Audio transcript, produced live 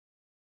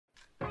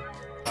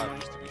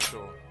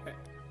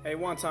Hey,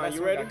 one time,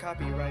 you ready?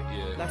 Copyright.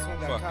 Yeah. Last one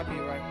got Fuck.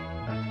 copyright.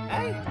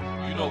 Hey.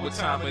 You know what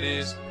time it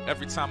is.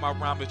 Every time I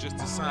rhyme, it's just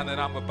a sign that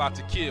I'm about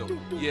to kill.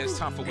 Yeah, it's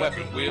time for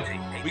Weapon Wheel.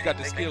 We got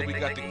the skill, we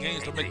got the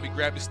games. Don't make me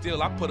grab it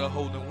still. I put a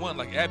hole in one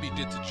like Abby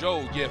did to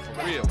Joe. Yeah, for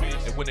real.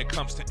 And when it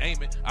comes to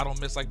aiming, I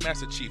don't miss like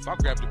Master Chief. I'll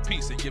grab the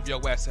piece and give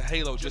your ass a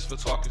halo just for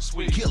talking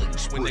sweet.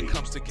 When it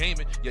comes to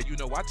gaming, yeah, you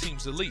know our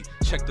team's elite.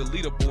 Check the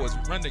leaderboards,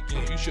 we run the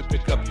game. You should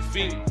pick up your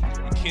feet.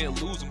 You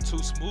can't lose them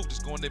too smooth,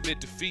 just going to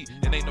admit defeat.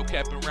 And ain't no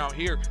capping around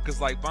here,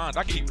 cause like Bond,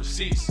 I keep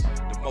receipts.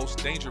 The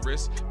most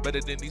dangerous, better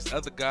than these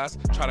other guys.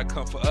 Try to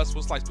come for us,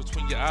 what's like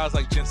between your eyes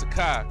like Jen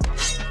Sakai.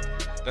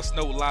 That's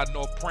no lie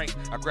nor prank.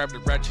 I grab the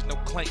ratchet, no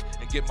clank,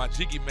 and get my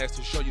jiggy mask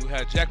to show you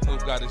how Jack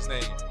Move got his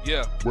name.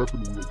 Yeah.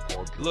 Weapon Wheel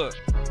Podcast.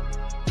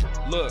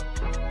 Look.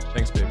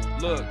 Thanks, baby.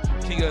 Look,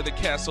 king of the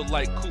castle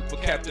like Cooper,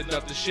 captain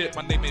of the ship.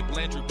 My name ain't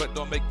Blandry, but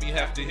don't make me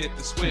have to hit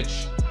the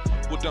switch.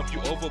 We'll dump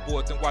you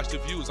overboard, then watch the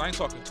views. I ain't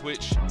talking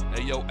Twitch.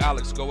 Hey, yo,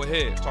 Alex, go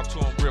ahead. Talk to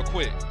him real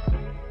quick.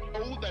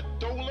 Oh, that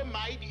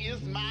Dolomite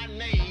is my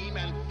name,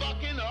 and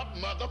fucking up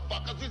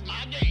motherfuckers is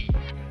my game.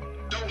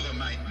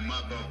 Dolomite,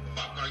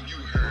 motherfucker, you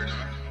heard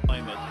her.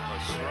 Claim it, a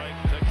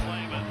strike to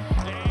claim it.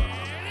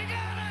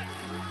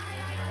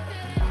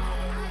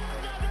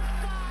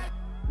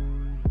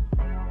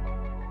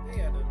 They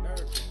had the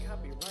nerve to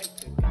copyright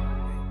the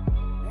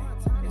one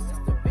time. It's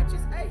just the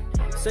bitches. Hey.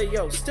 Say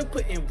yo, still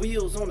putting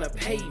wheels on the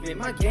pavement.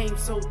 My game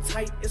so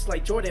tight, it's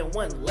like Jordan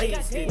 1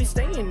 lazy. We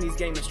stay in these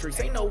gaming streets,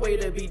 ain't no way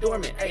to be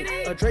dormant.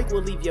 Hey, a Drake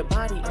will leave your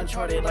body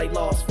uncharted like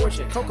Lost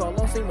Fortune. Coco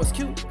Long Scene was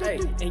cute, hey,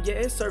 and yeah,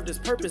 it served its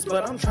purpose.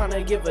 But I'm trying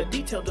to give a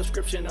detailed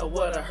description of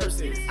what a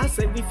hearse is. I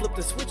say we flip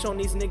the switch on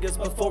these niggas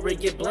before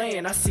it get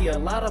bland. I see a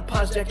lot of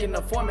pods jacking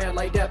the format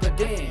like Dapper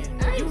Dan.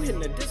 You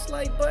hitting the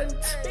dislike button?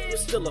 You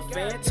still a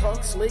fan?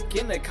 Talk slick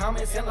in the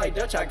comments and like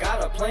Dutch, I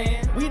got a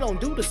plan. We don't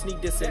do the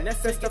sneak diss and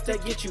that's that stuff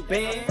that get you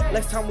banned.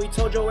 Last time we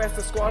told your ass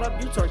to squat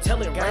up, you turned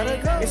telling right.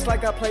 It's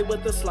like I play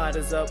with the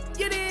sliders up.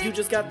 You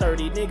just got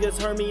 30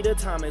 niggas, heard me, the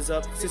time is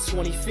up. Since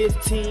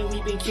 2015,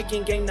 we been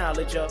kicking gang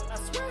knowledge up.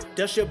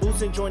 Dust your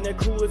boots and join the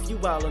crew if you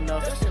wild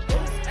enough.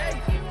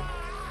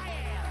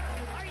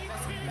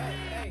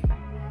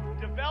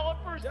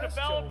 Developers.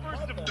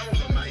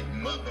 Dolomite,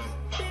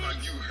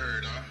 motherfucker, you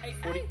heard her.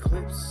 40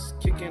 clips,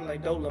 kicking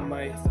like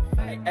Dolomite.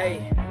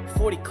 Hey,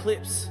 40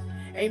 clips.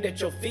 Aimed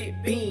at your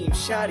fit beam,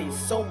 shotties,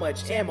 so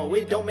much ammo,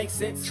 it don't make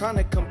sense. Trying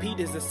to compete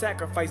is a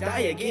sacrifice,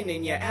 die again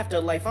in your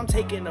afterlife. I'm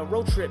taking a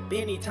road trip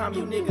anytime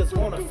you niggas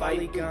wanna fight.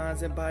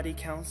 Polygons and body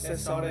counts,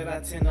 that's all that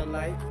I tend to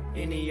like.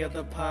 Any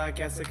other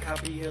podcast, a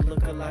copy or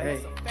look alike.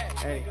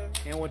 Hey,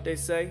 and what they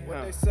say?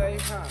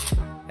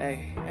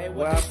 Hey,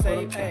 what I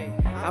say? Hey,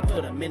 I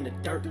put them in the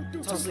dirt.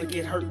 Toss like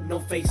get hurt, no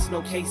face,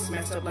 no case,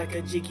 smashed up like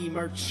a jiggy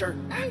merch shirt.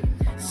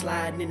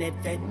 Sliding in that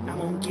vet, I'm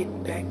gonna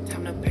get back,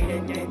 time to pay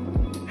that debt.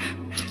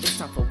 It's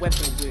time for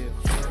Weapon Wheel.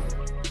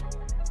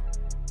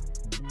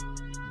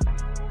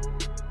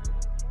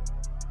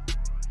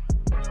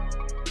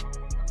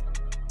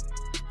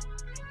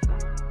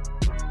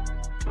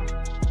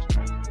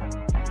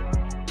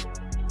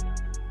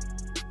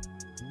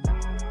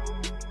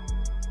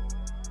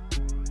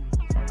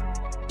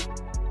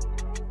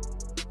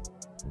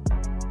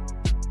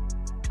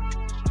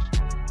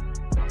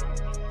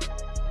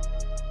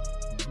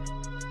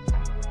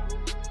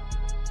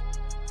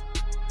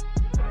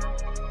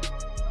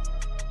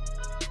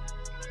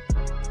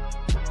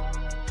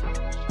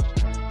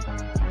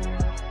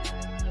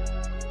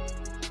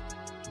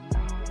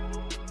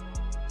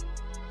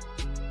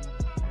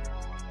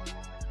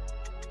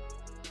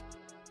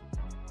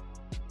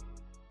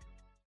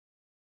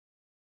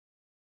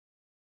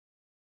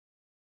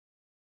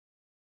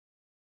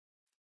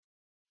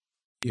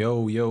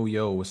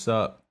 Yo, what's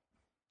up?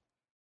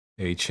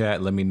 Hey,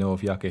 chat, let me know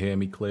if y'all can hear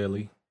me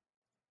clearly.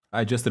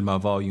 I adjusted my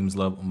volume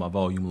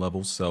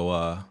levels,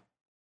 so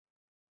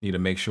need to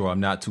make sure I'm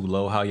not too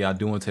low. How y'all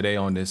doing today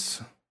on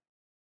this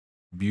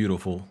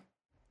beautiful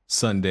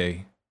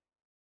Sunday?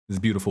 This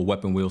beautiful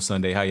Weapon Wheel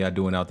Sunday. How y'all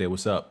doing out there?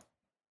 What's up?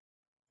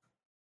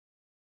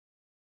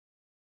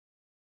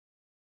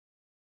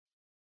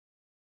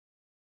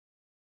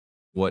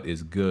 What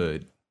is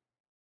good?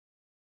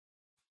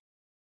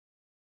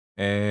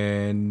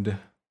 And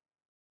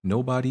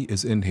nobody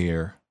is in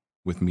here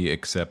with me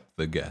except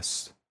the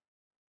guest.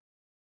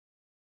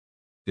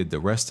 Did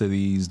the rest of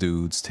these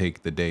dudes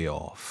take the day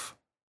off?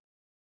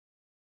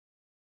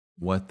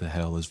 What the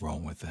hell is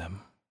wrong with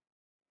them?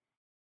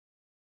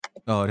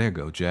 Oh, there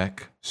go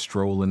Jack,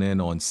 strolling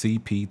in on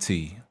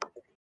CPT.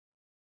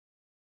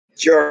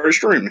 You're already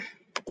streaming.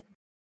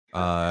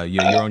 Yeah,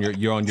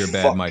 you're on your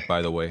bad mic,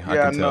 by the way.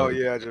 Yeah, I know.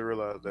 Yeah, I just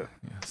realized that.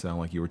 Yeah, sound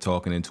like you were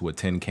talking into a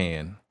tin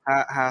can.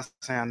 How I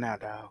sound now,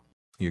 dog?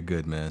 You're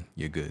good, man.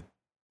 You're good.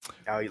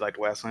 Oh, you like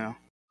the way I sound?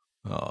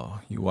 Oh,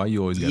 why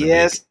you always gotta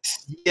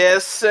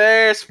yes,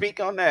 sir.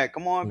 Speak on that.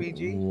 Come on,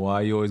 BG.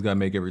 Why you always gotta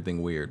make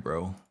everything weird,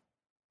 bro?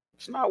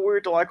 It's not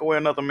weird to like the way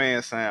another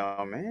man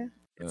sound, man.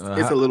 It's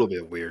a little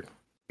bit weird.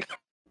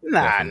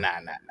 Nah.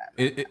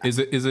 Is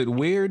it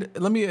weird?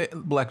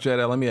 Black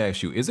Jedi, let me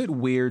ask you, is it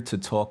weird to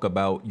talk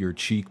about your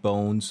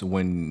cheekbones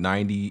when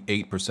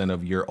 98%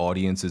 of your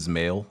audience is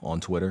male on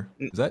Twitter?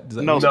 Does that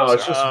No, weird? No,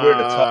 it's just weird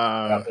to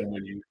talk about them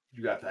when you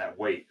got that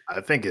weight.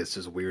 I think it's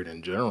just weird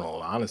in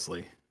general,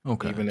 honestly.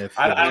 Okay. Even if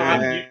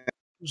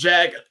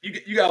Jack,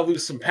 you got to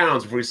lose some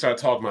pounds before you start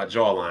talking about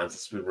jawlines.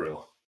 Let's be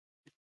real.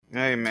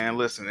 Hey man,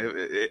 listen.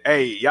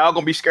 Hey, y'all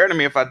gonna be scared of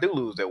me if I do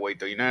lose that weight,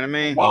 though. You know what I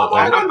mean?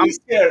 I'm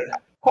scared.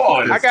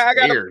 Hold on. I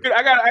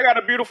got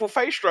a beautiful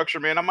face structure,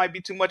 man. I might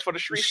be too much for the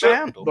streets to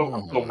handle.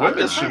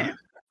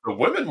 The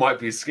women might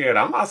be scared.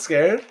 I'm not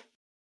scared.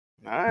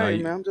 All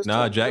right, man. I'm just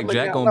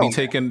Jack gonna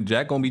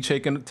be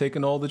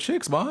taking all the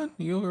chicks, man.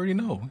 You already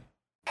know.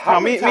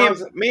 Me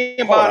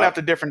and Bond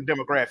after different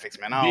demographics,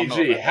 man. I don't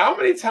BG, know. how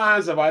many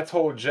times have I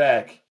told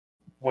Jack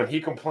when he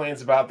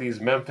complains about these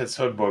Memphis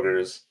hood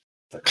boogers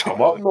to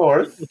come up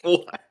north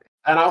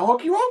and I'll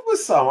hook you up with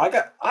some? I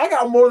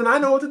got more than I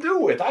know what to do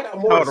with. I got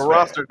more. Oh,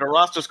 the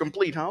roster's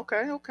complete, huh?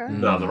 Okay.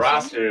 No, the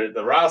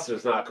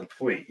roster's not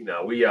complete. You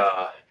know, we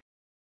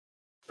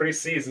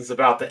preseason's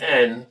about to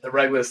end, the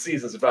regular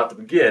season's about to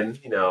begin.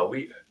 You know,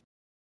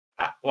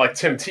 like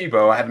Tim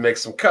Tebow, I had to make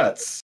some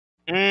cuts.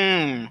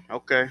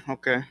 Okay.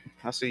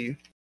 I see you.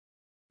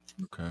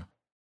 Okay.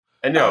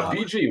 And no,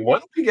 BG, when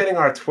are we getting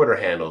our Twitter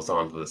handles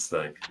onto this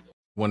thing?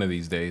 One of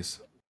these days.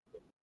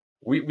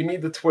 We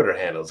need the Twitter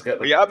handles.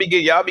 Y'all be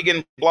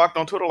getting blocked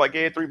on Twitter like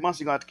every 3 months.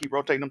 You got to keep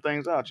rotating them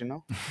things out, you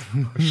know.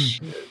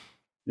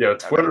 Yo,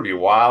 Twitter be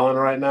wilding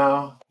right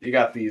now. You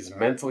got these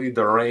mentally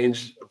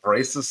deranged,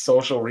 racist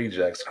social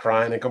rejects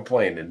crying and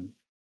complaining.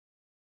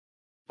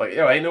 Like,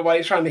 yo, ain't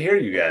nobody trying to hear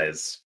you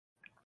guys.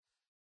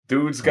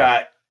 Dude's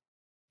got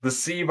the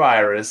C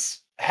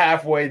virus,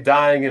 halfway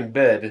dying in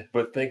bed,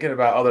 but thinking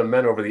about other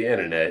men over the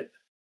internet.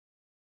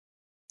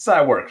 How's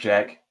that work,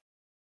 Jack?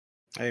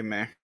 Hey,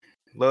 man.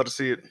 Love to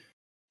see it.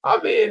 I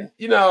mean,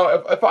 you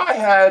know, if I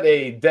had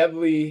a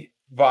deadly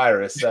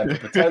virus that could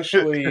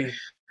potentially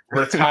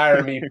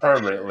retire me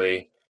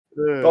permanently,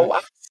 the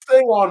last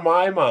thing on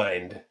my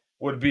mind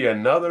would be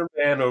another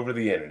man over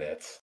the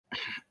internet.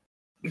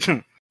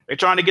 They're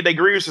trying to get their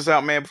grievances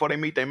out, man, before they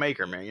meet their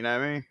maker, man. You know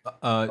what I mean?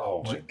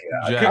 Oh my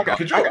god! Jack,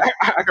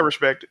 I can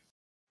respect it.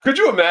 Could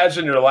you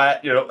imagine you're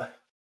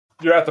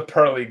at the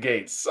pearly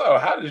gates? So,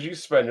 how did you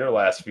spend your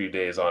last few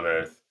days on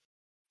Earth?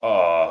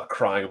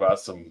 Crying about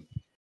some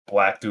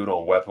black dude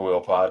on Weapon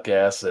Wheel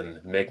podcast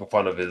and making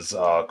fun of his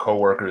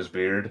coworker's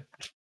beard.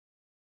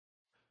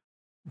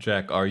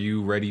 Jack, are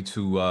you ready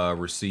to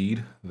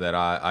recede that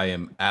I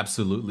am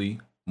absolutely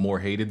more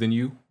hated than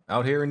you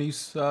out here in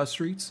these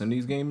streets and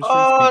these games?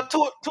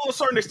 To a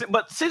certain extent,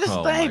 but see, this is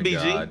the thing,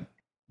 BG. God.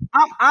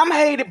 I'm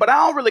hated, but I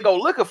don't really go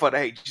looking for the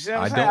hate. You see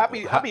what I'm saying? I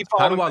be following.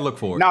 How do I look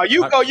for it? Now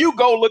you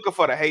go looking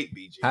for the hate,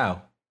 BG.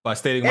 How? By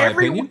stating my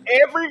opinion?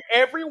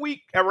 Every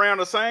week around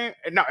the same.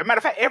 No, matter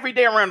of fact, every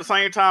day around the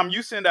same time,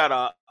 you send out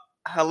a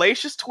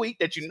hellacious tweet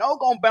that you know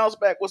gonna bounce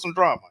back with some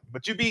drama.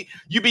 But you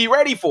be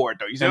ready for it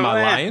though. You see am what I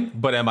I'm lying?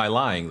 But am I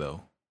lying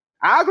though?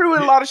 I agree with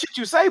a lot of shit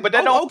you say, but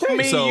that don't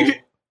mean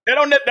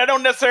that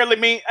don't necessarily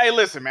mean. Hey,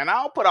 listen, man, I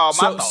don't put all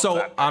my thoughts out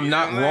there, I'm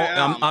not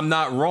wrong. I'm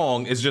not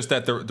wrong. It's just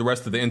that the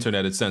rest of the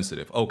internet is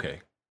sensitive. Okay,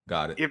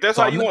 got it. If that's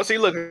how you want to see,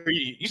 look,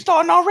 you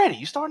starting already.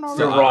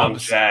 You're wrong,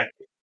 Jack.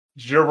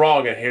 You're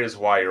wrong, and here's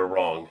why you're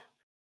wrong.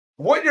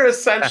 What you're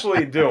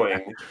essentially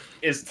doing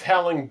is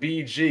telling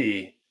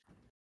BG,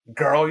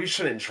 girl, you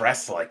shouldn't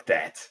dress like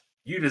that.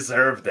 You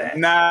deserve that.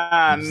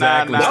 Nah.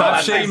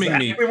 Stop shaming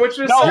me. What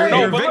you're saying.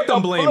 You're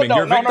victim blaming.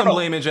 You're victim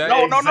blaming, Jack.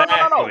 No.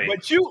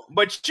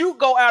 But you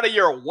go out of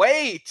your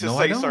way to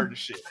say certain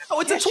shit. Oh,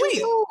 it's a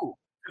tweet.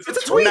 It's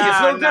a tweet.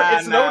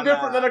 It's no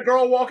different than a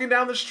girl walking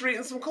down the street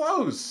in some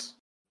clothes.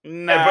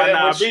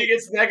 When she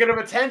gets negative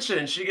attention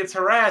and she gets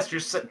harassed,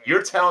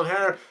 you're telling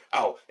her,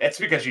 "Oh, it's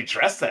because you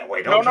dress that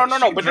way." No.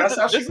 But dress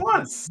how she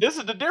wants. This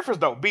is the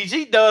difference, though.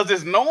 BG does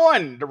this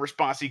knowing the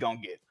response he gonna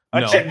get.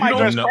 Maybe he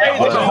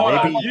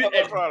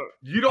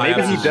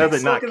does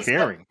it not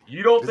caring.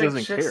 You don't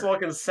think chicks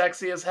looking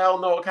sexy as hell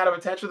know what kind of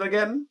attention they're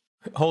getting?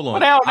 Hold on.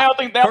 But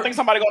they don't think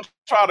somebody gonna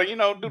try to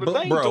do the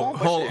thing. Bro, to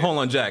them, hold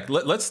on, Jack.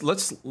 Let's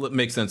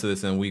make sense of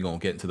this, and we gonna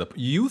get into the.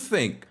 You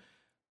think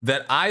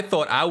that I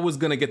thought I was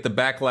gonna get the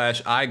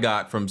backlash I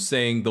got from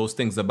saying those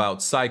things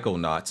about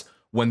Psychonauts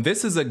when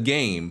this is a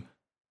game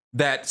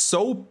that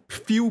so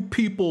few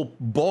people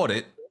bought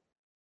it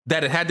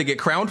that it had to get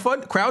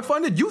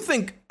crowdfunded? You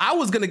think I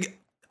was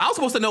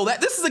supposed to know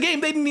that? This is a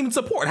game they didn't even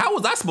support. How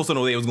was I supposed to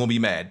know they was gonna be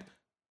mad?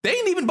 They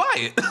didn't even buy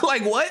it.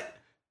 Like what?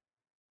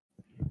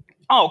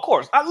 Oh, of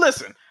course.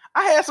 Listen.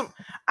 I had some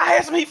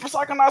heat for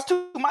Psychonauts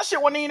too. My shit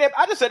wasn't even that.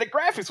 I just said the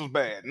graphics was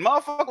bad.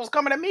 Motherfucker was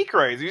coming at me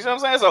crazy. You see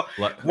what I'm saying? So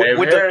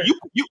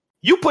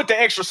you put the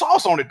extra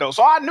sauce on it though,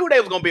 so I knew they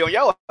was gonna be on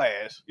your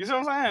ass. You see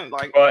what I'm saying?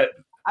 Like, but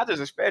I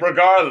just expected.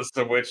 Regardless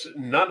of which,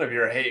 none of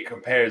your hate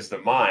compares to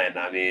mine.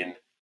 I mean,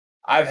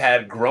 I've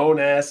had grown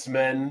ass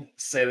men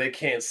say they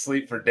can't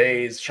sleep for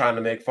days trying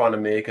to make fun of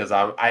me because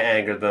I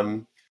angered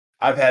them.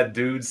 I've had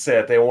dudes say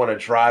that they want to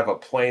drive a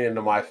plane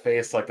into my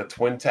face like the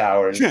Twin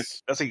Towers.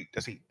 That's he.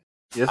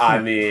 Yes, I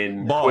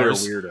mean, Twitter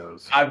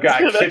weirdos. I've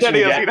got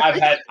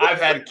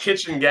I've had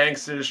kitchen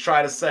gangsters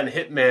try to send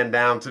Hitman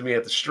down to me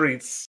at the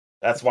streets.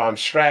 That's why I'm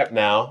strapped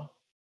now.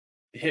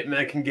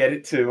 Hitman can get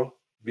it too.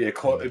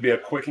 It'd be a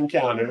quick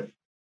encounter.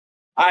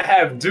 I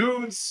have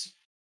dudes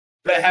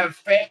that have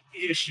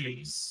family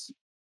issues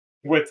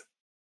with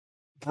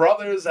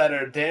brothers that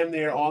are damn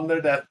near on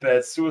their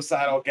deathbed,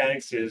 suicidal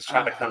gangsters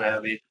trying to come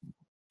at me.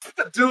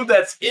 The dude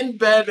that's in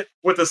bed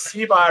with a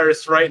C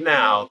virus right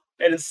now,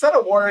 and instead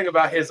of worrying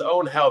about his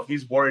own health,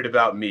 he's worried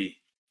about me,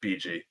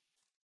 BG.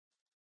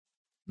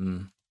 I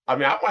mean,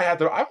 I might have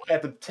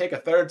to take a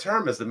third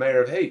term as the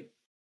mayor of hate.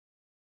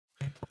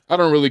 I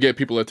don't really get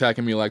people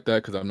attacking me like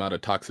that because I'm not a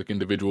toxic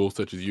individual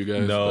such as you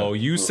guys. No,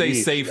 you say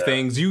safe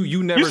things.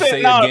 You never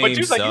say no, but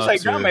you say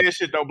dumbass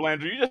shit though,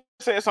 Blandrew. You just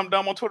said something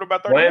dumb on Twitter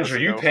about 30 Blandrew,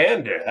 you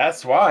pander.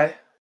 That's why.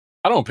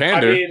 I don't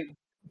pander. I mean,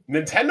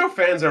 Nintendo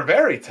fans are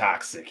very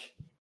toxic.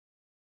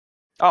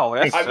 Oh,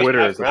 that's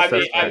Twitter.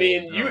 I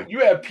mean, you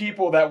have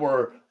people that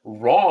were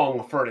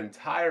wrong for an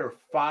entire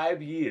 5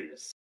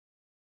 years.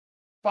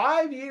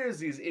 5 years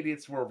these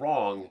idiots were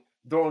wrong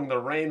during the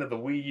reign of the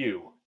Wii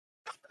U.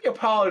 How many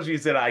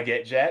apologies did I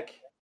get, Jack?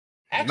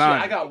 Actually,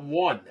 I got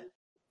one.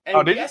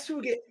 And guess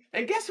who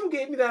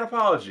gave me that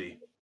apology?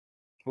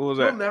 Who was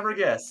that? You'll never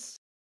guess.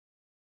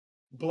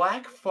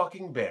 Black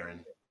fucking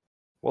Baron.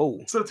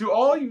 Whoa. So to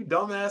all you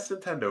dumbass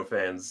Nintendo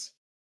fans,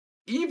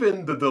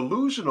 even the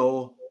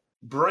delusional,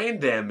 brain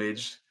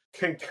damaged,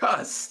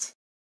 concussed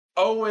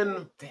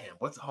Owen,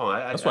 That's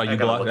why you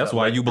blocked down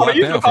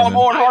from him.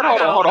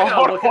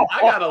 I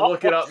gotta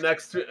look it up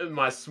next to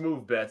my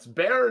smooth bets.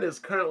 Baron is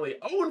currently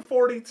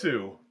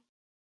 0-42.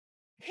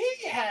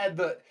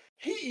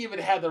 He even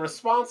had the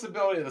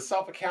responsibility, the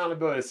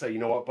self-accountability to say, you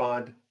know what,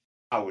 Bond?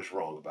 I was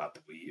wrong about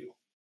the Wii U.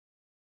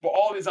 But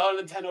all these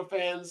other Nintendo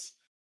fans,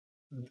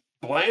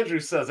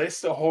 Blandrew says they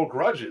still hold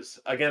grudges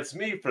against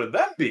me for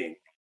them being.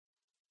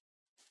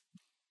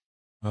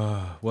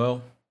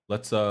 Well,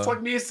 let's It's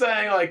like me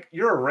saying, like,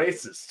 you're a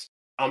racist.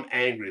 I'm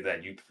angry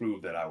that you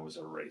proved that I was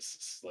a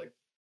racist. Like,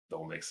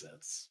 don't make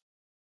sense.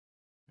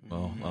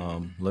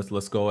 Well,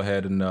 let's go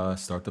ahead and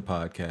start the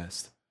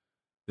podcast.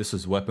 This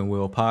is Weapon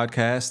Wheel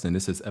Podcast, and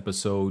this is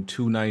episode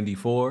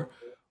 294.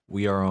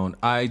 We are on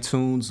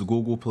iTunes,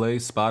 Google Play,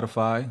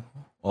 Spotify,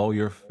 all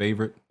your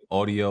favorite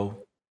audio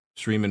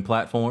streaming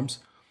platforms.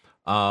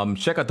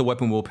 Check out the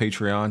Weapon Wheel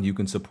Patreon. You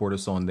can support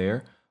us on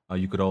there.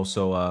 You could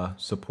also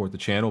support the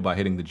channel by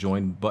hitting the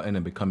join button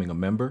and becoming a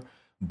member.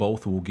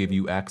 Both will give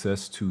you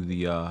access to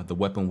the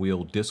Weapon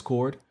Wheel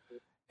Discord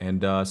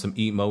and some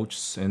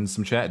emotes and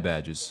some chat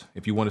badges.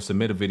 If you want to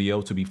submit a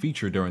video to be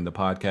featured during the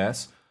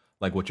podcast,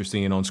 like what you're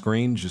seeing on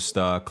screen, just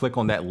click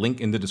on that link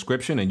in the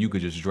description and you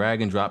could just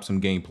drag and drop some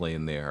gameplay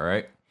in there, all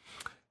right?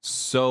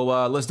 So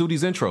let's do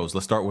these intros.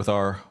 Let's start with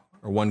our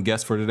one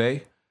guest for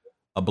today,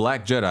 a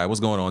Black Jedi.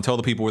 What's going on? Tell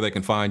the people where they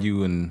can find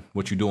you and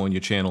what you do on your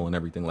channel and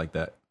everything like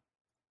that.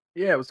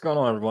 Yeah, what's going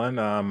on, everyone?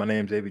 My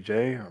name's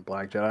ABJ, or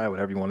Black Jedi,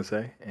 whatever you want to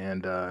say.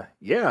 And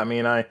yeah, I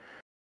mean, I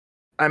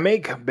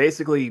make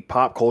basically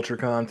pop culture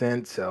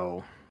content,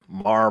 so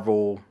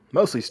Marvel,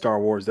 mostly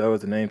Star Wars, though,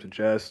 as the name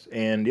suggests.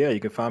 And yeah,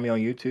 you can find me on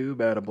YouTube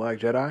at a Black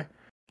Jedi.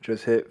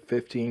 Just hit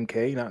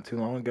 15K not too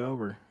long ago.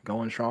 We're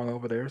going strong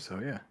over there, so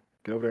yeah,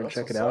 get over there and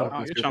check it out.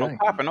 Oh, you're trying to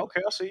popping.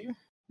 Okay, I see you.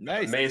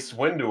 Nice. Mace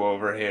Windu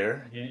over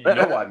here. You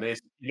know why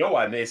Mace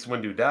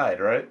Windu died,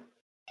 right?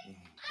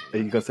 Are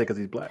you gonna say because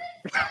he's black?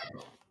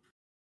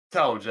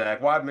 Tell him,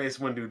 Jack. Why Mace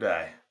Windu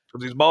die?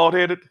 Because he's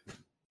bald-headed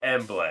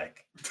and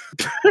black.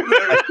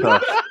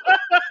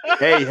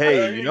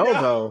 hey, you know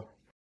though,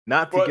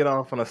 not to get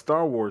off on a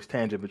Star Wars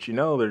tangent, but you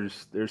know,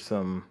 there's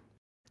some.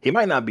 He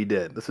might not be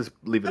dead. Let's just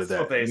leave it at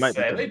that. That's what they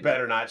said. They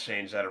better not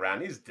change that around.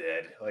 He's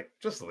dead. Like,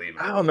 just leave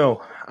it. I don't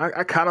know.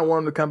 I kind of want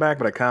him to come back,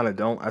 but I kind of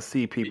don't. I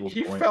see people.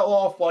 He fell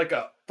off like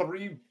a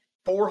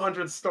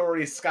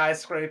 400-story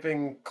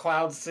skyscraping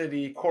Cloud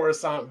City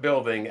Coruscant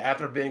building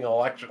after being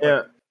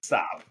electrocuted. Yeah.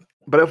 Stop.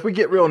 But if we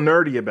get real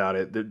nerdy about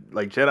it,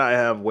 like Jedi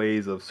have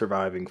ways of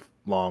surviving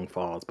long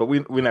falls, but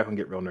we're not gonna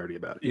get real nerdy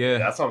about it. Yeah,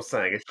 that's what I'm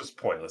saying. It's just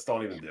pointless.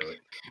 Don't even do it.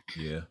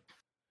 Yeah.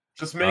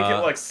 Just make it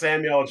like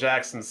Samuel L.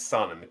 Jackson's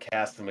son and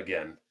cast him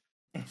again.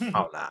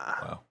 Oh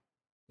nah.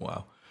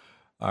 Wow.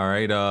 All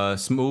right,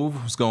 Smooth,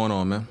 what's going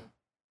on, man?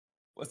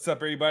 What's up,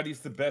 everybody? It's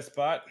the best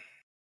spot.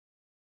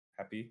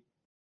 Happy?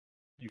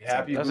 You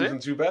happy losing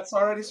 2 bets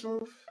already,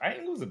 Smooth? I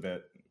didn't lose a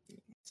bet.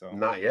 So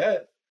not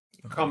yet.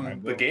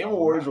 Come the Game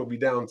Awards will be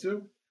down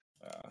too.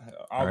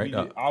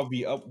 I'll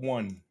be up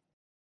 1.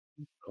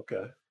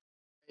 Okay.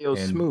 Yo,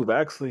 Smooth.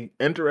 Actually,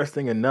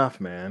 interesting enough,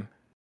 man.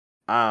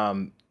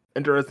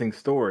 Interesting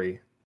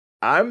story.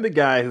 I'm the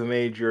guy who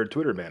made your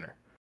Twitter banner,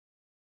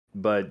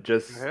 but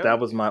that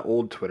was my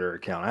old Twitter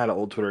account. I had an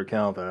old Twitter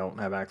account that I don't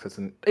have access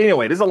to.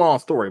 Anyway, this is a long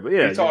story, but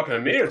yeah. You talking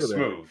to me or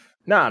Smooth?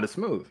 Nah, the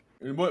Smooth.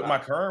 What, my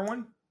current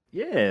one?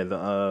 Yeah,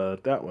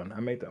 that one. I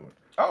made that one.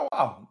 Oh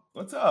wow,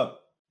 what's up?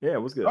 Yeah,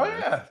 it was good. Oh man.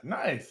 yeah,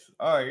 nice.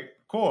 All right,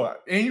 cool.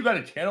 And you got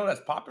a channel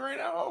that's popping right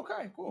now.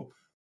 Okay, cool.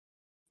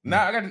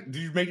 Now I got.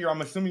 Did you make your?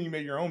 I'm assuming you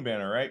made your own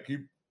banner, right?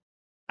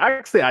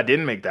 Actually, I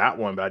didn't make that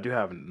one, but I do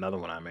have another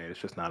one I made. It's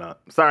just not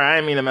up. Sorry, I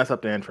didn't mean to mess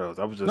up the intros.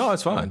 I was just no,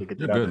 it's fine. You're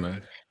good,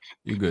 man.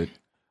 You're good.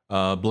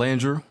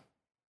 Blandrew.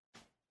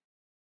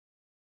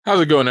 How's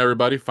it going,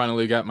 everybody?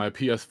 Finally got my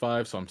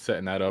PS5, so I'm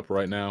setting that up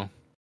right now.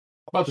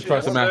 About to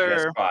try some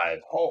PS5.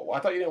 Oh, I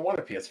thought you didn't want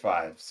a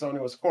PS5. Sony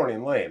was corny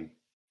and lame.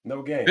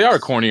 No games. They are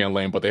corny and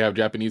lame, but they have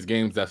Japanese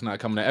games that's not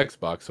coming to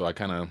Xbox, so I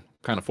kind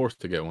of forced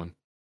to get one.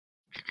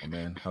 Oh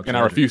man, and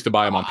I refuse to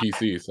buy them on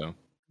PC. So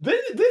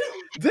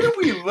didn't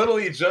we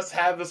literally just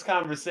have this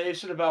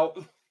conversation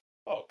about?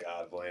 Oh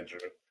God, Blandrew.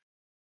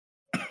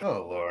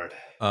 Oh Lord.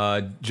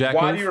 Jack.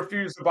 Why do you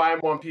refuse to buy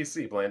them on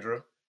PC,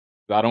 Blandrew?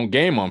 I don't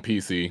game on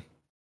PC.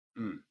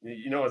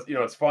 You know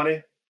it's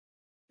funny.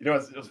 You know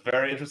it was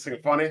very interesting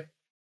and funny.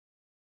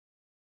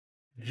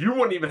 You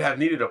wouldn't even have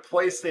needed a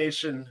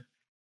PlayStation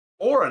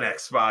or an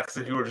Xbox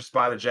if you were just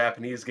buy the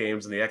Japanese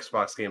games and the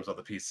Xbox games on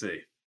the PC.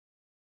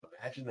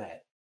 Imagine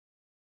that.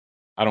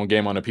 I don't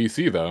game on a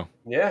PC though.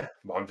 Yeah,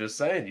 I'm just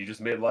saying. You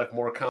just made life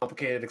more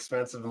complicated,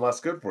 expensive, and less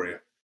good for you.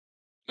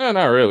 No,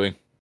 not really.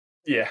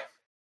 Yeah.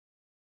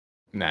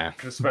 Nah.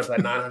 Just spent that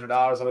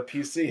 $900 on a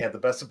PC. Had the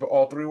best of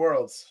all three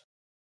worlds.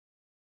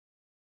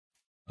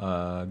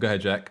 Go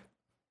ahead, Jack.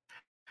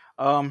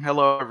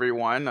 Hello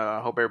everyone.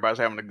 Hope everybody's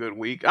having a good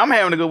week. I'm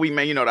having a good week,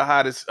 man. You know, the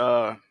hottest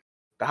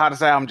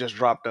album just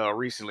dropped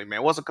recently,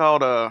 man. What's it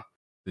called?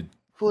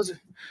 Who is it?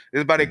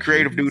 It's by the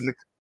creative dude.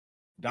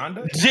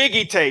 Donda?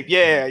 Jiggy Tape.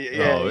 Yeah.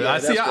 Oh, I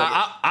see.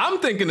 I'm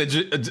thinking of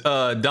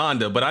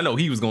Donda, but I know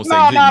he was gonna say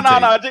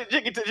No.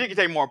 Jiggy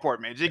Tape more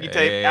important, man. Jiggy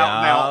Tape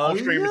out now on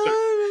streaming.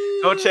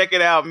 Go check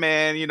it out,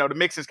 man. You know, the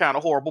mix is kind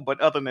of horrible, but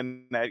other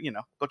than that, you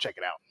know, go check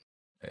it out.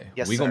 Hey,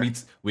 yes, we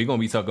gonna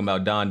be talking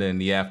about Donda in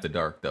the After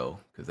Dark though,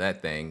 because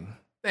that thing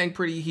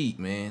pretty heat,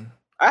 man.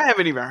 I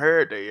haven't even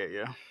heard that yet.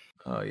 Yeah.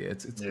 Oh yeah,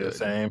 it's good.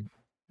 Same.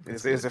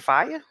 Is it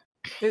fire?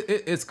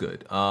 It's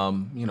good.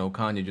 You know,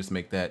 Kanye just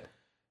make that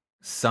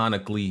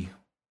sonically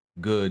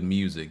good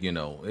music. You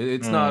know,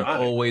 it's not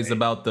always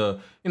about the.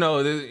 You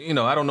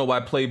know, I don't know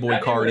why Playboy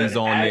Cardi's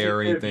on there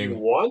or anything.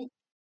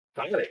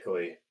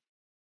 Sonically.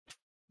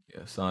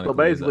 Yeah, sonically. So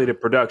basically, the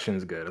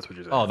production's good. That's what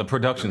you're saying. Oh, the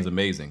production's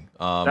amazing.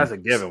 That's a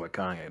given with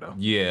Kanye, though.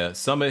 Yeah,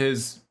 some of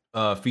his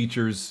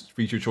feature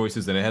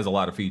choices, and it has a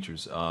lot of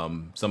features.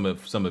 Some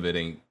of it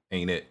ain't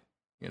it.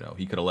 You know,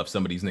 he could have left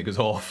some of these niggas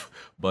off,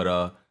 but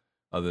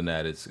other than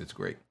that, it's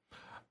great.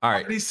 All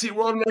right. Did you see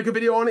World make a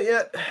video on it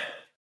yet?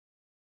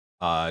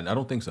 I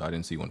don't think so. I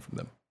didn't see one from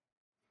them.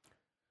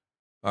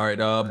 All right,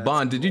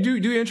 Bond, did you do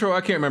your intro?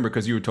 I can't remember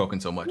because you were talking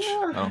so much.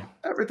 Yeah,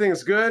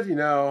 everything's good. You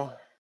know,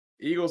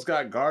 Eagles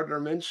got Gardner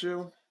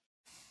Minshew.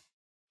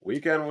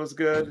 Weekend was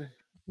good.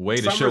 Way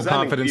to show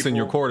confidence in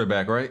your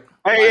quarterback, right?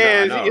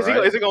 Hey,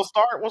 is he gonna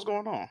start? What's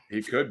going on?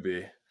 He could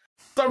be.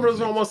 Summer's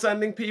almost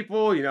ending,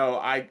 people. You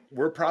know,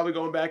 we're probably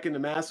going back into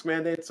mask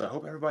mandates. So I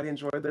hope everybody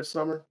enjoyed their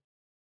summer.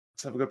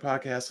 Let's have a good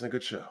podcast and a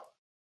good show.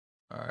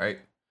 All right.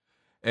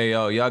 Hey,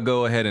 y'all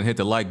go ahead and hit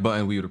the like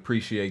button. We would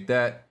appreciate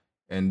that.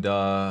 And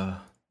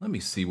let me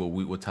see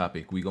what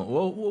topic we going.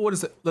 Well, what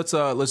is it?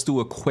 Let's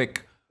do a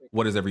quick.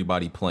 What is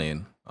everybody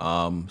playing?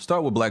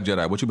 Start with Black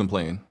Jedi. What you been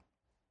playing?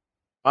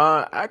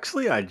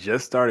 Actually, I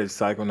just started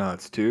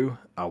Psychonauts 2.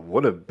 I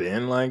would have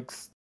been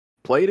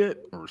played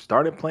it or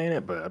started playing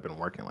it, but I've been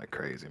working like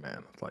crazy,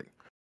 man. It's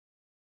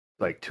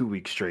like 2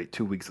 weeks straight,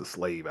 2 weeks a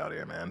slave out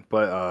here, man.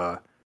 But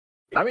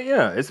I mean,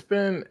 yeah, it's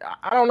been.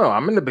 I don't know.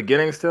 I'm in the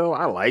beginning still.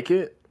 I like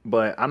it,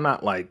 but I'm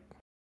not like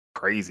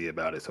crazy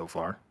about it so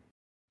far.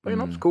 But you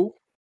know, it's cool.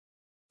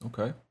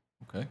 Okay.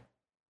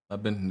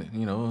 I've been,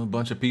 a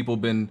bunch of people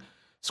been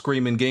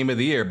screaming Game of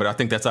the Year, but I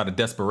think that's out of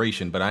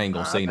desperation. But I ain't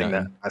gonna say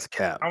nothing. That's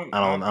cap. I don't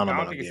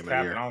think it's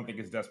cap. I don't think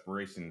it's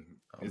desperation.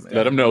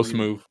 Let him know,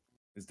 Smooth.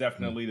 It's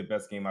definitely the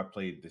best game I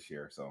played this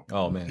year. So.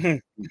 Oh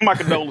man, my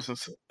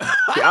condolences.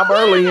 See, I'm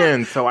early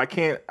in, so I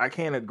can't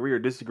agree or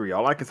disagree.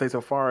 All I can say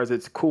so far is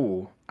it's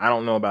cool. I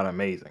don't know about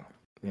amazing.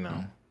 You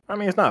know, I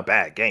mean, it's not a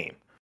bad game.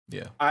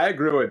 Yeah, I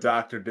agree with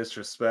Dr.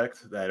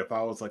 Disrespect that if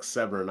I was like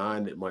 7 or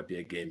 9, it might be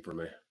a game for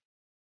me.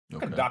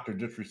 Okay. Dr.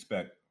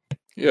 Disrespect.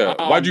 Yeah,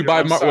 why'd you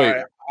buy my?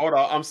 Wait, hold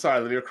on. I'm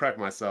sorry. Let me correct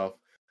myself.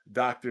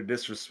 Dr.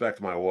 Disrespect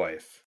my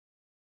wife.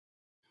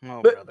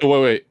 Oh,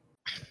 wait.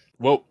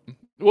 Well,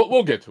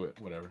 we'll get to it.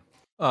 Whatever.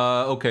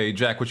 Okay,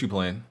 Jack, what you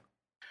playing?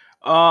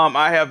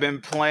 I have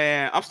been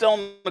playing. I'm still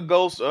on the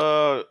Ghost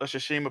of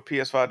Tsushima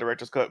PS5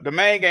 Director's Cut. The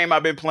main game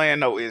I've been playing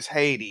though is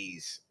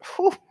Hades.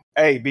 Whew.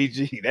 Hey,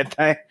 BG,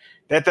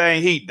 that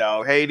thing heat,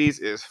 dog. Hades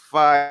is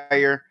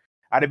fire.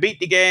 I done beat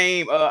the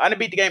game. I done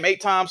beat the game 8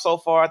 times so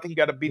far. I think you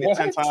got to beat it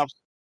 10 times.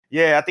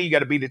 Yeah, I think you got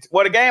to beat it.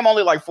 Well, the game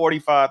only like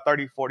 45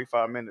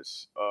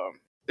 minutes.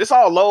 It's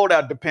all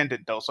loadout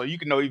dependent though, so you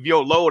can know if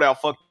your loadout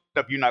fucked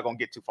up, you're not gonna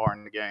get too far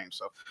in the game.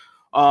 So,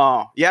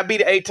 yeah, I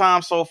beat it 8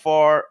 times so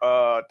far.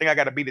 I think I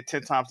got to beat it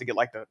 10 times to get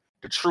like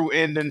the true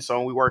ending.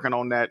 So we working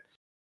on that.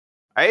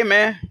 Hey,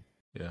 man,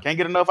 Yeah. Can't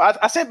get enough.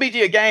 I sent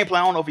BG a gameplay.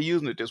 I don't know if he's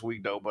using it this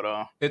week though,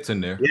 but it's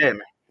in there.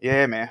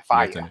 Yeah, man.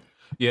 Fire.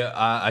 Yeah,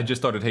 I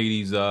just started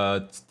Hades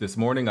this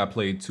morning. I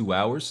played 2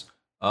 hours.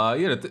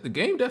 Yeah, the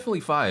game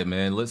definitely fired,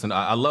 man. Listen,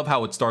 I love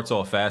how it starts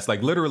off fast.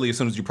 Like literally, as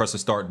soon as you press the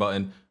start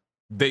button,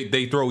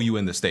 they throw you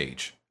in the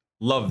stage.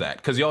 Love that,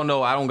 because y'all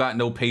know I don't got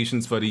no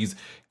patience for these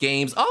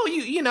games. Oh,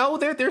 you know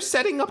they're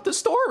setting up the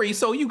story,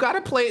 so you got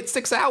to play it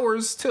 6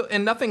 hours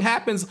and nothing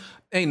happens.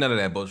 Ain't none of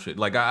that bullshit.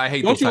 Like I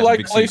hate. Don't those you like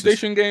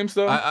PlayStation games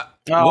though? What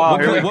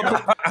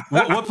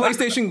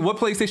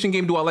PlayStation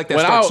game do I like that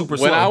starts super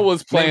slow? When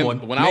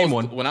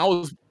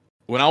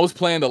I was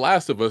playing The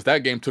Last of Us,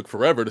 that game took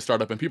forever to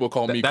start up, and people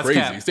call me crazy,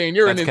 cap. saying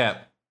you're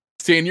cap.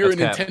 Saying you're a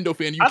Nintendo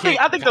fan.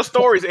 I think the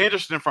story's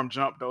interesting from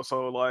jump though.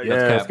 So like,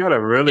 it's got a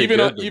really good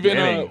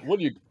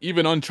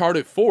even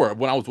Uncharted 4.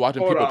 When I was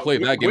watching people play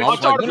that game, I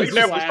was like, when is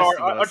this?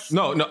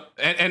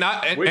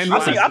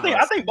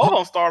 I think both of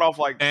them start off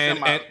like.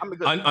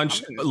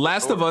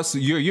 Last of Us,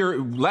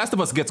 your Last of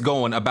Us gets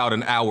going about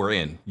an hour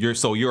in.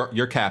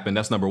 You're capping.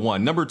 That's number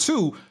one. Number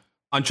two,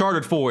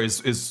 Uncharted 4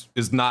 is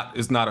not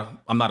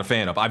I'm not a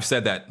fan of. I've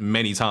said that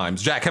many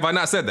times. Jack, have I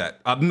not said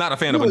that? I'm not a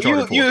fan of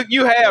Uncharted 4.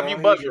 You have, you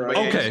buzzing.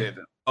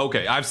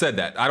 Okay, I've said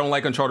that. I don't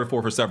like Uncharted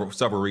 4 for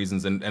several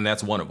reasons, and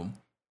that's one of them.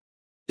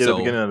 Yeah, the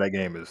beginning of that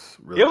game is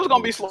really. It was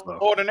gonna be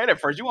slower than that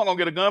at first. You weren't gonna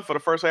get a gun for the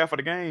first half of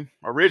the game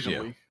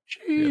originally.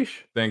 Yeah.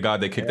 Thank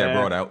God they kicked that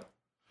broad out.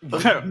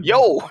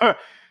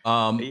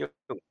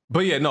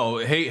 But yeah, no,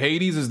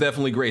 Hades is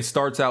definitely great. It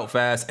starts out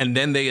fast, and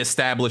then they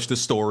establish the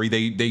story.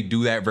 They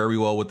do that very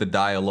well with the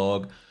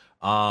dialogue.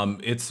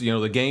 It's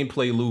the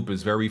gameplay loop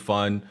is very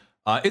fun.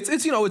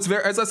 It's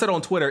very, as I said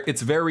on Twitter,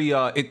 it's very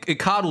it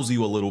coddles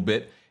you a little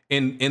bit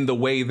in the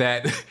way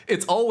that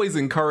it's always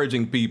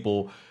encouraging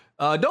people.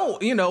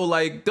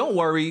 Don't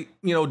worry,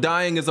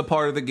 dying is a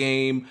part of the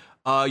game.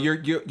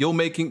 You're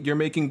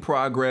making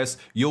progress.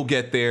 You'll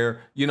get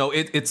there.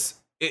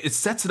 It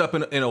sets it up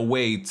in a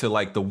way to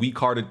like the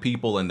weak-hearted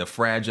people and the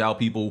fragile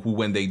people who,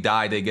 when they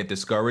die, they get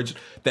discouraged.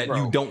 That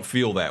you don't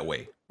feel that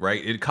way,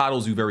 right? It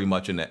coddles you very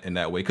much in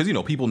that way, because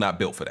people not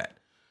built for that.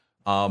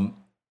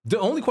 The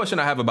only question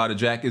I have about it,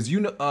 Jack, is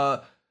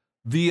the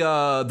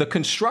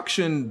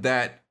construction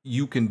that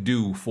you can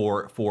do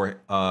for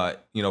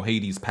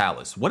Hades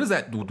Palace. What does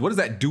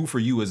that do for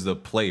you as the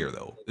player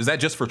though? Is that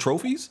just for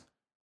trophies?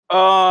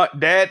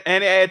 That,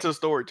 and it adds to the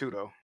story too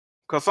though,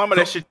 because some of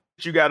that shit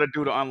you got to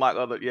do to unlock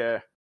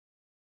other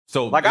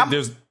So like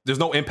there's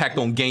no impact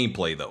on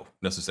gameplay though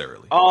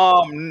necessarily.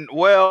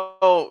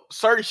 Well,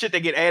 certain shit that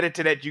get added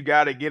to that, you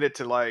got to get it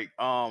to like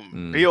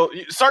build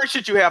certain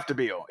shit you have to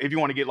build if you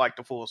want to get like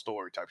the full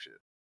story type shit.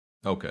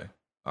 Okay.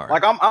 All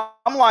right. Like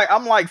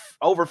I'm like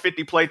over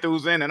 50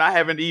 playthroughs in, and I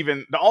haven't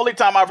even, the only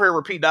time I've heard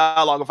repeat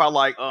dialogue if I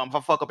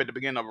fuck up at the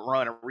beginning of a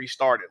run and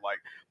restart it. Like,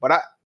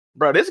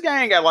 bro, this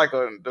game got like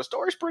the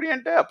story's pretty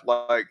in depth,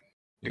 like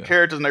the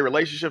characters and their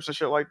relationships and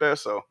shit like that.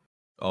 So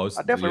I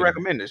definitely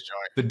recommend this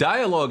joint. The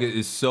dialogue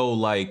is so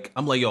like,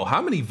 I'm like, yo,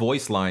 how many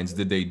voice lines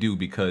did they do?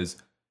 Because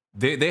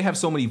they have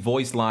so many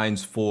voice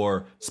lines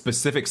for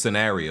specific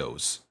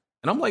scenarios,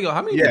 and I'm like, yo,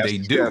 how many did they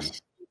do?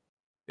 Yes.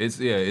 It's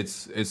really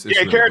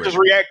characters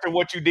great. React to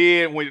what you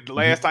did when the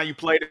last time you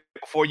played it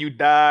before you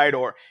died,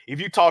 or if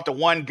you talk to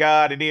one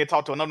god and then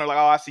talk to another, like,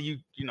 oh, I see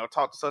you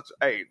talk to such.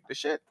 Hey, the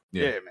shit,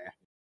 yeah man,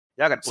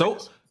 y'all got to play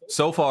this.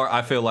 So far,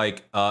 I feel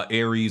like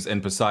Ares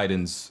and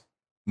Poseidon's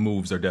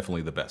moves are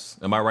definitely the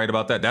best. Am I right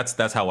about that?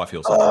 That's how I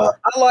feel. So far.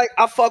 I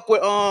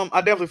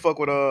definitely fuck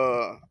with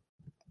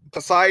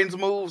Poseidon's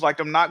moves, like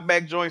them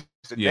knockback joints.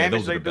 The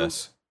damage they do.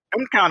 Best.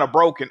 I'm kind of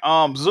broken.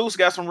 Zeus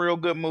got some real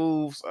good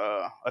moves.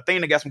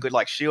 Athena got some good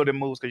like shielding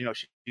moves because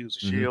she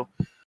uses a shield.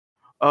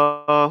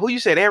 Who you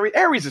said?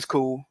 Ares is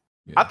cool.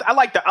 Yeah. I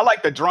like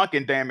the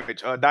drunken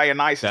damage.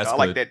 Dionysus. I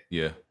like that.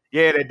 Yeah.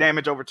 Yeah, that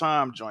damage over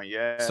time joint.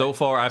 Yeah. So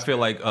far, I feel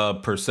like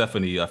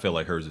Persephone. I feel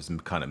like hers is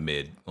kind of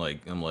mid.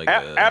 Like I'm like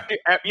after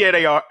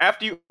they are.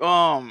 After you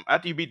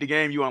beat the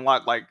game, you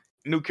unlock like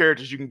new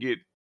characters you can get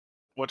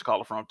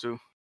from too.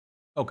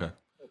 Okay.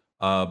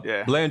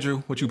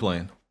 Blandrew, what you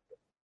playing?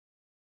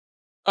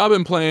 I've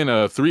been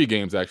playing 3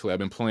 games actually. I've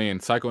been playing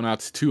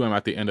Psychonauts 2. I'm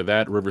at the end of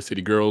that. River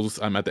City Girls.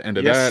 I'm at the end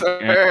of that.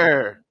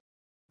 Sir.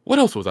 What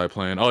else was I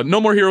playing?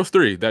 No More Heroes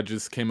 3. That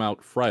just came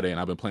out Friday, and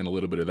I've been playing a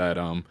little bit of that.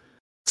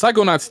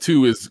 Psychonauts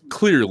 2 is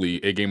clearly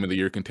a Game of the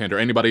Year contender.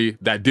 Anybody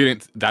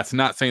that's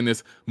not saying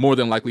this, more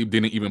than likely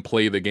didn't even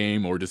play the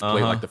game or just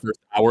play like the first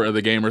hour of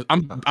the game.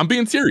 I'm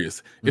being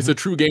serious. It's a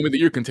true Game of the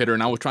Year contender,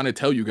 and I was trying to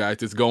tell you guys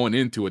just going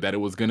into it that it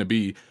was going to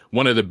be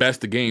one of the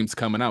best games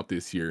coming out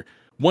this year.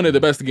 One of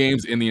the best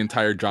games in the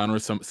entire genre.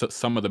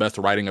 Some of the best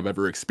writing I've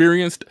ever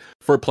experienced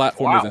for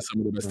platformers, and some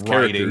of the best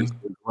characters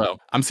as well.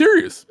 I'm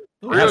serious.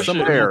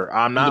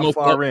 I'm not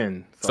far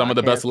in. Some of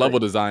the best level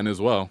design as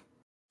well.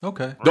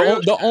 Okay.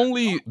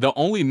 The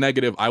only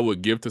negative I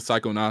would give to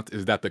Psychonauts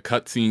is that the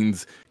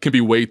cutscenes can be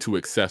way too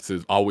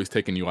excessive, always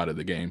taking you out of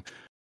the game.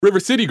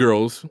 River City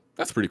Girls,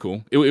 that's pretty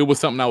cool. It was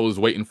something I was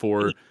waiting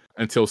for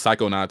until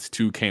Psychonauts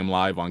 2 came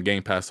live on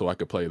Game Pass so I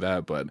could play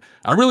that, but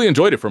I really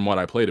enjoyed it from what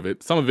I played of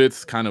it. Some of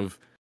it's kind of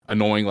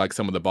annoying like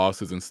some of the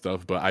bosses and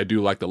stuff, but I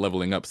do like the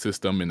leveling up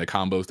system and the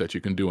combos that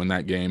you can do in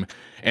that game.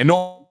 And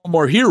No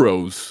More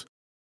Heroes,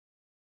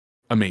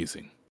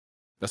 amazing.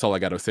 That's all I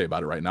got to say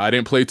about it right now. I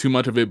didn't play too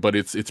much of it, but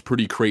it's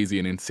pretty crazy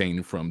and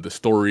insane from the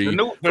story,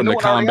 from the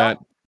combat.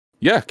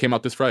 Yeah, came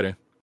out this Friday.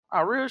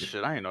 Oh, real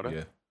shit! I didn't know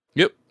that.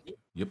 Yeah.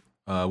 Yep.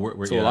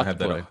 I have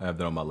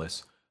that on my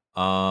list.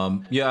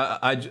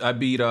 I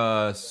beat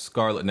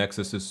Scarlet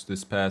Nexus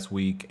this past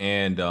week,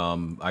 and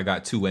I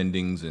got 2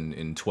 endings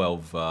in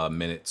 12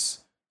 minutes.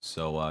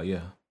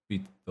 So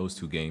beat those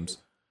 2 games.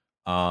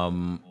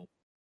 Who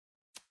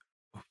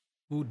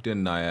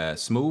didn't I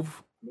ask? Smooth?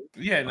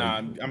 Yeah, no,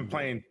 I'm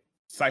playing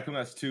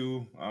Psychonauts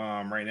 2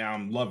 right now.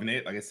 I'm loving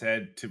it. Like I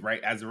said,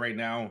 as of right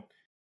now,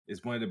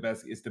 it's one of the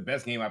best. It's the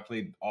best game I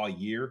played all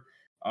year.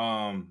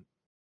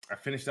 I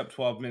finished up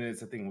 12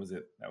 minutes. I think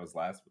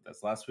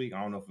that's last week.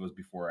 I don't know if it was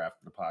before or after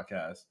the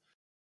podcast.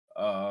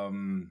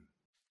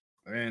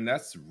 And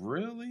that's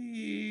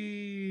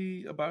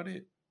really about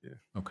it. Yeah.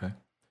 Okay.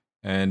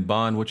 And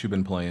Bond, what you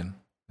been playing?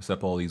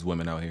 Except all these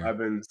women out here. I've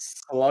been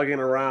slugging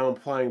around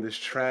playing this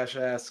trash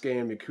ass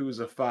game,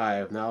 Yakuza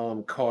 5. Now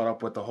I'm caught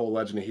up with the whole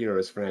Legend of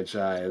Heroes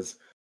franchise.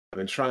 I've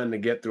been trying to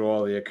get through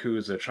all the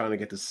Yakuza, trying to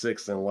get to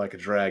 6 and Like a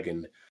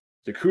Dragon.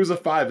 Yakuza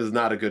 5 is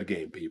not a good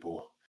game,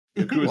 people.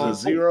 Yakuza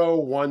 0,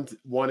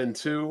 1, and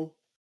 2,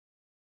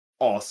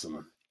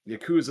 awesome.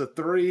 Yakuza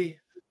 3,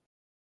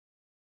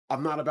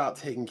 I'm not about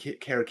taking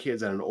care of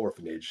kids at an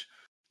orphanage.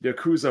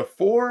 Yakuza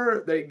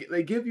 4,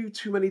 they give you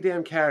too many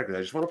damn characters.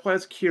 I just want to play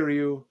as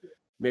Kiryu,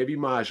 maybe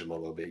Majima a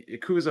little bit.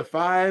 Yakuza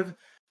 5,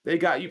 they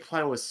got you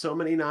playing with so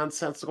many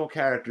nonsensical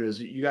characters.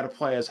 You got to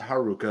play as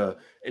Haruka,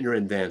 and you're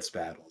in dance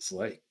battles.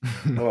 Like,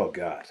 oh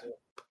god,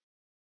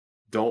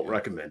 don't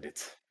recommend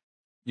it.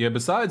 Yeah,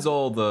 besides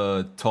all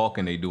the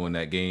talking they do in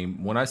that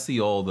game, when I see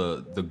all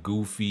the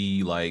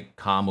goofy, like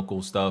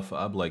comical stuff,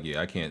 I'm like,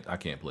 yeah, I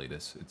can't play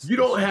this. You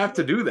don't have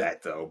to do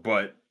that though,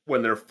 but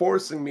when they're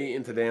forcing me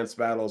into dance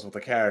battles with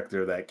a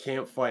character that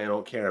can't fight and I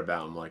don't care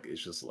about, I'm like,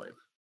 it's just lame.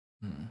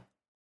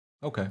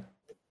 Okay.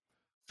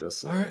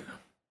 Just all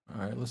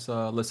right.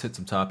 Let's hit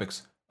some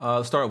topics.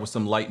 Let's start with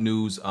some light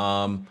news.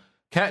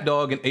 Cat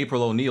Dog and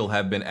April O'Neil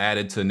have been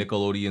added to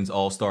Nickelodeon's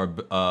All-Star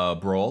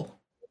Brawl.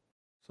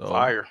 So,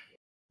 fire.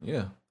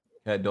 Yeah,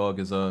 Cat Dog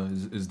is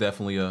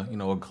definitely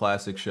a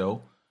classic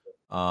show.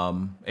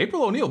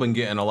 April O'Neil been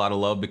getting a lot of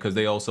love because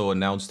they also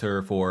announced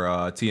her for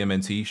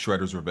TMNT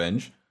Shredder's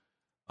Revenge.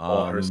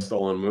 All her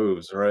stolen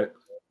moves, right?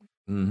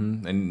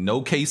 And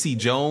no Casey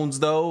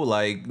Jones though.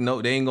 Like,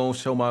 no, they ain't gonna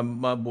show my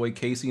boy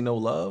Casey no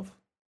love.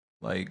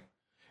 Like,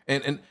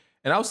 and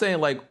I was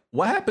saying, like,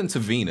 what happened to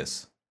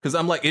Venus? Because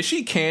I'm like, is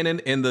she canon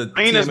in the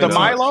Venus the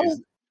Milo?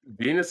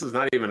 Venus is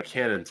not even a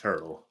canon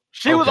turtle.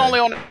 She was only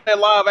on that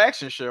live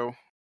action show.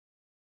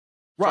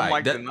 Right, from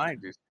like the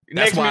 90s.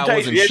 That's why I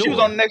wasn't sure. She was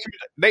on Next.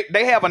 They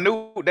do have a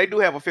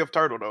 5th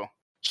turtle though.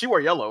 She wore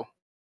yellow.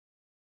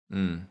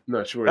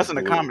 No, she wears That's in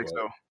the blue, comics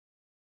though.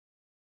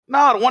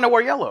 No, the one that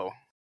wore yellow.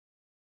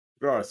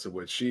 Regardless of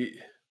which,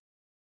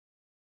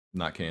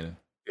 not canon.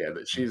 Yeah,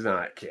 but she's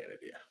not canon.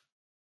 Yeah.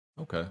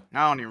 Okay.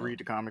 I don't even read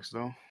the comics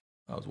though.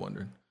 I was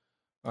wondering.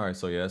 All right,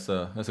 so yeah,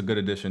 that's a good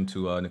addition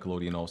to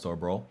Nickelodeon All-Star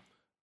Brawl.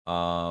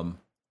 What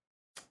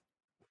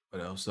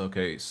else?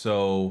 Okay,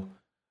 so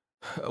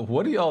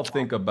what do y'all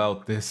think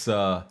about this?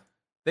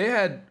 They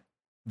had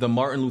the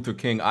Martin Luther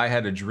King "I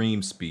Had a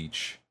Dream"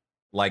 speech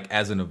like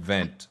as an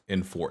event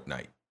in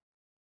Fortnite,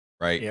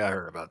 right? Yeah, I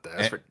heard about that.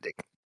 That's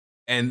ridiculous.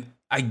 And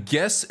I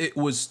guess it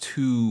was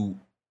to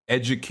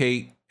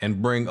educate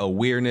and bring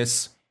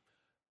awareness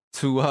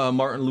to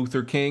Martin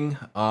Luther King.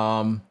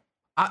 And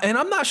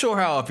I'm not sure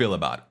how I feel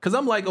about it because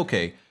I'm like,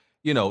 okay,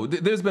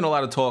 there's been a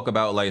lot of talk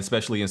about, like,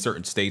 especially in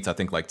certain states, I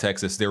think like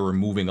Texas, they're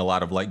removing a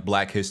lot of like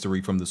Black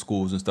history from the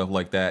schools and stuff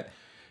like that.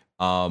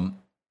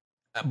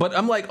 But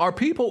I'm like, are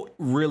people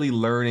really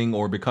learning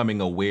or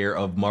becoming aware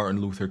of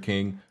Martin Luther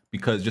King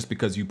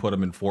because you put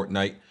him in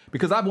Fortnite?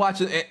 Because I've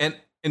watched it,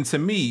 and to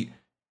me,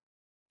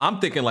 I'm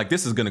thinking like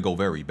this is gonna go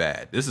very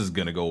bad. This is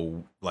gonna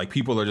go like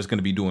people are just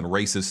gonna be doing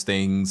racist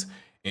things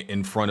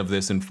in front of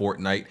this in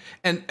Fortnite,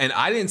 and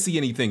I didn't see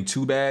anything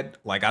too bad.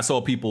 Like I saw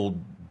people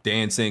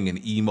dancing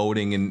and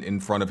emoting in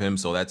front of him,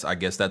 so I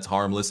guess that's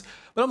harmless.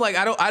 But I'm like,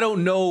 I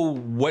don't know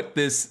what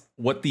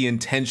the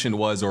intention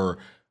was or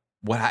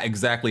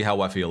exactly how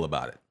I feel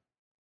about it.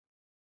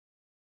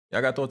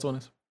 Y'all got thoughts on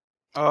this?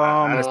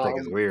 I just think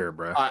it's weird,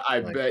 bro. I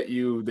bet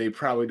you they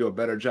probably do a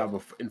better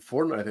job in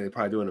Fortnite. I think they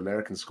probably do in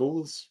American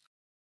schools.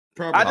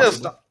 Probably.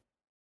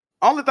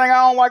 Only thing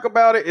I don't like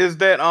about it is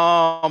that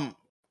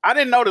I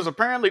didn't notice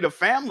apparently the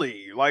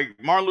family, like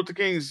Martin Luther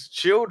King's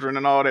children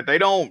and all that, they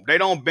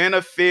don't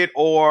benefit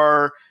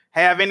or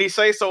have any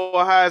say so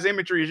or how his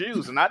imagery is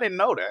used, and I didn't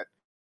know that.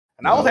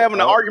 And I was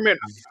having an argument.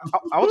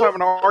 I was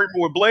having an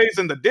argument with Blaze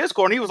in the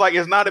Discord, and he was like,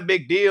 "It's not a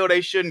big deal.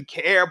 They shouldn't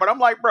care." But I'm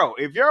like, bro,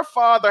 if your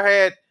father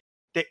had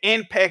the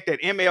impact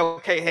that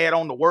MLK had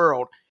on the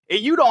world, and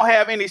you don't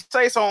have any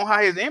say so on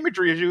how his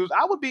imagery is used,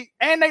 I would be,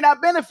 and they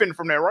not benefiting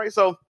from that, right?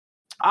 So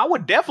I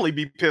would definitely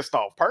be pissed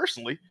off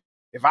personally.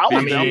 If I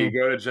was BG,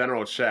 go to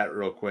general chat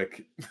real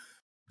quick.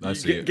 I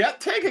see it.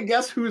 Take a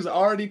guess who's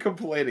already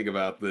complaining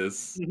about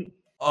this.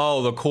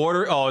 Oh, the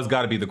quarter? Oh, it's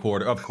got to be the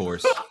quarter, of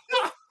course.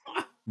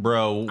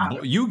 Bro,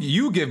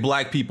 you give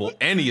black people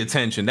any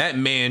attention, that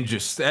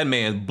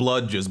man's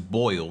blood just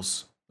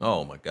boils.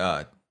 Oh my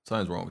God,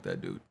 something's wrong with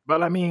that dude.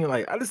 But I mean,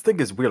 like, I just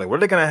think it's weird. Like, what are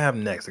they gonna have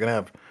next? They're gonna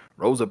have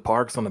Rosa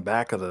Parks on the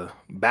back of the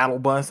battle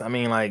bus. I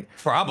mean, like,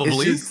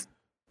 probably.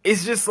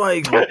 It's just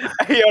like, yo,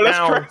 that's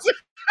crazy.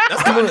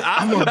 That's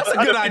a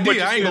good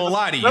idea. I ain't gonna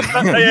lie to you. That's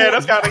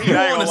kind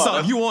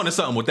of you wanted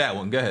something with that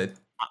one. Go ahead.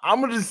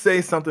 I'm gonna just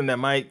say something that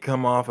might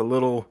come off a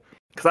little,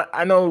 because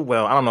I know,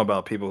 well, I don't know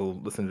about people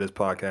who listen to this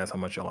podcast how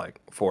much you like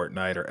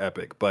Fortnite or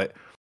Epic, but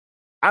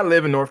I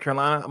live in North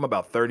Carolina. I'm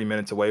about 30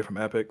 minutes away from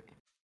Epic,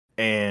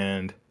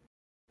 and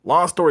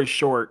long story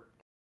short,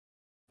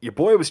 your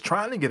boy was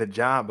trying to get a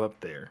job up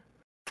there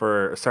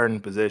for a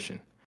certain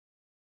position,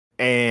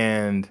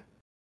 and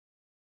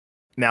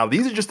now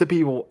these are just the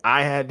people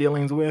I had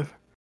dealings with,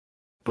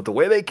 but the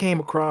way they came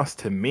across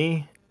to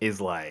me is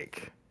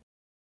like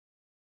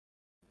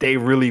they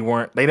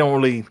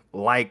don't really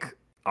like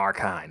our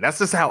kind. That's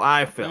just how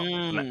I felt.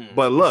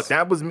 But look,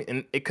 that was me,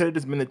 and it could have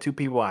just been the two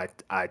people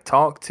I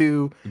talked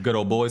to. Good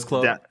old boys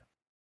club.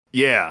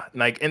 Yeah,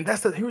 like, and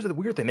here's the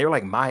weird thing. They were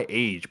like my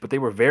age, but they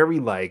were very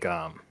like,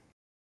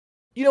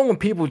 you know, when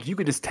people, you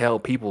could just tell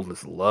people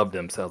just love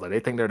themselves. Like, they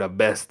think they're the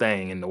best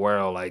thing in the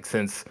world, like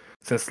since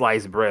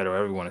sliced bread, or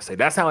whatever you want to say.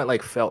 That's how it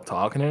like felt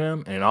talking to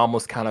them, and it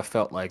almost kind of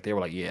felt like they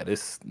were like, yeah,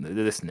 this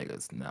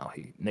niggas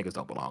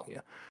don't belong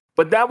here.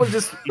 But that was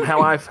just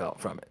how I felt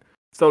from it.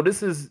 So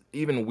this is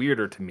even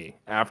weirder to me.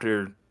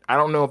 After, I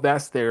don't know if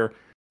that's their,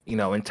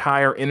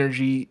 entire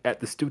energy at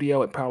the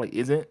studio. It probably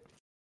isn't.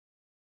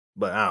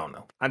 But I don't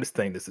know. I just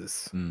think this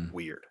is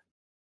weird.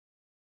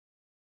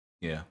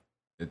 Yeah,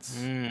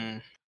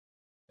 and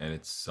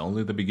it's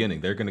only the beginning.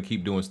 They're gonna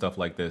keep doing stuff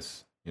like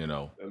this, And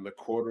the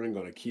quartering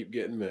gonna keep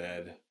getting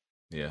mad.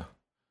 Yeah.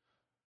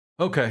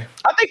 Okay.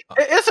 I think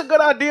it's a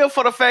good idea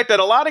for the fact that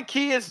a lot of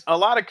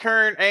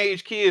current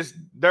age kids,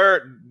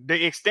 the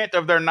extent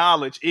of their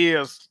knowledge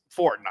is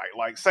Fortnite.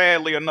 Like,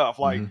 sadly enough,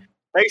 like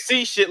they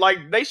see shit.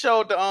 Like, they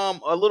showed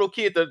a little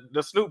kid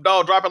the Snoop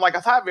Dogg dropping like a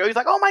hot video. He's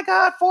like, "Oh my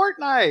God,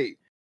 Fortnite!"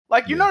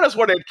 Like, know that's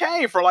where it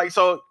came from. Like,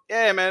 so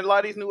yeah, man. A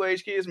lot of these new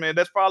age kids, man,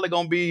 that's probably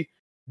gonna be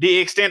the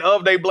extent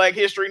of their Black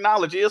history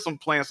knowledge is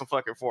playing some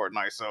fucking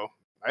Fortnite. So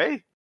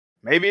hey,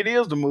 maybe it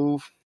is the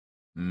move.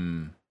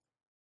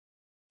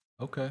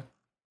 Okay.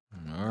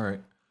 All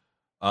right.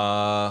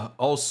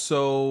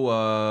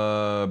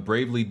 Also,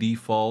 Bravely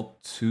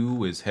Default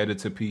 2 is headed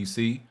to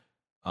PC.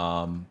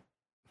 Bro,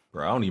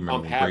 I don't even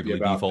remember when Bravely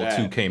Default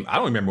 2 came. I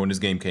don't remember when this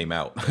game came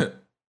out.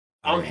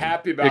 I'm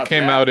happy about it. It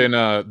came out in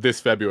this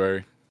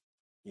February.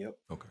 Yep.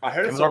 Okay. I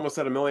heard it's almost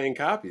at 1 million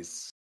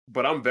copies,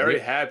 but I'm very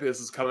happy this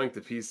is coming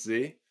to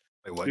PC.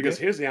 Because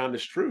here's the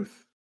honest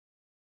truth.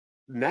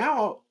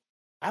 Now,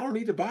 I don't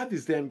need to buy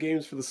these damn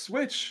games for the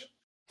Switch.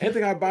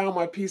 Anything I buy on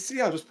my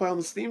PC, I'll just play on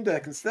the Steam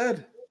Deck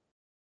instead.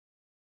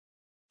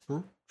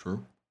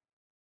 True.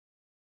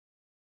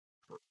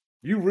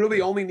 You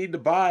really only need to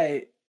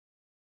buy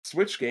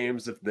Switch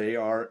games if they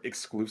are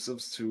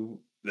exclusives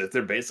that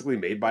they're basically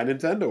made by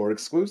Nintendo or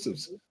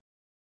exclusives.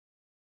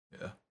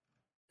 Yeah.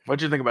 What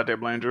do you think about that,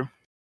 Blandrew? I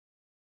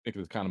think it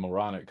was kind of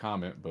moronic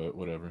comment, but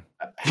whatever.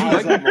 How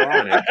is that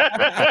moronic?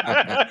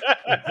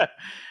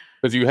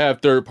 Because you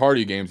have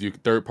third-party games,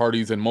 third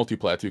parties and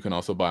multiplats you can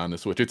also buy on the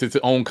Switch. It's its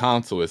own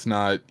console. It's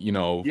not,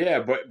 Yeah,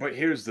 but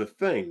here's the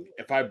thing.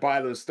 If I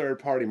buy those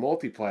third-party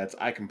multiplats,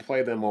 I can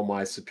play them on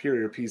my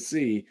superior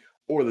PC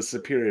or the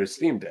superior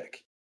Steam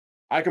Deck.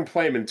 I can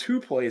play them in two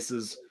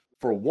places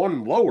for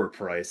one lower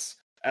price,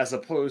 as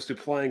opposed to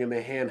playing in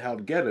the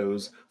handheld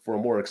ghettos for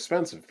a more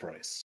expensive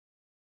price.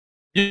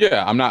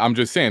 Yeah, I'm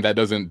just saying that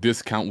doesn't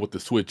discount what the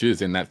Switch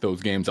is, and that those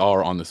games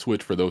are on the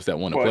Switch for those that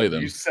want to play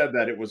them. You said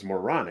that it was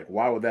moronic.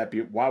 Why would that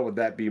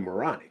be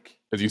moronic?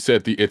 As you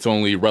said, it's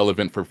only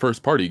relevant for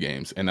first-party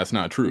games, and that's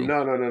not true.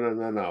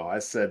 No. I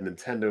said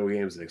Nintendo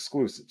games and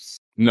exclusives.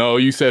 No,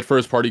 you said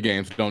first-party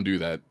games. Don't do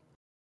that.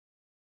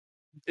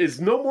 Is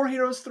No More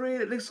Heroes 3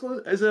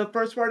 is a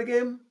first-party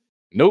game?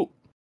 Nope.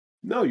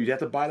 No, you'd have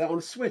to buy that on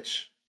the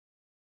Switch.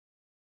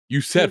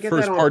 You said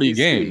first-party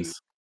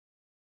games.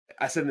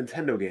 I said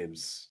Nintendo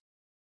games.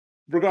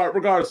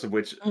 Regardless of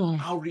which,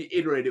 I'll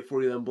reiterate it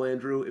for you then,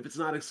 Blandrew. If it's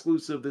not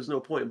exclusive, there's no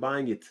point in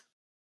buying it.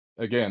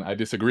 Again, I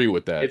disagree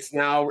with that. It's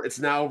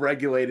now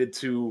regulated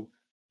to,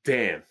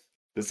 damn,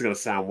 this is going to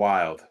sound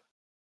wild.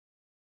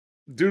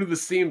 Due to the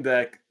Steam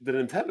Deck, the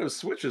Nintendo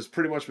Switch has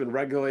pretty much been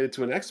regulated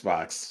to an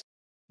Xbox.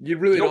 You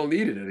really don't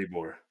need it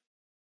anymore.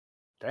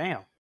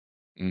 Damn.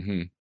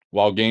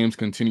 While games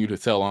continue to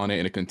sell on it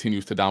and it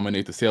continues to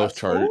dominate the sales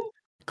chart, cool.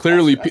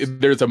 Clearly,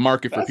 there's a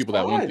market for people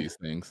that want these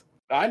things.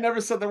 I never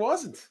said there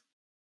wasn't.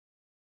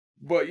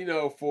 But,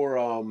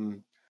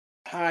 for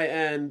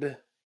high-end,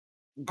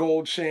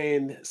 gold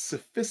chain,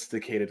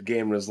 sophisticated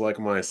gamers like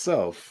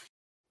myself,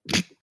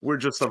 we're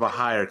just of a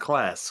higher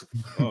class.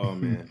 Oh,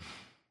 man.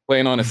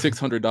 Playing on a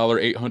 $600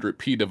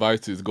 800p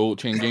device is gold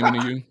chain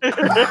gaming to you?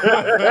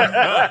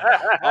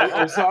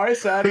 I'm sorry,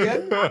 say that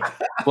again.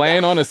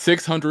 Playing on a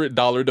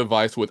 $600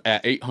 device with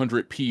at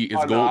 800p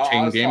is gold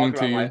chain gaming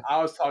to you?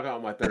 I was talking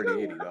about my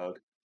 3080, dog.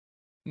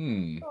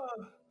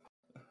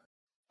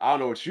 I don't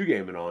know what you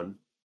gaming on.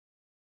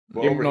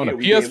 Gaming on a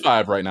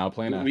PS5 right now,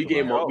 playing we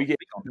game on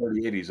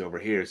 3080s over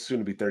here, soon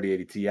to be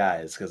 3080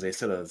 Ti's, because they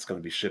said it's going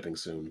to be shipping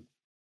soon.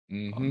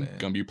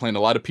 Gonna be playing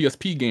a lot of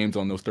PSP games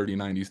on those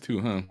 3090s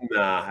too, huh?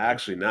 Nah,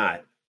 actually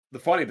not. The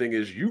funny thing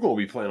is, you gonna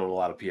be playing on a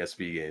lot of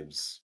PSP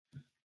games,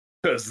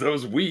 because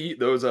those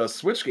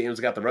Switch games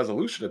got the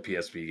resolution of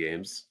PSP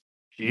games.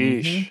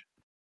 Sheesh.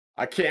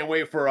 I can't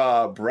wait for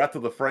Breath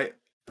of the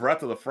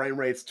Frame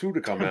Rates 2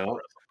 to come out.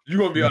 You're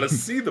gonna be able to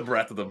see the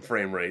breadth of the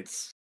frame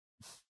rates.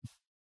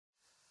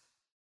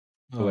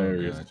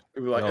 Hilarious. It's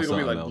gonna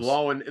be like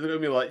blowing. It's gonna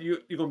be like you're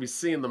gonna be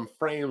seeing them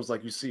frames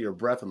like you see your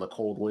breath in the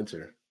cold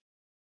winter.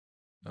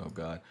 Oh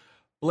God,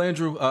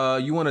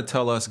 Blandrew, you want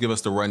to give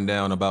us the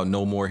rundown about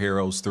No More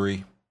Heroes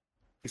 3?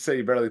 He said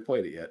he barely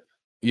played it yet.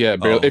 Yeah,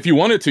 barely. If you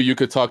wanted to, you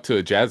could talk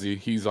to Jazzy.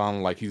 He's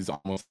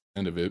almost the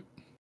end of it.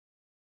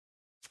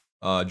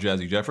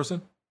 Jazzy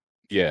Jefferson?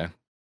 Yeah.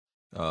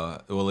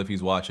 Well, if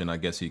he's watching, I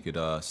guess he could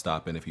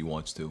stop in if he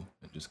wants to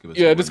and just give us.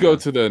 Yeah, just go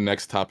to the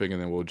next topic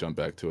and then we'll jump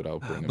back to it. I'll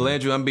bring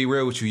Blandrew, I'm gonna be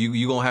real with you.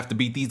 You gonna have to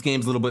beat these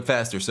games a little bit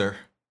faster, sir.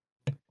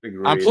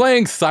 Agreed. I'm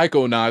playing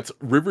Psychonauts,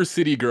 River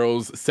City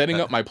Girls,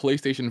 setting up my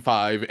PlayStation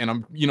 5, and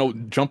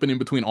I'm jumping in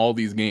between all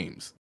these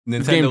games.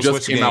 Nintendo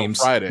Switch games.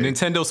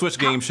 Nintendo Switch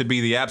games should be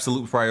the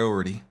absolute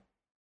priority.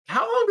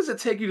 How long does it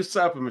take you to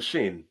set up a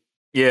machine?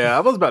 Yeah,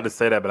 I was about to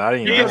say that, but I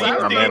didn't. You see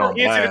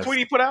the tweet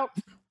he put out?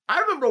 I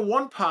remember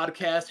one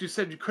podcast you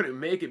said you couldn't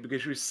make it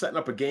because you were setting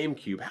up a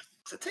GameCube. How long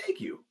does it take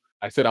you?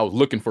 I said I was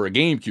looking for a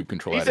GameCube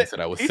controller. He said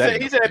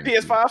that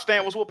PS5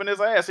 stand was whooping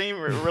his ass. He didn't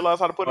even realize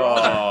how to put it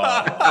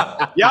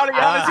on. Y'all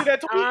didn't see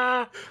that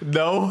tweet?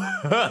 No.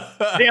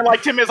 Then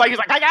like 10 minutes later, he's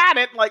like, I got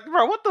it. Like,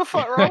 bro, what the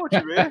fuck wrong with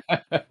you, man?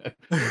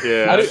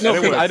 Yeah, I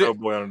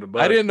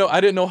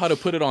didn't know how to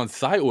put it on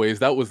sideways.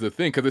 That was the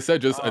thing, because it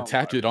said just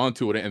attach it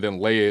onto it and then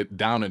lay it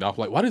down and off.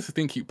 Like, why does the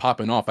thing keep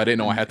popping off? I didn't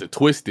know I had to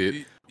twist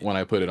it when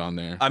I put it on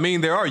there. I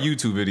mean, there are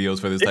YouTube videos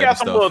for this type of stuff. It got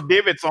some little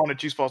divots on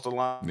it you're supposed to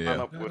line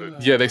up with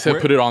it. Yeah, they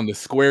said put it on the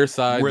square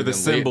side where the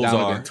symbols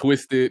are, and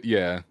twist it.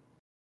 Yeah.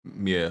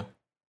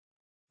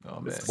 Oh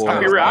man,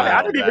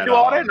 I didn't even do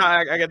all that. Now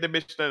I got the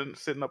bitch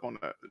sitting up on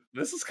that.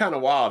 This is kind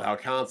of wild how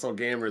console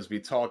gamers be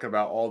talking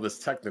about all this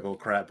technical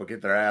crap, but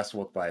get their ass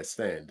whooped by a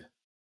stand.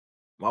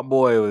 My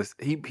boy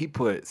he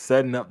put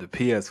setting up the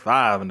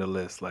PS5 in the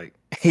list. Like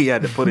he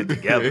had to put it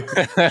together.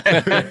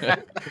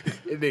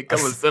 It didn't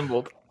come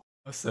assembled.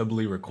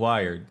 Assembly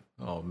required.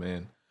 Oh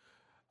man.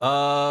 But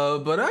I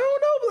don't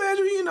know,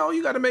 Blandrew.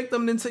 You got to make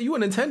them. You a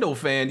Nintendo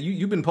fan?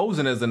 You've been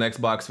posing as an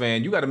Xbox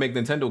fan. You got to make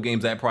Nintendo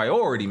games that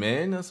priority,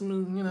 man. That's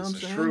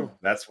This is true.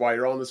 That's why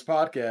you're on this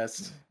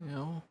podcast.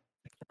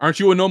 Aren't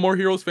you a No More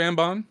Heroes fan,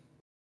 Bon?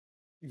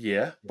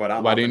 Yeah,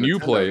 but why didn't you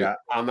play it?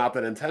 I'm not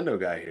the Nintendo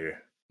guy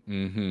here.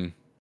 Mm-hmm.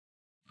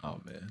 Oh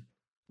man.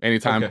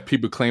 Anytime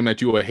people claim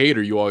that you're a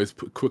hater, you always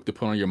quick to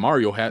put on your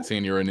Mario hat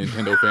saying you're a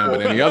Nintendo fan,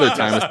 but any other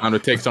time it's time to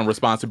take some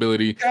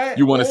responsibility.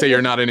 You want to say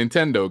you're not a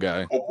Nintendo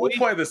guy. We'll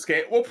play this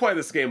game. We'll play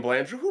this game,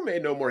 Blandrew. Who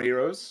made No More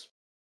Heroes?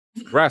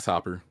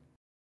 Grasshopper.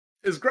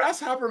 Is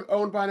Grasshopper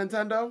owned by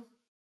Nintendo?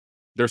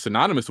 They're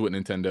synonymous with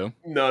Nintendo.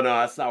 No,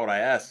 that's not what I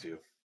asked you.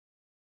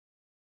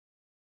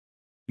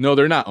 No,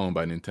 they're not owned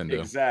by Nintendo.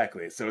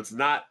 Exactly. So it's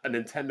not a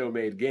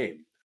Nintendo-made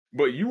game.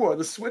 But you are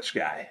the Switch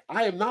guy.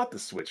 I am not the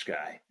Switch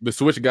guy. The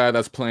Switch guy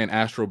that's playing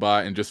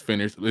Astrobot and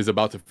is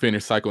about to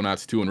finish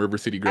Psychonauts 2 and River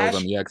City Girls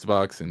on the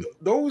Xbox. And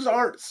those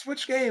aren't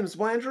Switch games,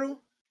 Blandrew.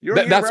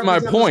 That's my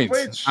point.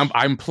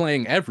 I'm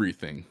playing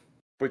everything.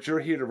 But you're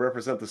here to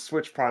represent the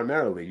Switch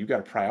primarily. You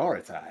got to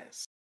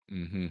prioritize.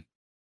 Mm-hmm.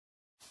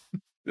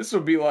 This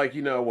would be like,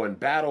 when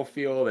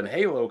Battlefield and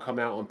Halo come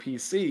out on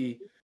PC,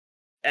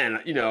 and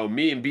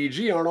me and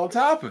BG aren't on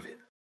top of it.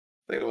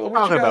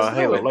 Talking about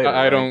Halo later.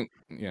 I don't.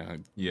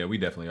 Yeah, we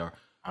definitely are.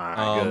 All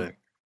right, good.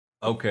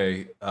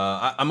 Okay,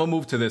 I'm gonna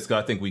move to this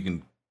because I think we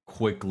can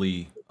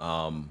quickly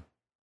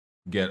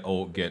get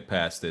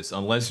past this.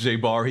 Unless Jay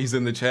Barry's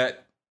in the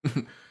chat.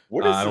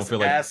 What is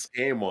this ass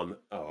game on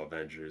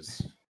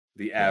Avengers?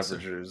 The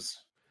Averagers.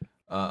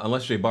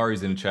 Unless Jay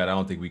Barry's in the chat, I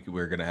don't think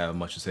we're gonna have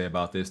much to say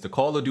about this. The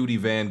Call of Duty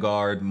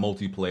Vanguard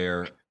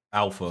multiplayer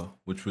alpha,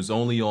 which was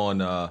only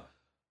on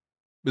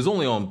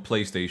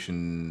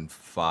PlayStation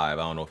 5.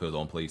 I don't know if it was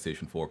on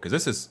PlayStation 4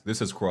 because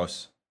this is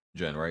cross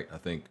gen, right? I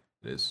think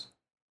it is.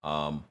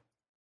 I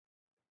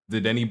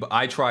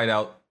tried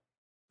out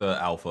the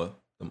alpha.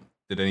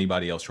 Did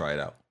anybody else try it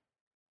out?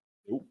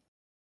 Nope.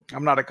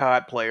 I'm not a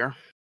COD player.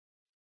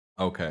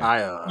 Okay.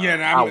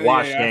 I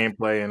watched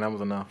gameplay and that was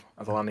enough.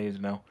 That's all I needed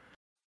to know.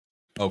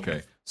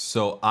 Okay.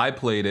 So I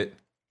played it.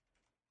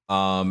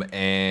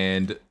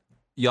 And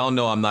y'all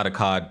know I'm not a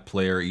COD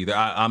player either.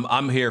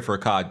 I'm here for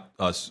COD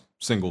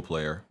single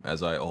player,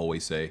 as I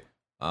always say.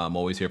 I'm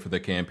always here for the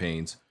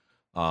campaigns.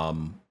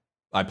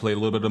 I played a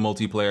little bit of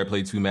multiplayer. I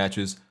played 2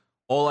 matches.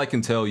 All I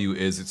can tell you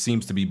is it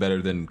seems to be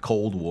better than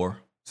Cold War.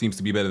 Seems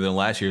to be better than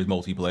last year's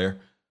multiplayer.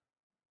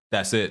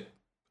 That's it.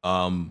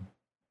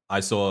 I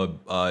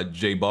saw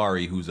Jay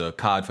Bari, who's a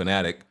COD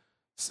fanatic,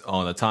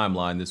 on a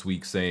timeline this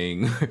week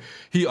saying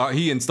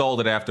he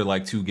installed it after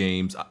like 2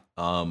 games.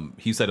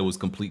 He said it was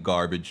complete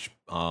garbage.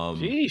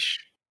 Sheesh.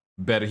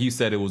 Better. He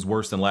said it was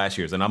worse than last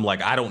year's, and I'm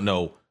like, I don't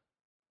know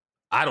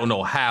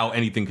how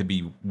anything could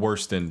be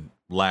worse than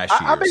last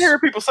year's. I've been hearing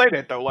people say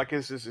that though, like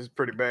it's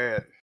pretty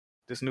bad.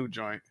 This new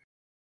joint.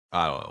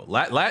 I don't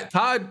know.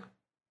 COD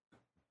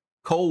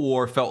Cold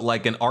War felt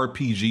like an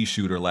RPG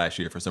shooter last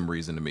year for some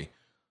reason to me.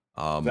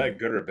 Is that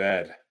good or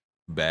bad?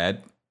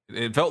 Bad.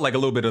 It felt like a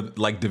little bit of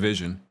like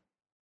Division,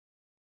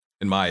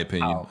 in my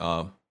opinion.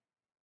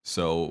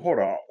 So hold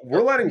on,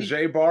 we're letting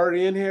Jay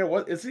Barty in here.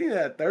 What is he?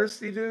 That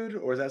thirsty dude,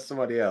 or is that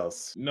somebody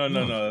else? No.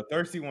 The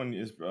thirsty one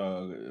is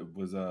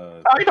was Oh,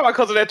 you talking about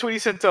because of that tweet he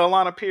sent to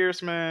Alana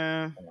Pierce,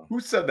 man?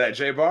 Who said that?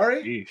 Jay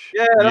Barty?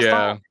 Yeah, that's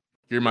Yeah.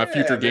 You're my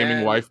future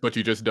gaming wife, but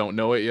you just don't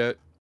know it yet.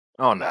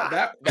 Oh no,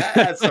 that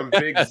had some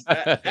big.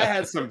 that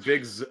had some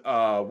big.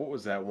 What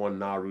was that one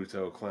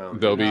Naruto clown?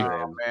 Zobi.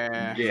 Oh,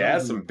 man. Yeah, it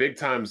had some big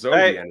time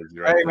Zobi energy.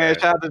 Right Hey man, there.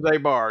 shout out to Jay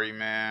Barry,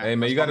 man. hey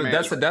man, you gotta.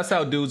 That's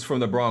how dudes from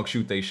the Bronx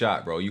shoot they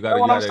shot, bro. You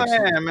gotta. That's what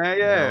I'm saying, man.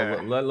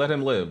 Yeah. You know, let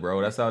him live, bro.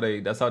 That's how they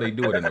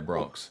do it in the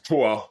Bronx.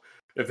 Well,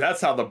 if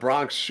that's how the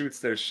Bronx shoots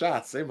their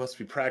shots, they must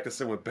be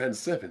practicing with Ben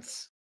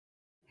Simmons.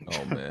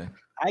 Oh man,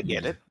 I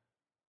get it.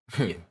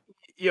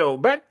 Yo,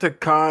 back to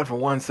COD for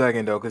 1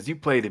 second though, because you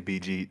played it,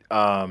 BG.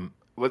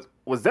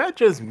 Was that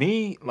just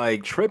me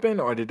like tripping,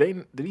 or did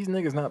these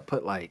niggas not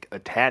put like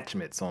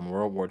attachments on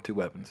World War II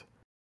weapons?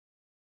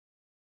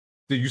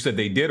 You said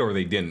they did or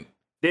they didn't?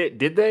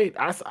 Did they?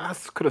 I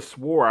could have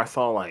swore I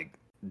saw like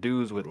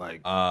dudes with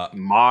like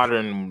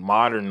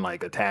modern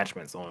like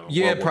attachments on.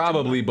 Yeah, World War II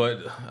probably,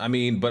 weapons. but I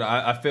mean, but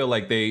I feel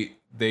like they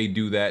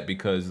do that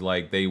because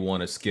like they want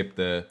to skip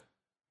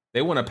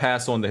they want to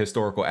pass on the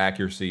historical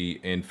accuracy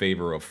in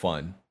favor of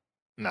fun.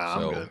 Nah,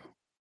 so I'm good.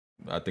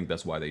 I think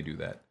that's why they do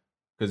that.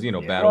 Because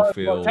Battlefield.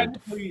 Battlefield.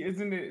 Technically,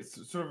 isn't it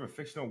sort of a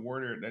fictional war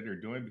that they're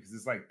doing because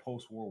it's like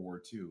post World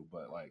War II,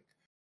 but like,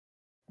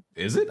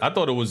 is it? I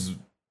thought it was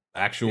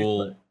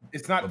actual.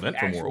 It's not event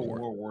actual from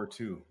World War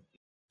II.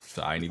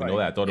 So I didn't even know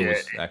that. I thought it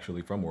was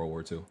actually from World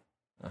War II.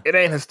 It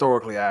ain't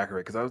historically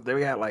accurate because they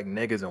had like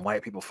niggas and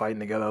white people fighting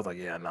together. I was like,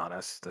 yeah, no,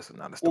 this is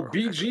not historical.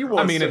 Well, BG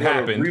was. it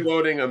happened.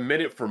 Reloading a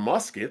minute for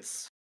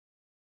muskets.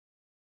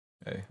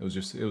 Hey, it was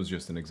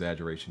just an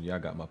exaggeration. Yeah, I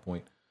got my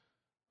point.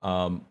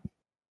 Yo,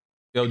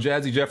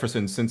 Jazzy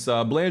Jefferson, since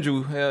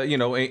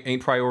Blandrew,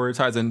 ain't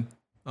prioritizing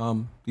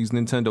these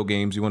Nintendo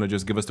games, you want to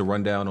just give us the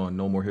rundown on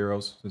No More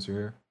Heroes since you're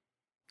here?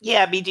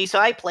 Yeah, BG. So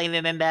I played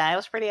it and it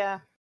was pretty.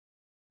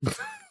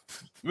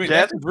 Wait,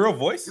 that's his real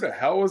voice? Who the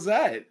hell was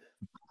that?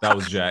 That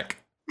was Jack.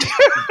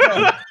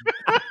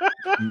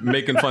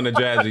 Making fun of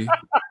Jazzy.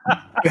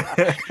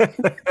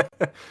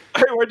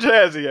 Hey, where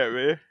Jazzy at,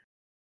 man?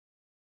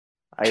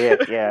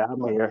 Yeah,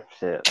 I'm here.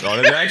 Shit.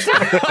 Oh, that's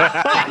actually.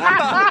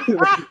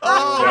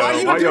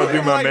 Oh, why y'all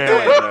do my man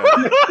like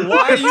that?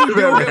 Why are you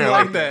doing him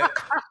like that?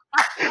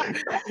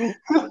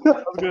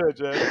 That's good,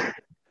 Jazzy.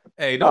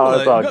 Hey, go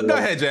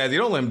ahead, Jazzy.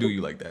 Don't let him do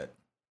you like that.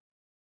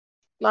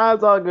 Nah,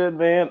 it's all good,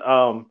 man.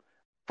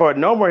 For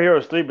No More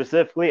Heroes 3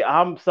 specifically,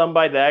 I'm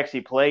somebody that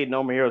actually played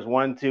No More Heroes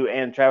 1, 2,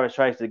 and Travis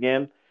Strikes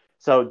Again.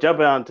 So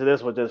jumping onto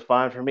this was just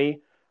fine for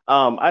me.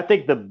 I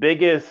think the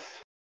biggest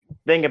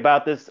thing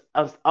about this,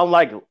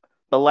 unlike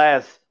the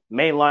last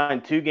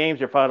mainline 2 games,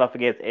 you're fighting off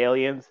against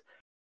aliens.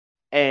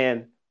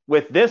 And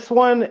with this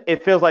one,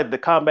 it feels like the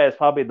combat is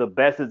probably the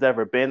best it's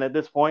ever been at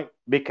this point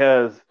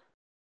because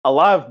a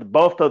lot of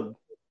both of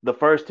the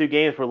first 2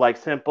 games were like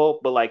simple,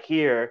 but like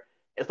here,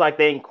 it's like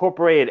they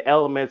incorporated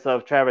elements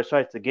of Travis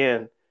Strikes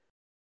Again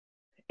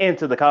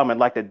into the combat.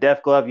 Like the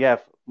Death Glove, you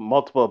have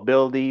multiple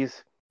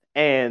abilities,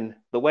 and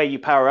the way you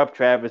power up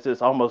Travis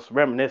is almost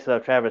reminiscent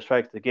of Travis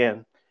Strikes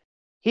Again.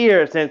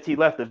 Here, since he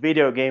left the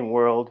video game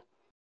world,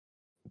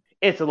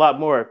 it's a lot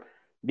more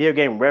video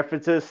game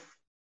references,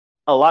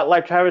 a lot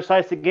like Travis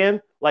Strikes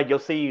Again. Like you'll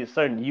see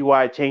certain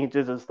UI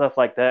changes and stuff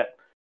like that.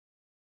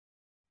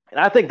 And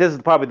I think this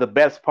is probably the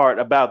best part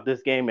about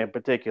this game in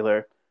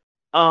particular.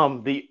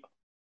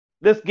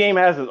 This game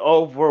has an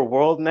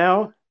overworld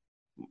now,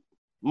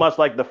 much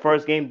like the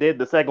first game did.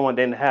 The second one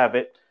didn't have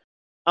it.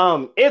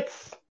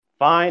 It's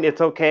fine.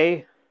 It's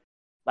okay.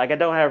 Like I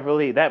don't have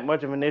really that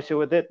much of an issue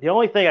with it. The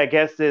only thing I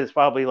guess is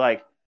probably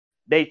like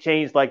they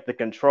changed like the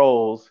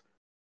controls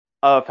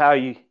of how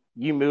you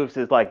move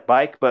his like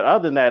bike, but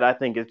other than that, I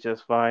think it's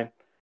just fine.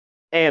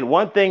 And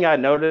one thing I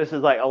noticed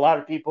is like a lot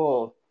of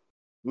people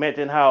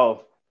mention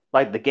how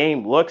like the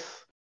game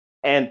looks,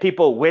 and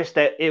people wish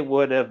that it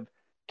would have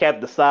kept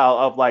the style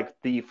of like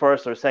the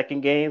first or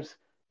second games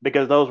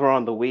because those were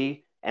on the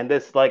Wii, and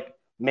this like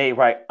made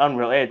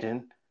Unreal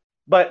Engine.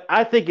 But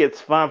I think it's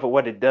fine for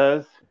what it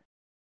does.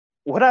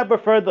 Would I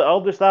prefer the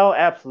older style?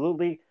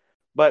 Absolutely,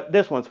 but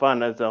this one's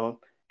fine on its own.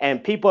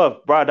 And people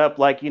have brought up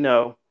like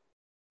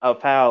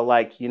of how,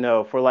 like,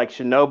 for like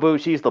Shinobu,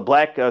 she's the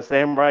black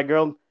samurai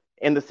girl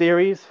in the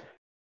series.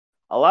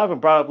 A lot of them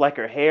brought up like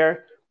her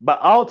hair, but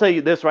I'll tell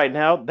you this right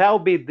now: that will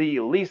be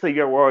the least of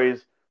your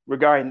worries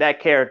regarding that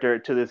character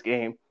to this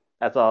game.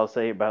 That's all I'll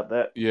say about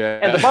that. Yeah,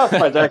 and the boss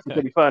fights are actually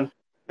pretty fun.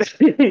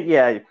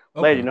 Yeah,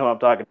 glad you know what I'm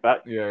talking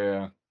about.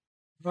 Yeah.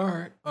 All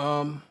right.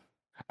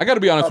 I got to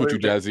be honest with you,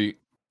 Jazzy.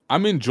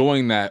 I'm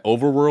enjoying that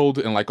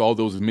overworld and like all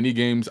those mini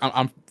games.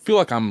 I feel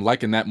like I'm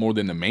liking that more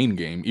than the main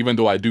game, even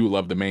though I do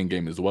love the main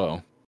game as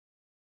well.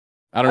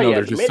 I don't know.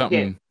 There's just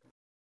something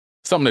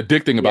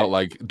addicting about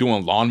like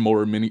doing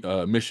lawnmower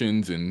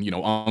missions and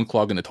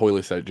unclogging the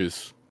toilets that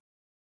just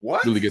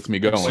really gets me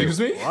going. Excuse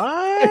me?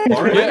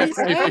 What? Yeah,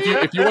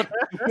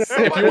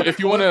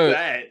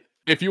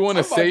 if you want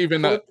to save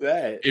in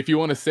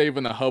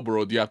the hub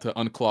world, you have to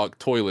unclog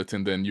toilets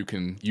and then you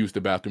can use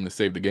the bathroom to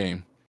save the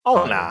game.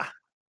 Oh nah.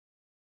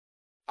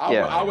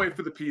 I'll wait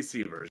for the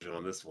PC version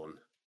on this one.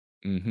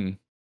 Mm-hmm.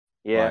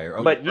 Yeah,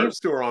 but you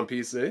two are on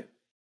PC.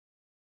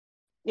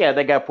 Yeah,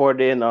 they got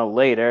ported in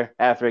later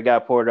after it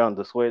got ported on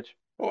the Switch.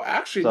 Well,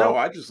 actually, no.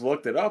 I just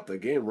looked it up. The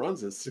game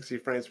runs at 60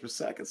 frames per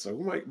second, so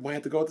we might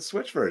have to go with the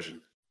Switch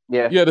version.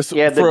 Yeah,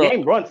 the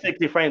game runs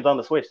 60 frames on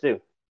the Switch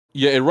too.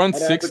 Yeah, it runs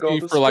I'd have to 60 go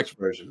with the for like Switch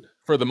version.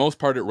 For the most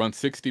part, it runs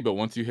 60, but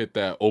once you hit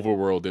that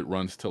overworld, it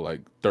runs to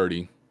like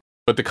 30.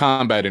 But the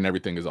combat and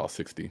everything is all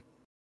 60.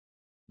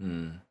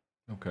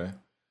 Okay.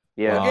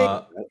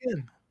 Yeah.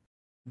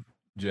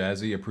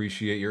 Jazzy,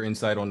 appreciate your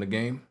insight on the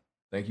game.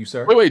 Thank you,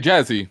 sir. Wait,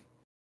 Jazzy.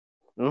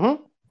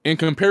 Mm-hmm. In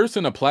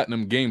comparison to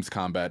Platinum Games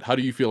combat, how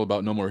do you feel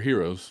about No More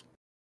Heroes?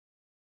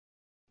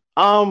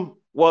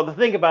 Well, the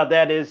thing about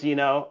that is,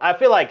 I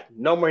feel like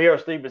No More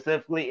Heroes 3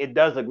 specifically, it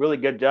does a really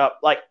good job.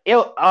 Like,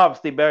 it's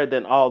obviously better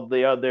than all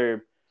the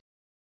other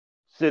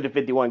Suda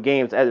 51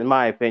 games, as in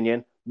my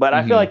opinion. But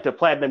I feel like the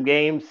Platinum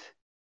Games,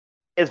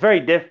 it's very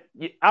different.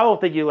 I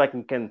don't think you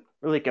can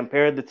really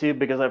compare the two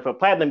because for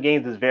Platinum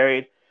Games is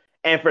varied.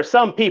 And for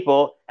some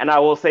people, and I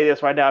will say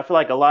this right now, I feel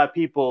like a lot of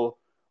people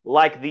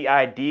like the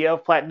idea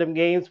of Platinum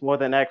Games more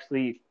than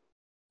actually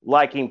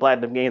liking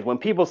Platinum Games. When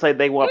people say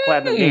they want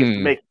Platinum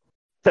Games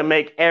to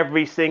make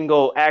every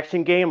single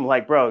action game,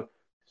 like, bro,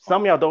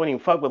 some of y'all don't even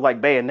fuck with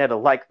like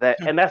Bayonetta like that,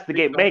 and that's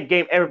the main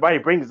game everybody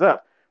brings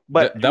up.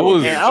 But that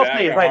was, and I'll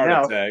say it right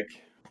now,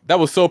 that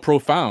was so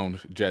profound,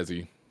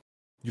 Jazzy.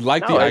 You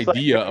like the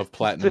idea of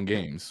Platinum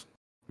Games,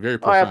 very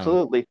profound. Oh,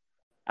 absolutely.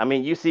 I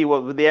mean, you see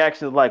what the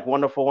actions like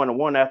Wonderful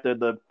 101 after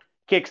the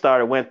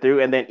Kickstarter went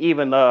through, and then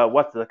even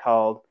what's it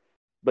called?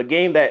 The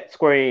game that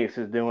Square Enix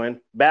is doing,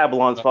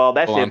 Babylon's Fall,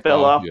 that shit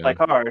fell off like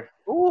hard.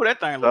 Ooh, that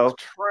thing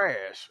looks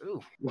trash.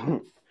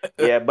 Ooh.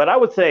 Yeah, but I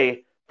would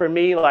say for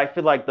me, I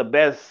feel like the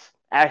best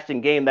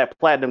action game that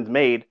Platinum's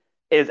made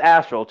is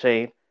Astral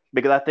Chain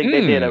because I think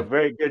they did a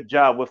very good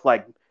job with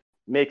like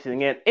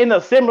mixing it in a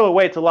similar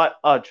way to like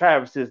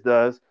Travis's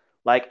does,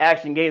 like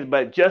action games,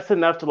 but just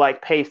enough to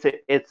like pace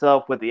it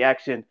itself with the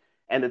action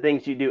and the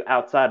things you do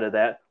outside of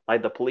that,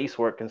 like the police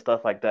work and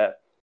stuff like that.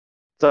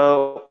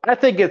 So I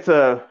think it's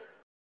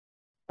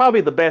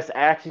probably the best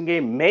action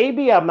game.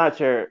 Maybe, I'm not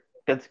sure,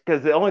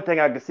 because the only thing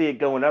I can see it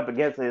going up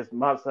against is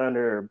Monster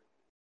Hunter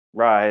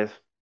Rise.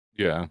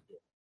 Yeah.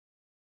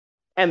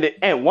 And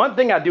one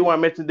thing I do want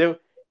to mention, too,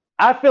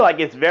 I feel like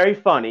it's very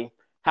funny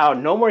how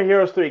No More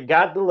Heroes 3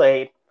 got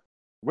delayed,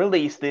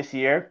 released this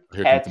year,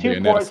 had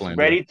 2 ports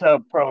ready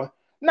to pro.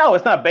 No,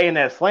 it's not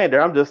Bayonetta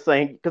slander. I'm just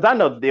saying, because I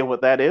know the deal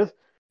what that is.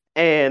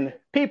 And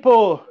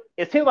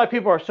it seems like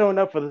people are showing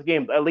up for this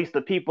game, at least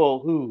the people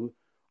who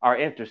are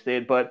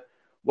interested, but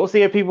we'll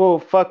see if people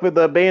fuck with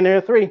the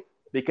Bayonetta 3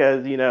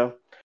 because,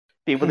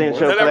 people didn't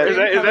show up for that. Is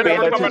that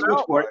ever coming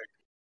out?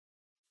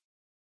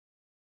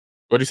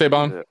 What'd you say,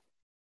 Bon? Is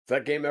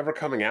that game ever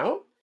coming out?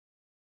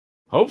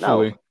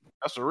 Hopefully. No.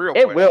 That's a real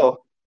It question.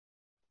 will.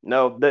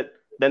 No,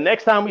 the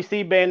next time we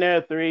see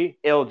Bayonetta 3,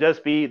 it'll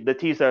just be the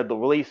teaser of the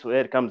release when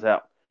it comes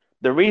out.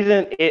 The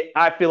reason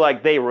I feel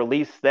like they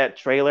released that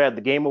trailer at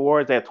the Game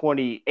Awards at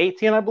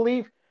 2018, I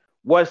believe,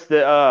 was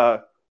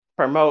to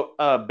promote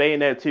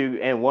Bayonetta 2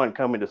 and 1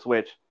 coming to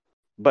Switch.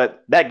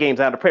 But that game's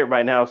out of print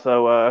right now,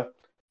 so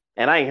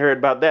and I ain't heard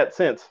about that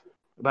since.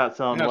 About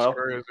selling well.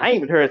 Crazy. I ain't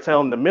even heard it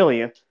selling the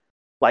million.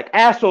 Like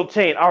Astral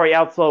Chain already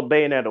outsold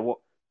Bayonetta 2,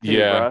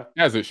 yeah, bro.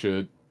 As it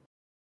should.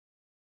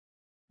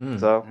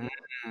 So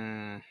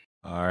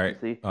all right.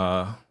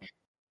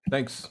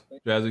 Thanks,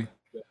 Jazzy.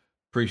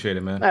 Appreciate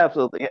it, man.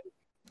 Absolutely.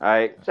 All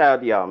right. Shout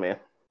out to y'all, man.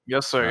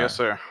 Yes, sir. Yes,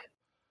 sir.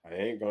 I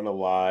ain't gonna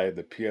lie,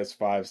 the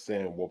PS5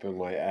 stand whooping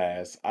my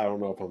ass. I don't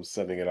know if I'm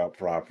setting it up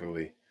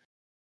properly.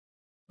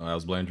 Oh, that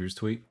was Blandrew's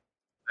tweet.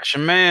 That's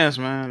your man's,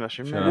 man. That's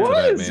your man.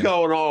 What is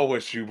going on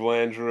with you,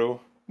 Blandrew?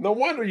 No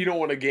wonder you don't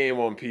want a game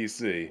on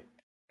PC. It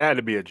had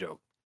to be a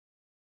joke.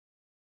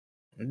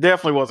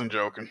 Definitely wasn't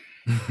joking.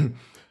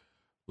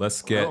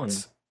 Let's get in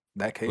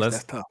that case.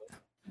 That's tough.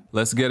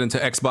 Let's get into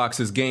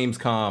Xbox's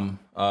Gamescom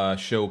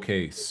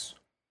showcase.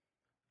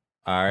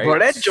 All right, bro,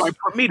 that joint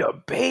put me to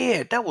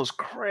bed. That was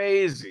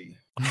crazy.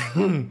 I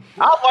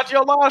was watching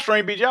your live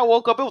stream, BJ. I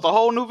woke up, it was a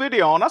whole new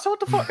video on. I said,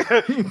 what the fuck?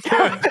 I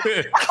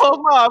closed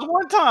my eyes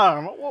one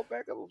time. I woke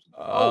back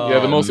up. Yeah,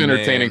 the most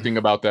entertaining thing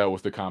about that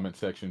was the comment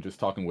section, just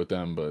talking with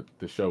them, but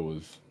the show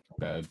was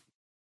bad.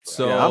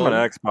 So yeah, I'm an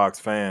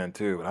Xbox fan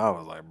too, but I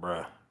was like,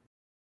 bruh.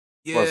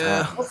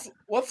 Yeah.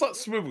 Let's let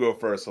Smooth go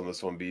first on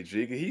this one,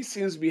 BG. He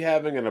seems to be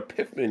having an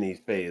epiphany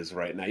phase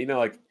right now. You know,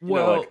 like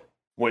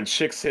when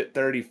chicks hit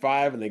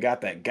 35 and they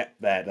got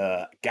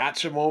that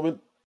gotcha moment.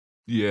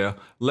 Yeah.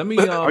 Let me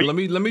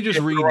just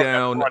read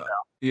down.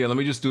 Yeah, let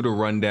me just do the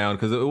rundown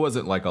because it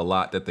wasn't like a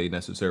lot that they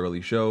necessarily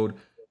showed,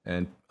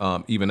 and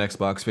even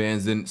Xbox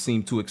fans didn't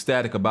seem too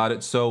ecstatic about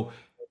it. So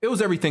it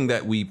was everything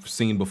that we've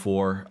seen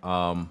before.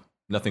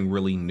 Nothing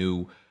really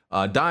new.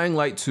 Dying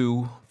Light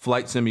 2,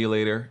 Flight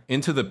Simulator,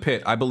 Into the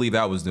Pit. I believe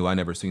that was new. I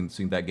never seen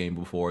that game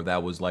before.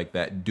 That was like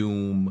that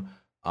Doom,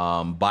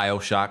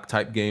 BioShock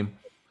type game.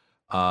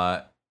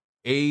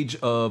 Age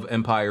of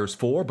Empires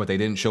 4, but they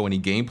didn't show any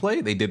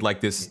gameplay. They did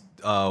like this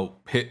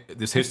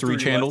History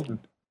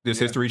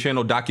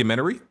Channel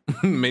documentary,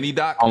 mini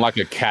doc on like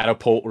a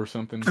catapult or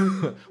something,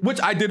 which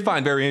I did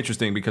find very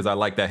interesting because I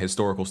like that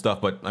historical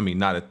stuff. But I mean,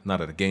 not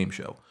at a game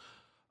show.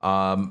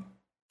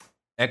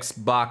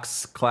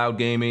 Xbox Cloud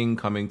Gaming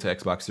coming to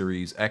Xbox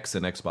Series X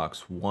and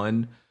Xbox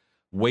One.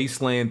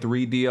 Wasteland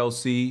 3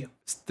 DLC,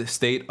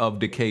 State of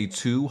Decay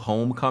 2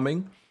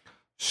 Homecoming,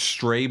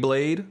 Stray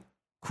Blade,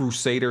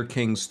 Crusader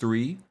Kings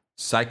 3,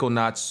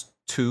 Psychonauts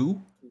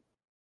 2,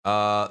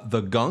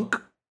 The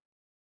Gunk.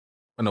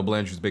 I know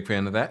Blanchard's a big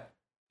fan of that.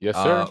 Yes,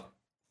 sir.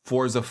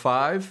 Forza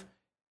 5,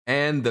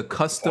 and the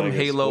custom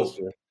Halo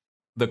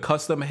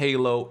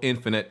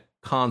Infinite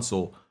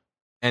console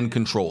and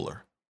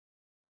controller.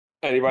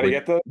 Anybody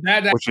get the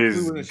which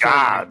is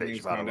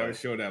garbage? By the way,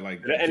 show that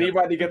like. Did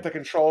anybody get the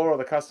controller or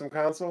the custom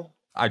console?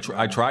 I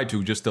tried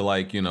to just to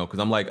like because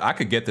I'm like I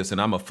could get this and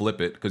I'm gonna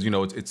flip it because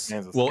it's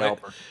well.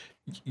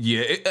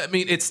 I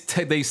mean,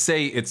 they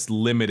say it's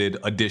limited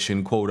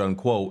edition, quote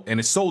unquote, and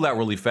it's sold out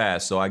really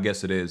fast. So I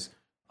guess it is.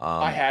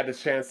 I had the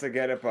chance to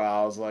get it, but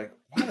I was like,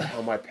 why the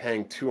hell am I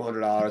paying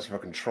 $200 for a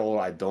controller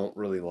I don't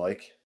really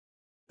like?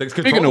 The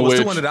controller was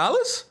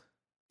 $200?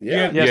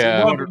 Yeah.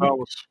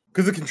 $200.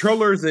 Because the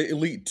controller is the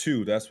Elite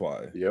 2, that's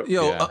why. Yep.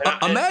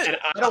 I'm mad. And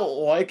I don't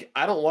like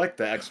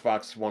the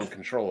Xbox One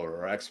controller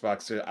or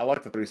Xbox Series. I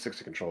like the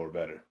 360 controller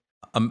better.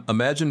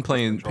 Imagine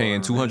paying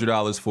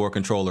 $200 for a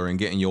controller and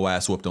getting your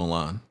ass whooped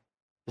online.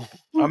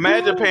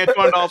 Imagine paying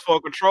 $20 for a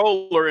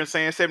controller and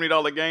saying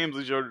 $70 games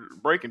is your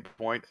breaking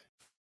point.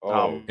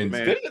 Oh, man.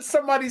 Didn't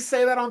somebody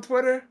say that on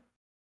Twitter?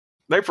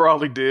 They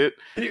probably did.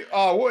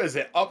 What is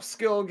it?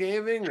 Upskill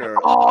Gaming? Or?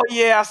 Oh,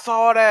 yeah, I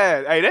saw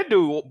that. Hey, that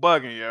dude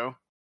bugging, yo.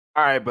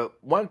 All right, but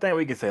one thing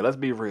we can say, let's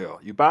be real.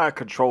 You buy a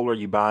controller,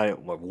 you buy it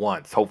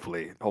once.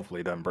 Hopefully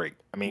it doesn't break.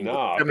 I mean,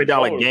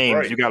 $70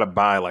 games, you got to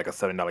buy like a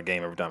 $70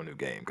 game every time a new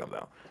game comes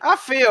out. I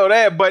feel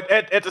that, but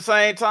at the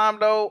same time,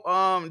 though,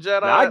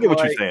 Jedi. Now, I get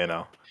what you're saying,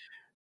 though.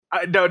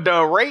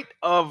 The rate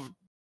of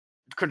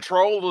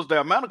controllers, the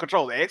amount of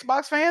controllers the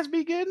Xbox fans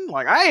be getting,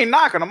 like, I ain't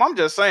knocking them. I'm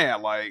just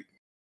saying, like,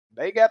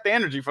 they got the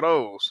energy for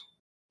those.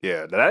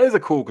 Yeah, that is a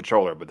cool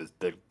controller, but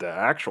the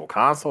actual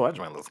console, that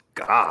joint looks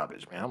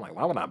garbage, man. I'm like,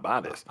 why would I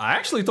buy this? I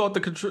actually thought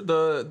the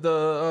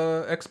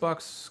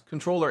Xbox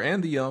controller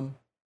and the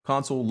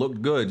console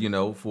looked good, and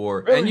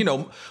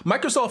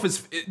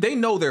Microsoft they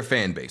know their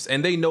fan base,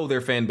 and they know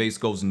their fan base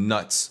goes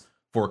nuts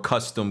for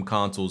custom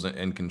consoles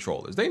and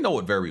controllers. They know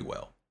it very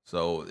well.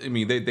 So I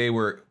mean, they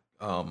were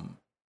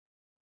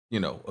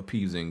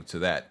appeasing to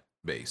that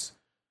base.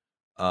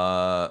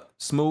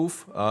 Smooth,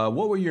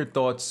 what were your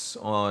thoughts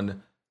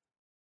on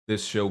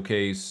this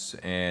showcase,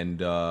 and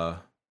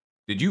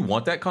did you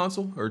want that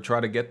console or try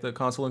to get the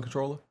console and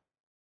controller?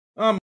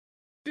 I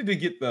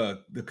did get the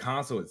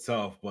console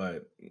itself,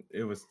 but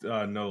it was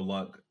no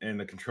luck. And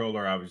the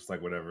controller, I was just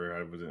like, whatever. I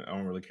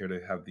don't really care to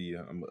have the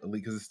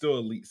Elite because it's still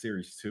Elite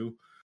Series 2.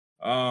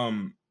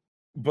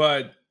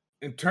 But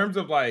in terms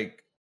of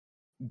like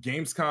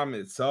Gamescom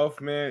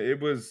itself, man, it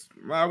was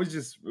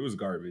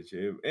garbage.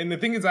 And the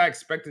thing is, I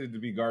expected it to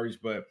be garbage,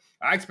 but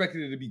I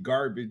expected it to be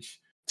garbage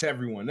to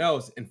everyone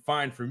else and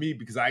fine for me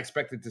because I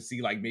expected to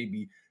see like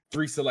maybe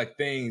 3 select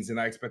things, and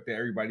I expected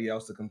everybody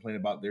else to complain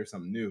about there's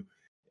something new,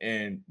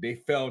 and they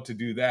failed to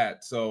do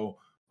that. So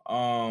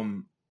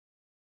the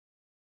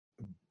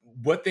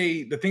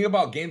thing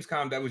about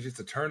Gamescom that was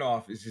just a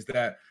turnoff is just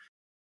that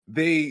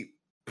they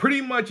pretty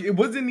much, it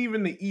wasn't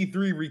even the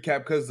E3 recap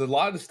because a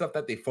lot of the stuff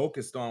that they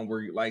focused on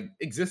were like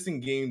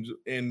existing games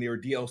and their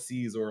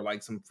DLCs or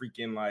like some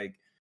freaking like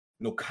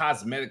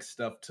cosmetic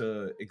stuff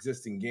to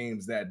existing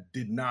games that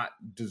did not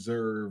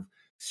deserve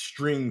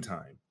stream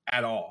time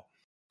at all.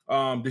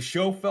 The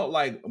show felt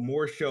like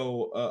more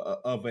show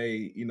of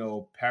a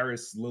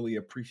Paris Lily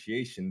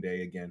Appreciation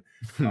Day again.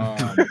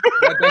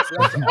 That's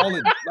all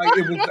it like.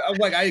 It was. I was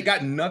like, I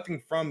got nothing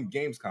from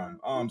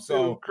Gamescom.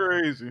 So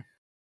crazy.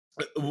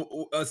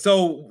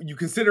 So you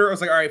consider, I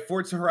was like, all right,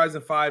 Forza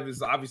Horizon 5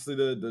 is obviously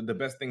the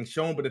best thing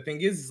shown, but the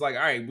thing is like,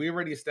 all right, we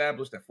already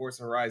established that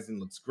Forza Horizon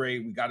looks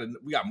great. We got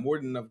more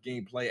than enough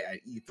gameplay at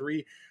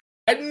E3.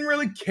 I didn't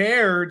really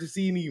care to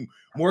see any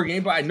more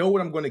gameplay. I know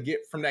what I'm going to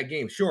get from that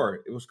game. Sure,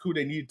 it was cool.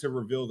 They needed to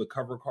reveal the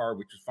cover card,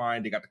 which was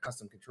fine. They got the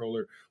custom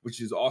controller, which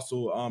is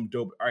also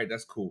dope. All right,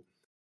 that's cool.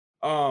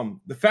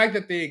 The fact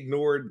that they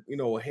ignored,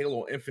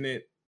 Halo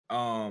Infinite,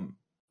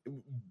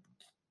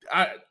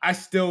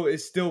 it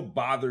still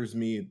bothers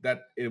me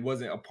that it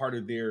wasn't a part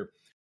of their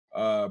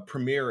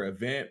premiere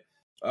event.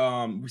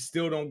 We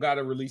still don't got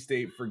a release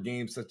date for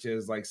games such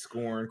as like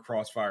Scorn,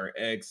 Crossfire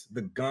X.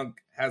 The Gunk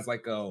has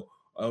like a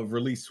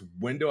release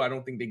window. I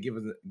don't think they gave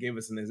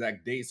us an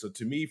exact date. So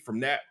to me, from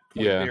that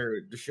point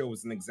there, the show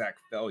was an exact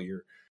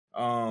failure.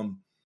 And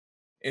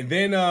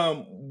then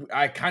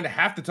I kind of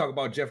have to talk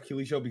about Jeff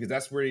Keighley show because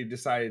that's where they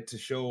decided to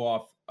show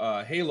off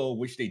Halo,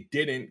 which they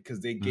didn't because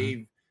they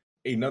gave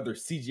another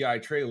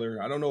CGI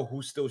trailer. I don't know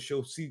who still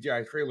shows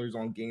CGI trailers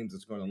on games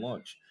that's going to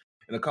launch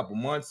in a couple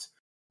months.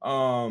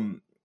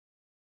 And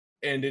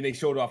then they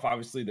showed off,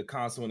 obviously, the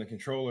console and the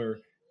controller.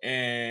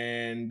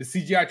 And the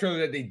CGI trailer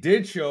that they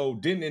did show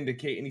didn't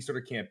indicate any sort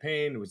of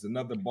campaign. It was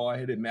another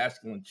bald-headed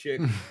masculine chick.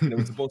 And it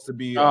was supposed to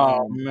be...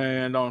 oh,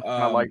 man, don't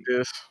like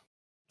this.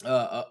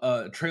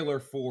 A trailer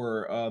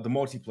for the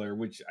multiplayer,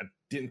 which I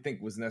didn't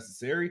think was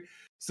necessary.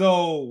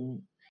 So,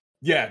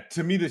 yeah,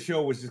 to me, the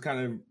show was just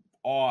kind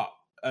of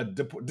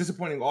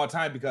disappointing all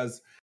time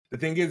because the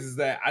thing is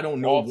that I don't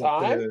know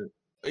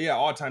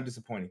all time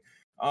disappointing.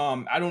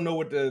 I don't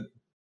know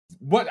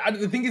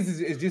the thing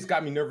is it just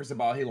got me nervous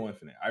about Halo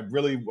Infinite. I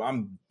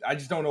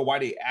just don't know why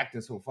they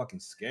acting so fucking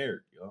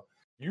scared, yo.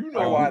 You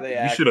know why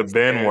they You should have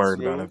been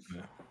worried about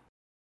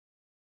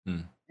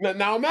it.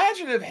 Now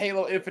imagine if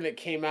Halo Infinite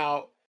came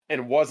out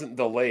and wasn't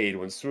delayed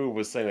when Smooth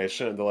was saying they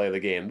shouldn't delay the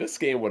game. This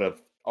game would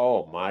have,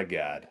 oh my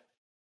god.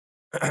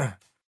 Yeah,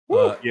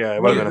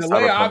 it would have been a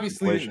delay Cyberpunk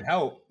obviously situation. didn't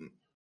help.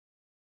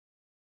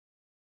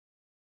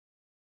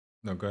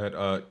 No, go ahead.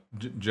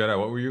 Jedi,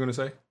 what were you going to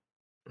say?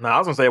 No, I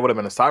was going to say it would have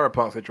been a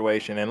Cyberpunk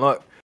situation. And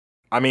look,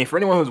 I mean, for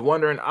anyone who's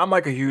wondering, I'm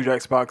like a huge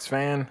Xbox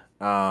fan.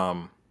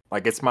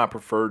 Like it's my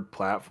preferred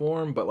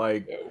platform, but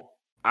like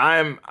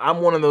I'm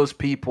one of those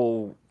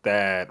people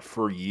that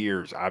for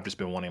years I've just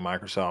been wanting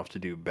Microsoft to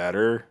do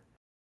better.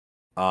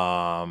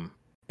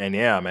 And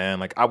yeah, man,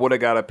 like I would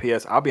have got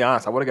I'll be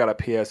honest, I would have got a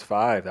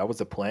PS5. That was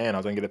the plan. I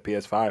was going to get a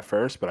PS5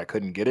 first, but I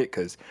couldn't get it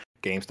because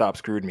GameStop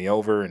screwed me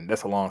over, and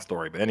that's a long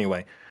story. But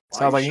anyway,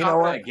 so I was like, you know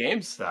what?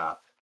 GameStop.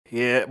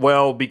 Yeah,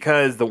 well,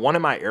 because the one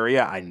in my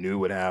area I knew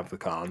would have the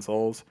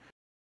consoles.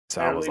 So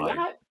I was like,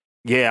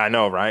 yeah, I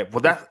know, right?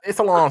 Well, it's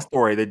a long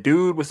story. The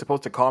dude was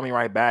supposed to call me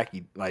right back.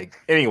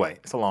 Anyway,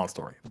 it's a long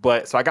story.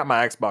 But so I got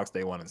my Xbox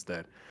day one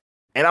instead.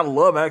 And I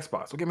love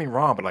Xbox. Don't get me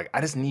wrong, but like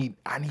I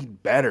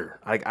need better.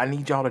 Like I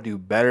need y'all to do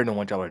better than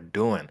what y'all are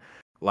doing.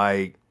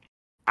 Like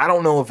I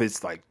don't know if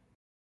it's like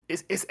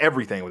it's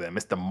everything with them.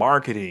 It's the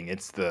marketing,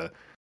 it's the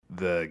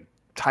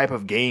type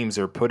of games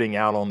they're putting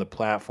out on the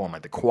platform,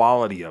 like the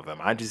quality of them.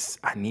 I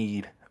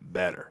need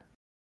better.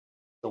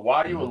 So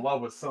why are you in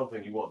love with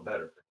something you want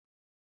better?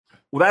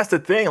 Well, that's the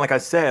thing. Like I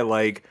said,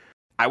 like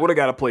I would have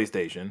got a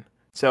PlayStation.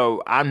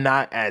 So I'm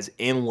not as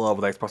in love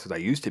with Xbox as I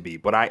used to be,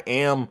 but I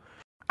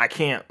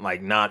can't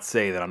like not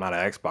say that I'm not an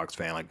Xbox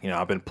fan. Like,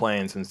 I've been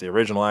playing since the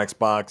original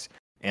Xbox,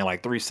 and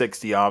like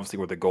 360 obviously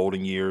were the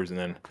golden years, and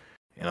then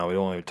we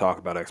don't even talk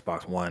about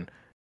Xbox One.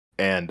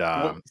 And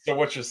so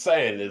what you're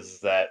saying is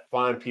that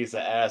fine piece of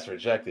ass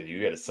rejected you.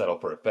 You got to settle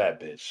for a fat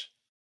bitch.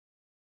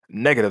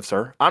 Negative,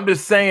 sir. I'm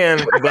just saying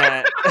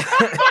that.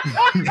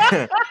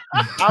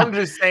 I'm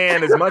just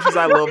saying, as much as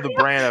I love the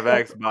brand of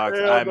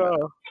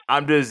Xbox,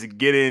 I'm just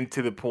getting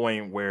to the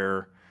point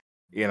where,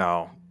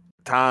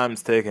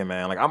 time's ticking,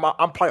 man. Like I'm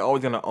probably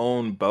always gonna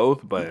own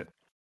both, but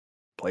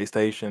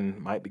PlayStation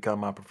might become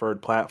my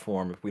preferred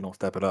platform if we don't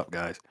step it up,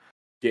 guys.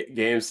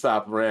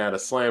 GameStop ran out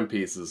of slam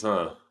pieces,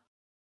 huh?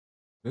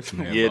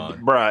 Yeah,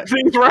 bruh.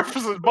 These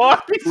references, boy.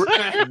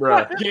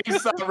 Bruh.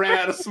 GameStop ran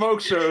out of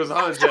smoke shows,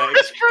 huh, Jack?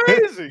 That's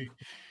crazy.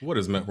 What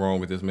is wrong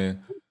with this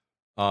man?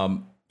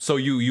 So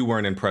you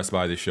weren't impressed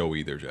by the show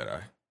either,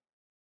 Jedi?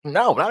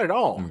 No, not at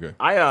all. Okay.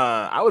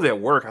 I was at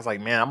work. I was like,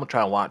 man, I'm gonna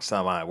try and watch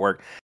something at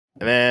work.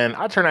 And then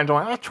I turned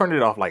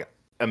it off like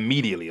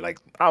immediately. Like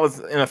I was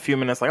in a few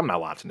minutes, like I'm not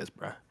watching this,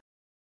 bro.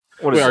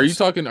 Wait, are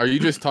you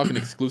just talking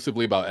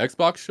exclusively about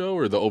Xbox show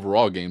or the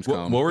overall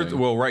Gamescom?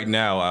 Well, right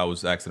now I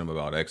was asking him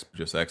about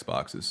just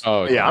Xboxes.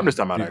 Oh, okay. Yeah, I'm just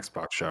talking about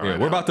Xbox show. Yeah,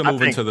 we're about to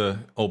move into the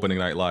opening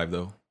night live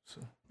though.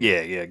 So.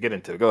 Yeah, get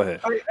into it. Go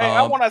ahead. Hey,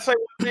 I want to say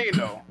one thing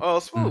though.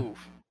 Smooth.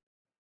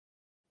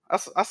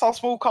 I saw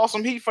Smooth call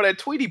some heat for that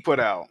tweet he put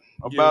out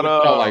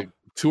about like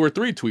 2 or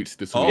 3 tweets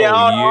this week.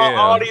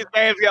 All these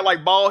games got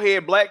like bald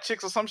head black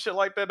chicks or some shit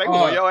like that. They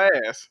was on your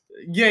ass.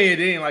 Yeah,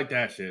 they ain't like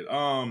that shit.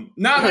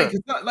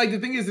 The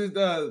thing is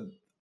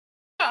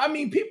I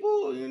mean,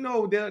 people,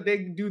 they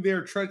do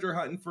their treasure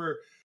hunting for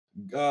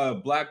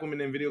black women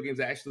in video games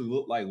that actually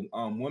look like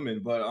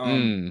women, but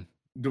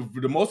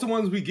the most of the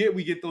ones we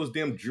get those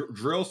damn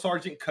drill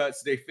sergeant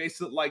cuts. They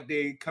face look like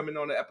they coming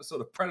on an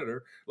episode of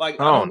Predator.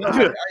 Like I don't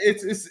know.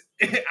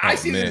 I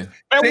see this.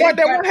 And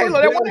that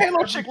one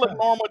Halo chick looked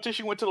normal until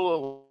she went to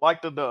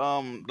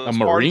the a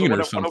Marine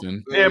or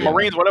something. Yeah,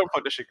 Marines, whatever the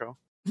fuck this shit go.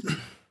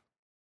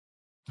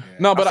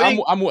 No, but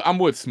I'm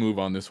with Smooth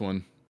on this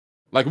one.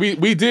 Like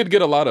we did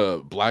get a lot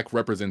of black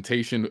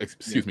representation,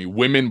 excuse me,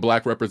 women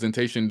black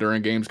representation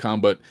during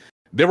Gamescom, but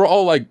they were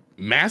all like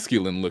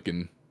masculine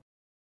looking.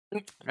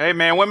 Hey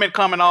man, women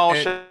come in all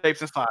shapes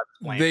and sizes.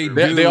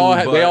 They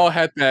all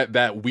had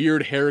that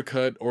weird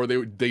haircut, or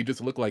they just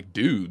look like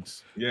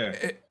dudes. Yeah,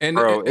 and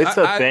bro, it's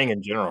a thing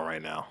in general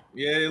right now.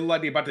 Yeah, it look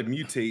like they're about to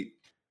mutate.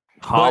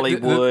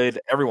 Hollywood,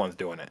 everyone's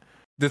doing it.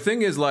 The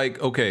thing is,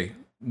 like, okay,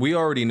 we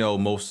already know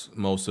most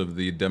of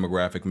the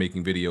demographic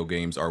making video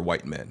games are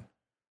white men,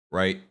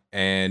 right?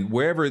 And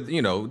wherever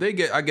they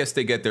get, I guess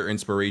they get their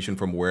inspiration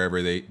from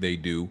wherever they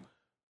do.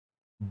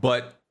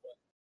 But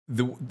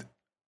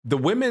the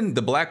women,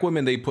 the black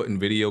women they put in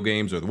video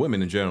games, or the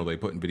women in general they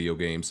put in video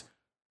games,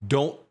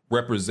 don't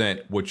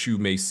represent what you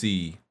may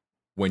see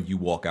when you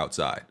walk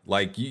outside.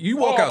 Like you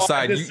walk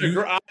outside.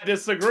 I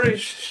disagree.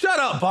 Shut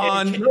up,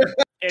 Bond. No.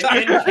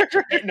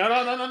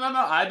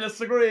 I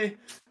disagree.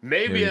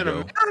 Maybe in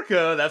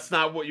America that's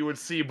not what you would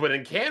see, but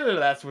in Canada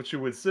that's what you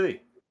would see.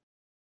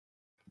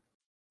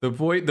 The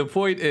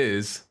point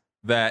is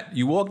that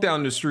you walk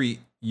down the street,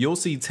 you'll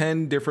see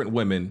 10 different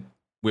women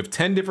with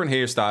 10 different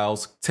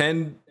hairstyles,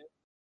 10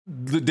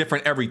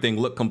 different everything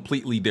look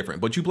completely different.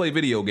 But you play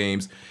video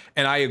games,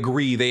 and I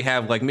agree they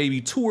have like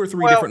maybe 2 or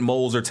 3 different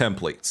molds or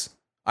templates.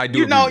 I do.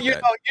 You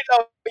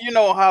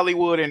know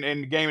Hollywood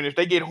and gaming, if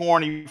they get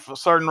horny for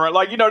certain,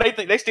 like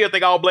they still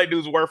think all black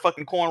dudes wear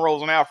fucking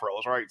cornrows and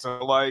afros, right?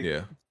 So like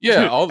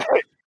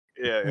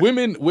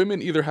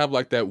women either have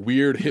like that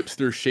weird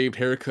hipster shaved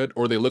haircut,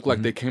 or they look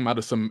like they came out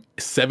of some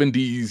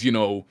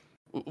 70s,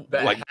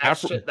 like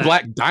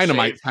Black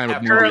Dynamite kind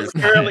of movies.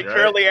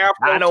 curly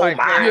afro type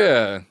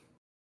hair.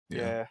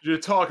 Yeah. You're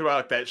talking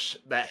about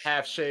that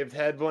half shaved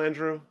head,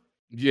 Blandrew?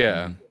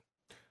 Yeah.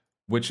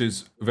 Which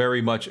is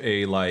very much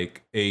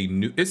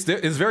it's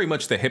very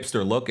much the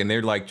hipster look, and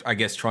they're like, I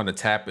guess, trying to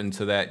tap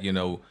into that,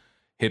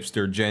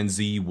 hipster Gen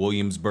Z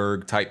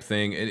Williamsburg type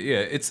thing. And yeah,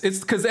 it's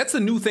because that's a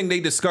new thing they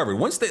discovered.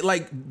 Once they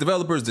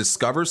developers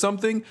discover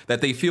something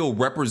that they feel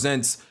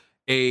represents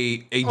a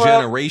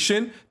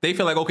generation, they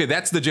feel like, okay,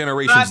 that's the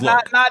generation's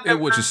look,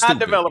 which is stupid.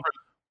 Developers.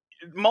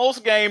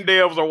 Most game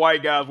devs are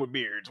white guys with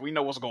beards. We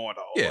know what's going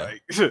on. Yeah.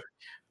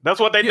 That's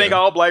what they think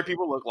all black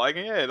people look like.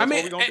 And that's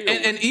what we're gonna do.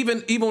 And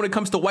even when it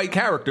comes to white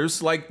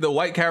characters, like the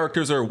white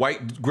characters are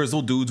white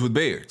grizzled dudes with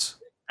beards.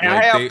 And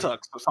like half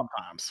tucks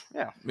sometimes.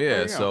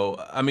 Yeah.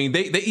 So I mean,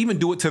 they even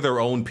do it to their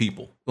own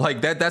people.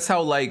 Like that's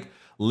how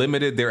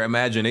limited their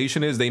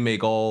imagination is. They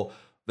give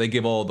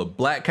all the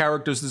black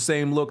characters the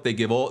same look. They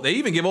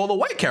even give all the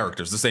white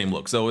characters the same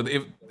look. So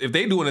if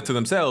they doing it to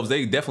themselves,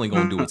 they definitely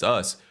gonna do it to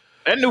us.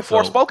 That new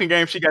Forspoken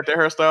game, she got that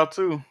hairstyle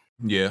too.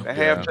 Yeah, the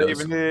half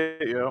shaven head.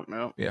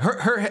 Yep. Yeah,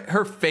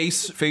 her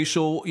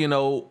facial,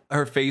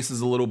 her face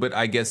is a little bit,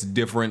 I guess,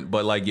 different,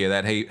 but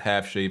that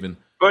half shaven.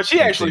 But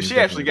she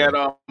actually got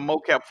a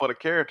mocap for the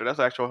character. That's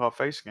actually her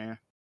face scan.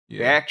 Yeah.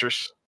 The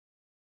actress.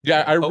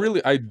 Yeah,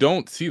 I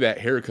don't see that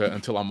haircut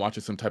until I'm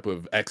watching some type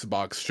of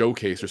Xbox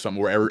showcase or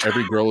something where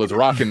every girl is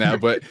rocking that.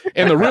 But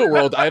in the real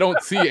world, I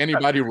don't see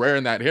anybody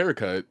wearing that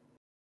haircut.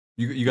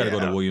 You got to go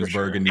to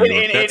Williamsburg in New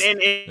York.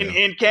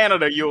 In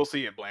Canada, you'll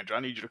see it, Blanchard. I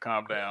need you to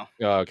calm down.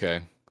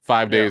 Okay.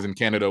 5 days in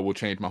Canada will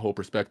change my whole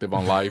perspective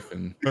on life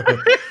and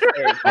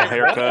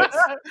haircuts.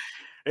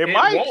 It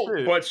might,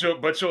 won't,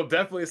 but you'll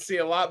definitely see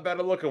a lot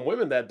better looking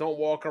women that don't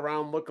walk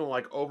around looking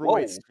like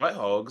overweight sweat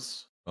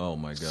hogs. Oh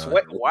my god!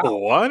 Wow.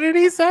 What did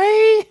he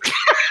say?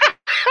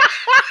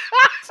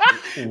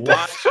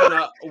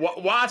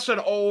 Watch an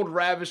old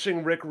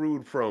Ravishing Rick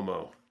Rude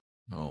promo.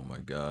 Oh my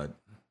god!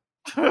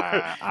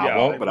 I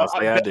won't, but I'll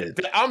say I did.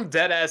 I'm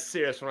dead ass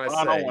serious when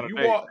I say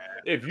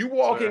if you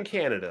walk in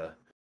Canada,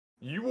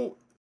 you will.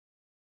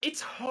 It's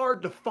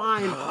hard to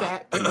find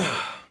fat people.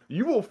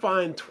 You will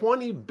find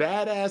 20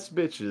 badass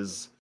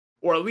bitches,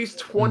 or at least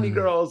 20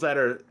 girls that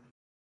are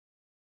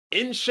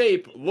in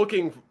shape,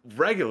 looking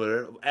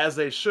regular as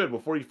they should,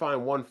 before you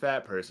find one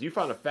fat person. You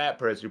find a fat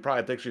person, you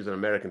probably think she's an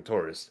American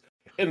tourist.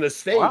 In the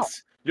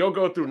States, you'll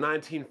go through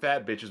 19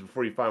 fat bitches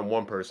before you find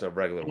one person of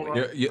regular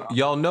weight.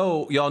 Y'all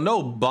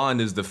know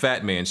Bond is the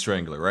fat man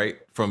strangler, right?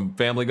 From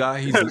Family Guy.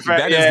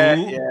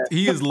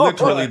 He is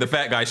literally the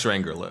fat guy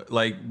strangler.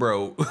 Like,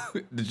 bro,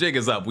 the jig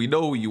is up. We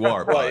know who you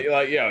are, Bond.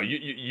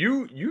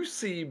 You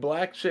see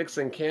black chicks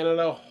in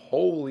Canada,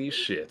 holy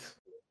shit.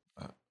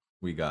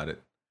 We got it.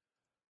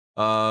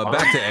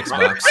 Back to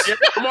Xbox.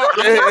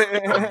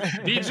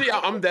 DG,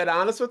 I'm dead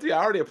honest with you.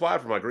 I already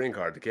applied for my green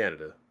card to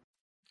Canada.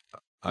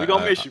 We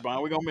gonna miss you,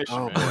 Bond. We gonna miss you,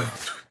 man.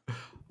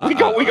 We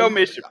gonna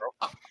miss you, bro.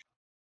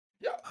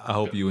 I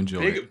hope you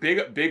enjoy it.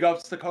 Big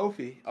ups to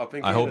Kofi.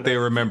 I hope they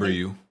remember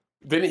you.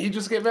 Didn't he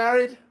just get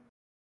married?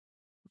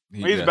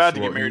 He's about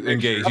to get married.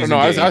 Engaged. I don't know.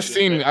 I've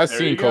seen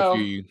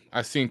Kofi.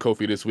 I've seen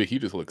Kofi this week. He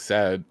just looks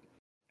sad.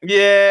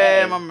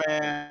 Yeah,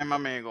 my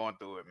man going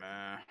through it,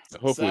 man.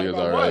 Hopefully it's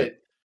all right.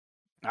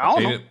 I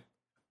don't know.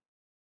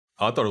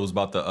 I thought it was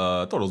about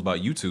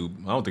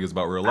YouTube. I don't think it's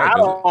about real life.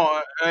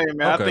 Hey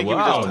man, I think he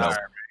was just tired.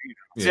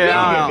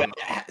 Yeah.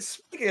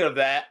 Speaking of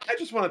that, I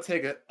just want to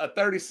take a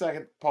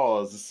 30-second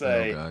pause to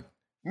say,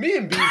 me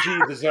and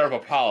BG deserve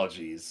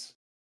apologies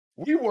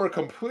we were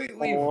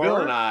completely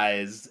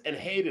villainized and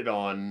hated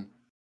on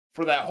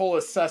for that whole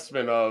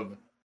assessment of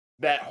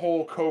that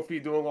whole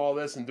Kofi doing all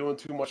this and doing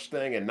too much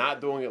thing and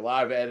not doing it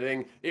live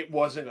editing. It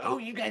wasn't, oh,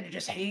 you guys are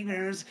just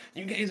haters.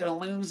 You guys are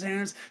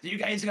losers. You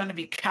guys are going to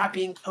be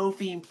copying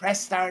Kofi and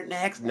press start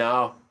next.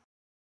 No.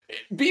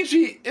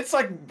 BG, it's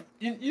like,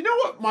 you know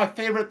what my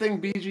favorite thing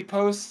BG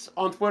posts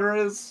on Twitter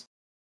is?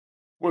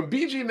 When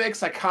BG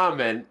makes a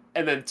comment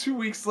and then 2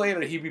 weeks later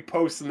he be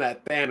posting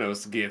that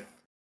Thanos gif.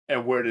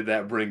 And where did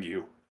that bring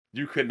you?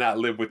 You could not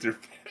live with your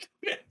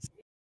family.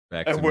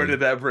 And where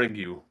did that bring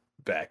you?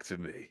 Back to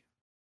me.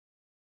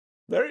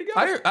 There you go.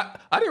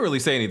 I didn't really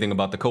say anything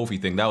about the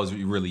Kofi thing. That was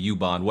really you,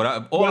 Bond.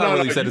 All I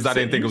really said is I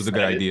didn't think it was a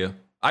good idea.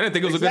 I didn't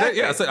think it was a good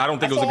idea. Yeah, I said I don't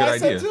think it was a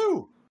good idea.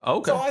 Too.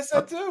 Okay. That's all I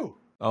said too.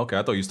 Okay,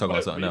 I thought you was talking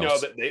about something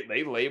else.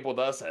 They labeled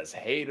us as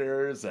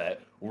haters,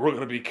 that we're going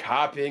to be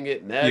copying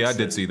it next. Yeah, I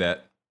did see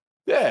that.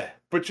 Yeah,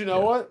 but you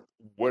know what?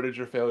 Where did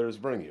your failures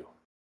bring you?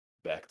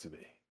 Back to me.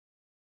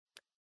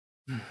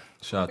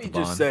 Shout out to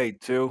Bond. Just say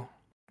too,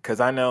 because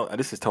I know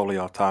this is totally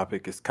off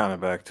topic. It's kind of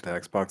back to the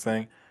Xbox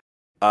thing.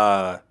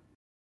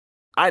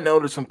 I know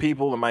there's some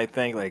people that might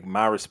think like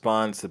my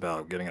response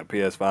about getting a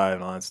PS5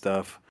 and all that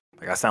stuff,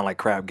 like I sound like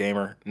crap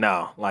gamer.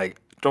 No,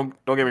 like don't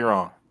get me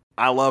wrong.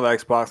 I love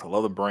Xbox. I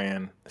love the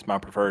brand. It's my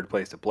preferred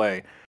place to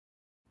play.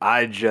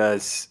 I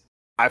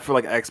feel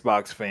like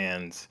Xbox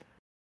fans,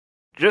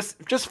 just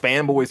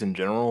fanboys in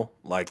general,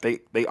 like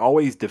they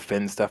always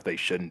defend stuff they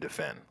shouldn't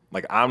defend.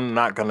 Like I'm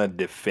not gonna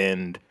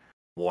defend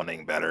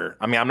wanting better.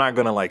 I mean, I'm not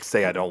gonna like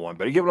say I don't want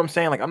better. You get what I'm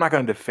saying? Like I'm not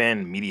gonna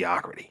defend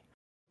mediocrity.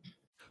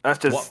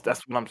 That's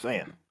what I'm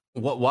saying.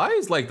 Why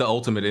is like the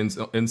ultimate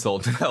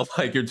insult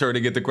like you're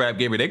turning into crap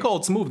gamer? They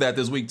called Smooth that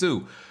this week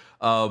too,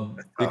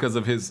 because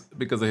of his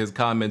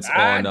comments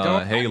on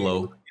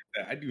Halo.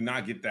 I do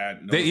not get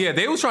that. No.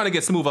 They was trying to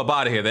get Smooth up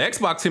out of here. The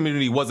Xbox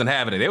community wasn't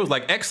having it. They was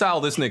like, exile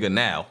this nigga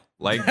now.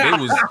 Like they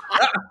was.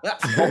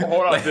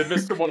 Hold on, did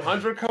Mr.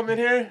 100 come in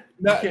here?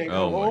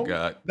 Oh my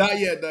god! Not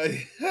yet.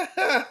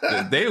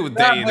 They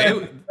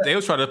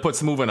was trying to put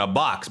Smooth in a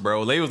box,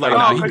 bro. They was like,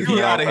 nah, he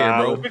out of here,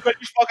 bro. Because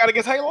you spoke out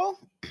against Halo.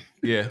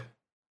 Yeah.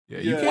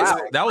 You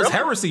can't. That was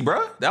heresy,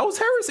 bro. That was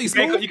heresy.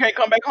 Smooth. You can't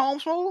come back home,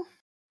 Smooth.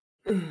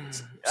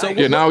 So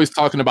yeah, now he's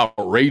talking about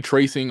ray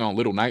tracing on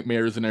Little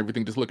Nightmares and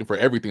everything, just looking for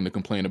everything to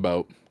complain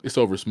about. It's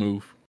over,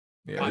 Smooth.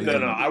 Yeah,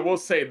 no. I will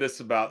say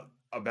this about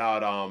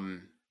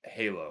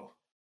Halo.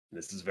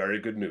 This is very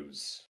good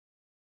news.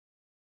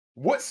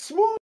 What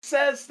Smooth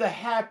says to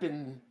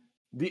happen,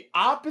 the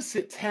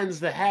opposite tends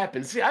to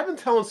happen. See, I've been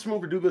telling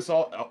Smooth to do this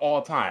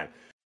all the time.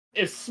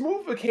 If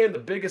Smooth became the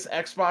biggest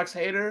Xbox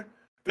hater,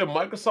 then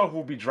Microsoft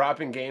will be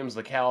dropping games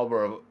the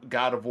caliber of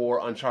God of War,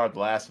 Uncharted, The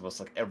Last of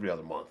Us like every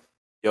other month.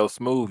 Yo,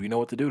 Smooth, you know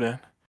what to do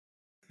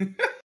then.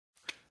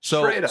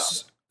 So,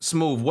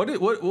 Smooth,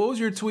 what was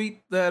your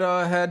tweet that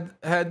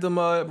had them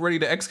ready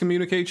to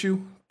excommunicate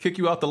you, kick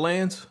you out the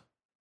lands?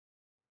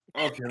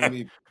 Okay, let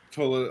me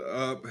pull it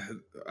up.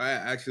 I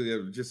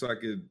actually just so I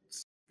could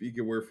speak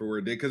it word for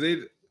word, because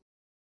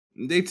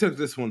they took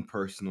this one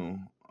personal.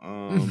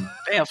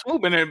 Damn,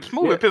 Smooth been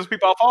pissing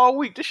people off all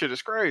week. This shit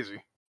is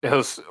crazy.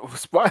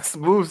 Why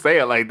Smooth say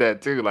it like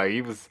that too? Like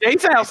he was. He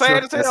sounds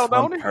sad as hell,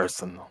 don't he?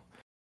 Personal.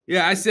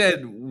 Yeah, I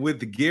said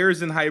with the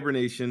Gears in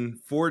hibernation,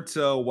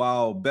 Forza,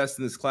 while best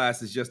in this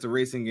class, is just a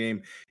racing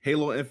game.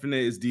 Halo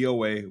Infinite is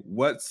DOA.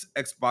 What's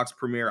Xbox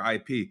premier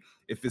IP?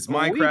 If it's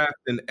Minecraft,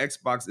 then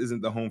Xbox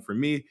isn't the home for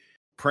me.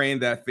 Praying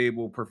that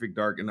Fable, Perfect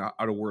Dark, and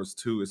Outer Worlds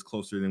 2 is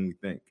closer than we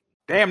think.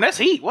 Damn, that's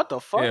heat. What the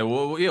fuck? Yeah,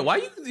 well, yeah. Why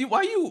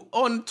you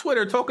on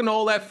Twitter talking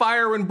all that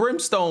fire and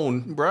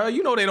brimstone, bro?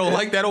 You know they don't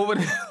like that over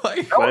there.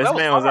 Like, but this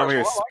man was over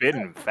here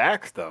spitting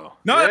facts, though.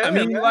 No, I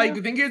mean, like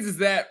the thing is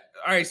that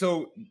all right.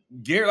 So,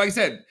 Gears, like I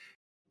said,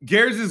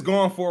 Gears is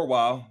gone for a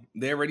while.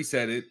 They already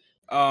said it.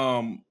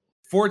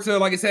 Forza,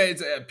 like I said,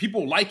 it's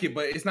people like it,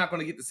 but it's not going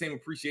to get the same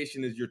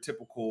appreciation as your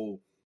typical,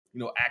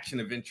 action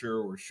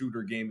adventure or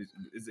shooter game.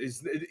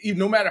 Is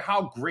no matter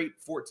how great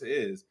Forza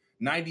is.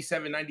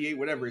 97, 98,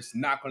 whatever, it's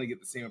not going to get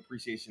the same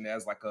appreciation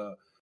as like a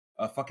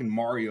fucking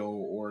Mario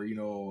or, a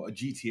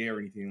GTA or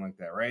anything like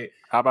that, right?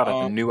 How about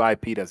a new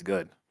IP that's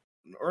good?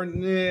 Or,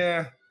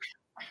 yeah.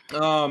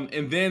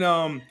 And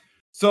then,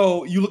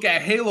 so you look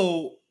at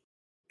Halo,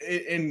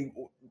 and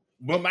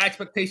what my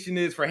expectation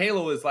is for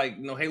Halo is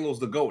like, Halo's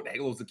the GOAT.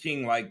 Halo's the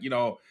king. Like,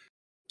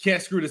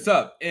 can't screw this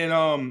up.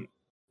 And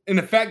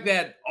the fact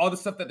that all the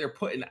stuff that they're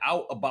putting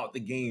out about the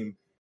game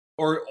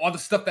or all the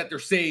stuff that they're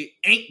saying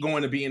ain't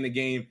going to be in the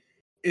game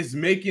is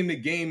making the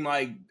game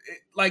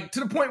like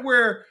to the point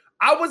where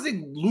I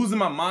wasn't losing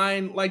my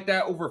mind like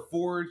that over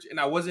Forge, and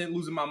I wasn't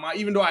losing my mind,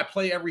 even though I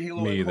play every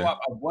Halo in co-op,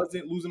 I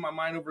wasn't losing my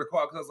mind over the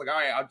co-op because I was like,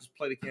 all right, I'll just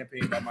play the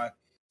campaign by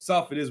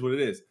myself. It is what it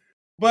is.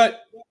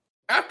 But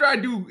after I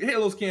do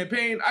Halo's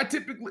campaign,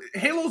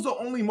 Halo's the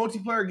only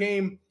multiplayer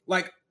game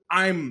like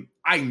I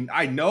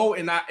know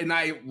and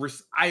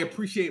I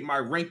appreciate my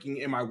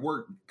ranking and my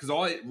work because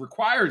all it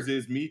requires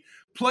is me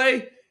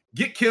play,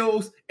 get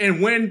kills,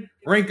 and win,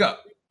 rank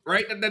up.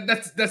 Right,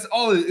 that's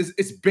all.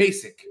 It's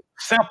basic,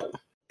 simple.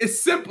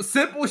 It's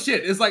simple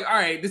shit. It's like, all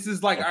right, this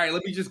is like, all right,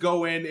 let me just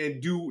go in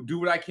and do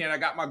what I can. I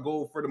got my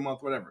goal for the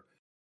month, whatever.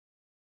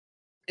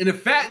 And the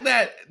fact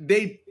that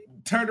they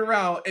turned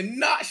around and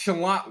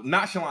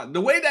nonchalant,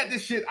 the way that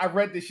I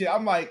read this shit,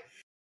 I'm like,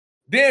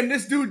 damn,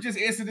 this dude just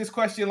answered this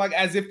question like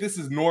as if this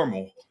is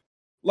normal.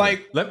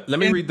 Like, let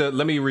me read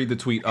the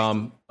tweet.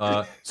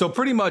 So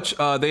pretty much,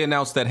 they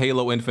announced that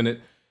Halo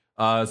Infinite,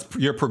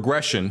 your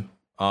progression,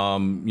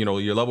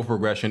 your level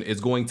progression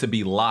is going to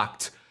be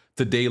locked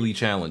to daily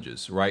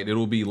challenges, right? It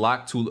will be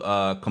locked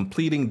to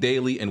completing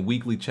daily and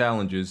weekly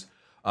challenges,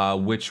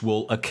 which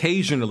will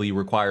occasionally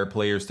require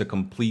players to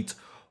complete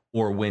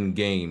or win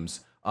games.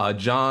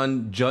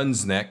 John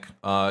Junsneck,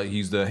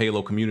 he's the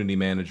Halo community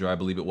manager, I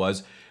believe it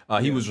was.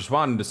 He was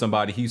responding to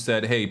somebody. He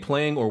said, hey,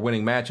 playing or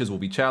winning matches will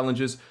be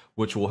challenges,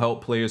 which will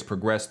help players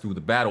progress through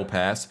the battle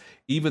pass,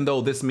 even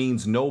though this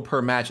means no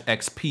per match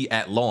XP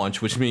at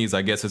launch, which means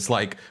I guess it's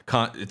like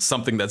it's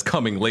something that's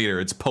coming later.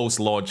 It's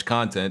post-launch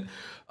content.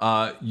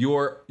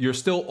 You're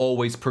still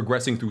always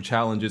progressing through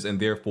challenges and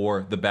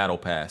therefore the battle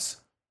pass.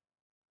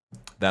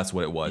 That's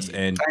what it was,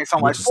 and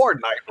like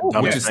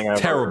Fortnite, which is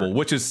terrible,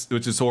 which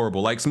is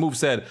horrible. Like Smooth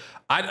said,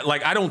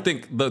 I don't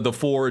think the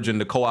Forge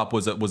and the co-op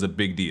was a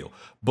big deal,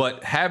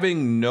 but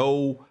having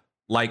no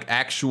like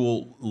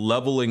actual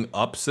leveling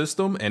up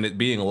system and it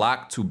being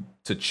locked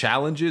to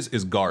challenges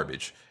is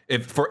garbage.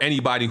 If for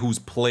anybody who's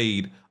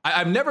played,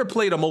 I've never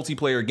played a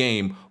multiplayer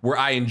game where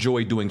I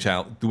enjoy doing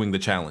the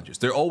challenges.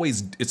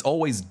 It's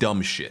always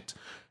dumb shit.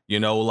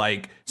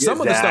 Like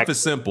some of the stuff is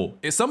simple.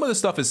 Some of the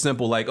stuff is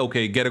simple, like,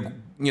 okay, get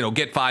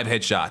 5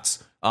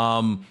 headshots,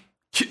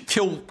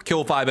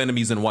 kill 5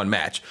 enemies in one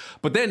match.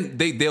 But then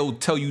they'll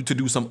tell you to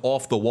do some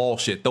off the wall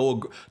shit.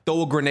 Throw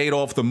a grenade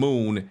off the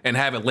moon and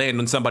have it land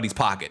in somebody's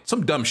pocket.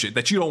 Some dumb shit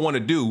that you don't want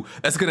to do.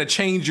 That's gonna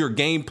change your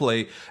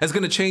gameplay. That's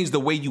gonna change the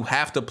way you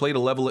have to play to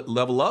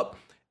level up,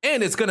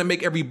 and it's gonna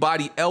make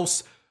everybody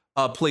else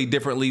play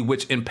differently,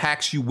 which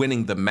impacts you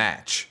winning the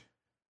match,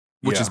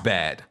 which is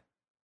bad.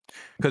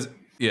 Because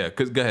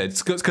go ahead.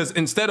 Because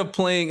instead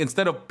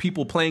of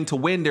people playing to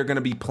win, they're going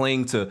to be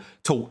playing to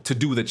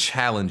do the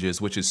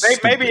challenges, which is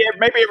maybe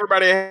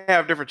everybody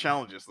have different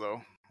challenges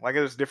though. Like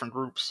there's different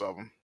groups of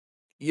them.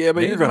 Yeah,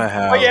 but you're gonna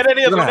have. Oh yeah, that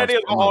is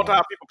all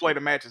time people play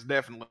the matches.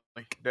 Definitely.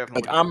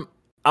 Like, I'm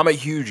a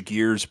huge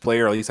Gears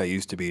player. At least I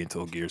used to be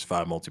until Gears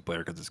 5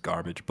 multiplayer because it's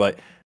garbage.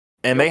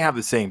 And they have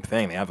the same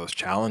thing. They have those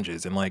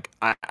challenges, and like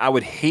I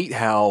would hate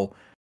how.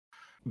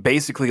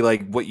 Basically,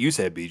 like what you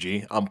said,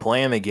 BG, I'm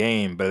playing the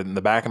game, but in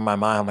the back of my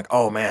mind, I'm like,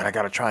 oh man, I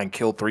gotta try and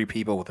kill 3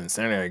 people with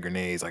incendiary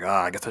grenades. Like,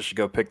 I guess I should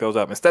go pick those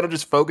up. Instead of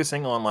just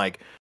focusing on like,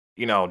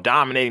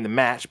 dominating the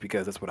match,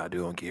 because that's what I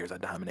do on Gears, I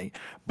dominate.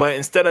 But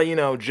instead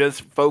of,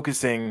 just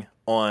focusing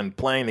on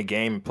playing the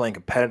game and playing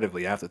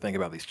competitively, I have to think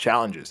about these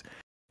challenges.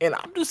 And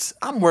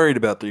I'm worried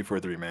about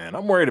 343, man.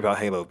 I'm worried about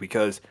Halo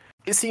because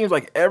it seems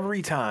like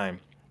every time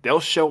they'll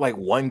show like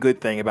one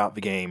good thing about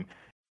the game,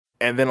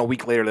 and then a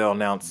week later, they'll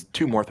announce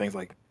 2 more things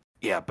like,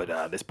 yeah,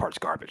 but this part's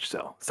garbage,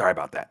 so sorry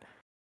about that.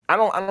 I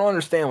don't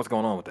understand what's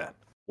going on with that.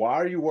 Why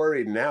are you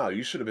worried now?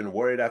 You should have been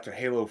worried after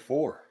Halo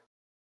 4.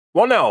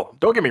 Well, no,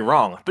 don't get me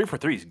wrong.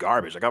 343 is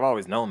garbage. Like, I've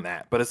always known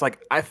that. But it's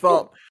like, I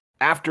thought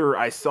after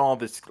I saw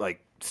this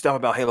like stuff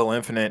about Halo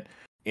Infinite,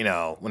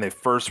 when they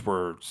first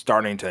were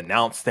starting to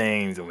announce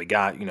things and we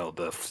got,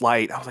 the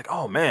flight, I was like,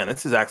 oh man,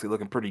 this is actually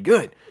looking pretty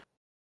good.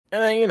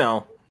 And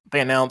then, they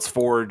announced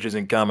Forge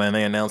isn't coming.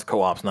 They announced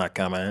co-op's not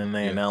coming. And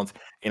they announced,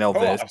 this.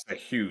 Co-op's a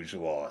huge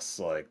loss.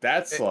 Like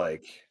that's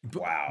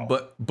wow.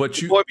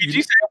 But you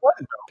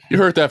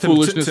heard that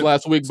foolishness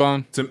last week,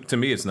 Bon. To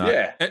me, it's not.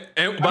 Yeah.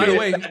 And by the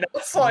way,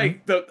 that's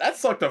like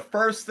the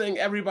first thing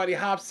everybody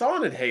hops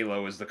on in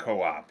Halo is the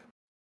co-op.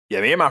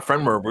 Yeah, me and my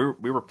friend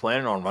we were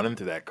planning on running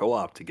through that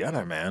co-op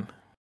together, man.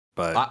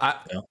 But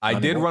I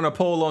did run a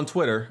poll on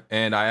Twitter,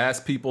 and I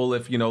asked people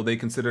if they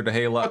considered a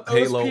Halo. But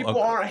those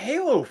people aren't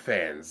Halo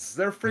fans.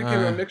 They're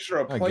freaking a mixture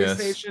of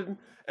PlayStation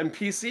and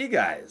PC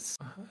guys.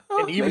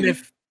 And even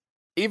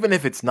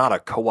if it's not a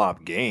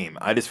co-op game,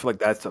 I just feel like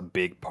that's a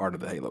big part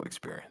of the Halo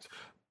experience.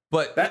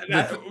 But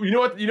you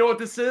know what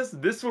this is?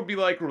 This would be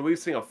like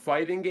releasing a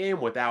fighting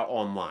game without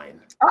online.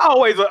 I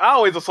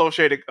always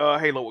associated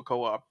Halo with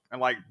co-op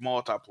and like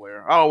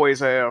multiplayer. I always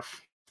have.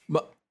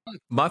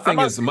 My thing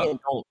is.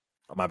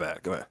 My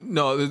bad. Go ahead.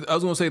 No, I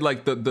was gonna say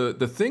like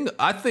the thing.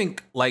 I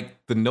think like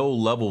the no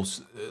levels,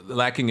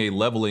 lacking a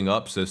leveling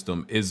up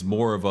system is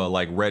more of a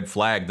like red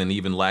flag than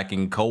even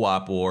lacking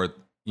co-op or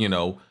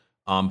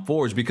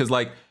Forge, because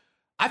like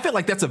I feel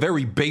like that's a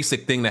very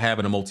basic thing to have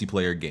in a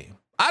multiplayer game.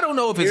 I don't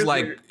know if it's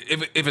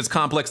if it's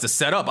complex to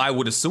set up. I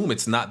would assume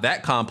it's not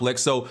that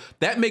complex. So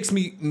that makes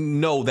me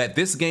know that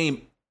this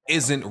game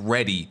isn't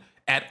ready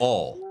at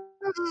all.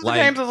 The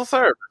games as a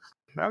service.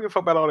 I don't give a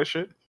fuck about all this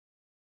shit.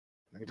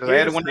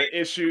 Here's the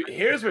issue.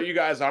 Here's what you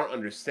guys aren't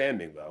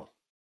understanding, though,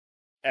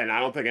 and I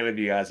don't think any of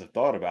you guys have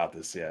thought about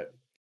this yet.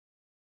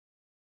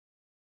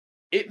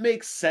 It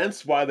makes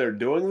sense why they're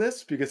doing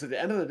this, because at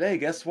the end of the day,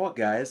 guess what,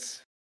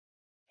 guys?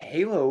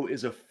 Halo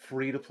is a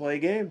free-to-play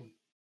game.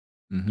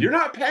 Mm-hmm. You're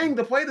not paying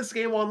to play this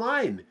game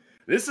online.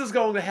 This is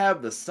going to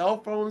have the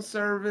cell phone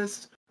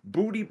service,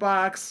 booty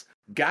box,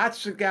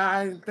 gotcha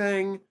guy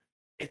thing.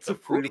 It's a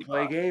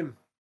free-to-play game.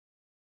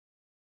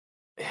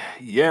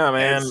 Yeah,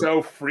 man. And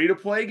so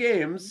free-to-play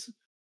games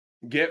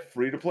get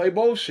free-to-play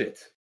bullshit.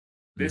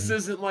 This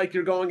isn't like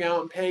you're going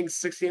out and paying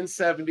 $60 and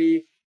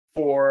 $70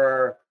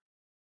 for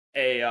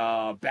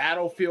a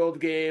Battlefield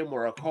game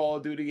or a Call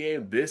of Duty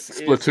game. This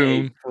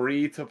Splatoon. is a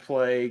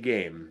free-to-play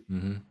game.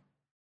 Mm-hmm.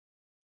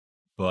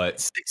 But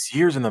 6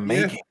 years in the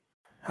making.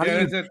 How do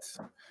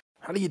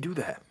you do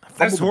that?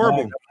 That's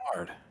horrible.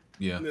 Hard.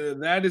 Yeah,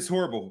 that is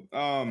horrible.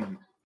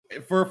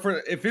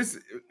 For if it's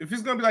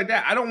gonna be like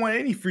that, I don't want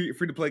any free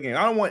to play game.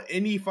 I don't want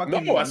any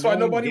fucking. No, that's why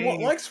nobody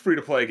likes free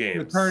to play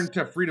games. To turn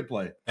to free to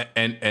play.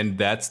 And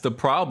that's the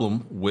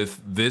problem with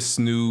this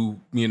new,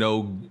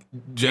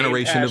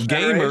 generation of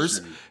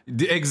gamers.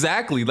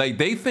 Exactly. Like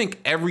they think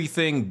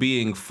everything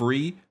being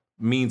free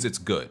means it's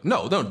good.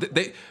 No,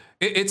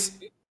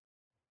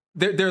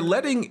 they're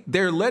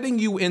letting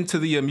you into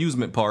the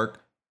amusement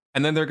park,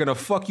 and then they're gonna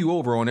fuck you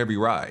over on every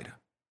ride.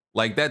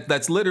 Like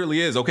that's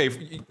literally is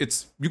okay.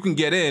 You can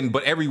get in,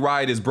 but every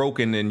ride is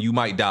broken and you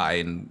might die,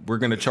 and we're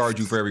gonna charge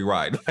you for every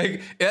ride.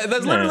 Like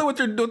that's literally what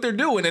they're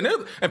doing, and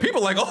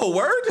people are like, oh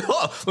word,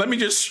 let me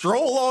just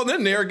stroll on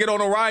in there, get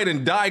on a ride,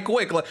 and die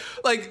quick.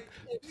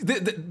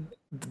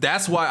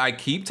 That's why I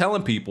keep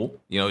telling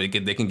people, they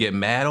can get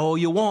mad all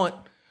you want.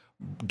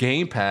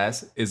 Game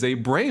Pass is a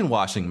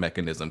brainwashing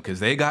mechanism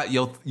because they got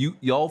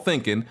y'all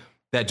thinking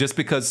that just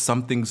because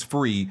something's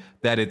free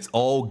that it's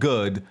all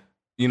good.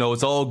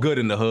 It's all good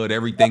in the hood.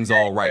 Everything's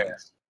all right.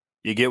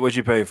 You get what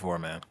you pay for,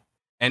 man.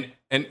 And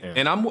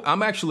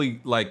I'm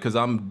actually because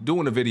I'm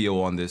doing a video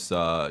on this,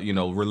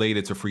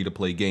 related to free to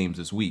play games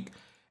this week.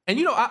 And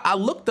I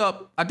looked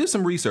up, I did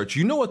some research.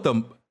 You know what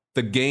the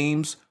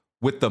games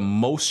with the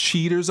most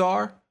cheaters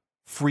are?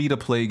 Free to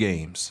play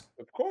games.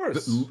 Of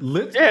course.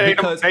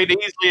 Because they're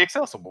easily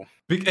accessible.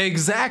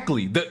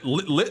 Exactly.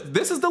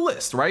 This is the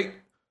list, right?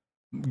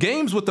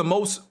 Games with the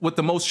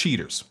most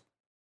cheaters.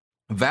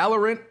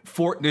 Valorant,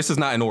 this is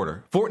not in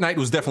order. Fortnite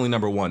was definitely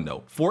number one,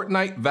 though.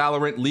 Fortnite,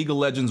 Valorant, League of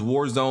Legends,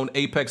 Warzone,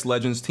 Apex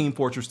Legends, Team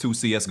Fortress 2,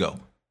 CSGO.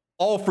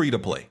 All free to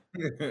play.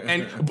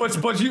 And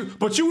but you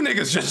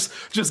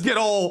niggas just get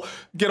all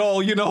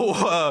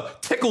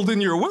tickled in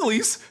your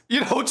willies,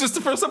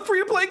 just for some free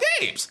to play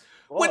games.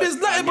 When there's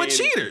nothing but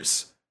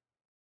cheaters.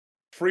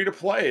 Free to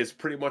play is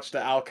pretty much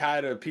the Al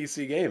Qaeda of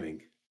PC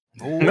gaming.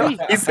 No,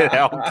 he said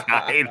Al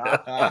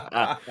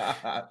Qaeda.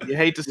 You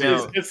hate to see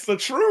it. It's the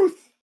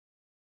truth.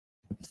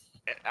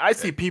 I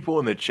see people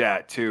in the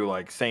chat too,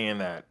 saying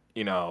that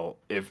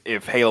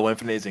if Halo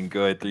Infinite isn't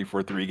good,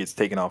 343 gets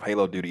taken off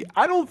Halo duty.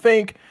 I don't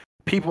think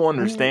people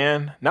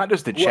understand. Not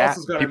just the chat,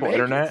 people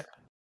internet.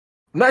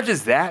 Not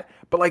just that,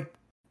 but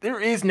there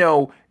is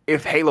no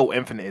if Halo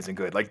Infinite isn't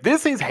good.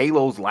 This is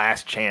Halo's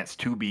last chance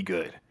to be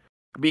good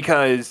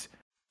because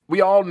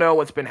we all know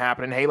what's been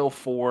happening. Halo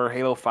 4,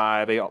 Halo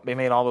 5, they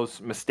made all those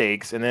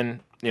mistakes, and then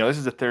this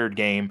is the third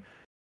game.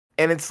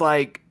 And it's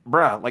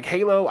bruh,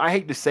 Halo, I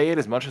hate to say it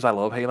as much as I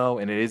love Halo,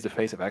 and it is the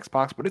face of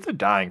Xbox, but it's a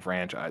dying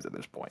franchise at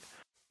this point.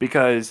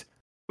 Because,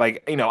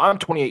 I'm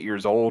 28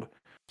 years old,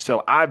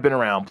 so I've been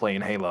around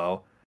playing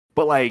Halo.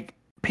 But,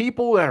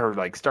 people that are,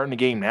 starting the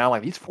game now,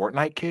 these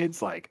Fortnite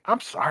kids, I'm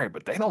sorry,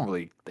 but they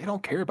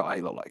don't care about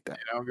Halo like that.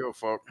 They don't give a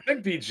fuck. I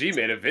think BG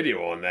made a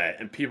video on that,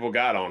 and people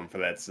got on for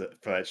that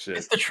shit.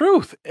 It's the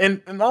truth.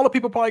 And all the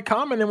people probably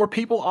commenting were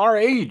people our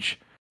age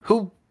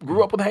who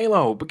grew up with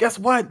Halo, but guess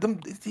what?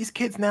 These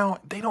kids now,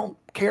 they don't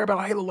care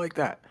about Halo like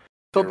that.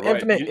 So if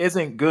Infinite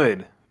isn't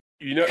good,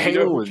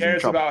 who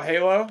cares about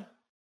Halo?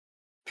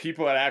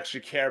 People that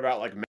actually care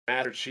about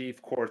Master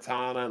Chief,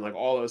 Cortana, and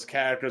all those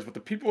characters. But the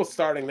people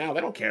starting now,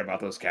 they don't care about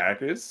those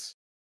characters.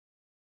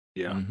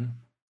 Yeah. Mm-hmm.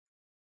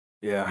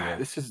 Yeah.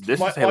 This is Halo's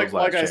last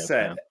like I chance,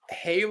 said, man.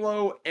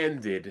 Halo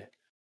ended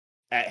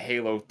at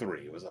Halo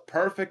 3. It was a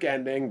perfect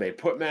ending. They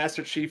put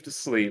Master Chief to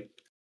sleep.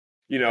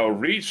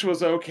 Reach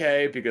was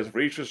okay because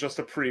Reach was just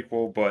a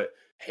prequel, but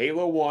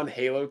Halo 1,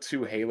 Halo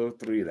 2, Halo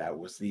 3, that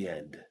was the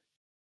end.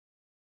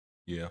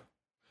 Yeah.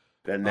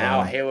 Then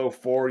now Halo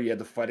 4, you had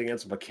to fight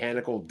against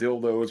mechanical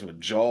dildos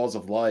with jaws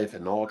of life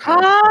and all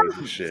kinds of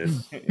crazy shit.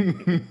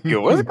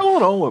 Yo, what's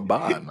going on with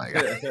Bond? You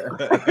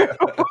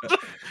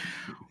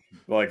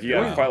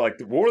gotta fight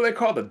what were they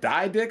called? The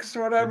Die Dicks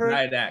or whatever? The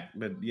Didac,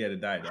 but yeah, the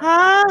Didac.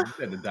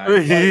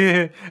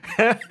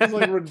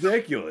 It's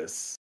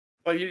ridiculous.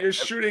 You're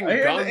shooting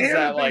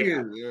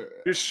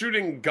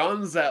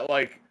guns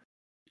that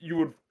you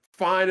would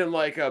find in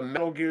a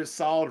Metal Gear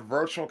Solid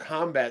virtual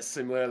combat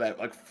simulator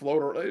that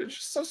float around. It's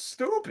just so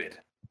stupid.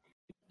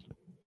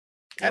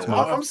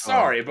 I'm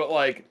sorry, but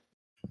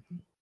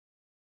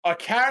a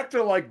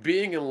character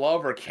being in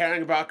love or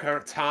caring about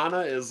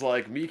Cortana is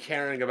me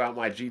caring about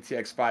my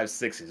GTX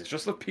 560s. It's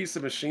just a piece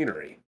of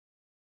machinery.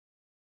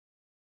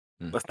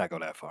 Let's not go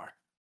that far.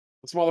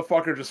 This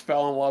motherfucker just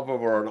fell in love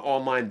over an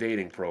online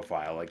dating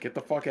profile. Get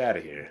the fuck out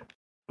of here.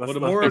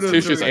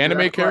 Fictitious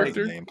anime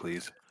character? Name,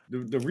 please.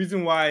 the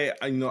reason why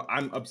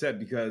I'm upset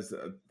because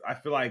I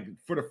feel like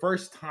for the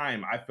first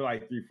time I feel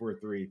like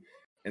 343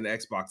 and the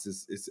Xbox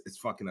is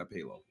fucking up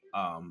Halo.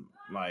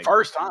 Like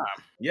first time,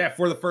 yeah,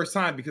 for the first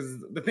time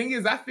because the thing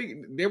is I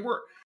think they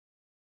were.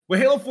 Well,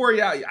 Halo 4,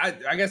 yeah,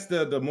 I guess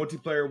the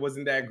multiplayer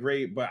wasn't that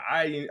great, but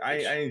I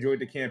enjoyed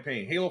the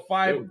campaign. Halo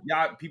 5,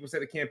 yeah, people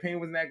said the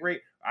campaign wasn't that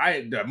great.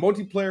 The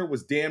multiplayer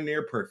was damn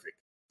near perfect.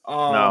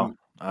 No,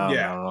 I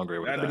don't agree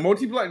with that. The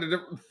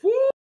multiplayer,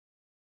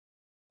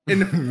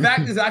 and the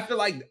fact is, I feel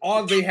like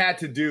all they had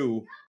to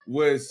do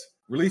was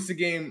release the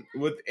game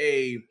with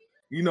a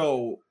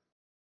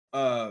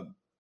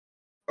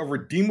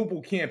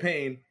redeemable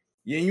campaign.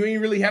 Yeah, you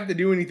ain't really have to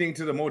do anything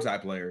to the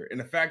multiplayer, and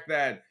the fact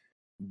that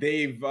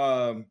they've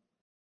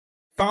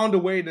found a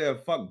way to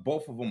fuck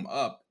both of them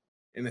up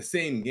in the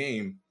same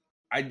game.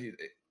 I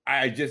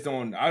just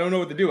don't know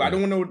what to do. I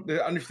don't know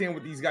to understand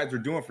what these guys are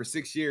doing for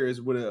 6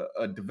 years with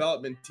a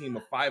development team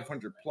of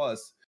 500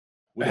 plus.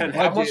 And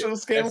how much does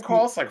this game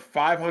cost? Like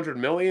 $500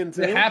 million?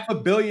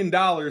 $500 million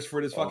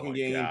for this fucking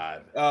game.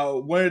 God.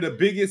 One of the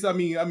biggest. I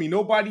mean,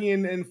 nobody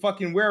in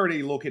fucking where are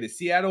they located?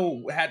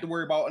 Seattle had to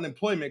worry about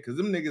unemployment because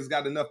them niggas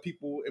got enough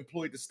people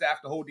employed to staff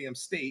the whole damn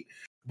state.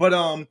 But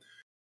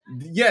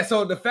yeah,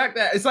 so the fact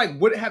that it's like,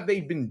 what have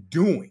they been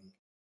doing?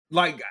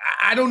 Like,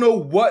 I don't know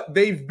what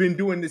they've been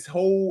doing this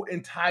whole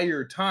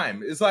entire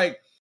time. It's like,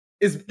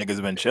 niggas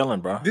have been chilling,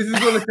 bro. This is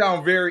going to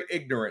sound very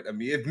ignorant of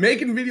me. If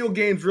making video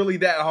games really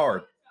that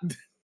hard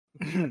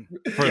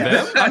for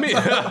them,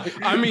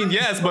 I mean,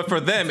 yes, but for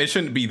them, it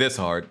shouldn't be this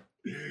hard.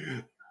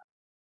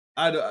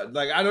 I don't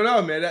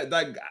know, man.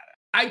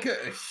 I could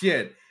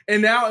shit.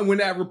 And now, when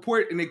that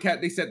report and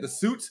they said the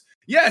suits.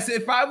 Yes,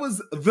 if I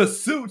was the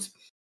suit,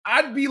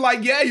 I'd be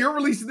like, yeah, you're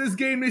releasing this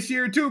game this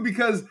year too,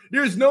 because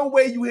there's no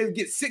way you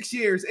get 6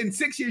 years. In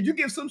 6 years, you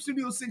give some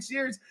studios 6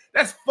 years,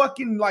 that's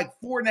fucking like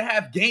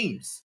 4.5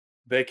 games.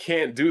 They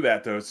can't do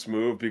that though,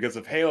 Smooth, because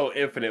if Halo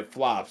Infinite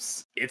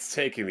flops, it's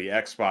taking the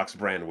Xbox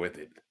brand with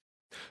it.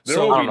 There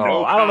will be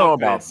no I don't know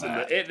about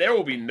that. There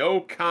will be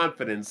no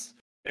confidence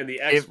in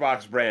the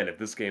Xbox brand if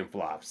this game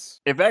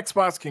flops. If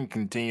Xbox can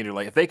continue to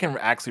if they can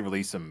actually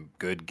release some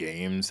good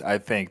games, I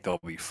think they'll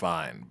be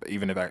fine. But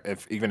even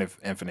if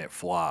Infinite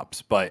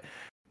flops, but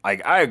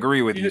I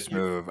agree with you,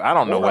 Smooth. I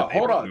don't know what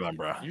they're doing,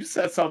 bro. You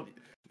said something.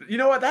 You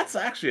know what? That's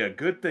actually a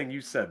good thing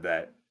you said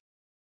that.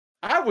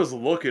 I was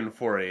looking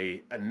for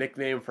a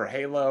nickname for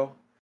Halo,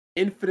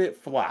 Infinite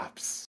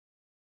Flops.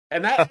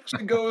 And that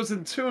actually goes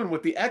in tune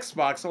with the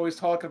Xbox always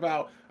talking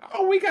about,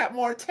 oh, we got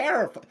more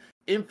terrifying.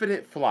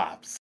 Infinite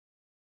Flops.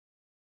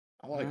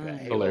 I like that.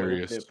 Halo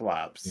Hilarious. Infinite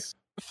Flops.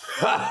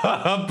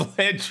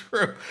 Playing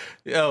true.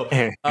 Yo,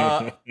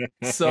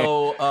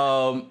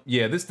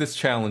 yeah, this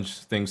challenge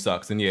thing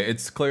sucks. And yeah,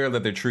 it's clear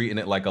that they're treating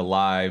it like a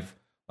live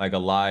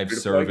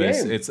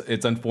service.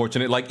 It's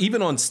unfortunate. Like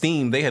even on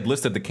Steam, they had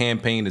listed the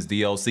campaign as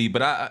DLC,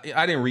 but I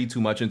didn't read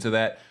too much into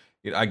that.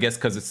 I guess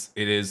because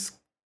it is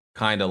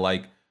kind of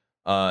like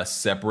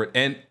separate.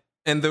 And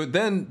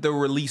then the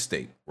release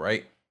date,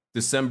 right?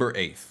 December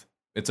 8th.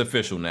 It's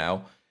official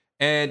now.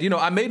 And,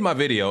 I made my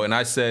video and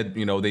I said,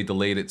 they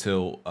delayed it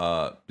till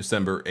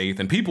December 8th.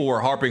 And people were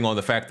harping on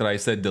the fact that I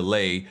said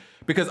delay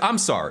because I'm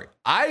sorry.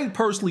 I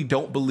personally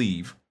don't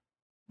believe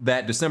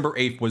that December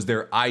 8th was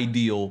their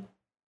ideal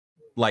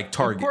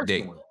target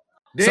date.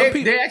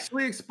 They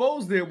actually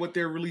exposed what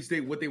their release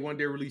date, what they want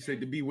their release date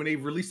to be when they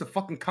released a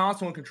fucking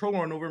console and controller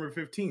on November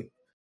 15th.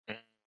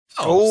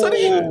 So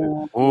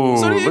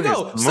there you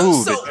go.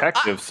 Smooth,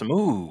 detective,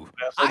 smooth.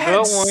 I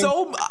had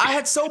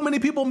so many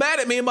people mad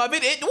at me in my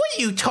video. What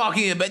are you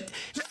talking about?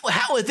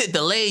 How is it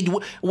delayed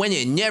when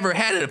you never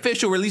had an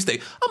official release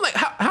date? I'm like,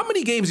 how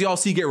many games y'all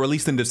see get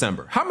released in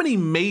December? How many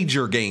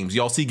major games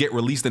y'all see get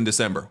released in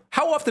December?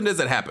 How often does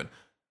that happen?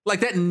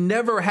 That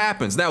never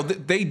happens. Now,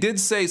 they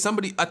did say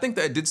I think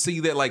that I did see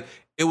that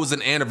it was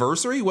an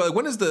anniversary. Well,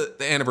 when is the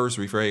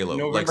anniversary for Halo?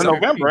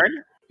 November, right?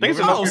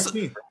 So what are these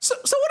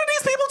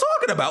people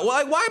talking about?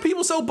 Why are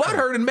people so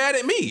butthurt and mad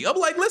at me? I'm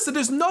like, listen,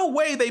 there's no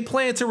way they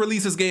plan to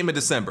release this game in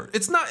December.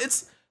 That's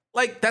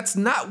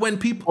not when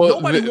people,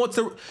 nobody wants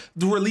to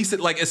release it,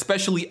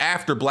 especially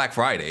after Black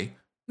Friday.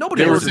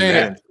 Nobody wants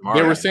that.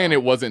 They were saying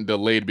it wasn't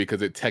delayed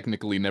because it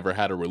technically never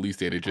had a release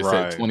date. It just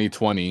said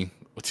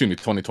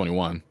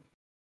 2021.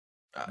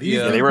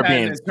 They were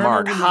being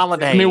smart.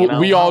 Holiday. I mean,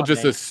 we all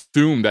just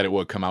assumed that it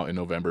would come out in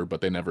November, but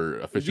they never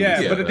officially.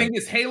 Yeah, but the thing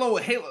is, Halo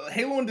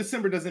in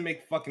December doesn't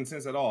make fucking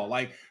sense at all.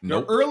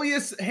 The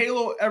earliest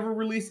Halo ever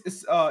released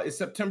is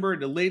September.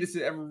 The latest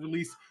it ever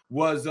released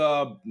was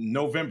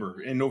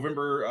November, and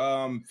November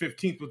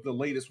 15th was the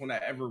latest one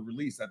that ever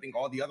released. I think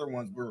all the other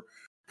ones were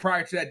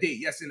prior to that date.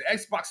 Yes, and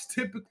Xbox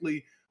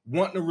typically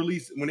want to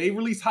release when they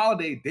release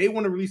holiday, they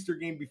want to release their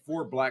game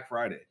before Black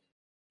Friday.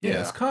 Yeah,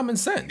 it's common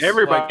sense.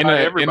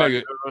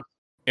 Everybody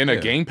in a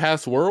Game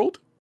Pass world.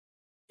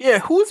 Yeah,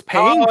 who's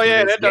paying? Oh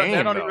yeah, that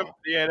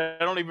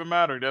don't even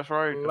matter. That's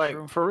right.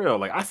 That's for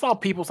real. I saw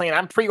people saying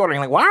I'm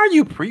pre-ordering. Why are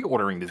you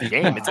pre-ordering this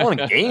game? It's on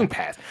Game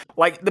Pass.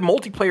 The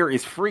multiplayer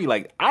is free.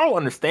 I don't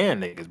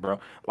understand niggas, bro.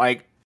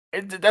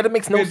 That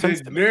makes no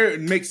sense.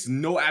 It makes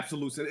no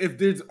absolute sense. If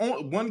there's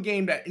only one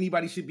game that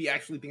anybody should be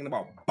actually thinking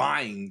about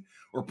buying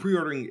or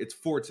pre-ordering, it's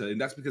Forza, and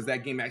that's because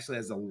that game actually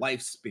has a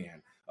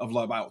lifespan of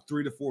about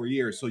 3 to 4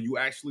 years. So you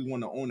actually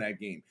want to own that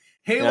game.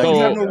 Halo, you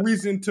have no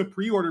reason to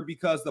pre-order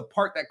because the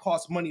part that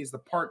costs money is the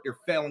part they're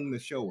failing to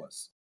show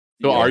us.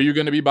 So are you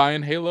going to be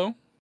buying Halo?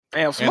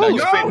 Damn, No,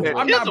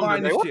 I'm not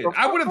buying this shit.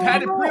 I would have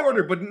had it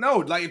pre-ordered, but no.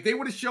 Like, if they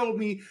would have showed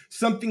me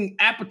something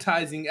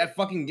appetizing at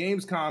fucking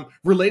Gamescom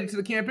related to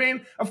the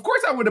campaign, of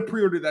course I would have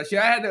pre-ordered that shit.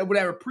 Would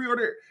have a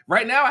pre-order.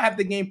 Right now, I have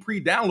the game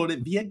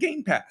pre-downloaded via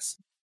Game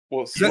Pass.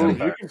 Well,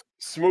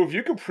 Smooth,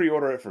 you can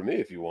pre-order it for me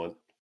if you want.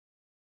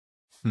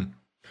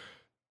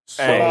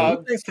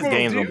 So, this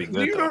game's gonna be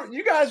good.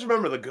 You guys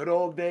remember the good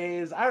old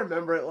days? I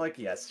remember it like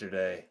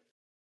yesterday.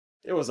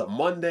 It was a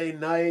Monday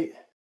night.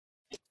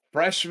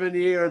 Freshman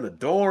year in the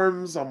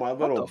dorms on my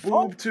little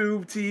boob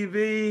tube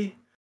TV.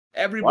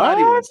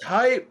 Everybody was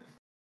hype.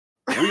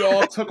 We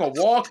all took a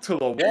walk to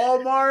the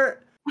Walmart.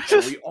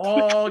 And we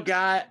all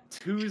got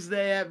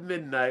Tuesday at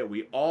midnight.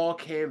 We all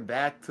came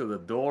back to the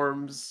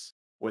dorms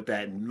with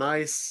that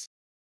nice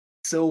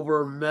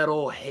silver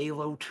metal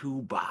Halo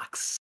 2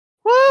 box.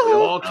 We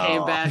all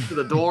came back to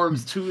the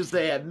dorms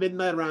Tuesday at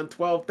midnight around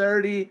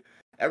 12:30.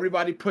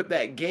 Everybody put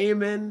that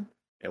game in,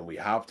 and we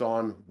hopped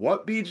on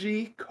what,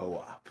 BG?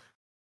 Co-op.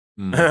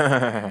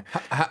 I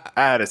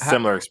had a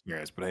similar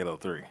experience with Halo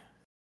 3.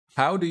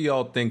 How do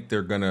y'all think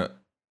they're gonna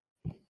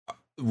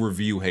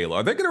review Halo?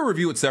 Are they gonna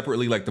review it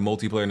separately, like the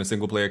multiplayer and the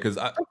single player? Because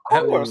of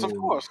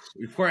course,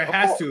 before it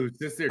has to.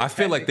 I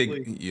feel like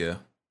they, yeah.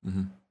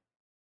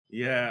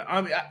 Yeah,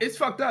 I mean, it's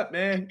fucked up,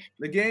 man.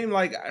 The game,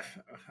 like,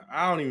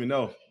 I don't even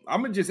know.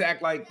 I'm gonna just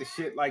act like the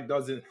shit like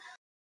doesn't.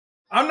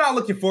 I'm not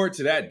looking forward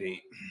to that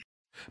date.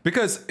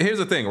 Because here's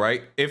the thing,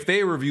 right? If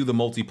they review the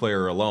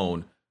multiplayer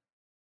alone.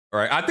 All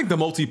right, I think the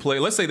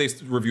multiplayer, let's say they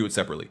review it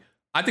separately.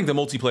 I think the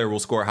multiplayer will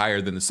score higher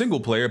than the single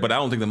player, but I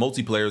don't think the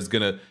multiplayer is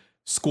going to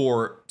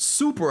score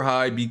super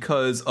high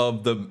because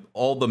of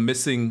all the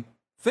missing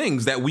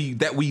things that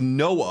we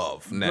know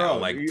of now,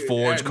 like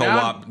Forge,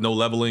 co-op, no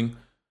leveling.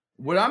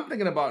 What I'm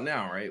thinking about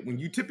now, right? When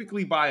you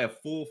typically buy a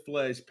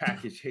full-fledged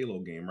packaged Halo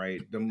game, right?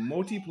 The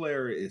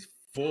multiplayer is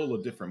full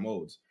of different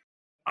modes.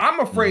 I'm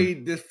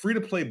afraid this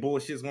free-to-play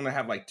bullshit is going to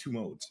have like 2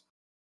 modes.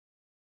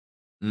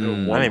 I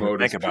didn't even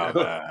think about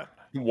that.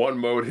 One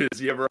mode is,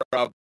 you ever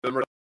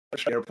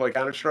play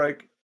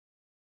Counter-Strike?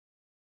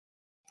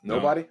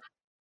 Nobody?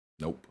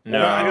 Nope.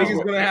 No, I think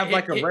it's going to have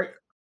like a...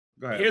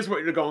 Go ahead. Here's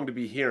what you're going to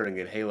be hearing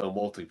in Halo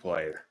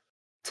multiplayer.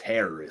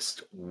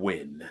 Terrorist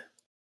win.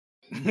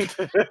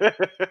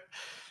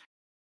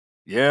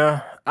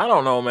 Yeah, I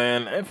don't know,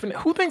 man.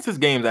 Who thinks this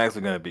game's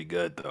actually going to be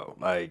good, though?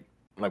 Like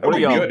what are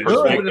y'all? It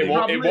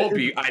won't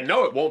be. I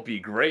know it won't be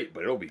great,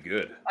 but it'll be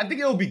good. I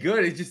think it'll be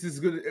good. It's just as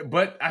good,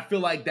 but I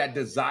feel like that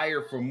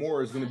desire for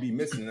more is going to be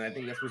missing, and I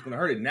think that's what's going to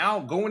hurt it. Now,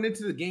 going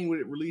into the game with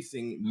it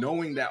releasing,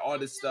 knowing that all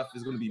this stuff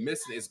is going to be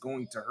missing, is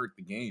going to hurt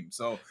the game.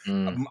 So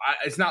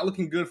it's not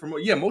looking good for more.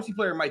 Yeah,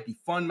 multiplayer might be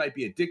fun, might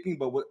be addicting,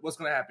 but what's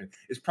going to happen?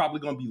 It's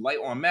probably going to be light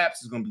on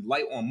maps. It's going to be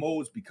light on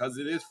modes because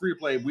it is free to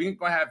play. We ain't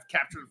going to have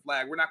capture the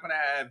flag. We're not going to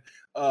have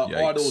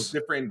all those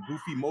different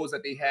goofy modes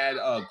that they had,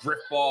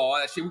 drift ball, all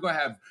that shit. We're going to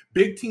have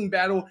big team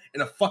battle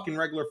and a fucking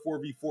regular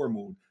 4v4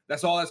 mode.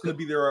 That's all that's going to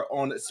be there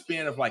on a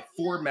span of like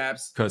 4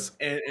 maps,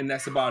 and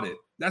that's about it.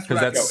 That's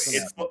what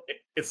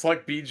it's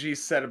like BG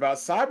said about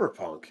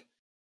Cyberpunk.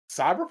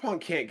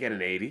 Cyberpunk can't get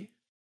an 80.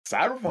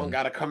 Cyberpunk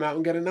got to come out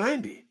and get a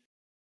 90.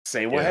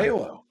 Same with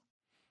Halo.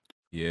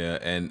 Yeah,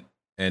 and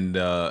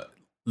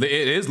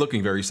it is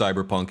looking very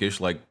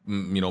cyberpunkish, like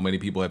many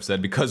people have said,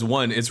 because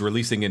 1, it's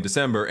releasing in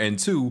December, and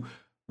 2,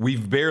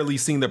 we've barely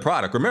seen the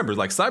product. Remember,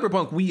 like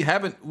Cyberpunk,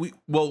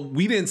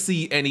 we didn't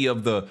see any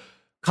of the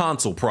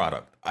console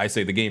product. I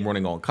say the game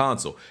running on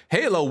console.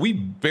 Halo, we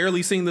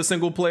barely seen the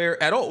single player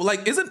at all.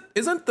 Like,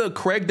 isn't the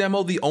Craig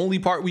demo the only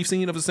part we've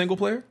seen of a single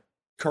player?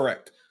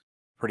 Correct.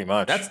 Pretty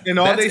much. They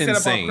said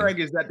about Craig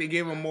is that they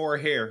gave him more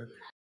hair.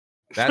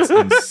 That's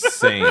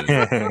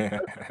insane.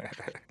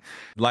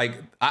 Like,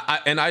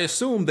 I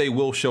assume they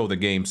will show the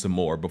game some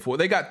more before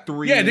they got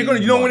 3. Yeah, they're gonna.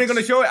 You know when they're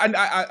gonna show it?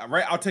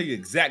 Right. I'll tell you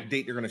exact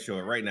date they're gonna show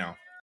it right now.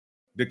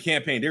 The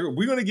campaign.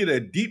 We're gonna get a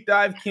deep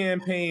dive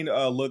campaign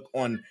look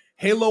on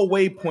Halo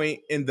Waypoint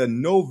in the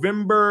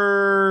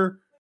November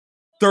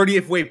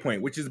 30th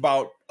Waypoint, which is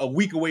about a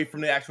week away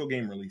from the actual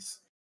game release.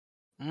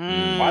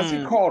 Why is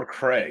he called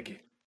Craig?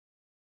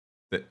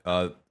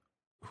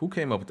 Who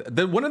came up with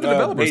that? One of the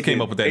developers came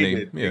up with that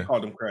name. Yeah. They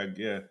called him Craig,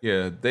 yeah.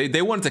 Yeah,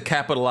 they wanted to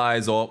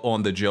capitalize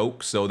on the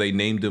joke, so they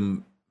named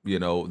him,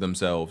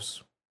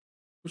 themselves,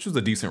 which was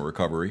a decent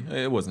recovery.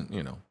 It wasn't,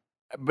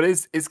 But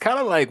it's kind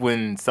of like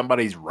when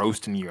somebody's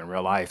roasting you in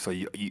real life, so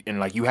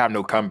you have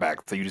no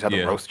comeback, so you just have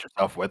to roast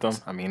yourself with them.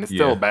 I mean, it's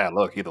still a bad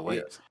look either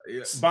way.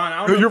 Yeah.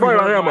 Bon, you're right,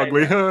 I am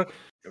ugly. Bon,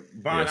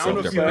 I don't know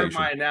if you heard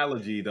my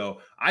analogy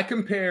though. I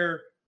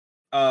compare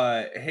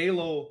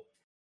Halo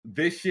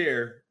this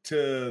year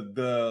to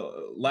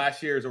the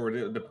last year's or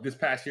this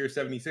past year's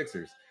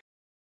 76ers.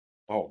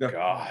 Oh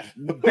God!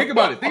 Think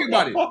about it.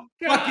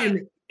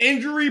 Fucking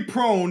injury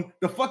prone.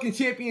 The fucking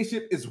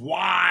championship is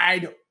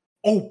wide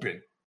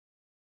open,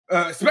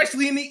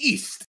 especially in the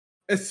East.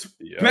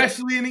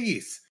 Especially in the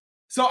East.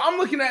 So I'm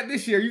looking at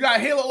this year. You got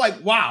Halo.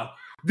 Like, wow,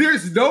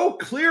 there's no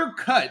clear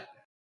cut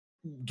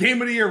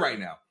game of the year right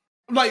now.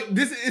 Like,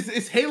 this is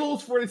it's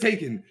Halo's for the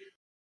taking.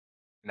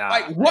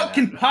 Like, what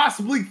can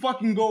possibly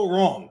fucking go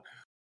wrong?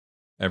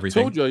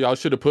 Everything. Told y'all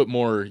should have put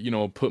more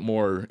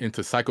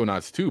into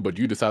Psychonauts 2, but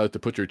you decided to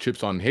put your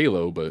chips on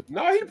Halo. But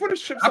no, he put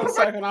his chips on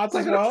Psychonauts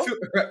as well.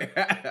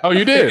 Oh,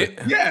 you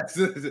did? Yes.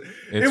 It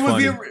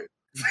was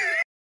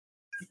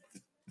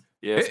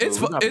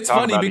funny. It's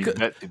funny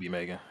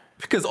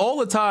because all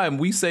the time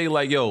we say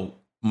like, yo,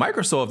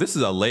 Microsoft, this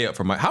is a layup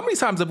for how many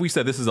times have we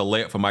said this is a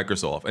layup for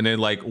Microsoft? And then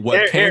like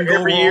what can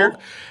go wrong?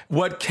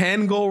 What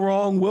can go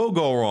wrong will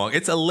go wrong.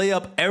 It's a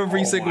layup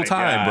every single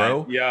time,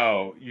 bro.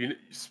 Yo,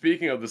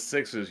 speaking of the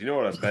Sixers, you know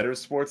what a better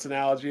sports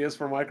analogy is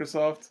for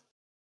Microsoft?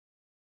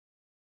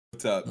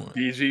 What's up?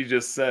 BG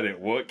just said it.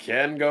 What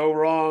can go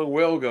wrong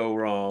will go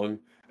wrong.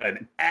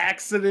 An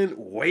accident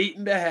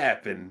waiting to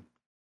happen.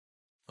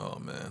 Oh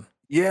man.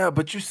 Yeah,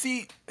 but you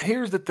see,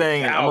 here's the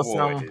thing. I'm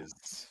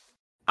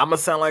gonna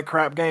sound like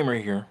crap gamer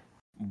here,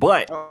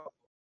 but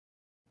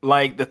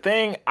like the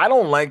thing, I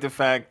don't like the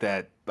fact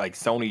that like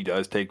Sony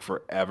does take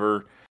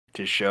forever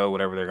to show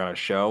whatever they're gonna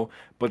show.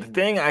 But the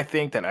thing I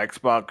think that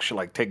Xbox should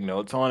like take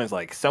notes on is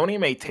like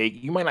Sony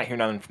you might not hear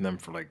nothing from them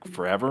for like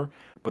forever,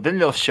 but then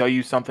they'll show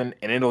you something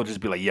and it'll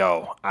just be like,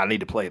 yo, I need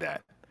to play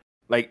that.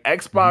 Like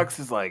Xbox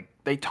is like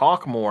they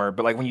talk more,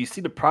 but like when you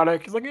see the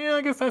product, it's like, yeah,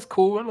 I guess that's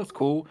cool. That looks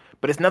cool,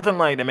 but it's nothing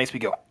like that makes me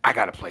go, I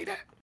gotta play that.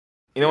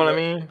 You know what I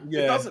mean?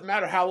 It doesn't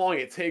matter how long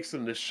it takes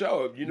them to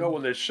show it. You know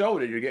when they're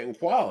showing it, you're getting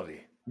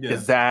quality. Yeah.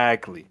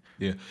 Exactly.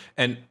 Yeah,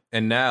 and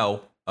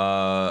now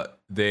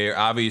they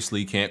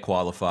obviously can't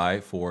qualify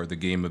for the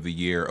Game of the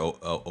Year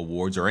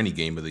awards or any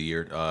Game of the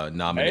Year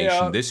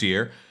nomination this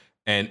year,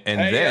 and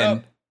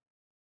then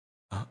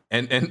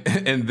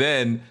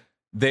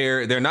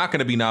they're not going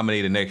to be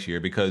nominated next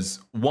year because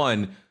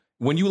one,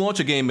 when you launch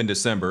a game in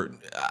December,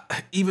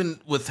 even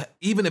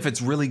if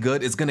it's really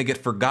good, it's gonna get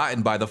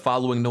forgotten by the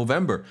following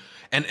November.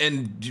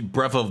 And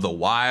Breath of the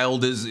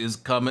Wild is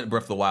coming.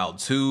 Breath of the Wild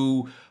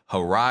 2,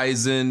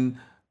 Horizon,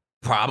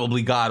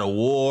 probably God of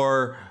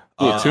War,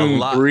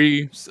 Splatoon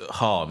 3.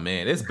 Oh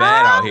man, it's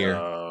bad out here.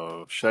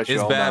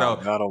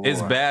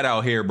 It's bad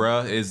out here,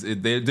 bro.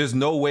 There's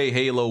no way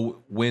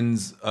Halo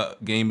wins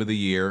Game of the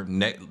Year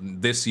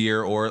this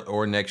year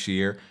or next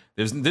year.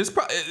 There's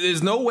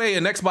no way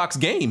an Xbox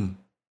game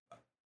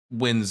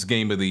wins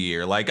Game of the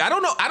Year. Like I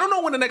don't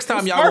know when the next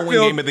time y'all gonna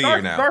win Game of the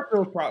Year now.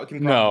 Starfield probably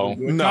can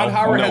Todd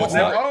Howard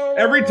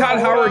every Todd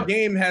Howard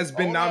game has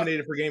been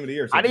nominated for Game of the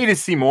Year. So I need to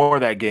see more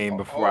of that game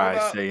before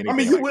I say anything. I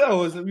mean, you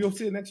will. You'll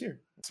see it next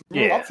year.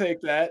 Yeah, I'll take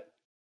that.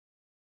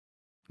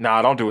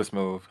 Nah, don't do a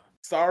smooth.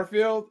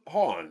 Starfield,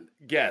 hold on.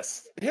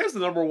 Guess. Here's the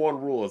number one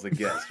rule as a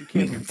guest. You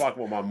can't be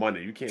fucking with my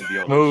money. You can't be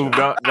on Smooth,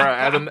 bro.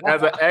 As an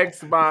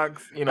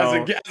Xbox,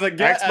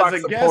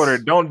 Xbox supporter,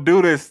 don't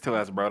do this to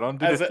us, bro. Don't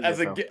do this to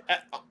yourself.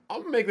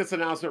 I'm gonna make this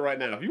announcement right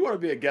now. If you want to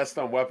be a guest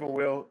on Weapon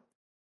Wheel,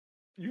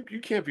 you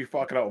can't be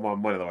fucking up with my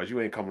money, otherwise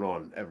you ain't coming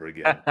on ever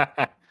again.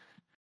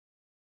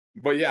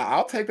 But yeah,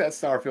 I'll take that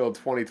Starfield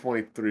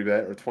 2023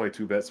 bet or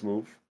 22 bet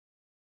Smooth.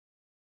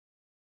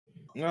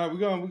 No, we're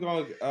gonna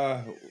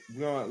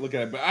look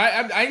at it, but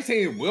I ain't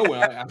saying it will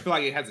win. I feel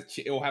like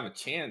it will have a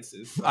chance.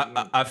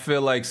 I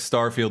feel like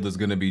Starfield is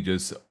gonna be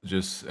just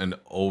an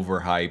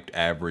overhyped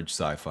average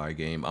sci-fi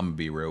game. I'm gonna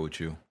be real with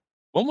you.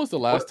 When was the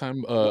last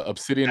time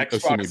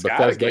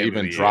Bethesda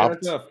even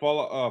dropped?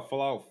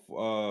 Fallout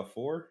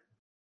 4.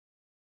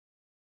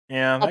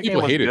 Yeah, that game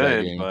was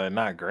good, but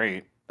not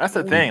great. That's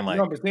the thing. Like,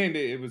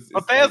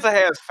 Bethesda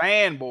has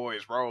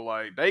fanboys, bro.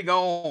 Like they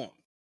gon'.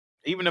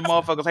 Even if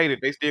motherfuckers hate it,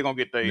 they still gonna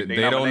get they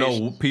don't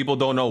know. People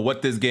don't know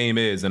what this game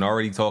is, and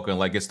already talking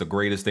like it's the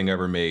greatest thing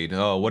ever made.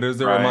 Oh, what does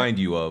it remind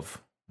you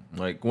of?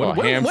 Like when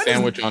ham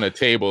sandwich on a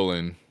table,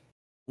 and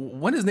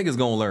when is niggas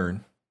gonna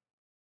learn?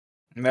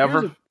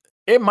 Never.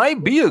 It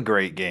might be a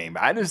great game.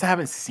 I just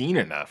haven't seen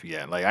enough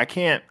yet. Like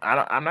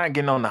I'm not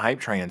getting on the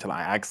hype train until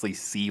I actually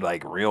see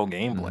like real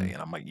gameplay,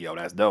 and I'm like, yo,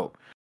 that's dope.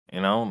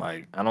 You know,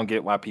 like I don't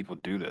get why people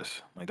do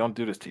this. Like, don't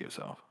do this to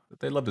yourself.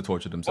 They love to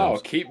torture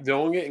themselves. Oh, keep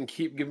doing it and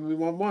keep giving me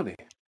more money.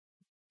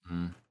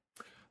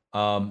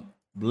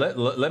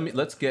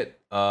 Let's get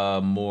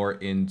more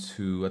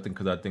into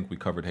because I think we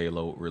covered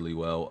Halo really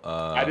well.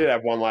 I did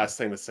have one last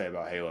thing to say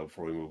about Halo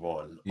before we move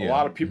on. A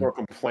lot of people are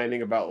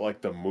complaining about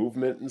like the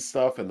movement and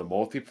stuff and the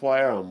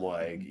multiplayer. I'm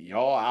like,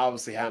 y'all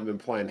obviously haven't been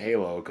playing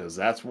Halo because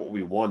that's what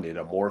we wanted,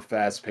 a more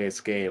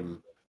fast-paced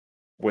game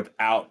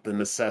without the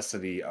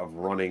necessity of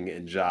running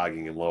and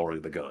jogging and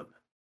lowering the gun.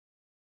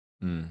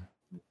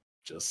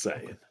 Just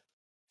saying.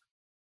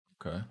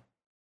 Okay.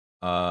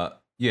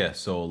 Yeah,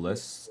 so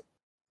let's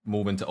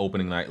move into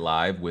opening night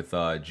live with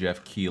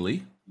Jeff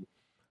Keighley.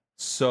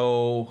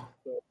 So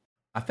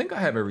I think I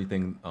have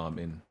everything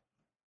in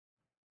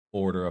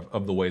order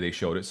of the way they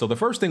showed it. So the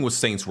first thing was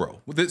Saints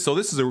Row. So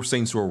this is a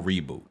Saints Row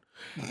reboot.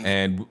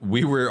 And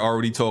we were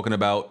already talking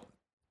about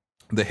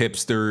the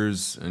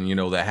hipsters and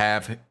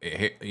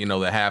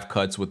the half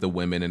cuts with the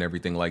women and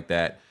everything like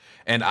that.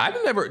 And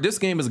this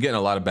game is getting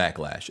a lot of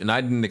backlash, and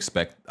I didn't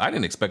expect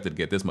it to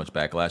get this much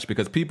backlash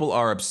because people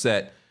are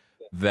upset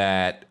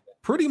that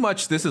pretty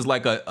much this is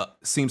like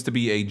seems to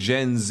be a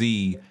Gen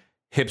Z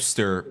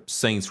hipster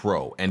Saints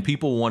Row, and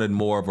people wanted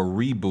more of a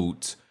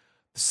reboot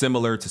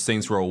similar to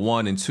Saints Row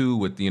 1 and 2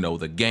 with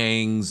the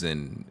gangs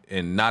and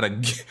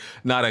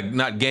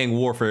not gang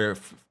warfare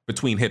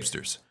between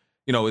hipsters.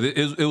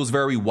 It was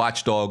very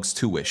Watch Dogs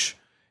 2-ish,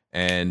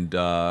 and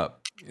the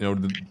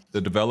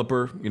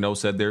developer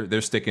said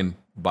they're sticking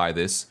by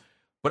this.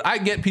 But I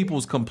get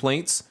people's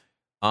complaints.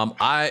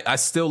 I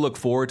still look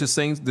forward to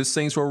this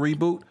Saints Row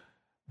reboot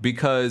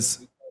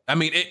because I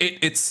mean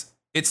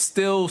it's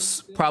still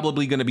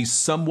probably going to be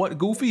somewhat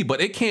goofy, but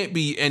it can't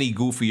be any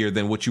goofier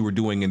than what you were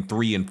doing in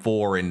 3 and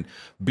 4 and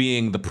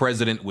being the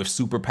president with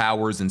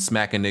superpowers and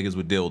smacking niggas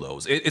with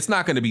dildos. It's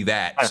not going to be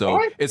that, so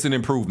it's an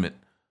improvement.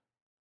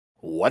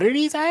 What did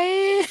he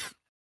say?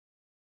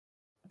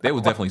 They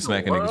were definitely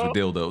smacking niggas with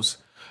dildos.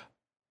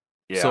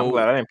 Yeah, so, I'm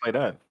glad I didn't play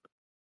that.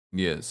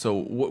 Yeah, so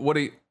what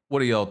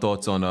are y'all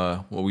thoughts on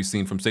what we've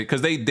seen from State?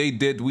 Because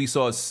we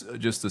saw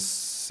just a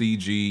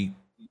CG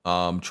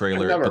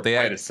trailer. I never but they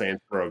played a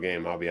Saints Row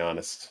game, I'll be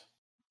honest.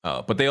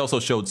 But they also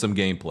showed some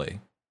gameplay.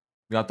 You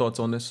got thoughts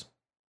on this?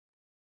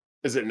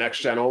 Is it next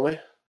gen only?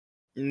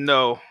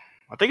 No,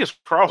 I think it's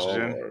cross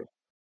gen.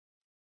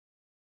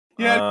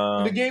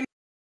 Yeah, the game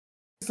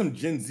is some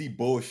Gen Z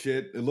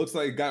bullshit. It looks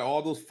like it got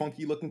all those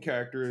funky looking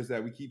characters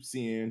that we keep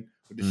seeing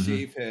with the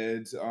shaved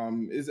heads.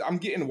 I'm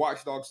getting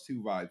Watch Dogs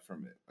 2 vibes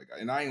from it.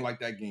 And I ain't like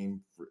that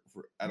game for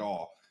at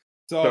all.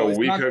 So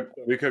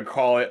we could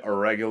call it a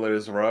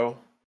regulars row.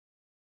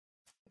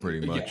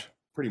 Pretty much. Yeah,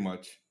 pretty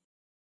much.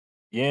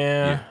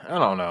 Yeah, I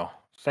don't know.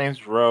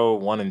 Saints Row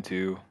 1 and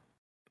 2,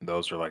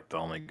 those are like the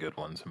only good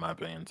ones in my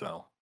opinion.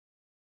 So,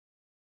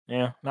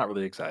 yeah, not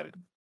really excited.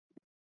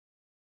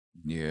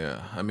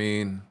 Yeah, I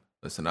mean,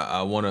 listen,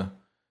 I want to.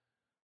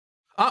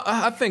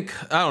 I think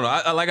I don't know.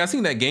 I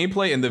seen that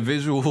gameplay and the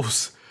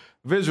visuals.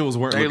 Visuals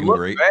weren't looking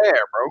great. Bad,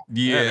 bro.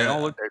 Yeah, they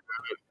don't look that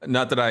good.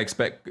 Not that I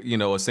expect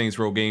a Saints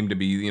Row game to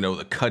be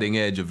the cutting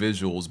edge of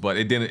visuals, but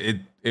it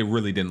didn't. It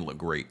really didn't look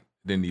great.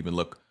 It didn't even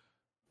look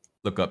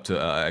up to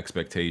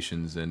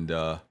expectations, and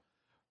I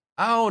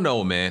don't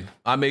know, man.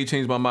 I may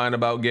change my mind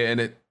about getting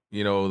it.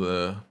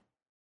 The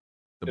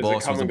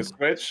boss is it coming to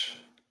Switch?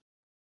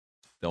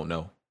 Don't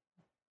know.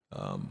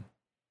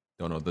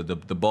 Don't know.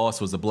 The boss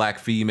was a black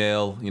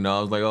female. I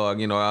was like,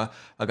 oh,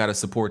 I gotta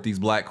support these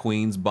black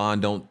queens.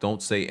 Bond,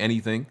 don't say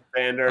anything.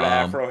 Standard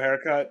afro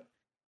haircut.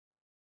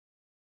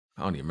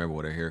 I don't even remember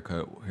what her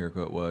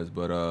haircut was,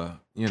 but I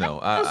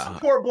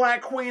support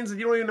black queens, and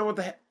you don't even know what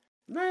the heck.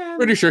 Man,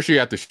 pretty sure she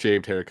got the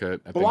shaved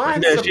haircut.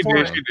 Blind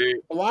support, she did.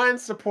 Blind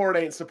support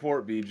ain't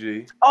support,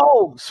 BG.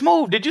 Oh,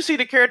 Smooth. Did you see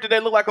the character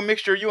that looked like a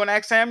mixture of you and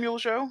Axe Samuel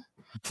show?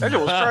 That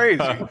shit was crazy.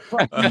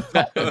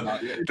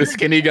 The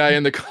skinny guy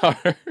in the car.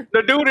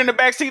 The dude in the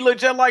backseat looked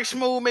just like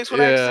Smooth mixed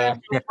with Axe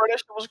Samuel. Bro, that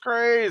shit was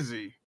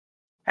crazy.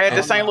 Had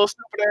the same little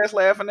stupid ass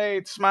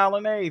laughing,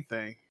 smiling,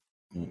 everything.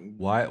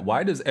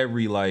 Why does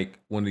every one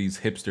of these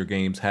hipster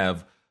games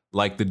have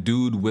the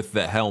dude with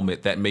the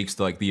helmet that makes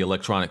the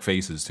electronic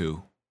faces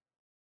too?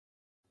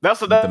 That's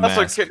a staple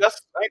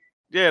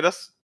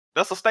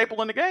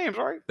in the games,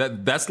 right?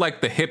 That's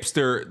like the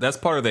hipster. That's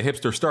part of the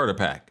hipster starter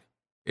pack.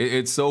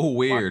 It's so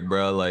weird,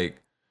 bro.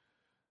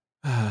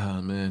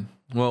 Oh, man.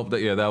 Well,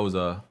 that was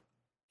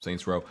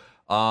Saints Row.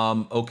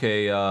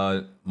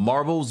 Okay.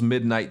 Marvel's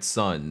Midnight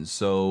Suns.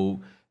 So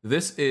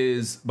this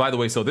is, by the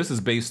way, this is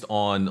based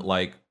on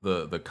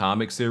the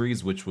comic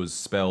series, which was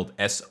spelled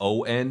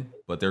SON,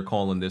 but they're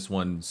calling this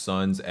one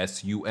Suns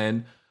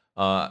SUN.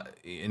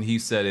 And he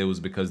said it was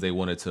because they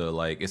wanted to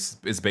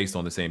it's based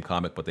on the same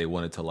comic, but they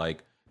wanted to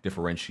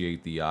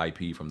differentiate the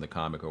IP from the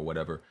comic or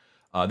whatever.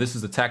 This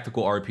is a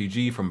tactical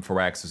RPG from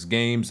Firaxis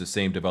Games, the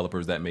same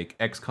developers that make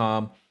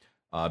XCOM.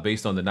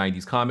 Based on the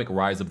 90s comic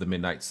Rise of the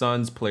Midnight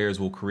Suns, players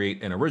will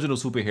create an original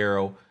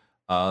superhero,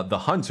 the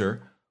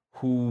Hunter,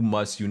 who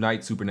must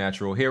unite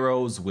supernatural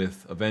heroes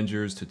with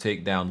Avengers to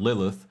take down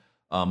Lilith,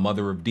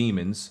 Mother of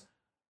Demons.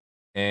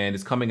 And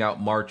it's coming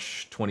out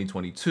March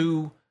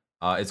 2022.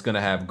 It's going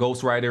to have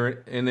Ghost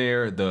Rider in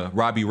there, the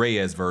Robbie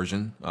Reyes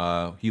version.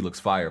 He looks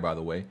fire, by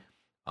the way.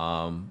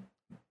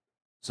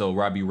 So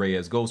Robbie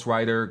Reyes, Ghost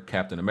Rider,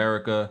 Captain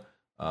America,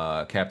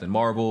 Captain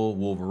Marvel,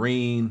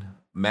 Wolverine,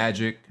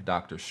 Magic,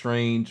 Doctor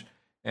Strange.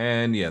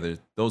 And yeah,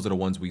 those are the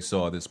ones we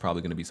saw. There's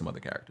probably going to be some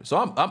other characters. So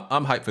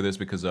I'm hyped for this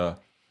because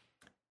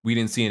we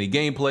didn't see any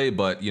gameplay,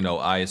 but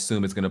I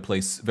assume it's going to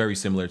play very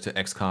similar to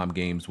XCOM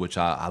games, which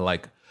I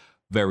like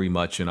very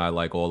much, and I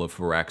like all of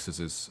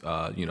Firaxis's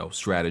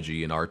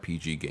strategy and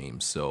RPG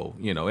games. So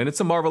and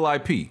it's a Marvel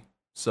IP.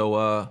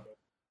 So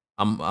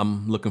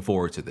I'm looking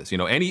forward to this.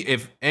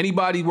 If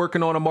anybody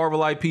working on a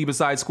Marvel IP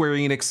besides Square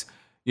Enix,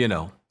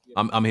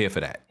 I'm here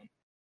for that.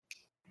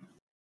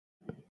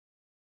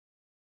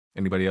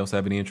 Anybody else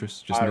have any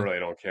interest? I really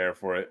don't care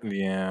for it.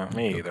 Yeah,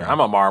 me either. I'm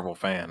a Marvel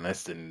fan.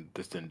 This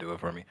didn't do it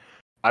for me.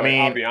 I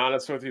mean, I'll be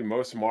honest with you.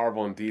 Most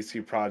Marvel and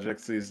DC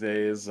projects these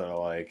days are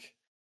like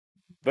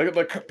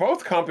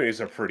both companies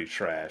are pretty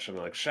trash. I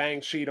mean, like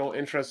Shang-Chi don't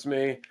interest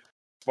me.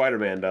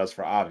 Spider-Man does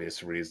for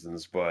obvious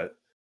reasons, but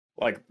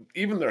like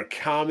even their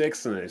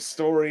comics and their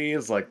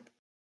stories, like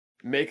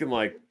making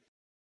like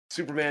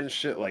Superman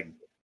shit like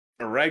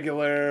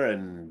irregular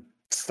and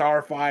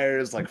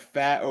Starfire's like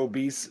fat,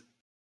 obese.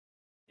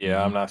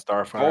 Yeah, I'm not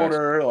Starfire.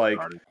 Older, like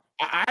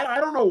I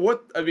don't know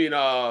what I mean.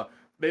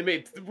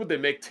 Would they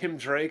make Tim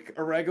Drake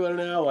irregular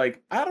now?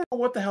 Like I don't know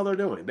what the hell they're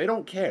doing. They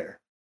don't care.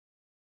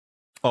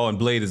 Oh, and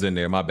Blade is in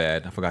there. My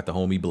bad. I forgot the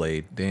homie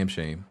Blade. Damn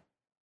shame.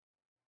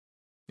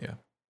 Yeah.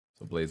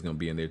 So Blade's going to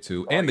be in there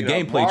too. And the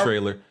gameplay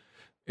trailer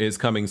is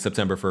coming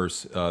September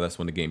 1st. That's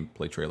when the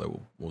gameplay trailer,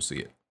 we'll see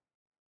it.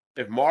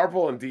 If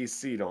Marvel and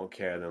DC don't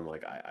care, then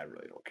like I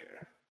really don't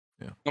care.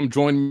 Yeah. Come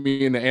join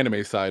me in the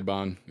anime side,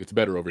 Bon. It's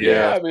better over here.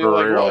 Yeah, I mean,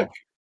 like, look,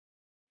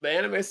 the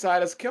anime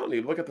side is killing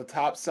you. Look at the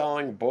top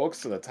selling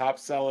books and the top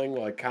selling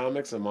like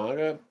comics and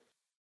manga.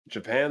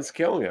 Japan's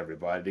killing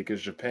everybody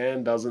because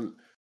Japan doesn't.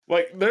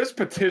 Like, there's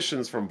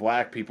petitions from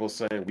black people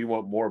saying we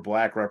want more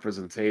black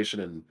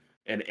representation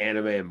in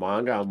anime and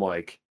manga. I'm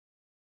like,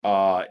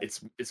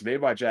 it's made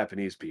by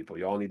Japanese people.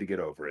 Y'all need to get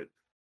over it.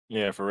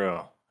 Yeah, for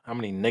real. How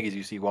many niggas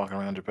you see walking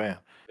around Japan?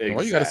 Exactly.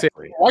 Why you gotta say?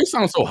 Why you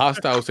sound so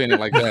hostile saying it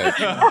like that?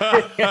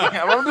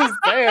 I'm just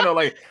saying, though,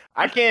 like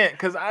I can't,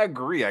 because I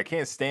agree. I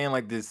can't stand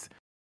like this.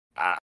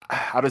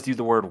 I'll just use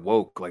the word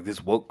woke, like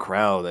this woke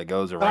crowd that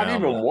goes around. Not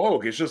even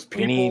woke. It's just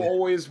people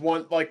always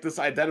want like this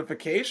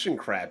identification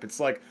crap. It's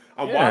like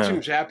I'm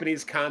watching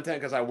Japanese content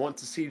because I want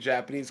to see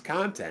Japanese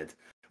content.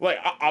 Like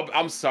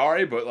I'm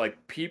sorry, but like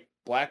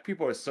black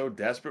people are so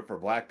desperate for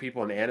black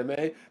people in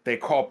anime, they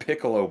call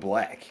Piccolo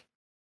black.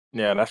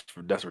 Yeah, that's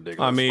ridiculous.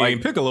 I mean,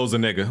 like, Piccolo's a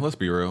nigga. Let's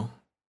be real.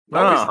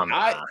 No, he's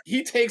not.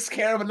 He takes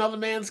care of another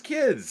man's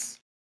kids.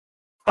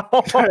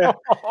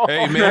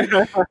 Hey man,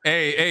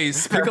 hey,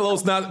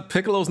 Piccolo's not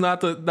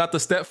the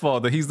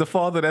stepfather. He's the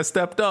father that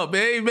stepped up.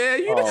 Hey man,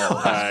 you know.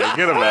 Right,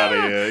 get him out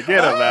of here.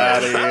 Get him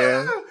out of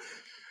here.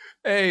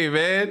 Hey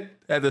man,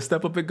 had to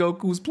step up at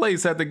Goku's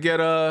place. Had to get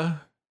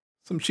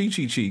some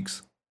Chi-Chi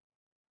cheeks.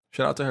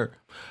 Shout out to her.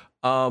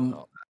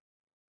 So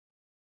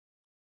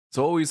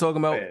what were we talking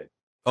about?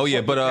 Oh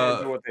yeah, but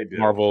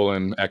Marvel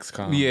and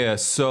XCOM. Yeah,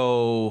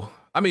 so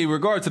I mean,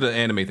 regard to the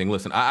anime thing.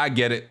 Listen, I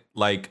get it.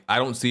 Like, I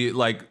don't see it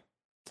like.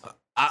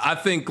 I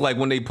think like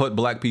when they put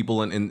black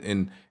people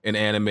in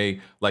anime,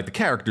 like the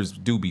characters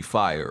do be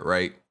fire,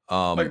 right?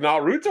 Like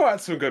Naruto had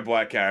some good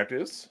black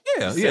characters.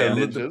 Yeah, Sand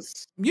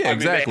ninjas. Yeah, I mean,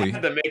 exactly. They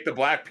had to make the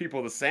black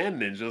people the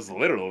sand ninjas,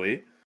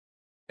 literally.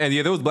 And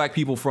yeah, there was black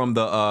people from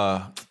the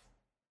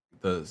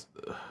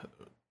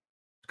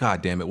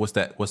God damn it, what's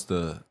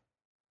the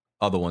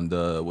other one?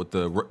 With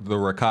the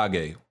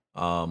Raikage.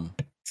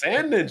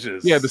 Sand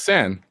ninjas. Yeah, the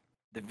sand.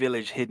 The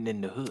village hidden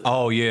in the hood.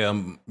 Oh yeah,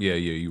 yeah,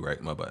 you're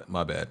right. My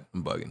bad.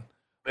 I'm bugging.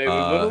 They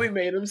literally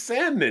made them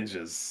sand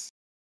ninjas.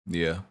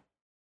 Yeah.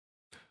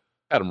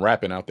 Had them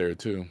rapping out there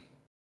too.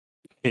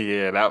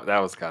 Yeah, that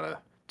was kind of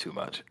too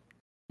much.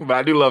 But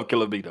I do love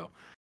Killer B though.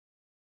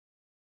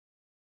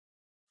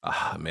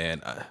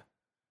 Man,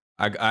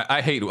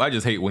 I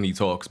just hate when he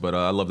talks, but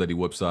I love that he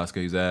whips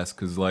Sasuke's ass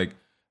because like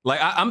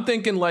I'm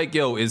thinking like,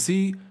 yo, is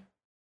he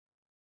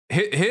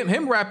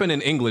him rapping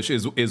in English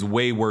is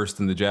way worse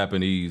than the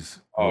Japanese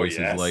voices.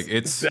 Yes. Like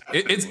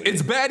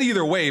it's bad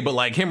either way, but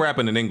like him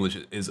rapping in English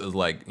is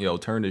like, yo,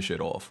 turn this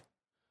shit off.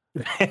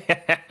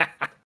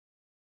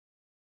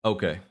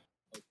 Okay.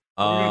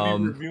 We're gonna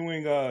be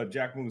reviewing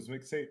Jack Moo's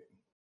mixtape.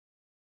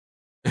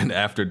 And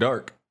After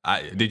Dark.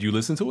 Did you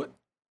listen to it?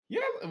 Yeah,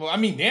 well, I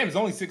mean, damn, it's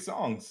only 6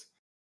 songs.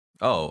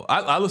 Oh,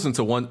 I listened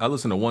to one. I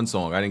listened to one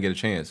song. I didn't get a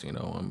chance. You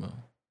know, I'm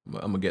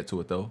gonna get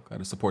to it though. Got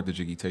to support the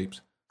Jiggy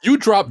tapes. You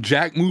dropped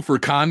Jack Moo for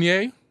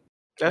Kanye?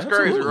 That's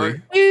crazy,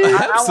 right?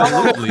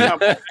 Absolutely.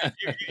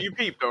 You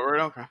peeped though,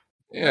 right? Okay.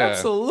 Yeah,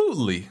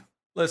 absolutely.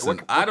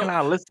 Listen, I don't.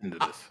 I listen to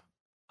this.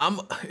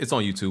 It's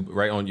on YouTube,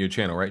 right on your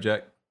channel, right,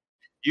 Jack?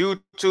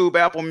 YouTube,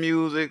 Apple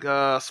Music,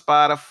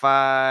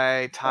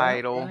 Spotify,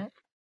 Tidal. Okay.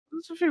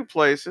 There's a few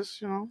places,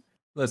 you know.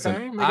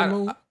 Listen, okay,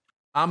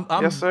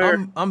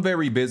 I'm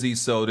very busy,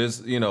 so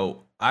there's, you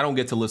know, I don't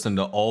get to listen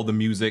to all the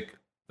music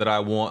that I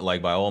want,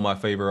 like by all my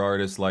favorite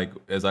artists, like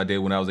as I did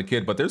when I was a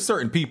kid. But there's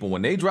certain people,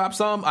 when they drop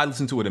some, I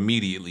listen to it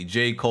immediately.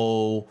 J.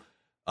 Cole,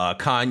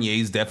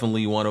 Kanye's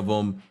definitely one of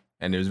them,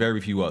 and there's very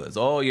few others.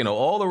 All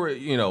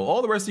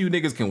the rest of you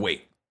niggas can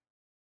wait.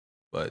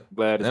 But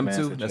glad them man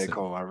two, said that's J.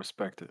 Cole. I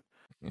respect it.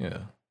 Yeah.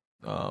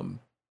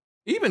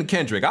 Even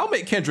Kendrick, I'll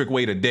make Kendrick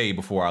wait a day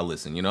before I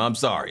listen. You know, I'm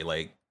sorry.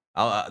 Like,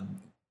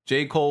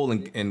 J. Cole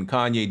and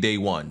Kanye day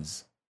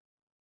ones.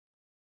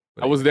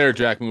 I was there,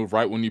 Jack Move,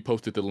 right when you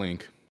posted the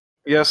link.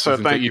 Yes, sir.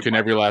 Thank you. Each and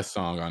every last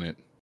song on it.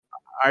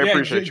 I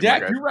appreciate you,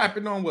 Jack. You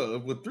rapping on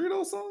with 3 of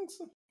those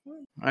songs?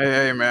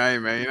 Hey,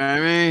 man. You know what I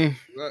mean?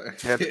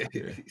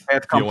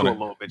 Had to come to a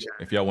little bit.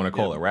 Jack. If y'all want to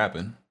call it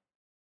rapping.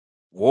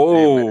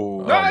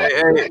 Whoa!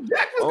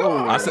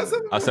 I said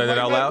that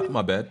out loud.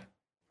 My bad.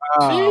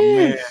 Oh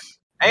man!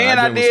 And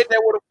I did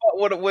that with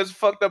what was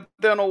fucked up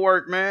dental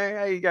work, man.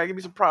 Hey, you gotta give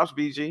me some props,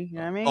 BG. You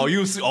know what I mean? Oh,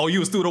 you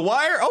was through the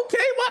wire?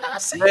 Okay, why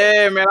not see?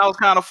 Yeah, man, I was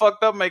kind of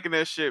fucked up making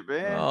that shit,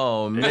 man.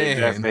 Oh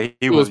man,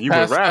 you was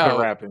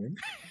rapping.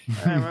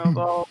 Yeah, man, it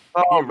was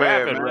all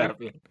bad, man.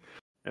 rapping.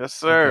 Yes,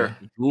 sir.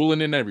 Okay.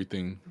 Ruling and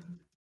everything.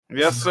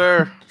 Yes,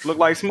 sir. Look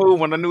like Smooth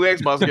when the new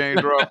Xbox game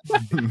dropped.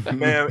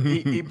 Man,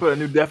 he put a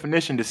new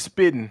definition to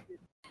spitting.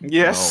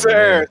 Yes,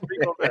 sir.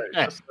 Speak on that.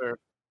 Yes, sir.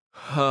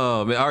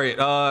 Oh man, all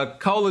right.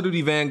 Call of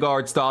Duty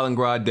Vanguard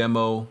Stalingrad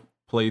demo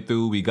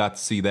playthrough. We got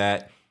to see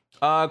that.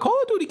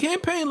 Call of Duty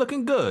campaign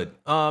looking good.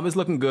 It's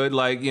looking good.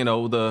 Like, you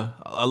know,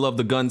 I love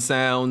the gun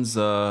sounds.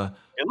 Love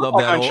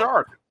that.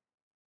 Uncharted.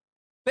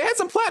 They had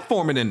some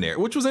platforming in there,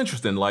 which was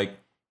interesting. Like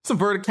some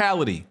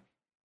verticality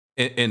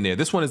in there.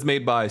 This one is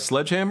made by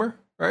Sledgehammer,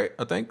 right?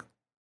 I think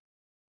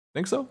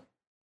so.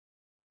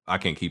 I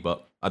can't keep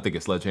up. I think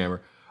it's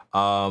Sledgehammer.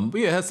 But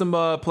yeah, it had some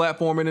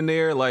platforming in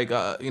there. Like,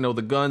 you know,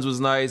 the guns was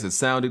nice. It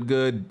sounded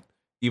good,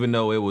 even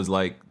though it was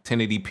like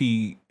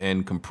 1080p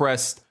and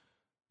compressed.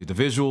 The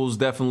visuals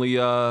definitely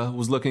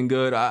was looking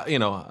good.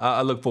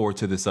 I look forward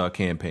to this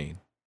campaign.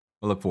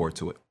 I look forward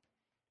to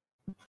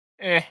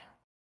it.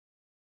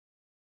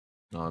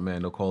 Oh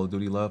man, no Call of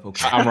Duty love.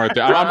 Okay, I'm right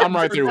there. I'm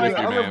right there with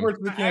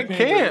you, man. I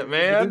can't,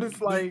 man. I'm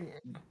just like,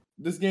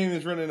 this game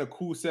is running a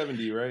cool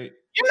 70, right?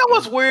 You know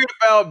what's weird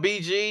about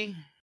BG?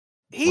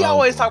 He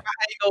always talk about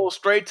how he goes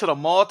straight to the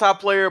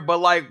multiplayer, but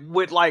like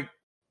with like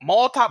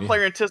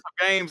multiplayer intensive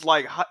games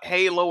like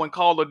Halo and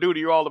Call of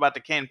Duty, you're all about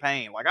the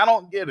campaign. Like I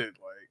don't get it.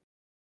 Like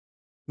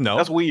no,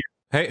 that's weird.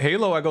 Hey,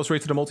 Halo, I go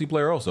straight to the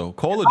multiplayer also.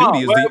 Call of Duty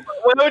is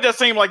well, it just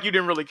seemed like you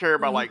didn't really care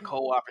about like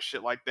co-op and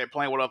shit like that,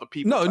 playing with other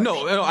people.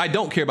 No, I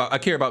don't care about. I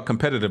care about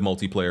competitive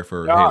multiplayer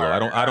for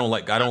Halo. I don't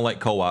like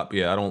co-op.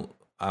 Yeah, I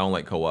don't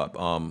like co-op.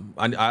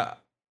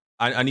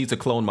 I need to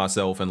clone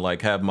myself and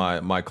like have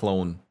my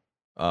clone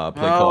play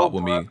co-op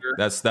with me.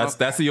 That's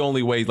the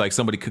only way like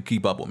somebody could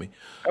keep up with me.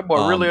 That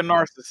boy really a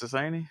narcissist,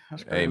 ain't he?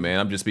 Hey man,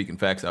 I'm just speaking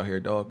facts out here,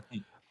 dog.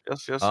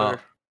 Yes, sir.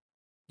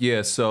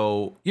 Yeah,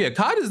 so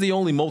COD is the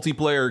only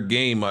multiplayer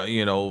game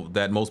you know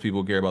that most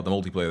people care about the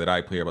multiplayer that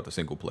I care about the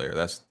single player.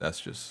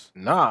 That's just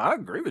I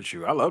agree with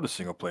you. I love the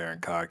single player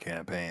and COD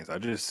campaigns. I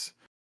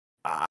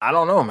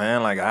don't know,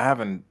 man. Like I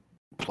haven't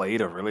played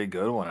a really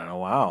good one in a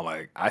while.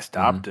 Like I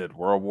stopped at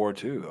World War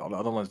II. All the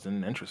other ones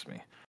didn't interest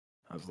me.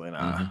 I was like,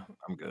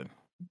 I'm good.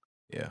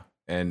 Yeah,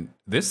 and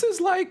this is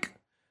like,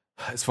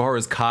 as far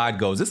as COD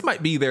goes, this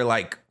might be their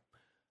like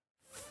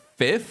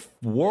 5th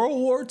World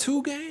War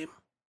II game.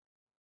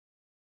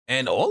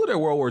 And all of their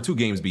World War II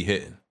games be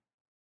hitting.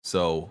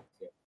 So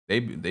they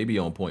be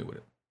on point with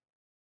it.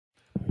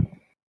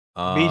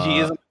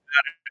 BG isn't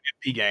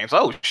MP games.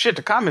 Oh shit,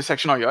 the comment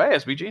section on your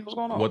ass, BG. What's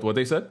going on? What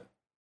they said?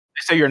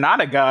 They say you're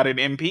not a god in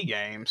MP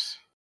games.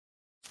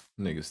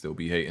 Niggas still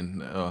be hating.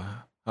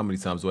 How many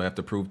times do I have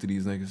to prove to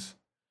these niggas?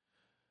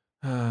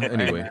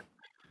 Anyway.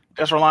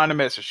 Just rely on the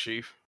message,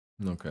 Chief.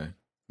 Okay.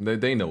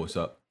 They know what's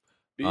up.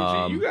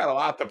 BG, you got a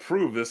lot to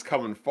prove this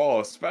coming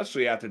fall,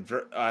 especially after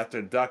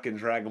Duck and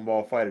Dragon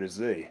Ball Fighter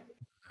Z.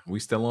 We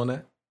still on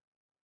that?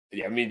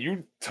 Yeah, I mean,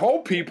 you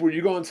told people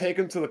you're going to take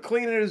them to the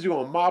cleaners, you're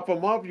going to mop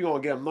them up, you're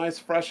going to get them nice,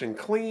 fresh, and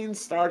clean,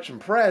 starch and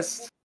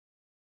pressed.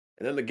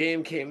 And then the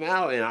game came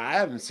out, and I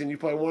haven't seen you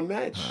play one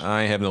match.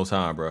 I ain't have no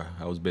time, bro.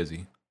 I was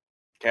busy.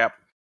 Cap.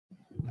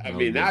 I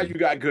mean, now you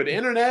got good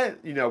internet.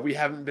 You know, we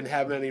haven't been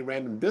having any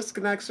random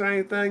disconnects or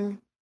anything.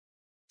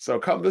 So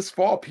come this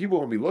fall,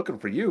 people will be looking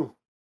for you.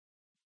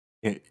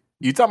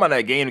 You talking about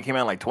that game that came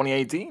out in like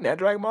 2018? That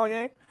Dragon Ball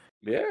game?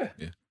 Yeah.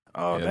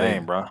 Oh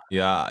dang, bro.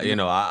 Yeah, you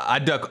know, I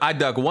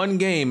duck one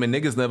game and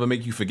niggas never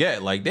make you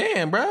forget. Like,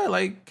 damn, bro.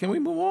 Like, can we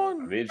move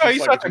on? I mean, you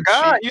such a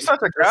god. You such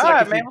a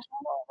god, man.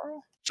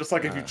 Just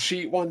like if you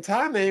cheat one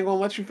time, they ain't gonna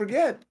let you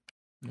forget.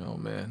 Oh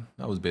man,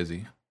 I was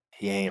busy.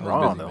 He ain't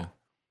wrong though.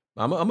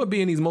 I'm gonna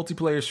be in these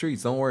multiplayer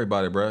streets. Don't worry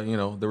about it, bro. You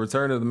know, the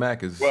return of the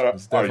Mac is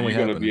definitely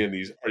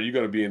happening. Are you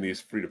gonna be in these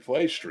free to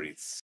play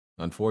streets?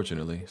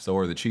 Unfortunately, so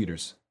are the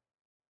cheaters.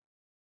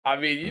 I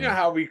mean, you know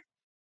how we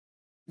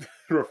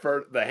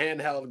refer to the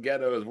handheld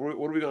ghettos. What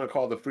are we going to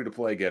call the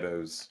free-to-play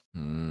ghettos?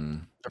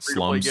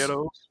 Slums.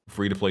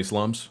 Free-to-play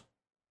slums?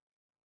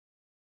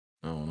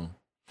 I don't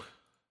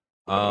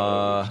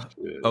know.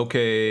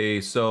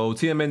 Okay, so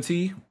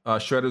TMNT,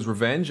 Shredder's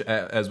Revenge,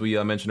 as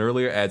we mentioned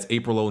earlier, adds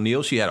April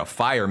O'Neil. She had a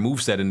fire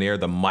moveset in there,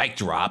 the mic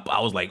drop. I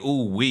was like,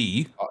 ooh,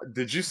 wee.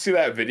 Did you see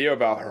that video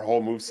about her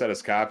whole moveset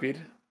is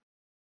copied?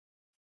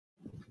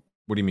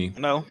 What do you mean?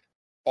 No.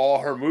 All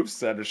her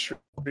moveset is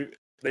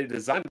they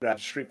designed it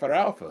after Street Fighter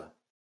Alpha.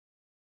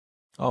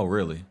 Oh,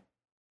 really?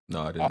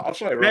 No, I didn't. I'll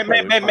show you.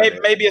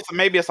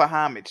 Maybe it's a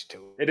homage to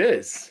it. It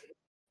is.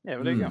 Yeah,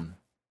 but there you go.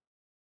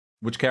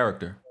 Which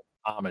character?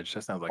 Homage.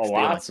 That sounds like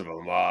lots of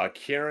them.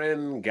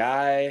 Kieran,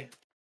 Guy.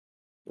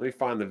 Let me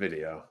find the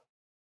video.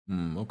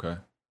 Okay.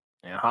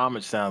 And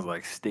homage sounds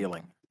like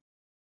stealing.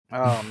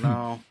 Oh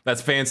no.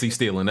 That's fancy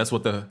stealing. That's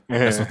what the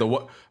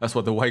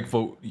white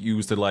folk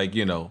use to, like,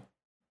 you know,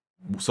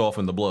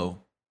 soften the blow.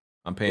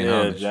 I'm paying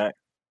homage. Jack.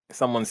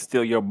 Someone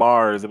steal your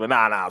bars, but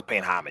nah, I was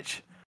paying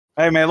homage.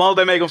 Hey man, as long as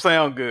they make them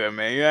sound good,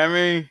 man. You know what I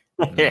mean?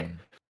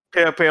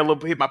 Mm. Pay a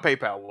little, hit my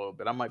PayPal a little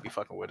bit. I might be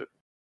fucking with it.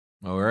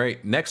 All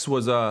right. Next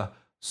was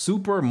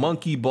Super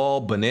Monkey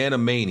Ball Banana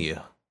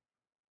Mania.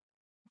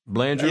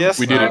 Blandrew? Yes,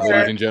 We did it, sir.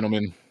 ladies and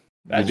gentlemen.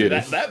 We did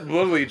it. That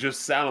literally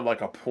just sounded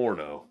like a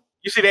porno.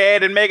 You see they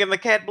added Megan the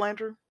Cat,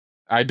 Blandrew?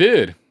 I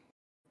did.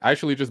 I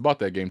actually just bought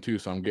that game too,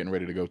 so I'm getting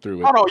ready to go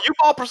through it. Oh no, you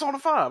bought Persona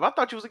 5. I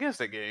thought you was against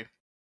that game.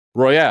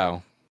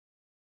 Royale.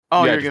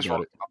 Oh, Yeah, I you're just against got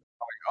Royale. it.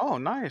 Oh,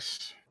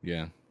 nice.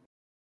 Yeah.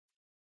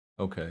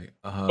 Okay.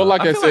 But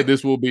like I feel said,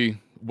 this will be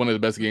one of the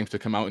best games to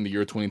come out in the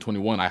year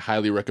 2021. I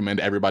highly recommend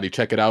everybody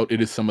check it out.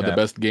 It is some of the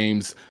best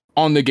games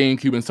on the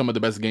GameCube and some of the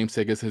best games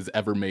Sega has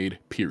ever made,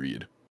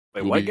 period.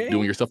 Wait, You'll what be game?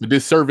 doing yourself a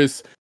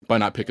disservice by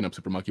not picking up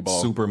Super Monkey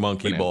Ball. Super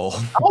Monkey Ball.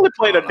 I only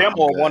played a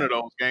demo of one of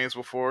those games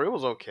before. It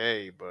was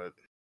okay, but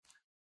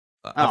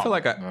I feel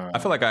like I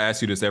feel like I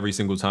ask you this every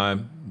single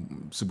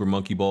time Super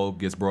Monkey Ball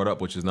gets brought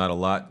up, which is not a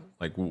lot.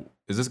 Like,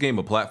 is this game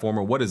a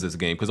platformer? What is this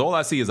game? Because all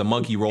I see is a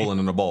monkey rolling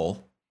in a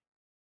ball.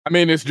 I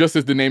mean, it's just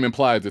as the name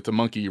implies, it's a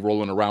monkey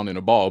rolling around in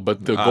a ball.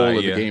 But the goal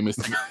of yeah. the game is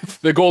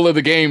the goal of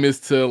the game is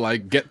to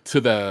like get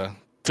to the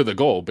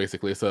goal.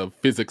 Basically, it's a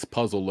physics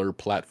puzzle or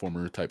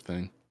platformer type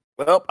thing.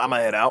 Well, I'm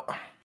gonna head out.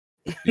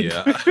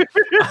 Yeah,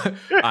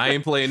 I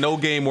ain't playing no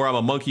game where I'm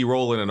a monkey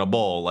rolling in a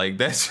ball. Like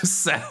that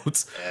just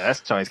sounds. Yeah, that's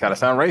Tony's gotta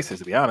sound racist,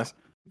 to be honest.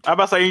 I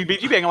about to say you be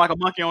acting like a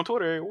monkey on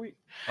Twitter every week.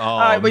 Oh, All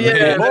right, but yeah,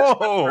 man.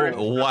 that's-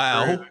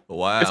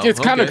 Wow. It's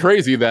kind of Okay.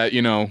 crazy that,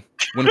 you know,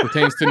 when it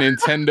pertains to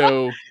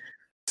Nintendo,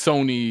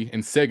 Sony,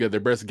 and Sega, their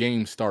best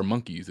games star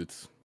monkeys.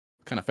 It's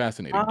kind of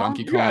fascinating.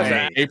 Donkey You Kong,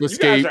 guys, Ape you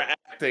Escape. guys are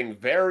acting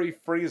very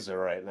Freezer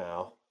right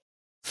now.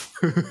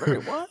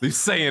 They're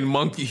saying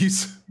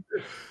monkeys.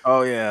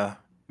 Oh yeah,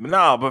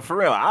 no, but for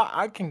real,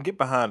 I can get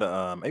behind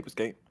Ape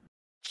Escape.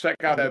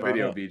 Check out that About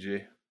video, that.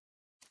 BG.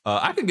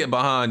 I can get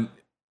behind.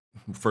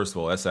 First of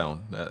all, that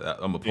sound.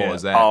 I'm gonna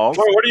pause Yeah. that. Oh,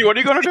 What are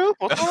you gonna do?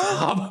 What's going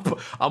on?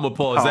 I'm gonna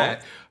pause Oh.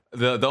 that.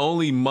 The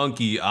only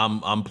monkey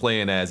I'm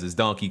playing as is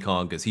Donkey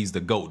Kong because he's the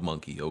goat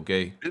monkey.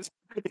 Okay.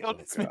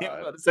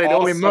 Say the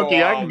only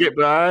monkey I can get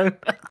behind.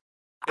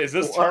 Is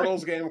this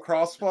Turtles game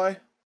crossplay?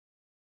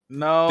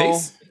 No,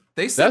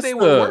 They said That's they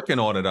were the- working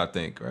on it. I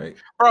think right.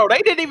 bro, they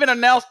didn't even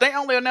announce. They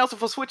only announced it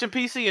for Switch and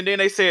PC, and then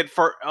they said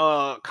for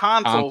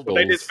consoles, but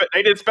they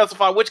didn't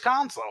specify which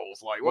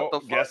consoles. Like what the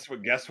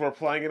fuck? Guess we're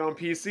playing it on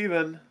PC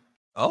then.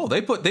 Oh,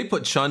 they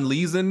put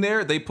Chun-Li's in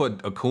there. They put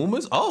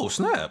Akuma's. Oh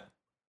snap.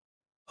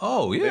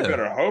 Oh They yeah,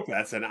 better hope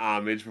that's an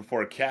homage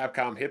before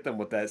Capcom hit them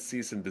with that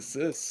cease and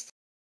desist.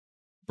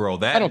 bro.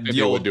 That I don't think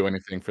they would do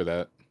anything for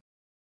that.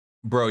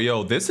 Bro,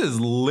 yo, this is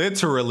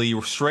literally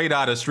straight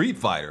out of Street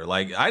Fighter.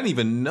 Like, I didn't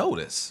even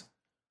notice.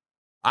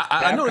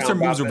 I noticed her Capcom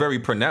moves got were that. very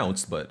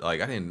pronounced, but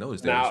like I didn't notice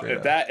they were Now,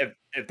 straight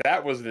if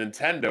that was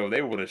Nintendo,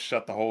 they would have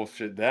shut the whole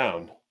shit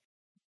down.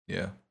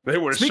 Yeah. They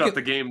would have Speaking- shut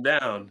the game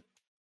down.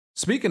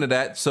 Speaking of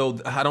that, so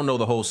I don't know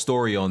the whole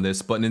story on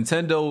this, but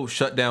Nintendo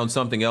shut down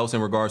something else in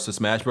regards to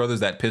Smash Brothers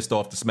that pissed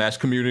off the Smash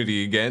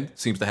community again.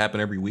 Seems to happen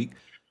every week.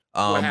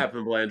 What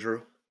happened,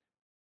 Blandrew?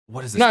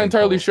 What is this? Not thing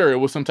entirely called? sure. It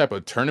was some type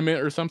of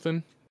tournament or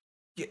something.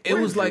 It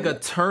was like a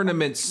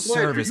tournament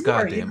service.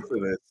 Goddamn.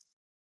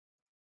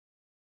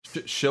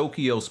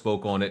 Shokio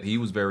spoke on it. He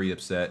was very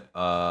upset.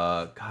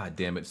 God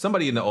damn it!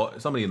 Somebody in the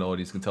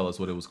audience can tell us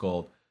what it was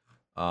called.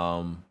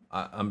 I'm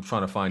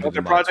trying to find Was it. it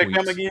in my Project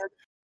M tweets. again?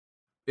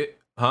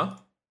 Huh?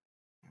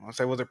 I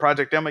say, was it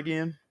Project M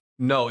again?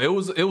 No, it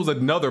was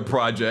another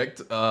project.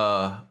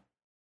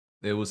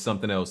 It was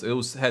something else.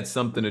 It had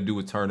something to do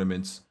with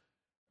tournaments.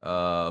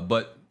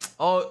 But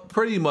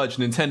pretty much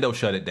Nintendo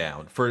shut it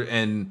down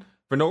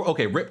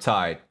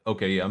Riptide.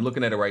 Okay, yeah, I'm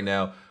looking at it right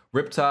now.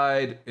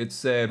 Riptide, it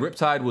said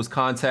Riptide was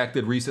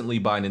contacted recently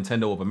by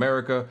Nintendo of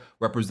America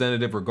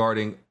representative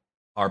regarding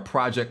our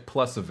Project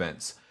Plus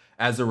events.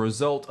 As a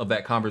result of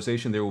that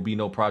conversation, there will be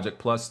no Project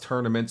Plus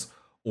tournaments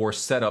or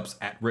setups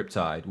at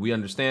Riptide. We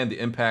understand the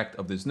impact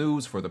of this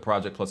news for the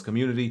Project Plus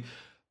community.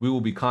 We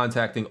will be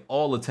contacting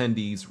all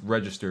attendees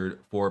registered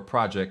for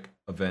project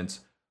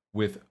events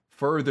with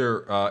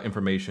further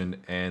information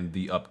and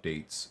the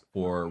updates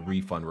for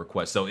refund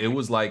requests. So it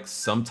was like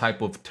some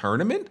type of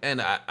tournament,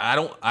 and I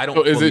don't.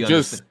 So is fully it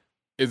just understand.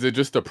 is it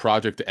just a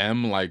Project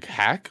M like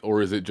hack,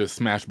 or is it just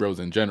Smash Bros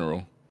in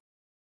general?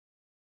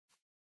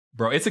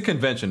 Bro, it's a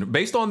convention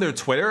based on their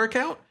Twitter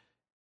account.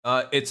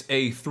 It's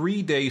a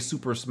 3-day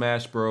Super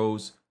Smash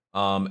Bros.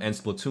 And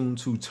Splatoon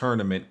 2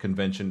 tournament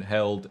convention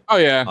held. Oh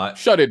yeah,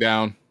 shut it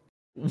down.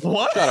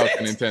 What? Shout out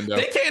to Nintendo.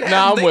 They can't have.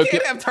 Nah, I'm they with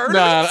can't it. have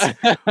tournaments.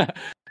 Nah.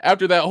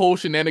 After that whole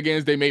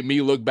shenanigans they made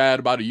me look bad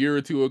about a year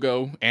or two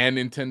ago, and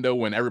Nintendo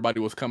when everybody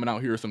was coming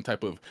out here some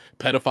type of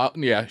pedophile.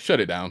 Yeah, shut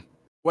it down.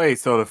 Wait,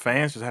 so the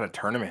fans just had a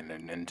tournament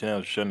and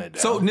Nintendo shutting it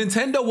down? So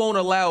Nintendo won't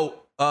allow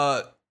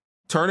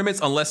tournaments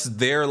unless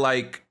they're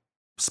like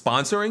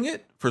sponsoring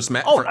it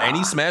for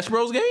any Smash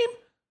Bros. game.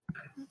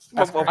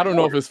 I don't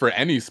know if it's for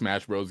any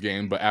Smash Bros.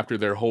 Game, but after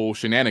their whole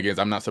shenanigans,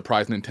 I'm not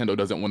surprised Nintendo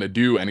doesn't want to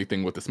do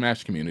anything with the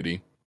Smash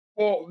community.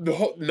 Well,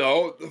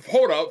 no,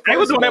 hold up. They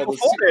was First doing of that all,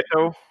 before that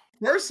though.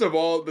 First of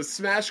all, the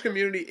Smash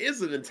community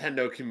is a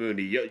Nintendo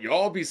community. You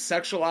all be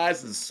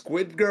sexualized as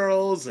squid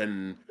girls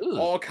and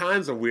all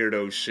kinds of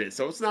weirdo shit.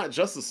 So it's not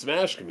just the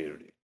Smash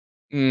community.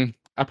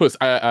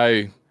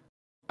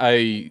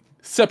 I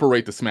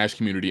separate the Smash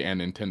community and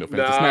Nintendo fans.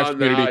 The Smash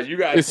community you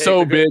guys is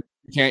so big,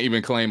 you can't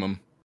even claim them.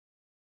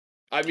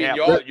 I mean,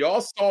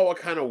 y'all saw what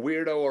kind of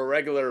weirdo or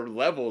regular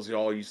levels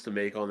y'all used to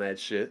make on that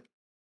shit.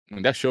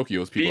 And that's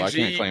Shokio's people. I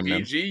can't claim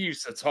them. BG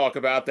used to talk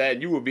about that,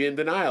 and you would be in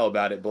denial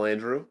about it,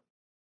 Blandrew.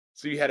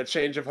 So you had a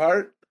change of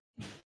heart?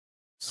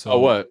 So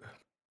what?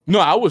 No,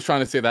 I was trying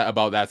to say that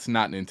about that's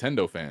not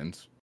Nintendo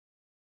fans.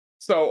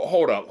 So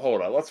hold up.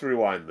 Let's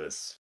rewind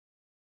this.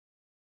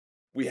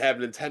 We have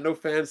Nintendo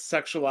fans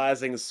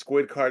sexualizing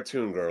squid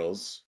cartoon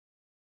girls.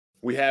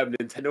 We have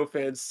Nintendo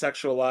fans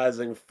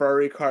sexualizing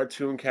furry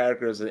cartoon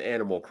characters in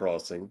Animal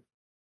Crossing.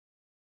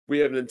 We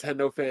have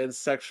Nintendo fans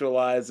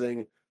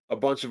sexualizing a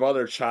bunch of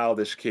other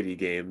childish kiddie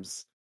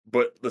games.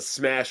 But the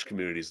Smash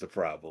community is the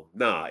problem.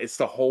 Nah, it's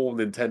the whole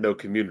Nintendo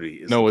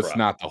community. No, it's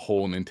not the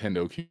whole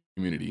Nintendo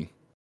community.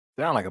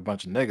 Sound like a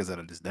bunch of niggas that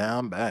are just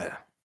down bad.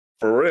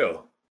 For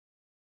real.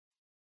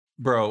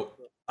 Bro,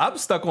 I'm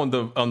stuck on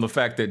the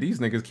fact that these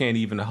niggas can't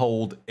even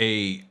hold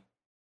a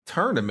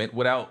tournament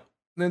without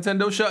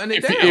Nintendo shutting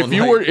it down.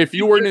 If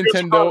you were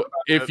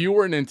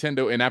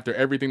Nintendo and after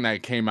everything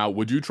that came out,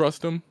 would you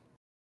trust them?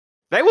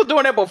 They was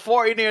doing it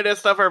before any of that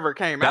stuff ever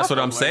came out. That's what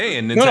I'm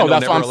saying. Nintendo no,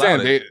 that's what I'm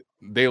saying.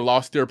 They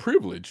lost their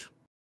privilege.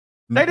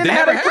 They didn't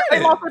have it.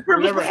 They lost their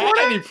privilege. Never had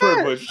any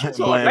privilege. They shut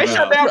down. They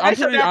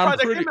shut down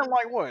Project M in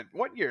like what?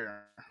 What year?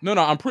 No,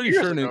 I'm pretty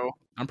sure.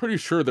 I'm pretty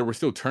sure there were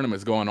still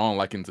tournaments going on,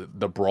 like in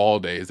the Brawl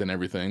days and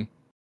everything.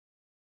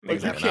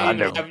 Like you can't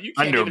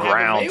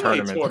underground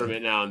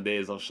tournament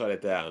nowadays. I'll shut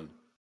it down.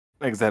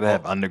 Niggas that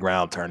have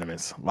underground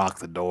tournaments, lock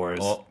the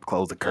doors,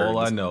 close the curtains. All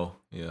I know,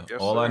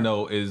 I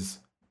know is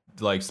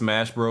like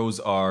Smash Bros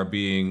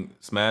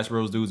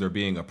dudes are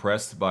being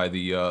oppressed by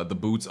the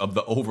boots of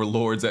the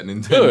overlords at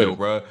Nintendo,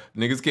 bro.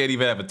 Niggas can't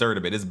even have a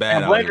tournament. It's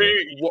bad out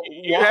here.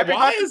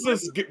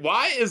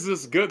 Why is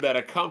this good that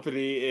a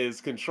company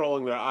is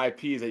controlling their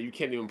IPs that you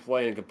can't even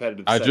play in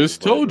competitive? I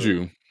just told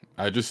you.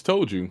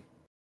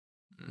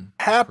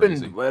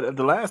 Happened at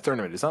the last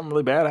tournament. Did something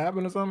really bad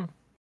happen or something?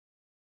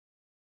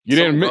 You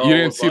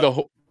didn't see the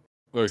whole.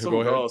 Some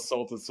girl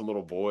assaulted some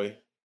little boy.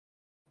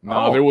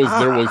 No, there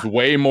was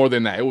way more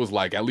than that. It was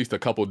like at least a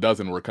couple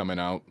dozen were coming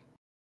out.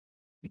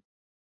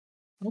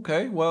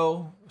 Okay,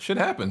 well, shit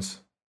happens.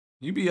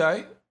 You be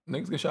alright.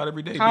 Niggas get shot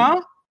every day. Huh?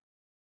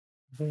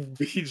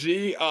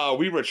 BG,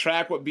 we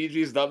retract what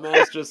BG's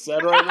dumbass just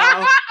said right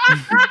now.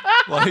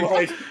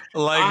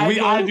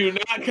 I do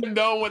not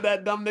condone what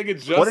that dumb nigga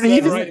just said. What did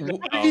he say?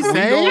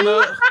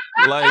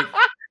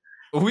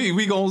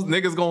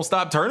 Niggas gonna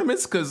stop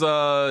tournaments because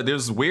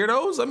there's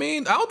weirdos. I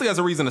mean, I don't think that's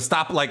a reason to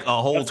stop like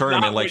a whole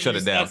tournament, like shut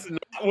it down. That's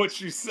not what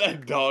you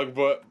said, dog.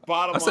 But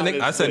I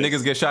said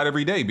niggas get shot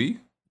every day, B.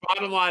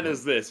 Bottom line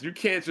is this: you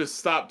can't just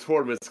stop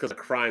tournaments because a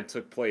crime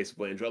took place,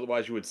 Blandrew.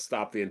 Otherwise, you would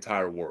stop the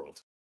entire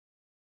world.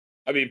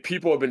 I mean,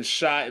 people have been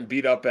shot and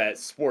beat up at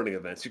sporting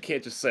events. You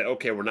can't just say,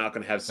 "Okay, we're not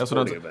gonna have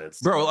sporting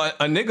events." Bro,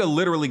 a nigga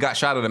literally got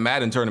shot at a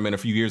Madden tournament a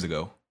few years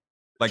ago.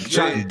 Like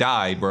shot and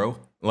died, bro.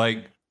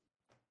 Like.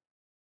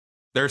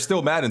 There's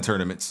still Madden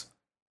tournaments.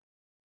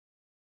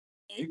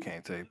 You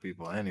can't take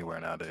people anywhere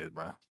nowadays,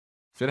 bro.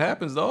 Shit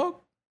happens, dog.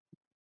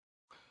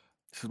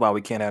 This is why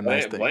we can't have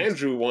nice things.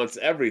 Landrew wants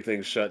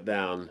everything shut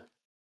down.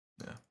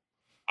 Yeah.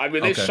 I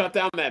mean, they shut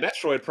down that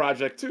Metroid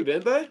project too,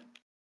 didn't they?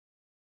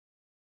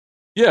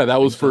 Yeah, that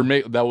was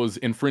that was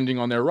infringing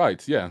on their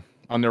rights. Yeah,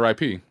 on their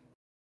IP.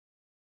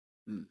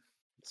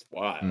 That's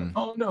wild.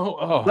 Oh no!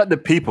 Oh. Let the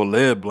people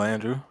live,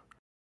 Blandrew.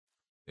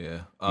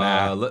 Yeah.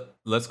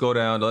 Let's go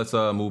down. Let's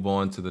move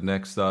on to the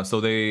next. So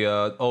they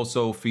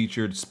also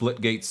featured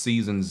Splitgate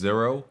Season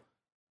 0.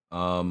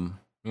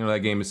 That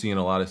game is seeing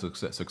a lot of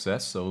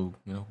success. So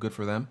good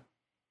for them.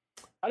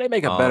 How they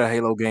make a better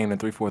Halo game than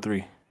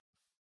 343?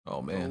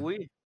 Oh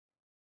man,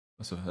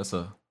 that's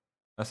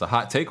a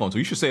hot take on. So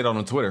you should say it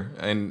on Twitter.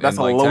 And that's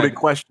a loaded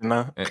question,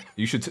 huh?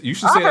 You should say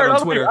it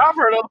on Twitter. I've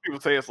heard other people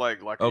say it's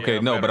like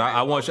okay, no, but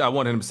I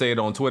want him to say it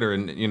on Twitter,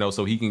 and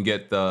so he can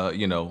get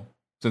the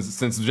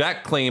Since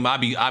Jack claimed I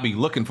be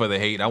looking for the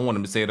hate, I want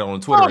him to say it on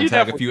Twitter and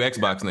tag a few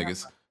Xbox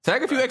niggas.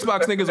 Tag a few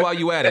Xbox niggas while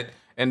you at it,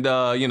 and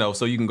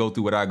so you can go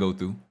through what I go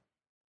through.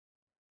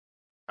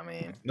 I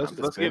mean,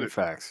 let's get it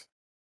facts.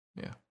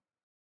 Yeah.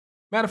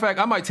 Matter of fact,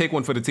 I might take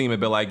one for the team and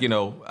be like,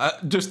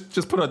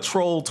 just put a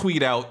troll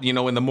tweet out, in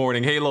the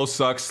morning. Halo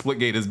sucks.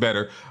 Splitgate is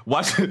better.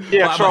 Watch. Troll.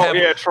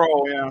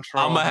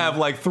 I'm gonna have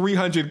like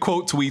 300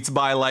 quote tweets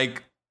by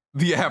like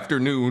the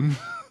afternoon.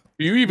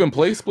 Do you even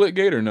play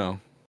Splitgate or no?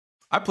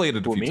 I played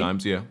it a few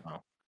times, yeah.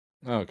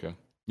 Oh, okay.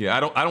 Yeah,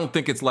 I don't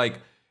think it's like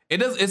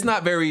it's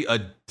not very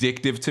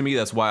addictive to me.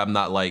 That's why I'm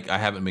not like I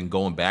haven't been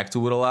going back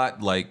to it a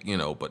lot. Like,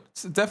 but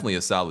it's definitely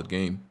a solid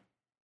game.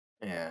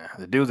 Yeah.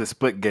 The dudes at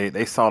Splitgate,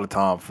 they saw the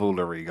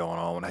tomfoolery going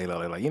on with Halo.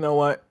 They're like, you know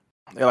what?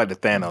 They're like the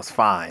Thanos,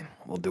 fine.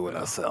 We'll do it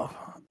ourselves.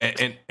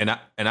 And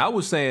I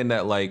was saying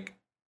that like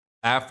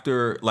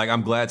after, like,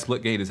 I'm glad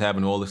Splitgate is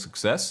having all the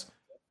success,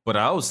 but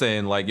I was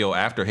saying, like, yo,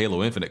 after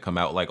Halo Infinite come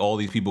out, like, all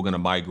these people gonna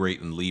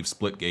migrate and leave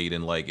Splitgate,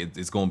 and like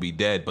it's gonna be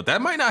dead. But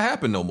that might not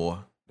happen no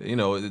more. You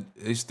know,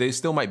 they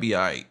still might be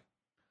alright.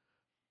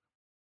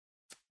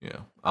 Yeah.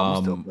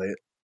 I'm still play it.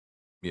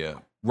 Yeah.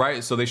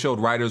 Right. So they showed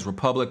Riders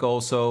Republic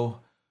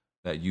also,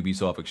 that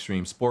Ubisoft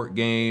Extreme Sport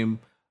game.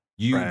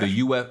 The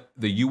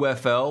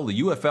UFL.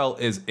 The UFL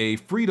is a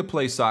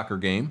free-to-play soccer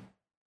game.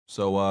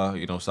 So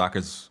you know,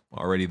 soccer's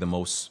already the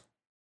most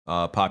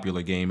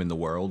popular game in the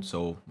world.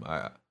 So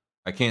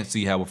I can't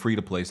see how a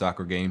free-to-play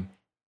soccer game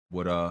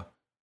would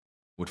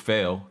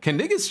fail. Can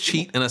niggas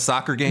cheat in a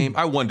soccer game?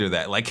 I wonder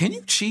that. Like, can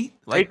you cheat?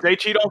 Like they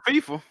cheat on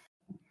FIFA.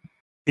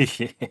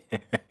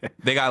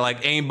 They got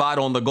like aimbot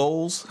on the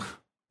goals.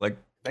 Like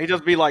they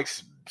just be like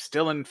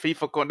stealing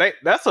FIFA.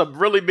 That's a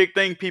really big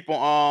thing.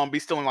 People be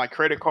stealing like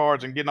credit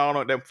cards and getting all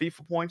of them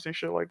FIFA points and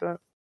shit like that.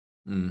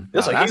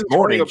 That's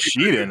more than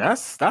cheating.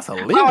 That's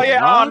illegal. Oh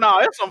yeah, no,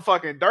 it's some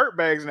fucking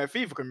dirtbags in that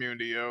FIFA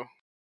community, yo.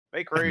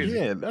 They crazy.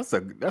 Yeah,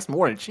 that's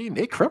more than cheating.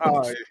 They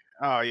criminals.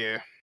 Oh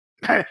yeah.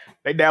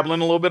 They dabble in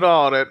a little bit of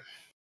all that.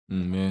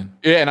 Man.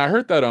 Yeah, and I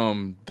heard that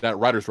that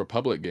Riders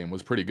Republic game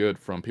was pretty good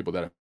from people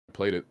that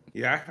played it.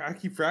 Yeah, I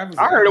keep driving.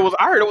 I heard it was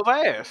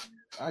ass.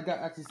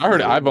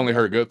 I've only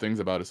heard good things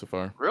about it so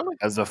far. Really?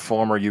 As a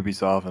former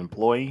Ubisoft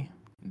employee,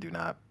 do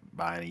not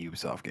buy any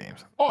Ubisoft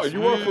games. Oh,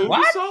 you work for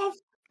Ubisoft?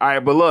 All right,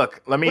 but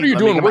look, let me. What are you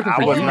doing working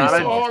for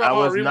Ubisoft? I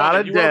was not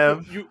a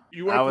dev.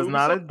 You I was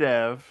not a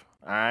dev.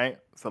 All right,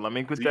 so let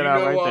me put that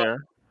out right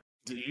there.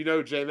 Do you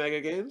know J Mega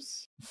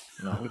Games?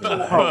 No, who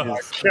the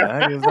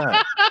heck is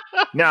that?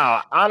 No,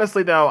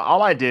 honestly though,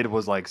 all I did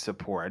was like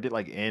support. I did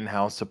like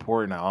in-house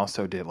support, and I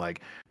also did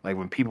like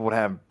when people would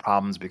have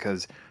problems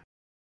because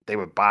they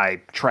would buy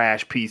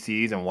trash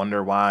PCs and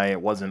wonder why it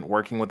wasn't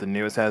working with the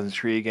new Assassin's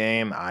Creed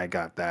game. I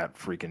got that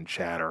freaking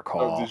chat or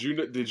call. Oh,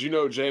 did you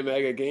know J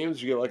Mega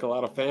Games? You get like a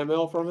lot of fan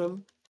mail from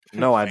him?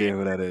 No idea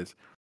who that is.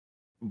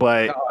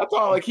 But I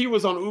thought like he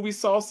was on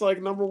Ubisoft's like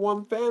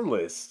 #1 fan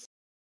list.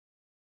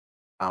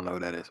 I don't know who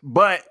that is.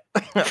 But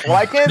what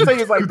I can say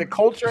is like the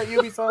culture at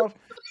Ubisoft,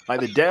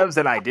 like the devs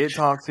that I did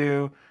talk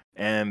to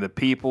and the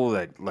people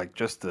that like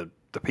just the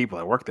people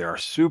that work there are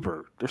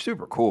super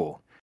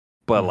cool.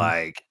 But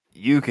like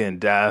you can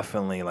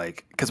definitely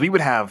like, because we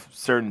would have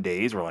certain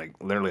days where like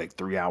literally like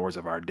 3 hours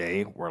of our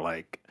day were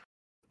like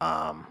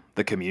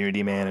the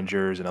community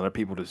managers and other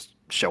people just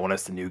showing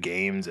us the new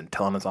games and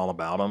telling us all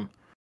about them.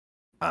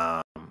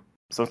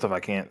 Some stuff I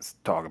can't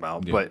talk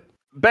about, but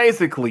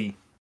basically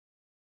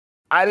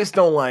I just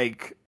don't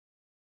like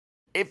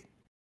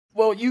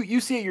you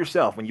see it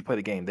yourself when you play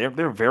the game.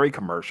 They're very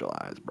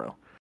commercialized, bro.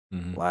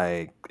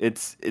 Like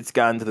it's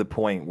gotten to the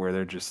point where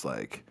they're just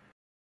like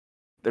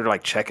they're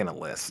like checking a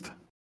list.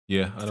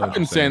 Yeah, I know I've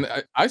been saying.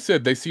 I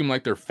said they seem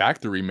like they're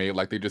factory made,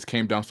 like they just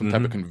came down some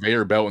type of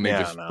conveyor belt and they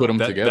just put them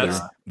together.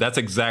 That's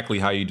exactly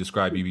how you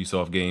describe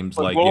Ubisoft games.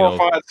 But like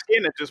glorified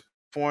skin at this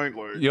point.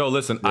 Like, yo,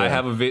 listen, I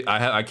have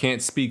I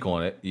can't speak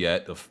on it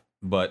yet,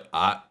 but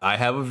I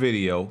have a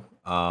video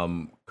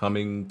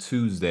coming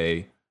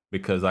Tuesday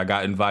because I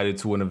got invited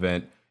to an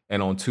event,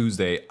 and on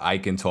Tuesday I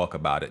can talk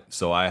about it.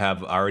 So I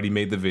already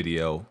made the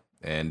video,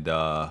 and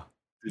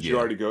did you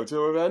already go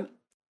to an event?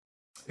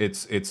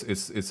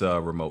 It's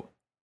a remote.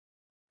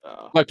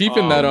 Like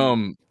even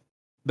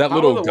that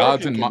little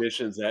gods and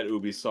conditions at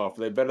Ubisoft,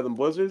 are they better than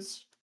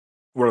Blizzard's?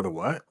 What are the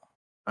what?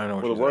 I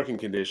don't know. What the working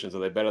conditions, are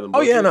they better than Oh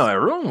Blizzard's? yeah, no,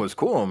 everyone was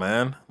cool,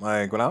 man.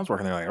 Like when I was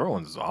working there, like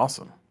everyone's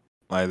awesome.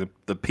 Like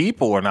the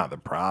people are not the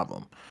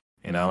problem.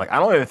 You know, like I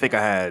don't even think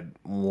I had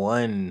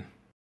one.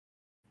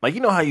 Like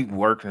you know how you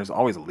work and there's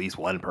always at least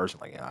one person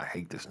like, yeah, I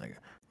hate this nigga.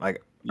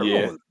 Like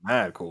everyone was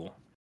mad cool.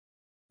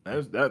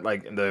 That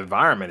like the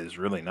environment is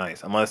really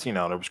nice. Unless, you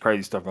know, there was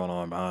crazy stuff going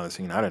on behind the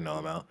scene I didn't know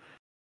about.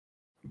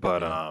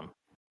 But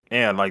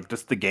yeah, like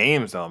just the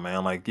games though,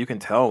 man. Like you can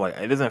tell, like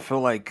it doesn't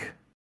feel like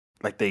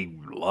they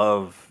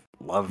love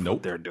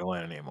what they're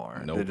doing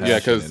anymore. Nope. Yeah,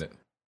 because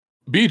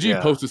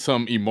BG posted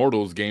some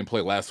Immortals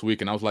gameplay last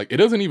week, and I was like, it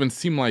doesn't even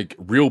seem like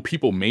real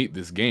people made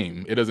this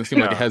game. It doesn't seem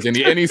like it has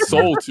any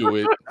soul to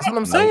it. That's what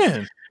I'm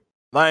saying.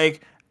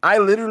 Like I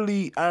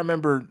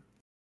remember.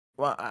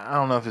 Well, I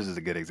don't know if this is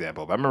a good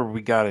example, but I remember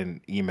we got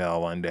an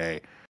email one day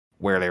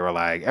where they were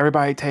like,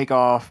 everybody take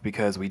off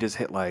because we just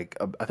hit like,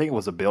 I think it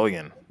was $1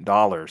 billion,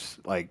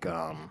 like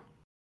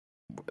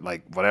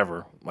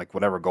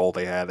whatever goal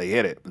they had, they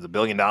hit it. It was $1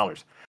 billion.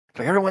 It's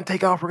like, everyone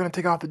take off. We're going to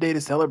take off the day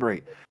to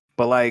celebrate.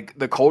 But like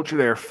the culture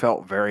there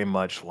felt very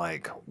much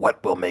like,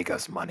 what will make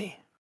us money?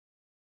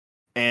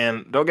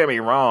 And don't get me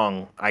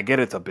wrong, I get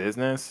it's a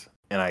business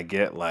and I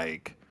get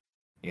like,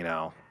 you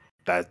know,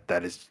 that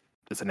is,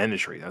 it's an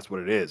industry. That's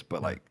what it is.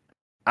 But like,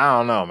 I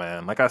don't know,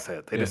 man. Like I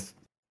said,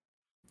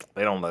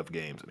 they don't love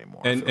games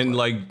anymore. And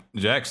like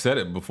Jack said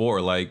it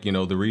before, like, you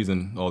know, the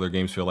reason all their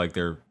games feel like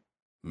they're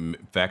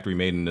factory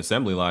made in an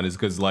assembly line is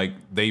because like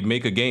they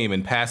make a game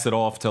and pass it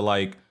off to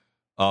like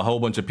a whole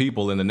bunch of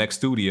people in the next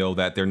studio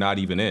that they're not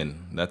even in.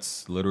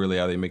 That's literally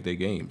how they make their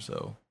game.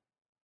 So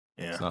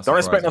yeah, don't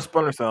expect no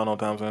Splinter Cell no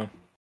time soon.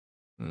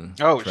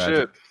 Oh tragic.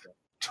 shit!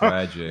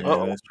 Tragic.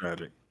 Yeah, that's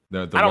tragic.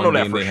 The I don't one know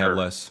that game for they have sure.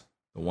 less.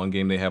 The one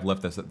game they have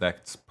left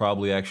that's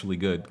probably actually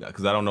good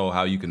because I don't know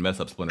how you can mess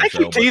up Splinter They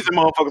Cell. keep teasing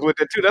motherfuckers with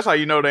that too. That's how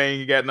you know they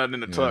ain't got nothing in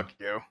the tuck,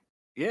 yo.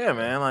 Yeah,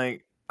 man.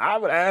 Like I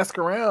would ask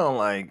around.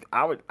 Like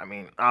I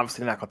mean,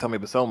 obviously not gonna tell me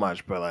but so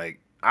much, but like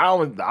I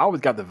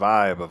always got the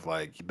vibe of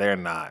like they're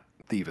not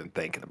even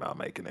thinking about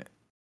making it.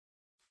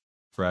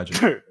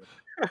 Tragic.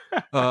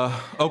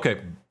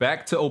 Okay,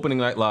 back to opening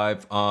night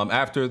live.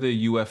 After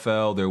the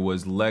UFL, there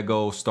was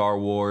Lego Star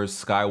Wars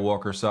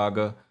Skywalker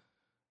Saga.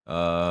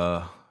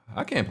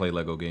 I can't play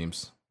Lego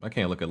games. I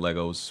can't look at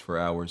Legos for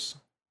hours.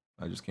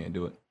 I just can't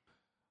do it.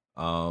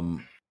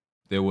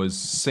 There was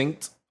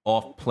Synced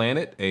Off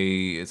Planet.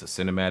 It's a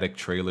cinematic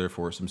trailer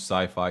for some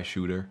sci-fi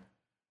shooter.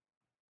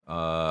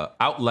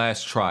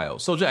 Outlast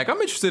Trials. So Jack, I'm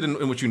interested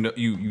in what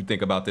you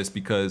think about this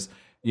because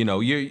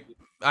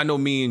I know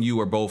me and you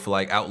are both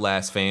like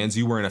Outlast fans.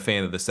 You weren't a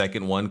fan of the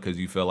second one because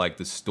you felt like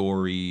the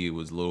story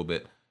was a little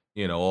bit,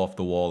 off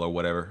the wall or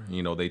whatever.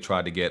 They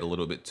tried to get a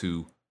little bit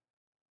too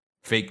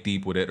fake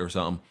deep with it or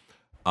something.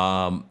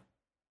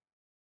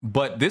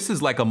 But this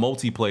is like a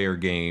multiplayer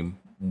game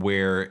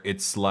where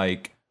it's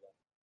like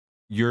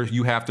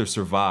you have to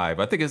survive.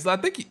 I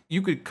think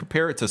you could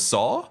compare it to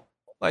Saw.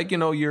 Like,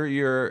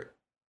 you're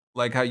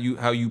like how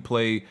you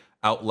play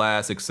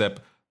Outlast,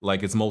 except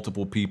like it's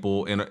multiple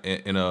people in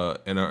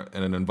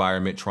an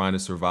environment trying to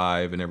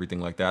survive and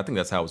everything like that. I think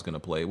that's how it's gonna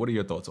play. What are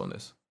your thoughts on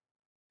this?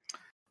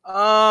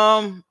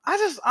 I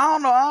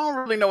don't know. I don't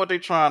really know what they're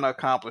trying to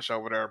accomplish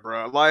over there,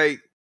 bro.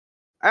 Like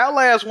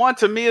Outlast 1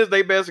 to me is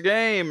their best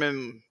game,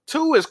 and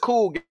 2 is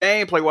cool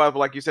gameplay wise, but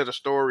like you said, the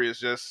story is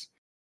just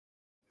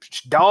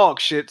dog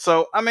shit.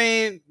 So I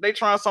mean, they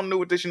trying something new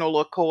with this,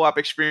 little co-op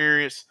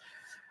experience.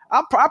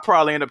 I'll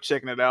probably end up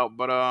checking it out,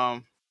 but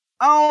I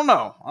don't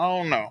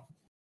know.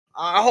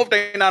 I hope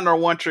they not their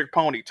one trick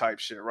pony type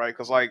shit, right?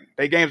 Because like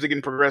they games are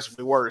getting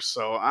progressively worse.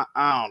 So I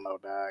don't know,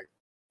 dog.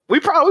 We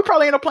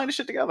probably end up playing this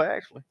shit together,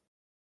 actually.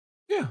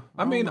 Yeah,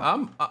 I mean,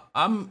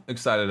 I'm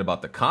excited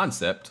about the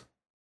concept,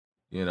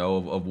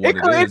 of what it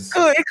is.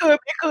 It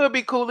could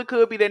be cool. It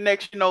could be the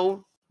next,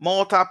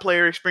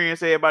 multiplayer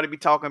experience everybody be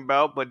talking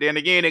about. But then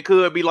again, it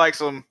could be like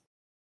some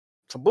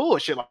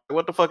bullshit. Like,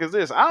 what the fuck is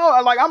this?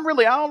 I don't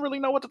really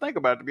know what to think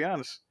about it, to be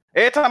honest.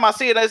 Every time I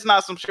see it, it's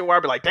not some shit where I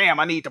be like, damn,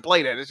 I need to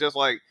play that. It's just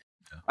like,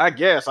 I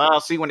guess I'll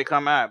see when it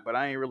come out, but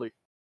I ain't really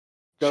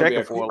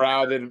checking for a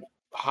crowded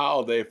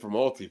holiday for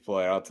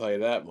multiplayer. I'll tell you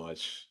that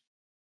much.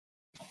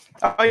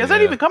 Oh, is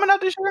that even coming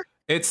out this year?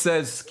 It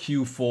says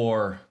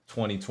Q4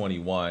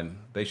 2021.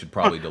 They should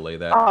probably delay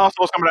that. Oh,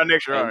 so it's coming out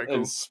next year. All right, cool.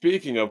 And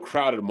speaking of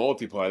crowded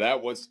multiplayer,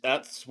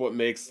 that's what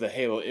makes the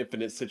Halo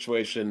Infinite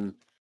situation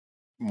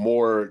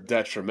more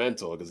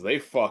detrimental, because they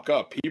fuck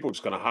up. People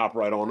just gonna hop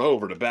right on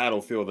over to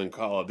Battlefield and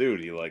Call of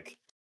Duty. Like,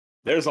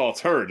 there's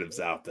alternatives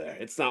out there.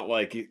 It's not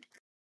like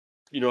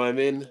you know what I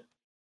mean?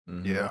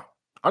 Mm-hmm. Yeah,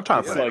 I'm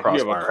trying to play like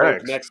you have a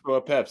Coke next to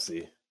a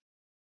Pepsi.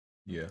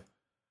 Yeah.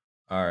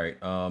 All right.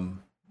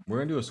 We're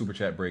gonna do a super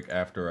chat break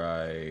after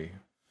I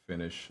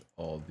finish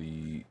all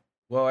the.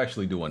 Well,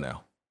 actually, do one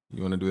now.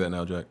 You want to do that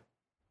now, Jack?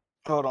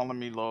 Hold on, let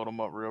me load them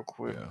up real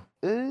quick.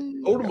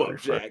 Load them up,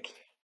 Jack.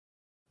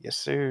 Yes,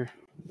 sir.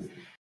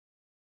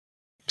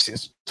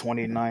 Since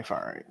 29th, all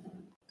right.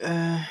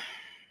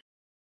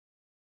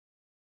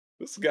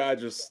 This guy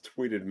just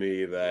tweeted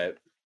me that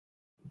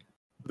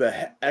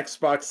the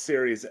Xbox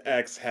Series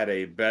X had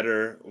a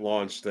better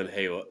launch than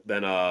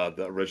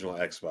the original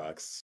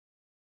Xbox.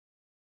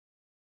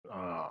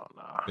 Oh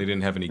no, they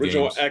didn't have any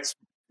original games.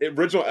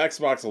 Original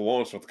Xbox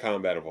launched with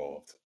Combat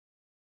Evolved.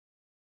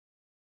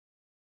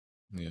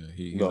 Yeah,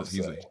 he's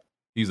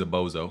a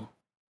bozo.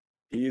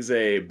 He's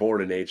a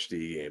born in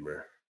HD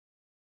gamer.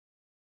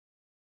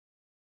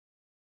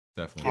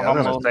 Definitely. Yeah, I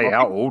was gonna say,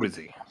 how old is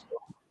he?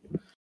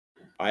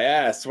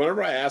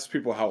 Whenever I ask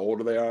people how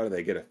old they are,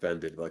 they get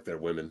offended like they're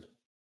women.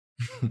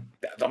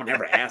 Don't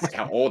ever ask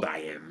how old I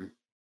am.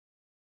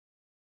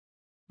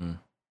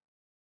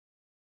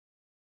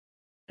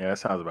 Yeah, that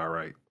sounds about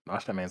right.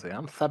 Watch that man say,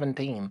 I'm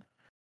 17.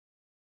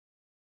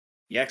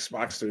 The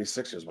Xbox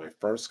 360 was my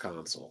first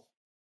console.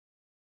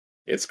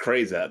 It's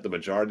crazy that the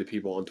majority of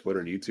people on Twitter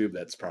and YouTube,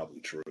 that's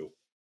probably true.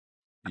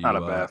 Not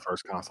a bad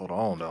first console to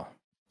own, though.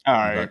 All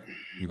right.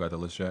 You got the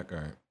list, Jack? All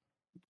right.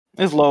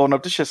 It's loading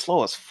up. This shit's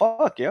slow as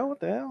fuck, yo.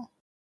 What the hell?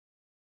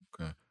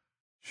 Okay.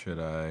 Should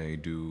I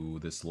do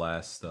this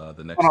last, the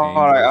next Hold game?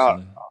 on.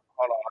 Hold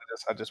on.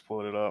 I just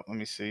pulled it up. Let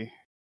me see.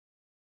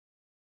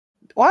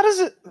 Why does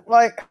it,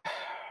 like...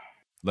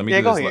 Let me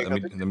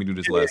do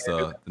this last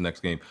the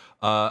next game.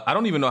 I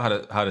don't even know how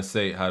to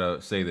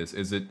say this.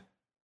 Is it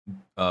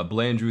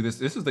Blandrew?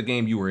 This is the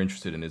game you were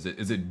interested in. Is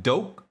it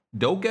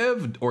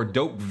Dokev or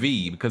Doke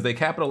V? Because they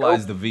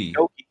capitalized the V.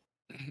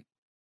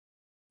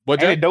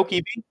 What? Ain't it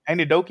Doki V?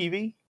 Ain't it Doki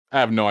V? I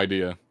have no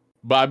idea,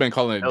 but I've been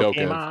calling it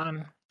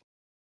Dokev.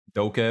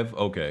 Dokev.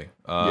 Okay.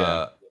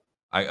 Yeah.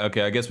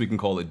 I guess we can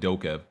call it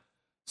Dokev.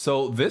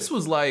 So this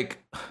was like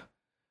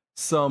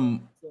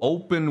some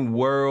open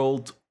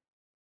world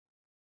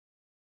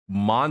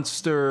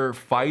monster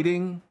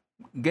fighting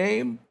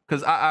game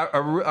because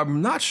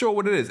I'm not sure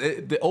what it is.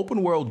 The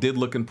open world did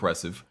look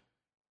impressive,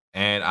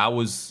 and I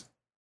was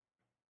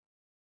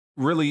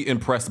really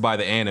impressed by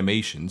the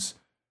animations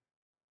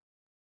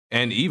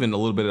and even a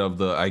little bit of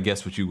the, I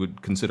guess, what you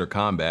would consider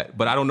combat.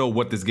 But I don't know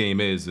what this game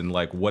is and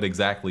like what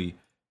exactly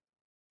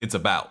it's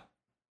about.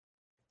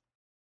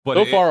 But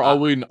so far,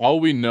 all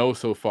we know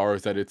so far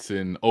is that it's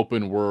an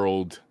open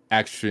world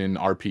action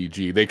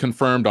RPG. They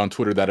confirmed on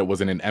Twitter that it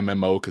wasn't an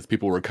MMO because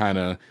people were kind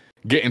of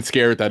getting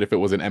scared that if it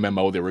was an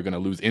MMO, they were going to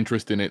lose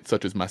interest in it,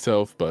 such as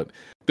myself. But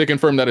they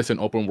confirmed that it's an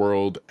open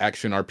world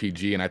action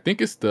RPG, and I think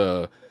it's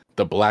the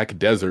Black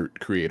Desert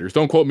creators.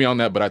 Don't quote me on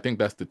that, but I think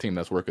that's the team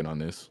that's working on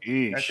this.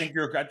 I think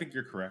you're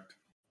correct.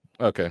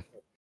 Okay.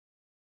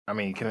 I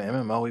mean, can an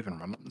MMO even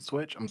run on the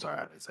Switch? I'm sorry,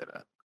 I didn't say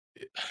that.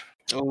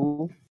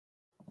 Oh,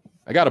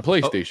 I got a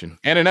PlayStation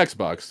and an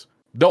Xbox.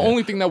 The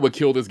only thing that would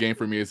kill this game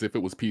for me is if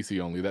it was PC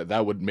only.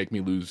 That would make me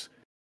lose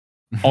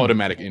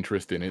automatic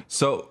interest in it.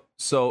 So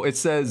it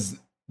says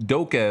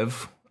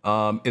Dokev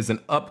is an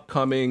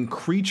upcoming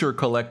creature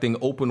collecting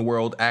open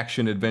world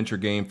action adventure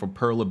game from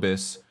Pearl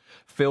Abyss,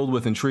 filled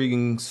with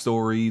intriguing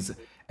stories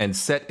and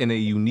set in a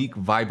unique,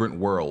 vibrant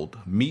world.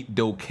 Meet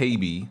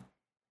Dokebi,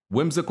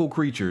 whimsical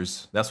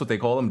creatures. That's what they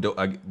call them,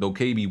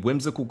 Dokebi,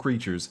 whimsical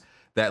creatures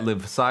that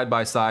live side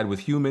by side with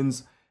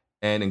humans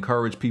and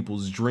encourage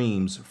people's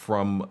dreams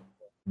from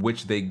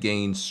which they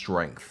gain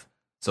strength.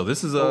 So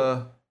this is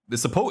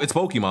it's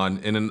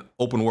Pokemon in an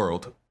open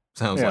world.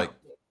 Sounds like.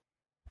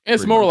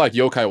 It's more like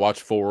Yokai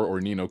Watch 4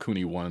 or Ni no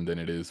Kuni 1 than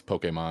it is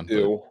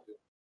Pokemon.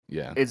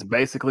 Yeah. It's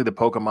basically the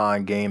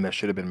Pokemon game that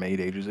should have been made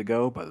ages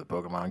ago, but the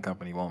Pokemon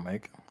company won't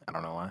make it. I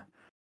don't know why.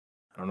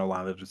 I don't know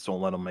why they just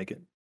don't let them make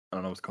it. I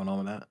don't know what's going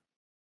on with that.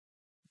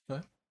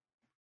 Okay.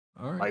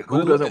 All right. Like,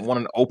 who doesn't want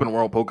an open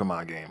world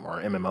Pokemon game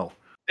or MMO?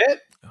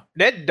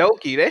 That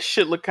Doki, that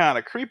shit look kind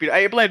of creepy.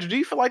 Hey, Blanche, do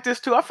you feel like this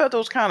too? I felt it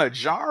was kind of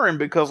jarring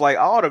because like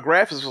all the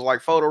graphics was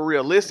like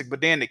photorealistic, but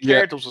then the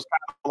characters was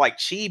kind of like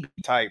chibi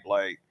type,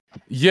 like.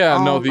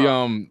 Yeah, no,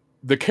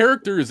 the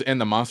characters and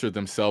the monsters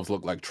themselves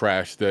look like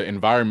trash. The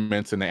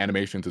environments and the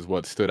animations is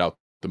what stood out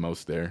the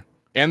most there,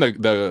 and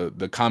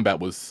the combat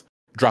was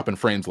dropping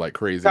frames like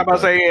crazy. I'm about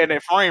to say,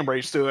 that frame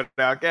rate stood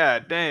out.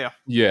 God damn.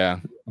 Yeah,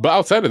 but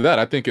outside of that,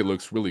 I think it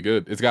looks really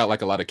good. It's got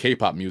like a lot of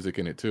K-pop music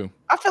in it too.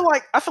 I feel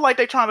like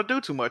they trying to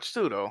do too much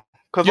too, though.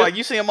 Because like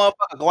you see a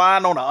motherfucker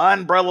gliding on an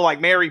umbrella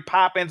like Mary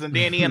Poppins, and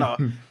then he in a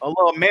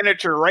little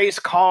miniature race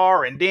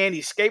car, and then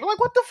he skating. Like,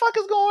 what the fuck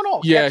is going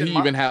on? Yeah, he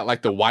even had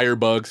like the wire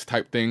bugs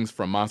type things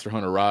from Monster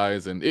Hunter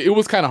Rise, and it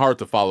was kind of hard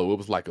to follow. It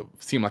was like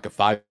seemed like a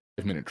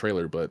 5-minute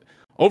trailer, but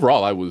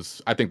overall, I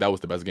think that was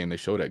the best game they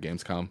showed at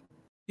Gamescom.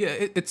 Yeah,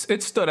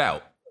 it stood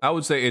out. I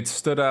would say it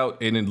stood out,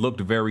 and it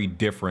looked very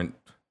different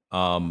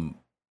among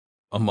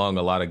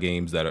a lot of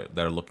games that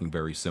are looking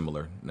very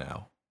similar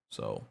now.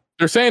 So.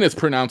 They're saying it's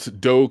pronounced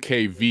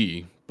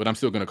Dokev, but I'm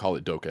still going to call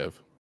it Dokev.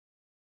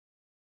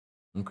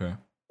 Okay.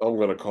 I'm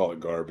going to call it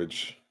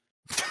garbage.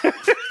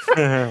 That's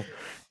a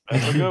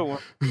good one.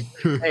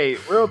 Hey,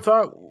 real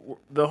talk,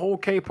 the whole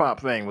K-pop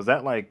thing, was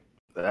that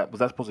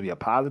supposed to be a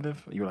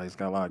positive? You were like, it's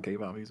got a lot of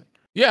K-pop music?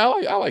 Yeah,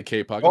 I like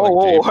K-pop.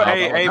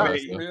 Hey,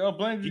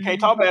 man. You can't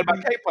talk bad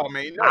about K-pop,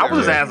 man. I was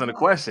just asking a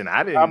question.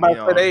 I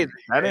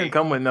didn't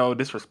come with no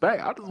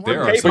disrespect. I just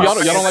so y'all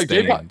don't like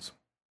J-pop?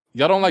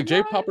 Y'all don't like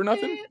J-pop or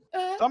nothing?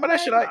 Some of that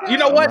shit, you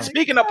know what?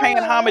 Speaking of paying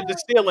homage to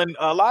stealing,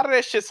 a lot of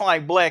that shit's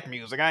like black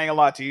music. I ain't gonna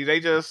lie to you. They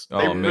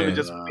really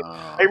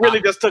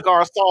just took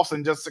our sauce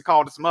and just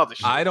called it some other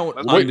shit. I don't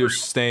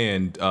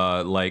understand.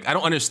 I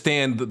don't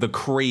understand the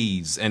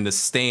craze and the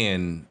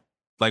stan,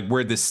 like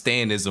where the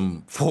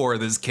stanism for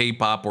this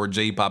K-pop or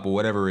J-pop or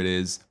whatever it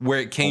is, where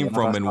it came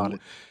from, and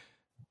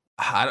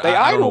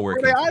I don't know where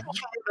it came from.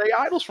 They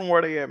idols from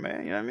where they at,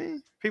 man. You know what I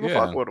mean? People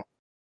fuck with them.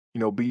 You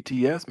know,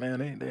 BTS, man,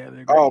 they're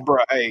great. Oh, bro,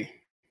 hey.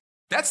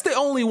 That's the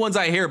only ones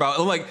I hear about.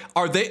 I'm like,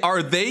 are they?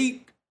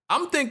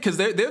 I'm thinking because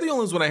they're the only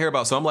ones when I hear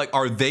about. So I'm like,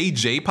 are they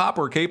J-pop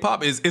or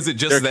K-pop? Is it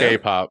just them?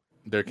 K-pop?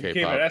 They're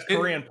K-pop. That's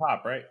Korean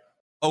pop, right?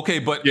 Okay,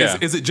 but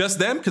is it just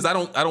them? Because I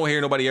don't hear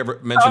nobody ever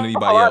mention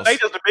anybody else. They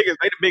just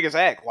the biggest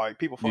act. Like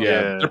people.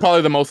 Yeah, they're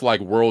probably the most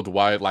like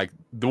worldwide, like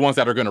the ones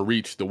that are going to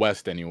reach the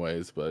West,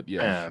 anyways. But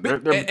yeah, they're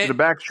the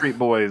Backstreet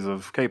Boys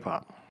of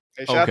K-pop.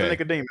 Hey, shout out to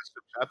Nicodemus.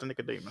 Shout out to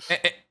Nicodemus.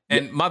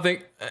 And my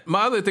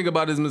other thing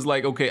about it is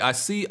like, okay, I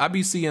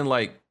be seeing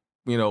like,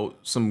 you know,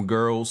 some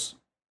girls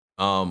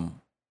that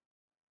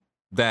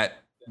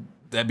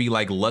be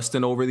like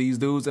lusting over these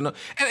dudes, and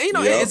you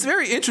know, it's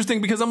very interesting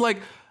because I'm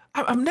like,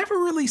 I've never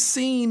really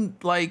seen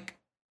like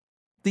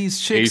these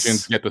chicks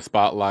Asians get the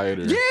spotlight.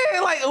 Or...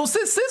 Yeah, like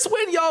since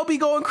when y'all be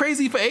going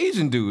crazy for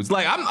Asian dudes?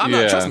 Like I'm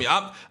not, trust me,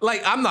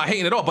 I'm not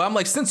hating at all, but I'm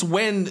like, since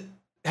when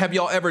have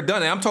y'all ever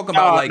done it? I'm talking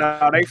about when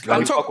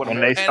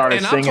they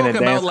started singing and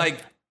dancing. About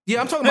like Yeah,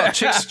 I'm talking about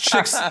chicks,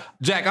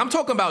 Jack. I'm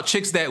talking about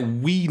chicks that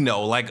we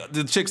know, like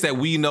the chicks that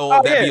we know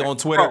that be on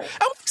Twitter.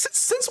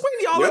 Since when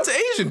y'all into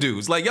Asian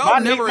dudes? Like y'all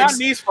never. My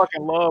niece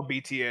fucking love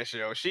BTS,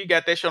 yo. She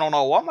got that shit on her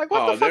wall. I'm like,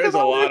 what the fuck there's is a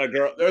all lot this? of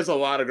girls. There's a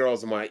lot of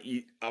girls on my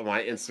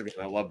Instagram.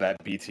 I love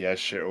that BTS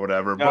shit or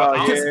whatever.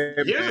 But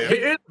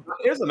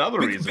here's another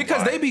reason.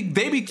 Because why.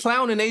 they be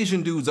clowning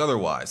Asian dudes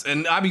otherwise,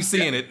 and I be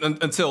seeing it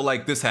until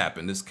like this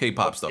happened. This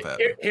K-pop stuff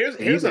happened.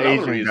 Here's another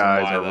Asian reason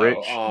guys why, are though. rich.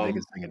 They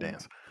can sing and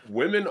dance.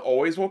 Women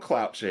always will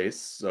clout chase.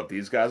 So if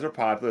these guys are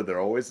popular, they're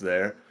always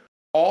there.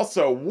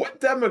 Also,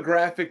 what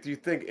demographic do you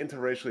think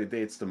interracially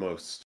dates the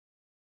most?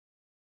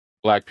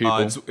 Black people.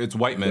 It's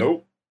white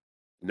men.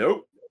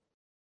 Nope.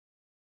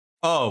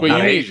 Oh,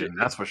 not Asian.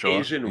 That's for sure.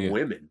 Asian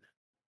women.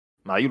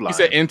 Nah, you lying. You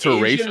said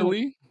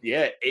interracially?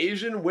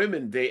 Asian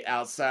women date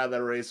outside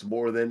their race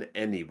more than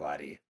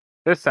anybody.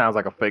 This sounds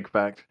like a fake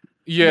fact.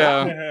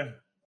 Yeah.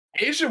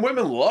 Asian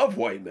women love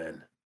white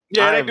men.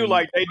 Yeah, they do.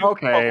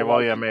 Okay,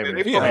 well, yeah,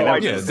 maybe. So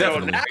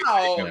definitely.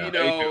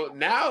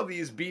 now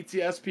these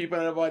BTS people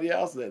and everybody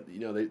else that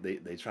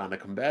they trying to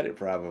combat it.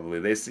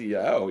 Probably they see,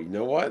 oh, you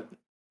know what?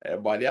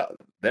 Everybody else,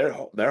 their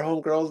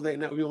homegirls,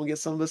 we gonna get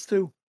some of this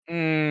too. I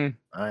ain't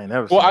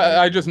never. Well,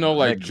 I just know,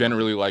 like,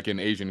 generally, like in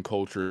Asian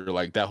culture,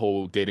 like that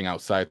whole dating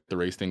outside the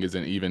race thing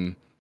isn't even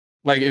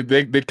like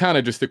they kind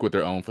of just stick with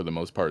their own for the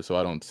most part. So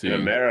I don't see in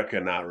America,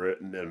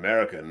 in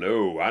America,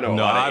 no. I know a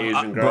lot of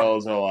Asian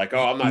girls are like,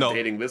 oh, I'm not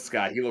dating this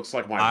guy. He looks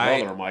like my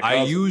brother or my cousin.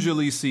 I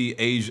usually see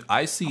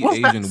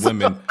Asian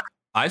women.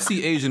 I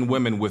see Asian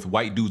women with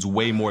white dudes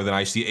way more than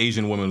I see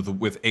Asian women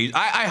with Asian.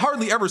 I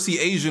hardly ever see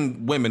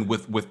Asian women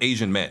with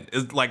Asian men.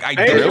 It's like I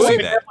don't see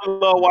that.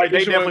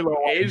 They definitely love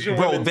white. Asian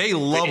bro, women they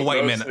love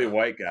white men. Mostly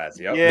white guys.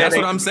 Yep. Yeah, that's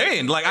what I'm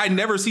saying. Like I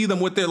never see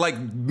them with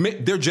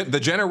the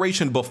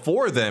generation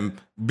before them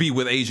be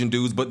with Asian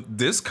dudes, but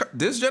this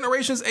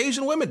generation's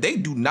Asian women, they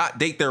do not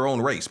date their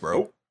own race,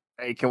 bro.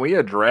 Hey, can we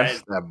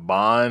address that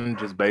Bond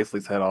just basically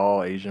said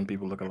all Asian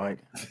people look alike?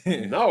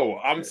 No,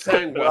 I'm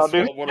saying what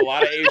a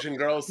lot of Asian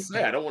girls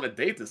say. I don't want to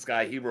date this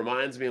guy. He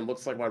reminds me and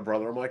looks like my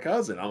brother or my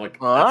cousin. I'm like,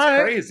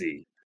 that's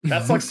crazy.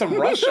 That's like some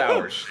rush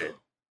hour shit.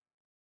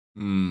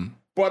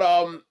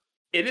 But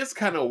it is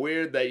kind of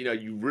weird that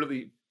you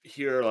really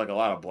hear like a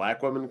lot of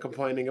black women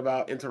complaining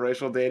about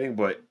interracial dating,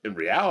 but in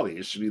reality,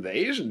 it should be the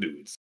Asian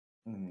dudes.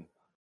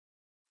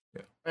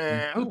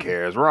 Man, who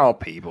cares? We're all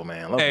people,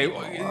 man.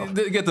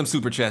 Get them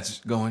super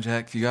chats going,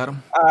 Jack. You got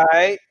them? All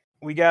right.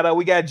 We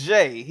got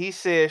Jay. He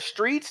says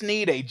streets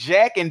need a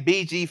Jack and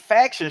BG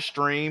faction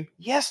stream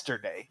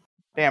yesterday.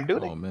 Damn,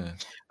 do they? Oh man.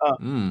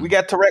 We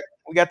got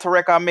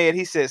Tarek Ahmed.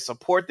 He says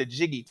support the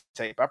Jiggy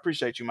tape. I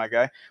appreciate you, my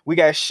guy. We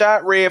got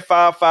Shot Red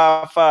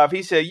 555.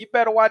 He said you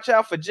better watch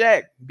out for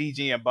Jack,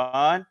 BG and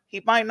Bond.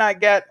 He might not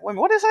got. Wait a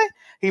minute, what is it?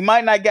 He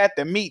might not got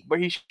the meat, but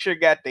he sure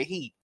got the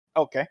heat.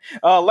 Okay.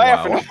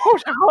 Laughing. Wow.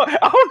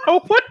 I don't know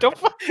what the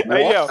fuck.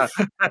 Hey, yo.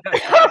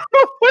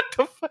 What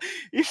the fuck?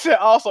 He said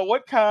also,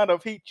 what kind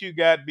of heat you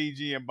got,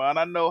 BG and Bond?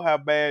 I know how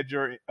bad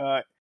your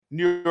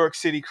New York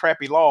City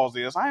crappy laws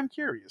is. I am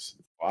curious.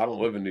 Well, I don't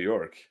live in New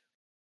York.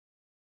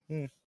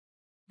 Hey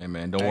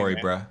man, don't worry,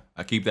 bruh.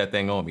 I keep that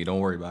thing on me.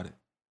 Don't worry about it.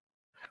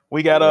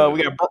 We got I don't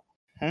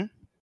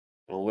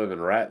live in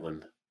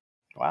Ratland.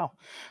 Wow.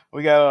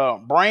 We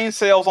got Brain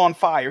Cells on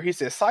Fire. He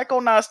says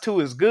Psychonauts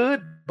 2 is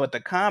good, but the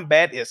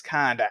combat is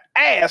kinda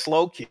ass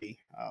low key.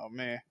 Oh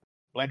man.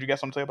 Bland, you got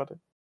something to say about that?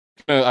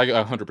 I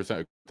 100% agree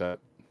with that.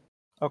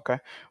 Okay.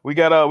 We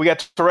got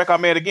Tarek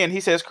Ahmed again. He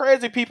says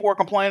crazy people were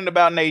complaining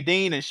about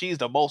Nadine and she's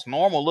the most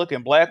normal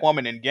looking black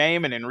woman in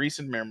game and in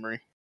recent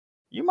memory.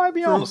 You might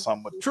be on to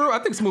something. True. I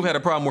think Smooth had a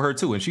problem with her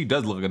too, and she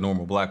does look like a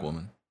normal black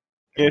woman.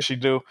 Yeah, she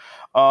do.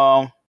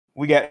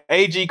 We got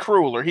AG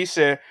Crueler. He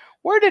said,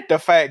 where did the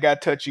fat guy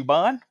touch you,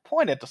 Bond?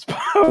 Point at the spot.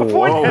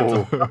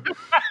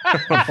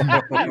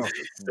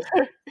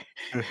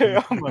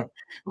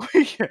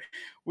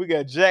 We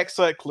got Jack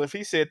Sutcliffe.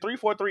 He said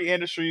 343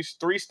 Industries,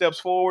 3 steps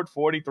forward,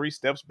 43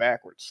 steps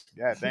backwards.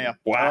 God damn.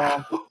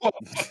 Wow.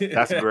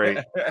 That's great.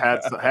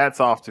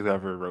 Hats off to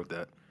whoever wrote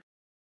that.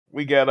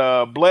 We got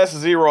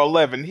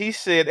Bless011. He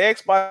said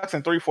Xbox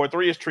and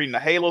 343 is treating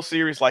the Halo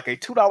series like a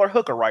 $2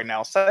 hooker right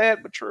now. Sad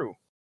but true.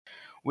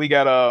 We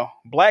got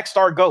Black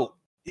Star Goat.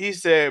 He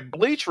said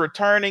Bleach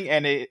returning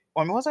and it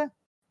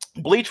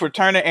Bleach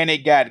returning and it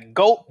got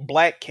GOAT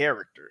black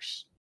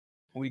characters.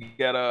 We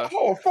got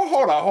hold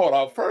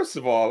on. First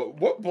of all,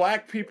 what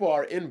black people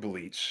are in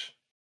Bleach?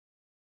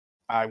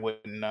 I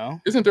wouldn't know.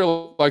 Isn't there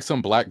like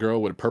some black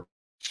girl with purple?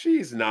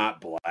 She's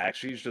not black.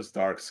 She's just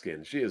dark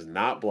skinned. She is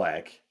not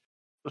black.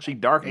 Was she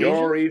dark Asian?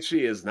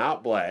 Yoriichi is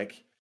not black.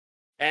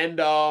 And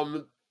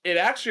it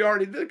actually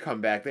already did come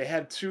back. They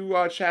had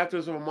 2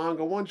 chapters of a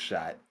manga one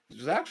shot, which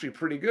was actually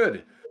pretty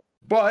good.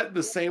 But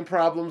the same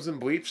problems in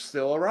Bleach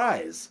still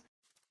arise.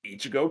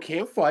 Ichigo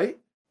can't fight,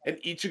 and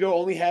Ichigo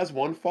only has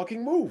one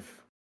fucking move.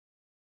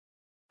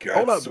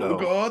 Hold up,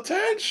 Getsuga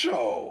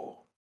Tensho.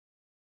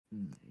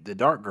 The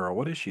dark girl,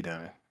 what is she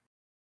doing?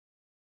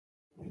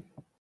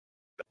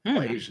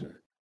 Asian.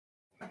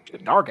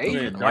 Dark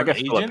Asian. Dark I guess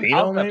Asian?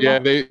 Filipino, maybe? Yeah,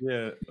 they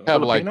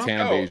have like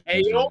Filipino?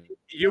 tan Yo, Asians.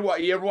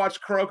 you ever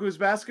watch Kuroko's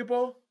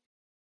basketball?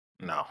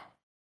 No.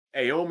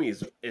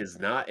 Aomi is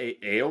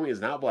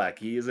not black.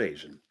 He is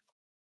Asian.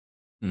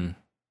 All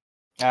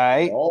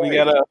right,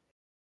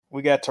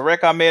 we got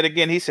Tarek Ahmed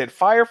again. He said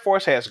Fire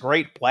Force has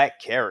great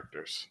black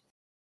characters.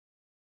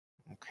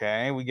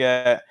 Okay, we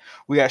got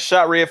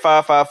Shot Red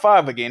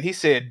 555 again. He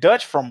said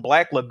Dutch from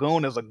Black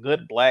Lagoon is a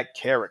good black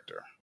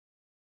character.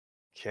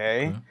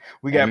 Okay,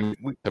 we have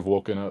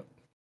woken up.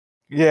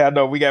 Yeah,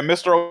 no, we got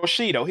Mr.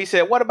 Oshido. He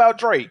said, "What about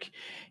Drake?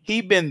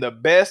 He been the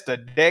best a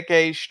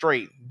decade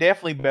straight.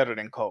 Definitely better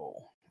than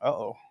Cole."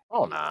 Oh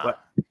nah.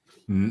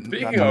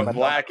 Speaking of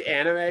black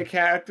anime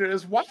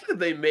characters, why did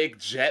they make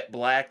Jet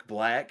Black?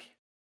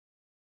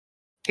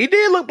 He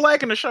did look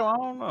black in the show. I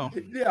don't know.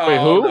 Yeah, Wait,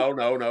 who? No.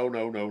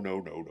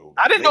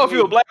 I didn't know if he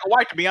was black or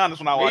white, to be honest,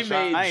 when I watched it. They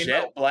I made ain't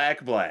Jet know.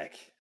 Black.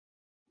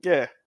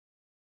 Yeah.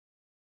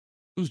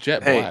 Who's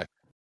Jet Black?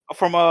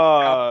 From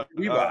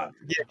Bebop.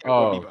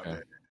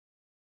 Okay.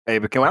 Hey,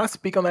 but can I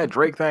speak on that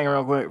Drake thing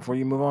real quick before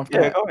you move on?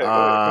 Yeah, go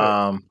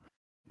ahead.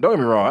 Don't get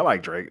me wrong, I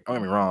like Drake. Don't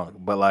get me wrong,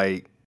 but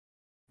like,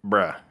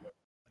 bruh,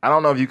 I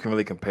don't know if you can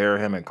really compare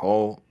him and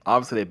Cole.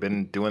 Obviously, they've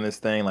been doing this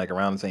thing like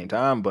around the same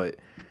time, but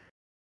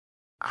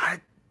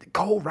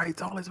Cole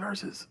writes all his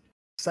verses.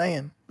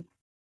 Saying.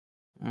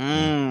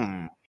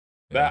 That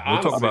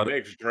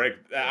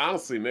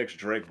honestly makes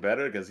Drake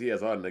better because he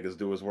has other niggas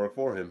do his work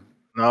for him.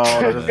 No.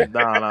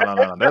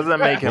 Doesn't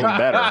make him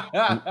better.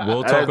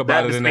 We'll talk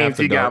about it in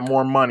After he Dark. got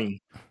more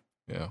money.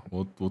 Yeah,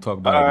 we'll talk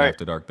about it in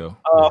After Dark though.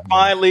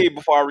 Finally,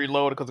 before I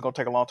reload it, because it's gonna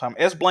take a long time.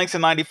 S Blanks in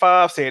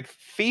 95 said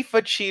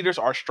FIFA cheaters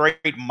are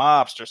straight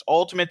mobsters.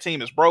 Ultimate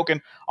Team is broken.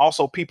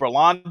 Also, people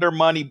launder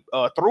money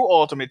through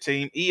Ultimate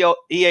Team.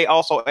 EA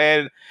also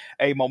added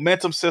a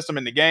momentum system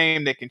in the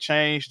game that can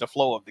change the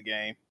flow of the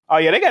game. Oh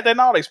yeah, they got that in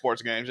all their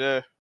sports games.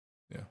 Yeah.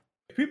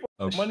 People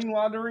money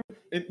laundering,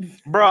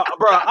 bro.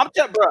 I'm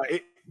telling, bro.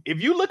 If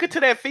you look into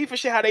that FIFA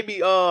shit, how they be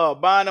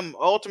buying them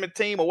Ultimate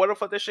Team or whatever the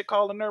fuck that shit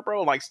called in there,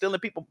 bro, like stealing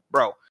people,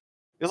 bro.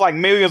 It's like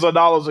millions of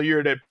dollars a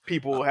year that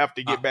people have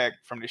to get back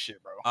from this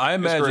shit, bro. I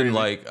imagine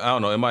like, I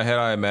don't know, in my head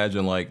I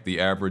imagine like the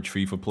average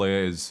FIFA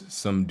player is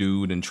some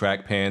dude in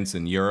track pants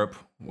in Europe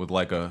with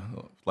like a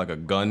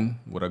gun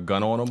with a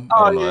gun on him.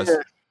 I don't know.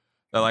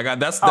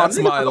 That's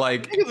my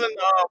like. Niggas in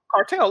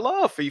Cartel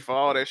love FIFA,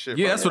 all that shit.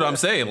 Yeah, bro. that's what I'm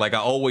saying. Like I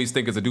always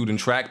think it's a dude in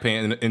track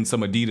pants in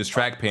some Adidas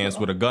track pants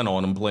with a gun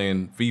on him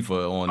playing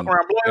FIFA on. I'm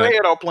around blowing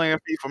head off playing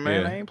FIFA,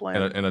 man. I ain't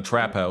playing in a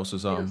trap house or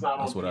something.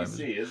 That's what I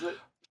PC, is it?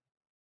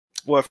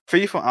 What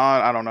FIFA?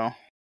 I don't know.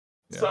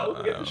 So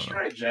let me get this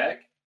straight,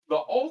 Jack.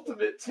 The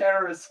Ultimate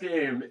Terrorist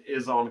game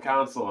is on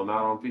console and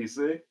not on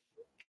PC.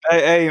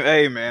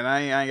 Hey, man,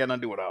 I ain't got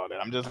nothing to do with all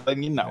that. I'm just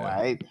letting you know,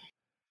 right?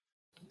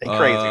 They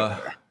crazy over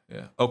there.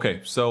 Yeah.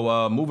 Okay.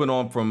 So moving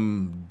on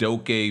from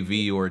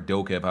DokeV or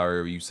Dokev,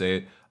 however you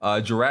say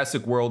it.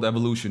 Jurassic World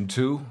Evolution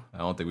 2. I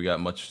don't think we got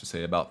much to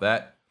say about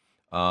that.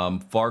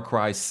 Far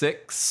Cry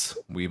 6.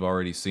 We've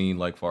already seen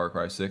like Far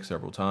Cry 6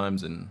 several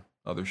times in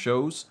other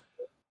shows.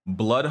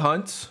 Blood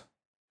Hunt.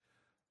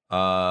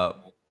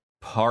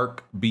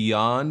 Park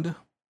Beyond.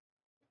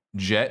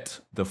 Jet,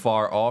 The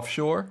Far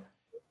Offshore.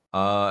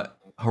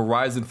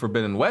 Horizon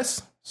Forbidden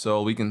West.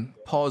 So we can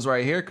pause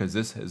right here because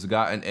this has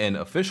gotten an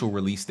official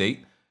release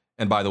date.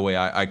 And by the way,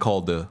 I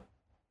called the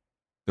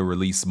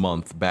release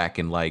month back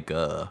in like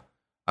I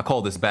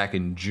called this back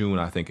in June,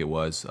 I think it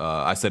was.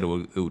 I said it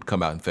would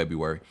come out in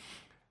February.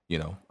 You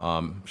know,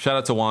 shout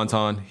out to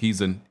Wonton.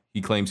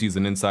 He claims he's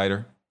an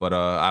insider, but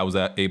I was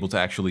able to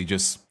actually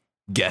just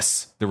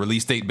guess the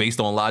release date based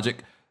on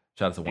logic.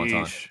 Shout out to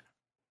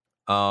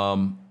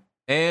Wonton.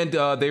 And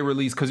they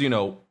released because you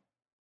know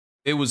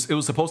it was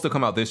supposed to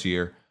come out this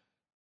year,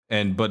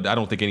 but I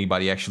don't think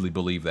anybody actually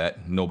believed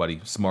that.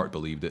 Nobody smart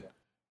believed it.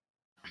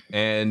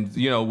 And,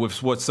 you know,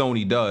 with what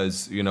Sony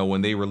does, you know,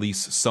 when they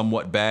release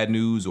somewhat bad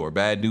news,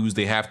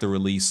 they have to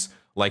release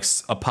like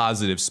a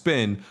positive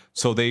spin.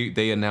 So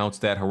they announced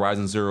that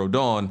Horizon Zero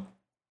Dawn,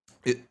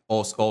 it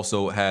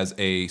also has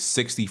a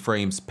 60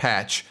 frames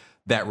patch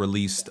that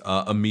released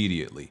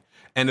immediately.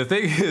 And the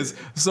thing is,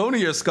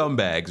 Sony are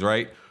scumbags,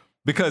 right?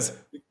 Because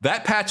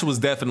that patch was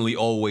definitely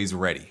always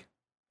ready.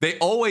 They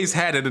always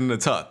had it in the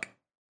tuck,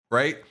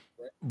 right?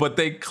 But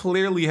they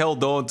clearly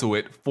held on to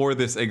it for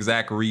this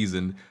exact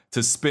reason,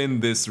 to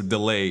spin this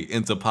delay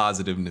into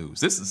positive news.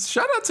 This is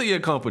shout out to your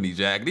company,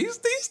 Jack. These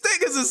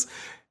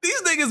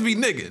niggas be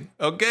nigging,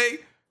 okay?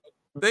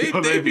 They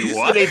be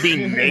what? They be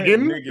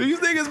nigging? These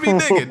niggas be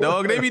nigging,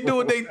 dog. They be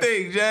doing their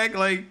thing, Jack.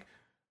 Like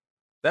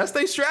that's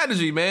their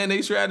strategy, man.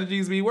 They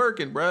strategies be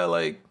working, bro.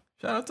 Like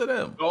shout out to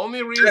them. The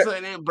only reason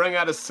they didn't bring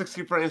out a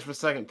 60 frames per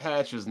second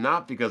patch is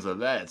not because of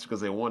that. It's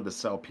because they wanted to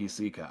sell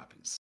PC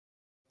copies.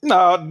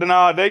 No,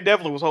 they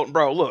definitely was holding,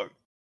 bro. Look,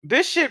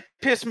 this shit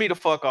pissed me the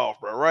fuck off,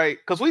 bro. Right?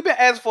 Because we've been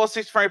asking for a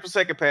 60 frames per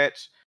second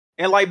patch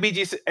And like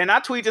BG said, and I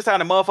tweet this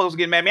out and motherfuckers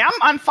getting mad at me.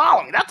 I'm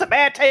unfollowing. That's a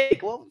bad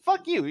take. Well,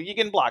 fuck you. You're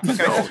getting blocked.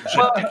 Okay.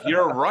 No,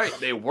 you're right.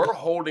 They were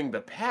holding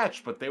the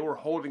patch, but they were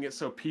holding it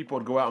so people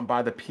would go out and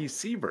buy the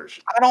PC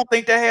version. I don't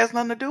think that has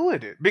nothing to do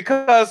with it.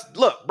 Because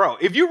look, bro,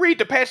 if you read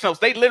the patch notes,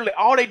 they literally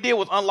all they did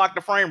was unlock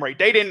the frame rate.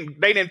 They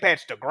didn't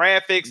patch the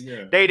graphics.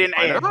 Yeah. They didn't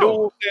add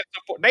dual set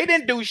support. They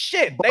didn't do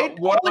shit.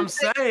 What I'm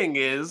saying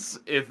is,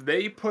 if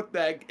they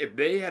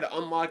had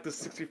unlocked the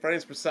 60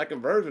 frames per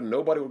second version,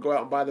 nobody would go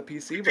out and buy the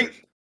PC version.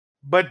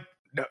 But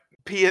the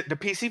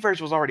PC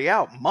version was already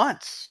out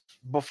months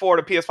before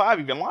the PS5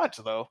 even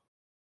launched, though.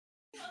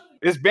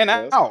 It's been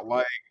out.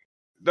 Like,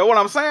 know what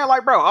I'm saying?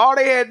 Like, bro, all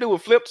they had to do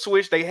was flip the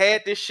switch. They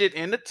had this shit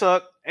in the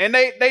tuck, and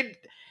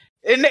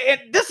and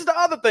this is the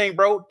other thing,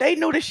 bro. They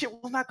knew this shit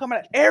was not coming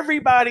out.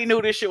 Everybody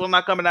knew this shit was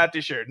not coming out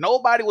this year.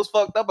 Nobody was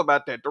fucked up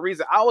about that. The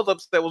reason I was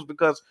upset was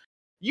because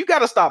you got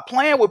to stop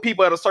playing with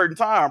people at a certain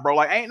time, bro.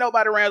 Like, ain't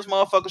nobody around this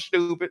motherfucker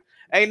stupid.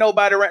 Ain't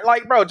nobody around.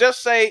 Like, bro,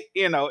 just say,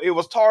 it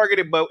was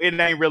targeted, but it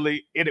ain't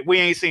really, we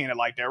ain't seeing it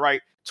like that, right?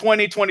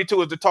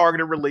 2022 is the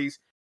targeted release.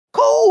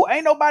 Cool.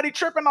 Ain't nobody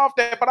tripping off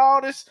that, but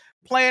all this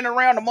playing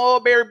around the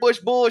Mulberry Bush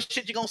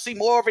bullshit, you're going to see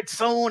more of it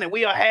soon, and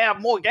we'll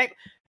have more game.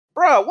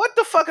 Bro, what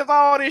the fuck is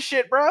all this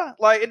shit, bro?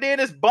 Like, and then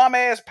this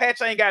bum-ass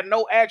patch ain't got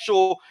no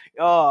actual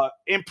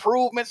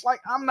improvements.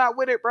 Like, I'm not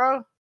with it,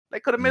 bro. They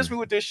could have missed me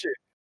with this shit.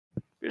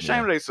 Be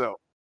ashamed of themselves.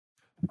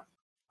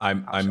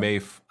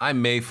 I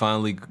may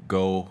finally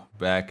go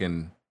back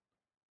and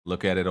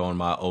look at it on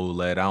my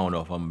OLED. I don't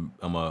know if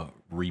I'm a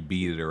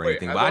rebeat it or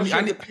anything. But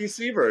I need the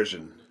PC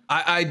version.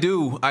 I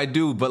do,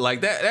 but like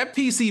that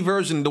PC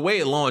version, the way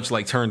it launched,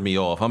 like turned me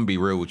off. I'm gonna be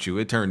real with you.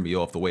 It turned me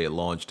off the way it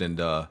launched,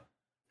 and I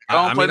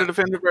don't play the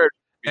Defender version.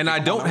 And I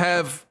don't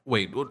have.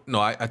 Wait,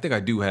 no, I think I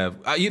do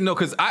have.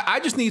 Because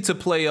I just need to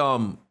play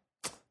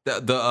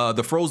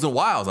the Frozen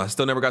Wilds. I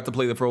still never got to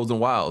play the Frozen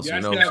Wilds.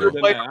 Yeah, so. Never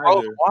played the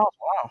Frozen Wilds. Wow.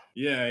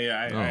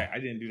 Yeah. I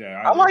didn't do that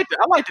either. I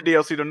like the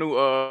DLC,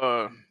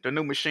 the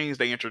new machines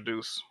they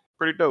introduced.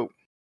 Pretty dope.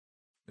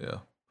 Yeah.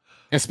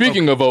 And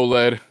speaking of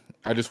OLED,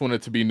 I just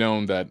wanted to be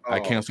known that I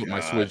canceled my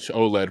Switch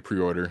OLED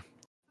pre-order.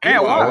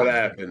 And what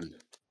happened?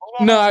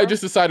 No, I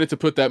just decided to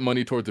put that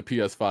money towards the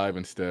PS5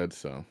 instead.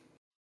 So.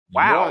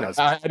 Wow.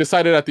 I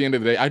decided at the end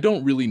of the day, I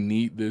don't really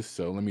need this,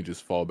 so let me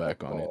just fall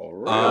back on it.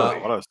 Really?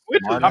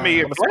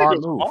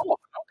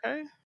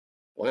 Okay.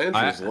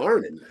 Landry's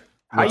learning.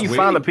 How you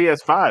find the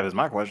PS5 is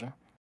my question.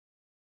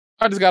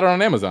 I just got it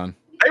on Amazon.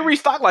 They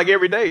restock like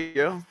every day,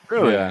 yo.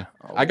 Really? Yeah.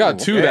 I got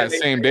two that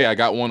same day. I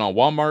got one on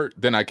Walmart,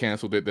 then I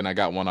canceled it, then I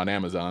got one on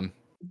Amazon.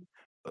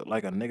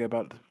 Like a nigga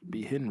about to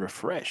be hitting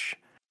refresh.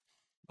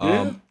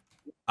 I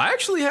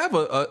actually have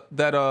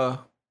that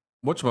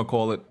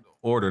whatchamacallit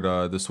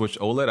ordered the Switch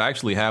OLED. I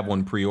actually have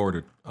one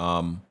pre-ordered.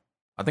 I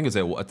think it's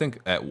at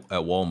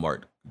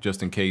Walmart,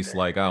 just in case,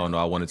 like, I don't know,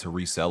 I wanted to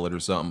resell it or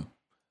something.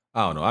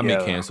 I don't know. I may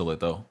cancel it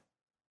though.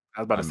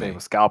 I was about to say for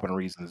scalping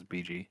reasons,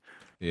 BG.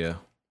 Yeah.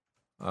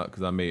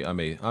 Because I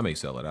may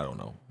sell it. I don't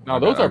know. No,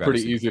 those are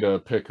pretty easy to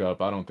pick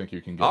up. I don't think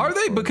you can get. Are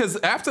they? Because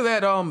after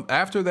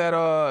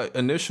that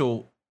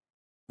initial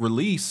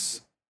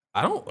release,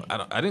 I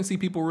didn't see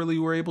people really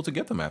were able to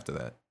get them after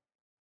that.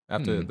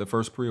 After the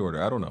first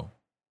pre-order, I don't know.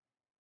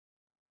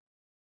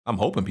 I'm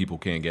hoping people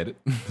can't get it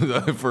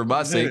for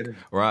my sake,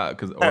 or I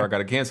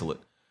gotta cancel it.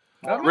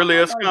 Really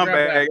a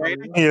scumbag.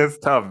 Yeah, it's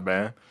tough,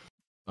 man.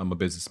 I'm a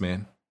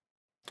businessman.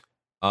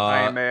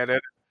 I ain't mad at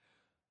it.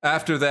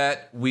 After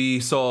that, we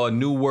saw a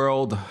New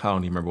World. I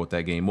don't even remember what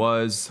that game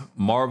was.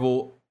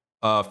 Marvel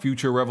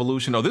Future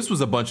Revolution. Oh, this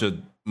was a bunch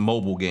of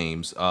mobile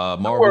games.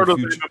 Marvel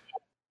Future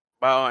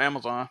by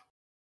Amazon.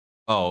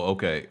 Oh,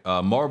 okay.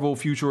 Marvel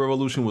Future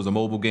Revolution was a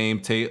mobile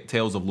game.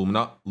 Tales of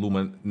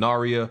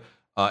Luminaria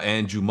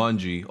and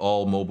Jumanji,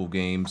 all mobile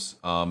games.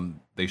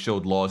 They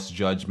showed Lost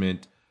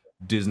Judgment,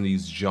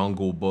 Disney's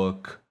Jungle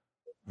Book,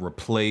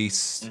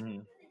 Replaced,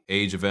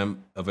 Age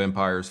of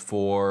Empires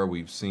 4.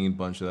 We've seen a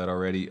bunch of that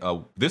already.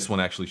 This one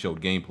actually showed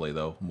gameplay,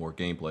 though. More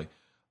gameplay.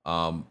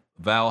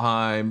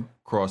 Valheim,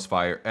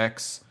 Crossfire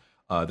X.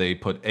 They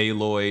put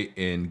Aloy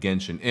in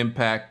Genshin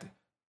Impact.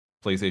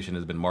 PlayStation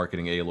has been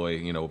marketing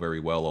Aloy, very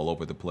well all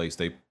over the place.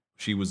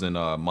 She was in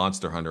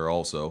Monster Hunter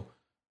also.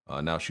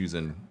 Now she's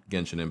in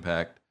Genshin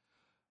Impact.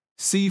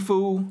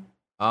 Sifu,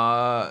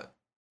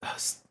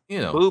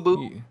 Boo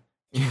Boo.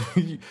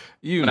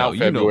 you know about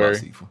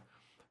Sifu.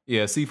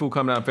 Yeah, Sifu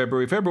coming out in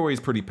February. February is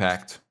pretty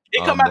packed.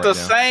 It come out the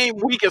same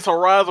week as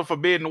Horizon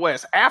Forbidden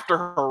West. After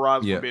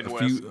Horizon Forbidden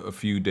West. A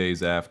few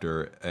days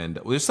after, and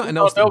there's something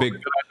else big.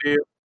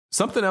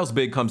 Something else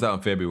big comes out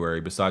in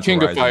February besides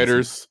King Horizon. of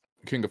Fighters.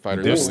 King of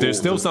Fighters. There's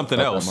still something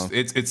else.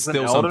 It's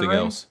still something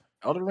else.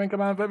 Elden Ring come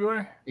out in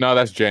February? No,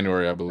 that's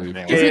January, I believe.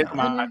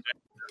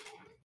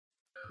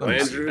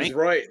 Andrew's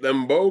right.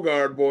 Them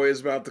Bogard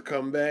boys about to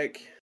come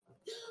back.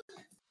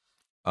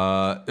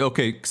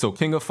 Okay, so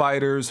King of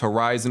Fighters,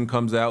 Horizon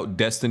comes out,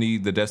 Destiny,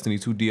 the Destiny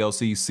 2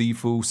 DLC,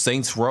 Sifu,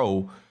 Saints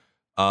Row.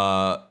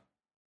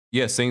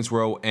 Saints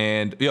Row,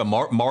 and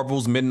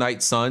Marvel's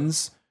Midnight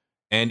Suns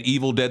and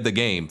Evil Dead the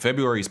game.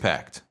 February's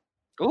packed.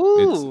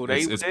 Ooh,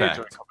 it's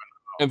packed.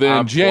 And then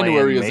I'm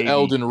January playing is maybe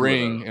Elden 2 of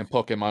Ring those. and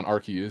Pokemon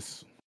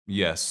Arceus.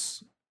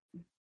 Yes.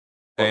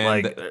 But,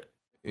 And like,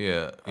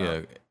 yeah.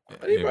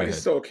 Anybody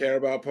still care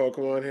about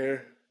Pokemon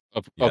here?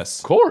 Of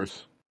Yes.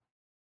 course.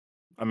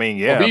 I mean,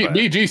 Well, yeah. but-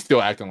 BG's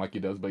still acting like he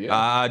does, but yeah.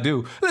 I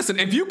do. Listen,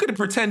 if you could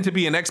pretend to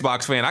be an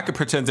Xbox fan, I could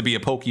pretend to be a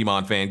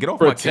Pokemon fan. Get off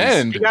my case.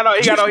 Pretend. He got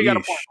a Sheesh. point,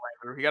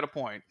 Landry. He got a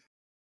point.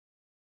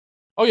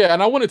 Oh yeah,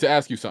 and I wanted to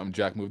ask you something,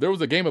 Jack Move. There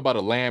was a game about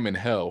a lamb in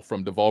hell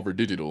from Devolver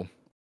Digital.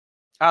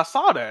 I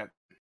saw that.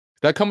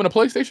 Is that coming to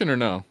PlayStation or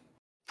no?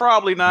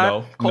 Probably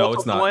not. No, Cult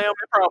it's of the not. Lamb,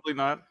 probably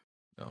not.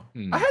 No.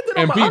 Hmm. I had that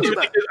And on my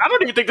BG I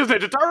don't even think this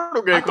Ninja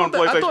Turtle game comes to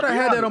PlayStation. I thought I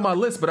had that on my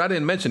list, but I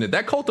didn't mention it.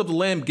 That Cult of the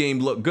Lamb game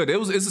looked good.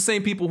 It's the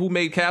same people who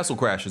made Castle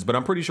Crashers, but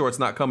I'm pretty sure it's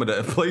not coming to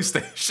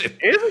PlayStation.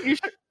 Is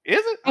it?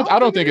 Is it? I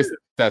don't think it's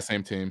that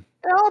same team.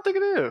 Yeah, I don't think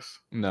it is.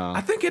 No.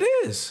 I think it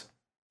is.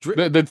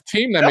 The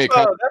team that That's, made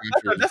Castle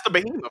that's Crashers. the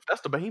behemoth.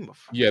 That's the behemoth.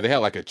 Yeah, they had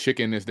like a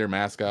chicken as their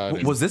mascot.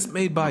 and- Was this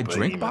made by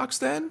Behemoth. Drinkbox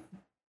then?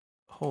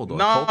 Hold on.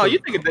 No, Cult you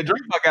of, think that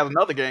Drinkbox has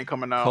another game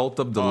coming out? Cult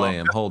of the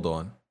Lamb. Hold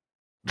on.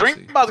 Let's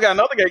see. Drinkbox got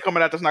another game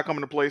coming out that's not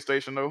coming to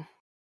PlayStation though.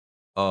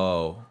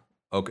 Oh,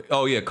 okay.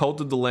 Oh yeah, Cult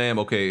of the Lamb.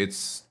 Okay,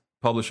 it's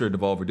publisher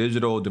Devolver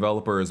Digital.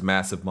 Developer is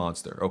Massive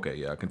Monster. Okay,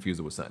 yeah, I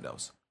confused it with something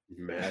else.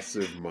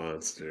 Massive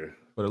Monster.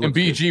 But it And looks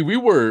good.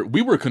 BG,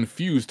 we were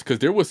confused because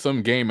there was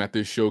some game at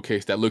this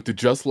showcase that looked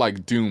just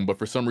like Doom, but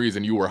for some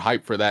reason you were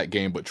hyped for that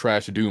game, but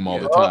trash Doom all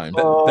the time.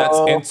 That's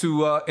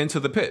into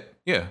the pit.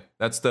 Yeah,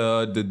 that's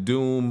the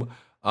Doom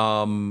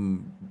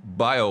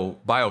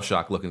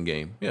Bioshock looking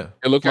game. Yeah,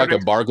 It looked like a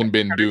bargain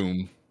bin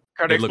Doom.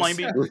 Can they It looks-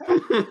 explain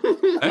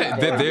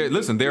me?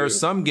 Listen, there are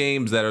some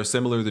games that are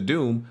similar to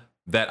Doom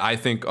that I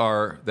think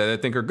are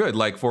good.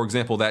 Like for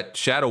example, that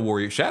Shadow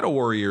Warrior. Shadow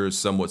Warrior is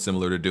somewhat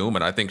similar to Doom,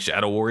 and I think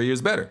Shadow Warrior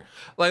is better.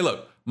 Like,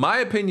 look, my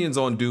opinions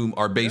on Doom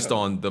are based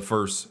on the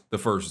first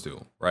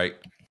Doom, right?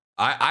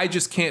 I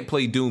just can't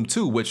play Doom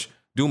 2, which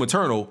Doom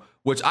Eternal,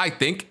 which I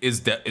think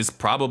is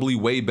probably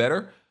way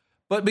better.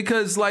 But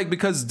because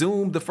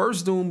Doom, the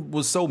first Doom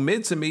was so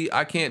mid to me,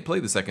 I can't play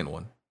the second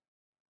one.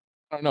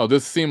 I don't know.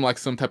 This seemed like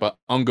some type of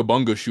unga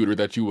bunga shooter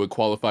that you would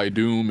qualify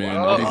Doom and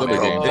all these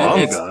other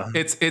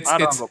games.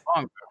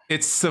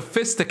 It's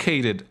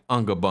sophisticated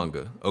unga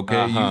bunga. Okay,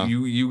 Uh-huh.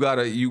 you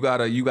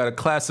gotta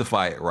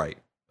classify it right.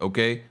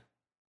 Okay,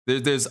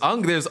 there's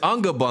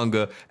unga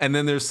bunga, and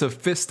then there's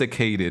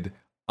sophisticated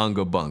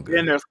unga bunga.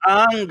 Then there's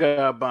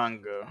Unga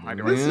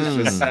Bunga. This is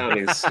just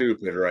sounding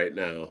stupid right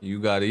now. You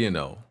gotta,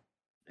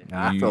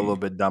 I feel a little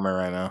bit dumber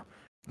right now.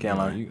 Can't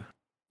lie.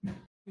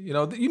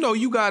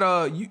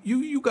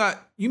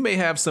 You may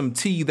have some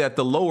tea that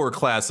the lower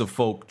class of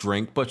folk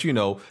drink, but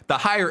the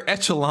higher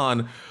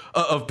echelon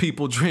of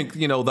people drink,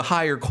 the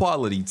higher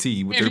quality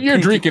tea. You're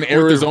drinking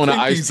Arizona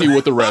iced tea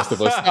with the rest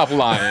of us. Stop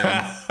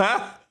lying.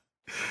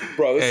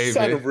 Bro, this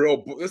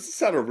is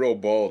sounding real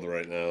bold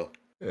right now.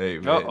 Hey,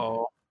 man.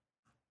 Uh-oh.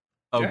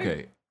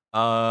 Okay.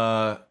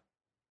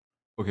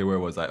 Okay, where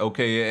was I?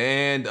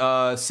 Okay, and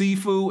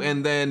Sifu,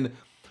 and then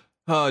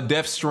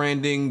Death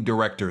Stranding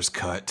director's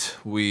cut.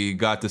 We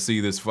got to see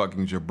this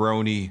fucking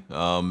jabroni.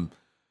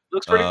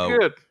 Looks pretty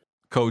good.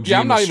 Kojima Yeah,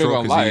 I'm not even stroke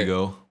gonna his lie.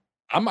 ego.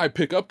 I might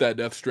pick up that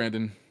Death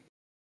Stranding.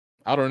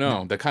 I don't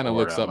know. That kind of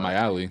looks up my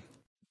alley.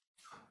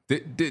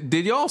 Did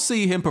y'all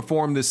see him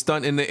perform this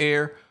stunt in the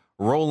air,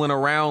 rolling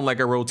around like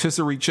a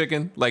rotisserie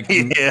chicken? Like,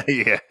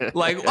 yeah.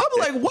 Like, I'm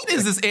like, what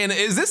is this?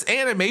 Is this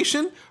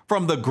animation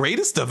from the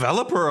greatest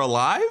developer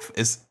alive?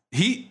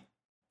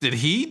 Did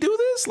he do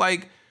this?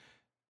 Like,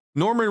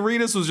 Norman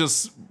Reedus was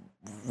just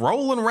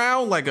rolling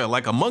around like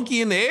a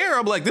monkey in the air.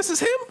 I'm like, this is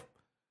him?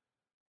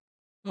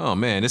 Oh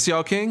man, this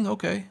y'all king?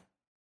 Okay.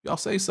 Y'all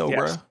say so, Yes.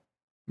 bruh.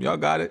 Y'all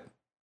got it.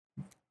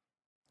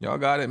 Y'all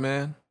got it,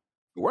 man.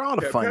 Where are all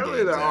the fun Apparently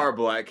games there at? are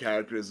black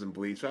characters in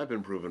Bleach. I've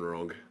been proven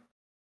wrong.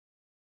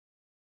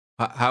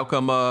 How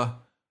come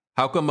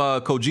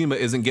Kojima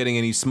isn't getting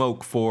any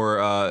smoke for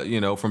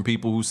from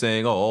people who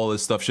saying, oh, all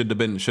this stuff should have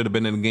been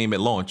in the game at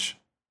launch?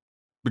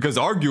 Because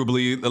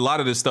arguably a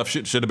lot of this stuff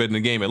should have been in the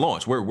game at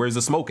launch. Where's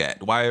the smoke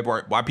at? Why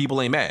people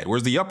ain't mad?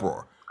 Where's the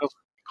uproar?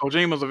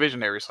 Kojima's a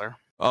visionary, sir.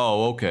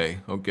 Oh, okay.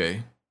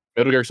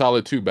 Metal Gear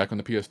Solid 2 back on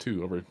the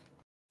PS2 over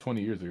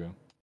 20 years ago.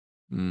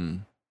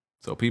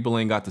 So people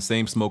ain't got the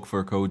same smoke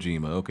for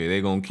Kojima. Okay,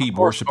 they're gonna keep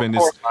worshiping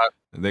this.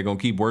 They're gonna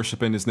keep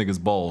worshiping this nigga's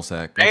ball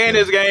sack. Okay. And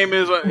his game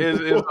is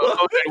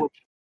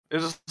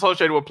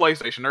associated with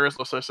PlayStation. There is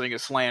no such thing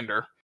as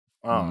slander.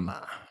 Oh,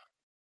 nah.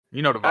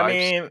 You know the vibes. I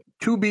mean,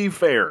 to be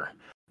fair,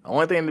 the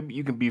only thing that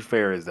you can be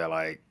fair is that,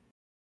 like,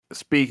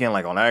 speaking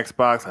like on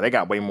Xbox, they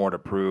got way more to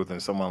prove than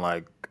someone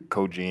like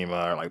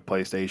Kojima or like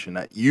PlayStation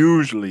that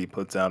usually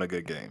puts out a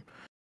good game.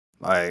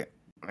 Like,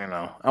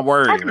 I'm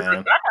worried,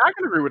 man. I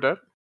can agree with that.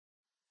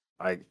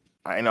 Like,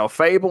 I know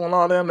Fable and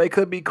all them, they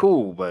could be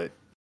cool, but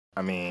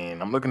I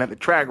mean, I'm looking at the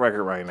track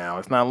record right now.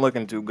 It's not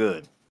looking too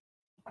good.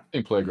 I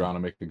think Playground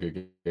will make a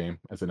good game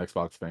as an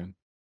Xbox fan.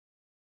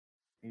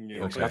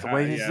 Yeah, Okay. Have to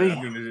wait and yeah, see.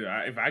 I mean,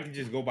 if I could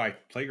just go by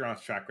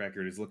Playground's track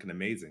record, it's looking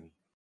amazing.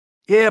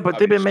 Yeah, but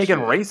they've been making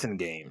racing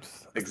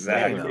games.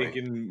 Exactly.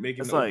 Making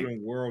It's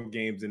open world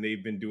games, and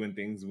they've been doing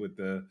things with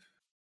the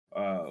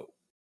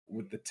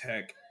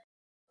tech.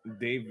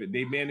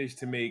 They managed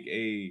to make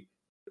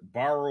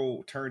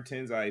borrow Turn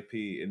 10's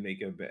IP and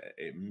make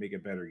a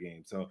better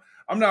game. So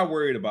I'm not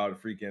worried about a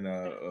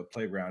freaking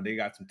Playground. They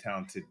got some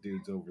talented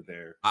dudes over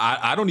there.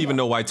 I don't even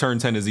know why Turn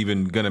 10 is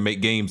even going to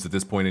make games at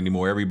this point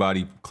anymore.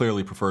 Everybody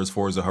clearly prefers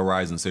Forza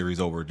Horizon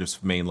series over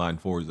just mainline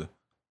Forza.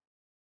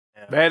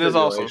 That is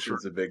also true.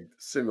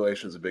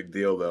 Simulation's a big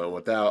deal though.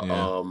 Without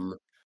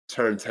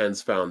Turn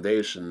 10's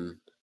foundation,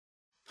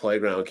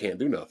 Playground can't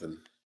do nothing.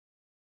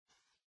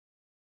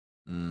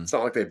 It's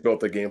not like they built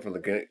the game from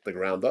the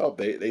ground up.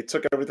 They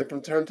took everything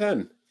from Turn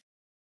 10.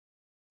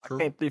 I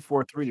can't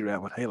 343 do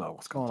that with Halo.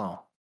 What's going on?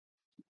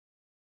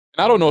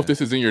 And I don't know if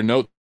this is in your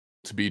notes,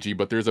 BG,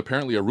 but there's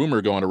apparently a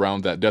rumor going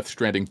around that Death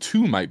Stranding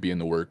 2 might be in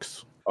the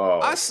works.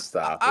 Oh,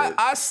 stop it.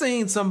 I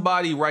seen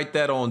somebody write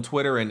that on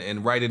Twitter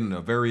and write it in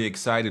a very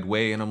excited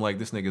way, and I'm like,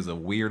 this nigga's a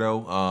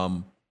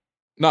weirdo.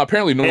 No,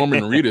 apparently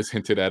Norman Reedus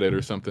hinted at it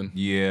or something.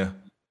 Yeah.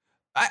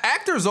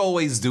 Actors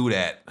always do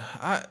that.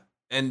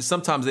 And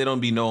sometimes they don't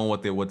be knowing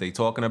what they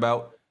talking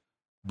about.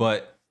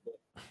 But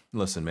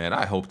listen, man,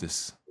 I hope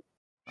this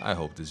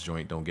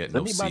joint don't get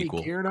no sequel. Does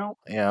anybody care though?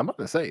 Yeah, I'm about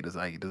to say, does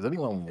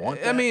anyone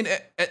want that? I mean,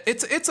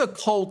 it's a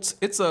cult.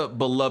 It's a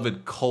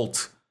beloved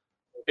cult.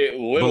 It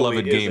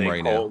literally is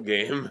a cult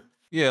game.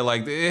 Yeah,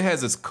 like it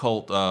has its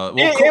cult. It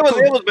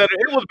was better.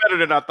 It was better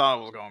than I thought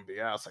it was going to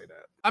be. I'll say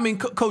that. I mean,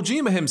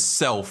 Kojima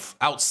himself,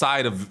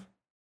 outside of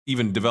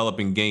even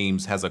developing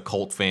games, has a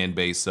cult fan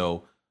base.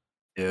 So,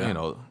 you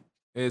know,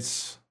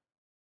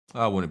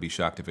 I wouldn't be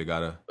shocked if it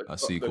got a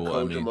sequel. The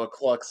Kojima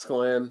Klux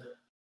Klan.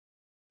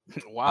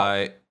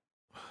 Wow.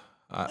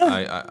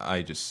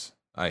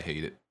 I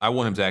hate it. I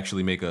want him to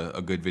actually make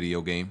a good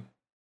video game.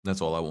 That's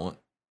all I want.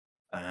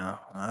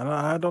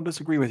 I don't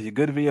disagree with you.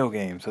 Good video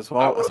games. That's all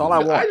I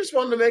want. I just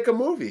want him to make a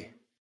movie.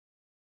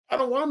 I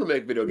don't want him to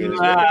make video games.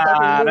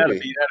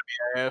 That'd be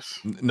ass.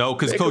 No,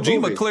 because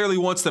Kojima clearly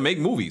wants to make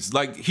movies.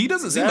 Like he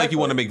doesn't seem like he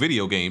want to make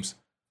video games.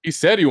 He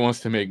said he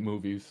wants to make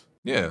movies.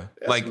 Yeah,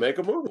 like make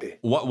a movie.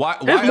 Why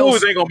his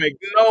movies ain't gonna make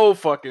no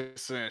fucking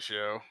sense,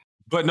 yo.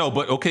 But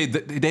okay,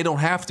 they don't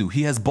have to.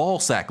 He has ball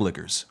sack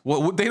lickers.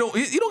 Well, they don't.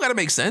 You don't got to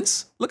make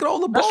sense. Look at all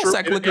the ball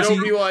sack lickers.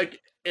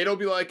 It'll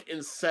be like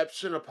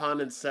Inception upon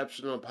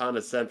Inception upon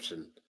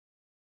Inception.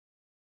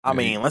 I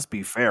mean, let's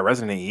be fair.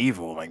 Resident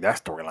Evil, like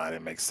that storyline,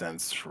 didn't make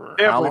sense for.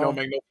 Definitely don't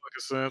make no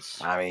fucking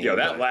sense. I mean,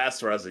 that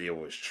last Resident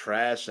Evil was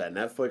trash. That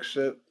Netflix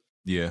shit.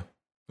 Yeah.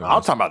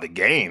 I'm talking about the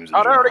games.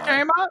 Oh, that already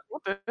came out?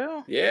 What the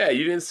hell? Yeah,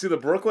 you didn't see the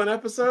Brooklyn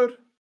episode?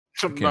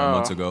 Came out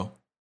months ago.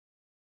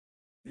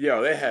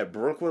 Yo, they had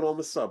Brooklyn on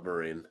the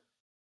submarine.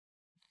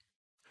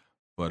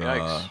 But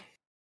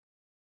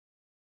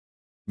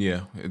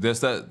yeah,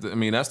 that's that. I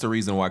mean, that's the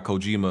reason why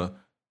Kojima.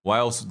 Why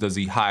else does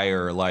he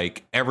hire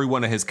like every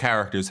one of his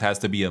characters has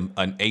to be an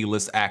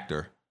A-list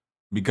actor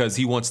because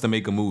he wants to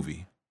make a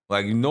movie.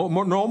 Like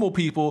more normal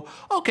people,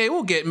 okay,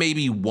 we'll get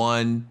maybe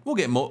one,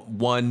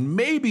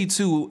 maybe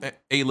two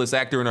A-list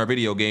actor in our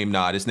video game.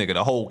 Nah, this nigga,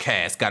 the whole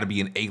cast got to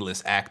be an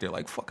A-list actor.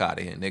 Like, fuck out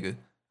of here, nigga.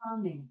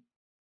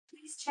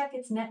 Please check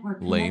its network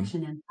Lame.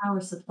 connection and power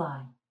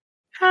supply.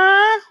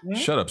 Huh?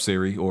 Shut up,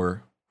 Siri,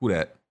 or who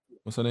that?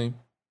 What's her name?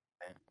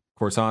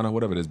 Cortana,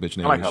 whatever this bitch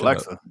name I like is.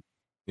 Alexa.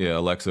 Yeah,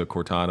 Alexa,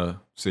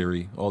 Cortana,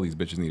 Siri, all these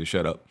bitches need to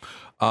shut up.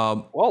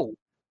 Whoa.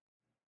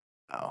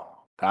 Oh,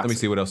 let me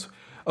see what else.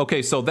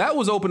 Okay, so that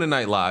was Open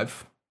Night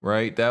Live,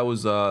 right? That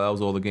was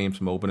all the games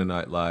from Open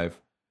Night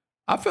Live.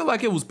 I feel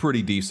like it was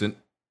pretty decent.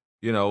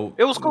 You know,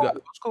 it was cool. It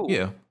was cool.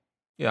 Yeah,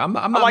 I'm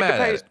not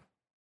mad at it.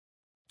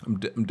 I'm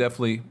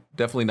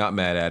definitely not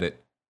mad at it.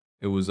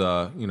 It was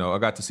you know, I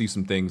got to see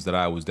some things that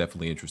I was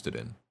definitely interested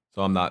in,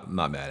 so I'm not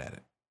mad at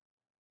it.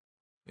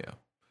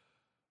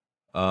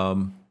 Yeah.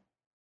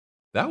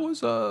 That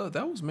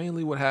was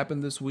mainly what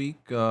happened this week.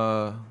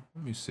 Let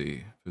me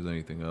see if there's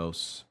anything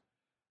else.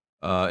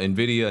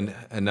 NVIDIA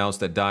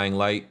announced that Dying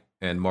Light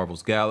and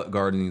Marvel's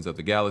Guardians of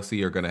the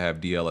Galaxy are going to have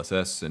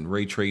DLSS and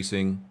ray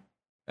tracing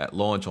at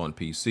launch on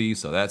PC,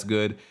 so that's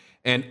good.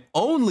 And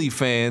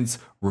OnlyFans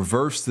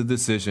reversed the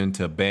decision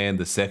to ban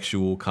the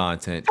sexual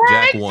content.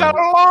 Thank the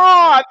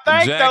Lord!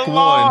 Thank Jack the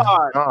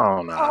Lord!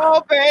 Oh, no.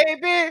 Oh,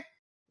 baby!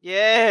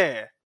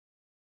 Yeah.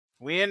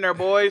 We in there,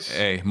 boys.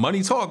 Hey,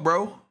 money talk,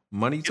 bro.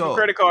 Money talk. Get them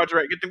credit cards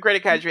ready. Get them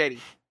credit cards ready.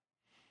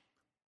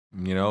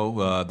 You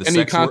know, the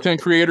any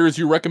content creators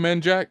you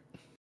recommend, Jack?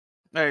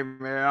 Hey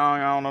man,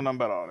 I don't know nothing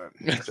about all that.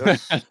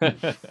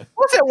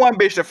 What's that one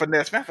bitch that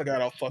finesse? Man, I forgot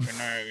her fucking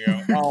name,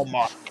 yo. Oh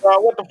my god,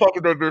 what the fuck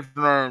is that bitch's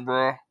name,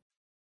 bro?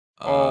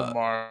 Oh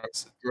my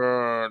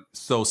god.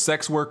 So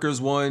sex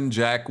workers won,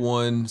 Jack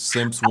won,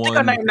 Simps I think her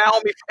won. name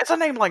Naomi. It's her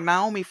name like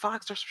Naomi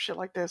Fox or some shit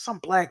like that. Some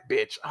black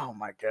bitch. Oh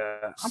my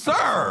god.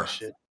 Sir.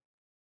 Shit.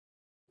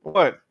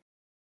 What?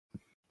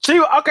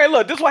 Okay,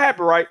 look, this is what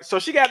happened, right? So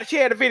she had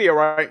a video,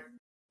 right?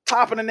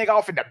 Topping the nigga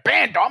off in the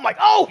bando. I'm like,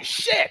 oh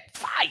shit,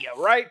 fire,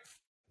 right?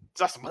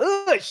 That's some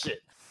hood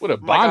shit. With a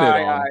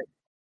bonnet on.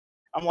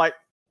 I'm like,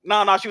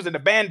 No, she was in the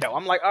bando.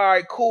 I'm like, all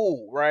right,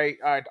 cool, right?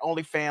 All right, the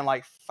only fan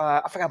like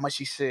 5. I forgot how much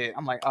she said.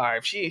 I'm like, all right,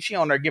 if she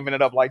on there giving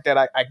it up like that,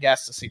 I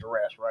guess to see the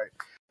rest, right?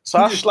 So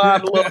I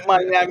slide a little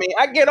money at me.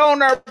 I get on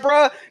there,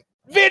 bruh.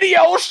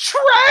 Video's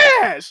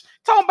trash.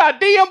 Talking about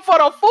DM for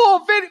the full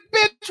video.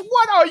 Bitch,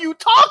 what are you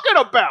talking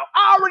about?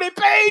 I already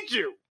paid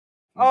you.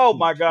 Oh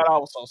my god, I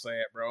was so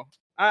sad, bro.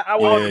 I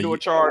wanted to do a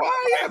charge.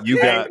 You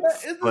got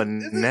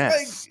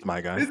finesse,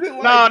 my guy.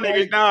 No, nigga.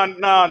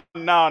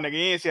 You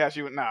didn't see how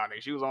she was. Nah,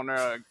 nigga. She was on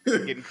there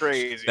getting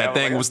crazy. That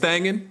thing was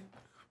stanging?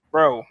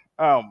 Bro.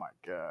 Oh my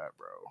god,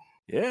 bro.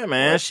 Yeah,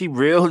 man. She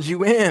reeled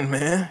you in,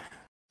 man.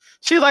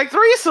 She like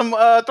threesome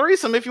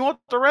if you want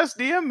the rest,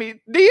 DM me.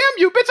 DM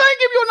you, bitch. I ain't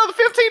give you another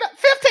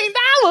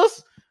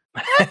 $15.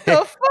 What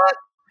the fuck?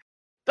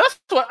 That's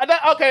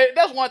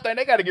one thing.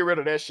 They got to get rid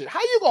of that shit.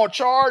 How you gonna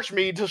charge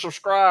me to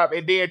subscribe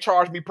and then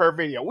charge me per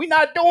video? We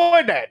not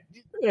doing that.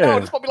 Yeah. No,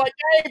 it's gonna be like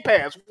Game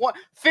Pass.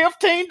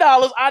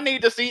 $15. I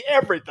need to see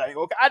everything.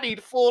 Okay, I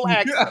need full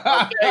access.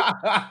 Okay,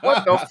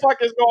 what the fuck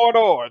is going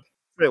on?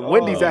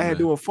 Wendy's out here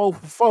doing 4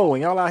 for 4,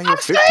 and y'all out here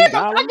 $15.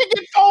 I can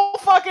get 4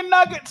 fucking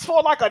nuggets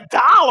for like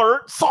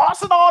 $1,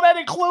 sauce and all that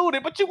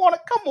included. But you want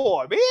to come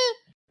on, man?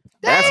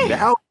 That's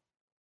value.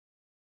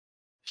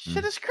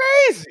 Shit is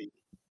crazy.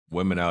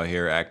 Women out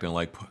here acting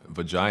like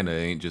vagina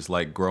ain't just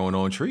like growing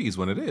on trees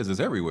when it is. It's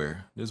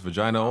everywhere. There's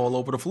vagina all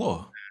over the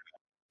floor.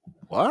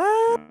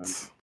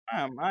 What?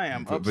 I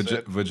am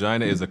upset.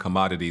 Vagina is a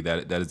commodity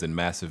that is in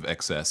massive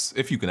excess.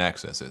 If you can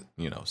access it,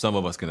 some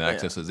of us can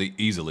access it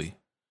easily.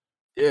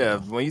 Yeah,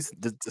 when you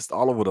just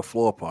all over the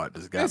floor part.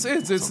 It's.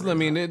 I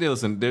mean,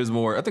 listen. There's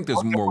more. I think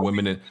there's more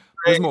women in.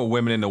 There's more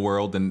women in the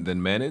world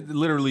than men. It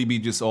literally be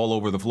just all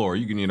over the floor.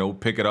 You can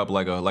pick it up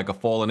like a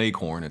fallen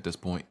acorn at this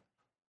point.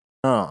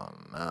 Oh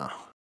no, a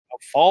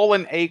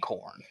fallen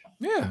acorn.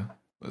 Yeah,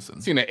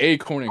 listen. Seen an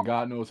acorn in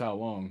God knows how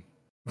long.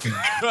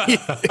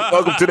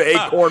 Welcome to the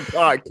Acorn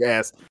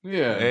Podcast.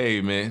 Yeah,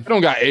 hey man, I don't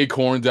got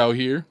acorns out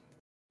here.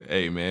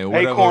 Hey man,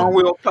 whatever. Acorn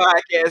Wheel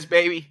Podcast,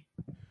 baby.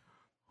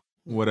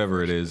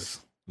 Whatever it is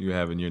you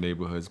have in your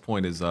neighborhoods.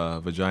 Point is,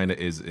 vagina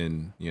is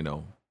in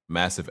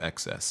massive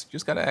excess.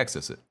 Just gotta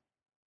access it.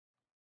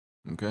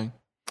 Okay.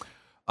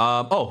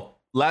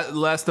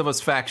 Last of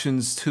Us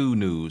Factions 2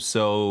 news.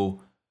 So,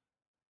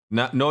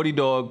 Naughty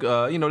Dog,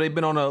 they've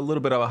been on a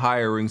little bit of a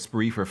hiring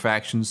spree for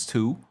Factions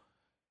 2,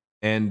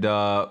 and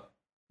the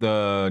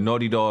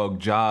Naughty Dog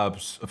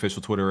Jobs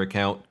official Twitter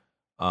account,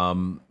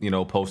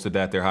 posted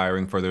that they're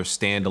hiring for their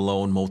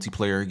standalone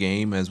multiplayer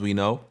game. As we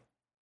know,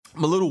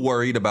 I'm a little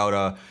worried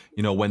about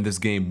when this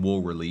game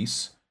will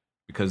release,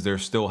 because they're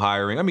still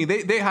hiring. I mean,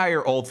 they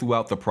hire all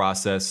throughout the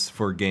process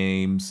for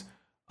games.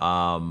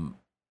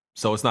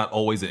 So it's not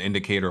always an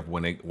indicator of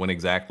when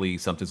exactly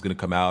something's going to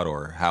come out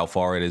or how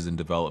far it is in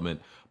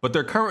development. But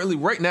they're currently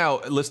right now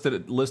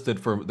listed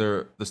for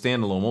the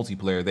standalone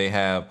multiplayer. They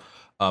have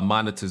a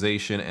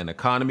monetization and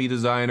economy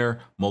designer,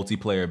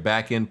 multiplayer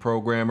backend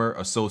programmer,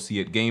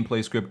 associate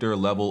gameplay scripter,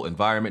 level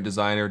environment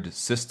designer,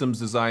 systems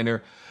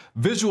designer,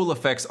 visual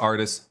effects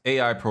artist,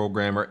 AI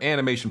programmer,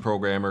 animation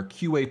programmer,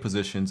 QA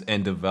positions,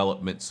 and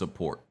development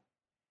support.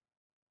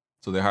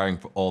 So they're hiring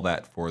for all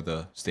that for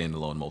the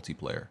standalone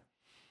multiplayer.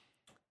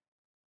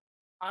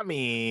 I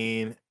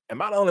mean,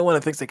 am I the only one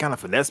that thinks they kind of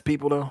finesse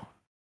people though?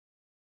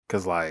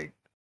 Because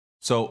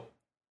so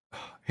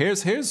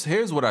here's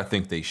what I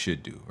think they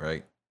should do,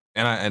 right?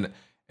 And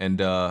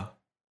I'm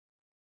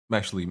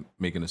actually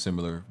making a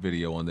similar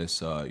video on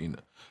this.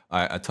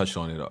 I touched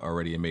on it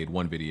already and made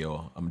one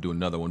video. I'm doing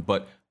another one,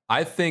 but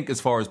I think as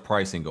far as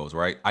pricing goes,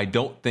 right? I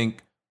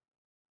think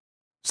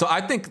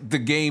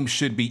the game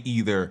should be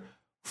either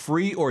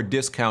free or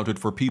discounted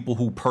for people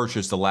who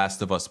purchased The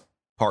Last of Us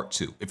Part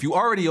 2. If you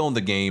already own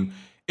the game,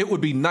 it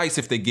would be nice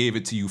if they gave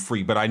it to you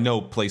free, but I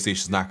know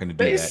PlayStation's not going to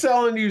do that. They're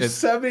selling you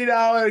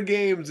 $70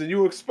 games, and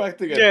you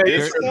expecting a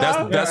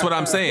discount? That's what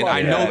I'm saying.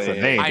 I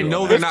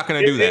know they're not going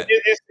to do that.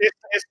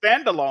 It's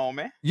standalone,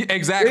 man. Yeah,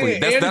 exactly.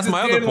 That's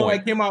my other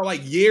point. It came out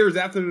like years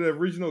after the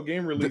original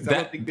game release. I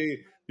don't think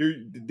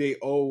they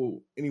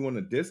owe anyone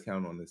a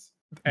discount on this.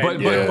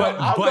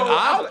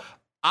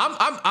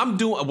 I'm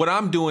doing what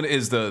I'm doing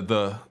is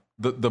the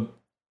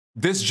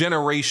this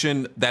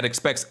generation that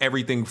expects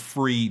everything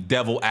free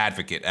devil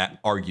advocate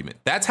argument.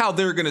 That's how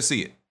they're gonna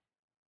see it.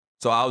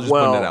 So I was just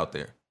putting that out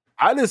there.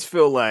 I just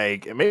feel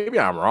like, and maybe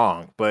I'm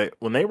wrong, but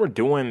when they were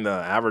doing the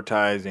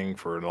advertising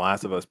for The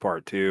Last of Us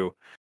Part 2,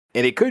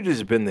 and it could just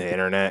have been the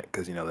internet,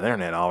 because the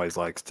internet always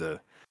likes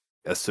to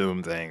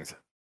assume things.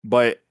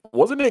 But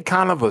wasn't it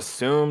kind of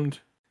assumed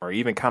or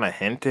even kind of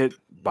hinted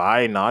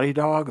by Naughty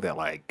Dog that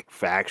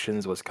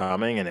Factions was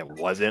coming and it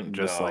wasn't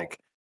just a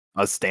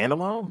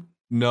standalone?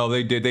 No,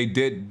 they did. They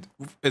did.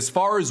 As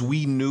far as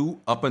we knew,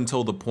 up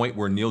until the point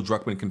where Neil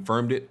Druckmann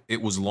confirmed it, it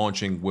was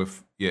launching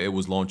with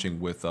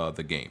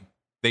the game.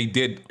 They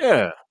did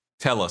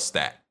tell us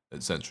that,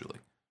 essentially.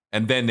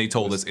 And then they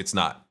told us it's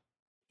not.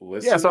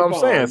 That's what I'm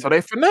saying. So they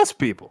finesse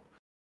people.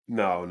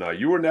 No,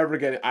 you were never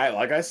getting.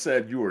 Like I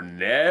said, you were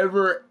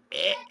never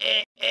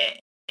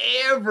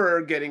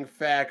ever getting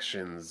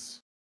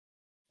Factions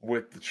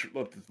with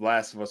the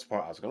Last of Us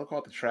Part. I was going to call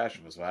it the Trash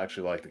of Us, but I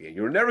actually like the game.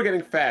 You were never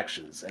getting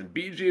factions, and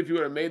BG, if you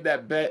would have made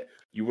that bet,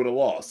 you would have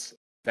lost.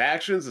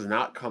 Factions is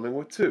not coming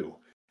with 2.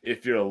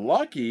 If you're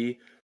lucky,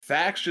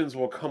 Factions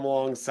will come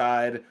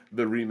alongside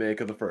the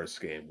remake of the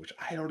first game, which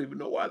I don't even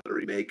know why they're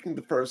remaking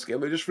the first game.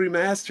 They just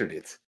remastered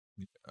it.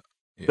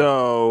 Yeah.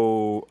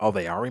 So,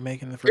 they are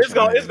remaking the first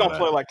game? It's gonna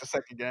play like the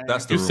second game.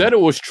 You said it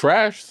was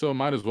trash, so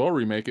might as well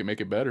remake it,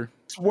 make it better.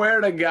 Swear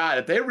to God,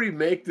 if they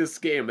remake this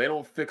game, they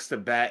don't fix the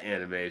bat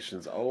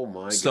animations. Oh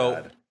my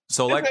God.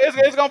 So like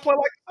it's gonna play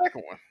like the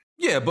second one.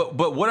 Yeah, but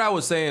what I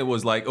was saying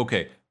was like,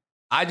 okay,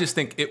 I just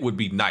think it would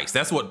be nice.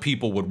 That's what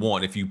people would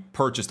want if you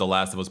purchased The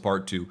Last of Us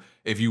Part 2,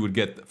 if you would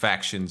get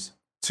Factions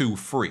 2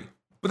 free.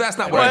 But that's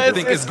not what I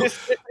think is good.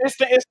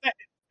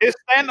 It's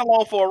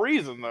standalone for a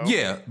reason, though.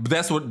 Yeah,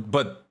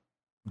 but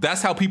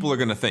that's how people are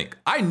going to think.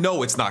 I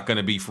know it's not going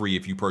to be free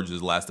if you purchase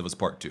The Last of Us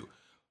Part 2.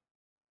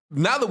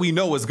 Now that we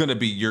know it's going to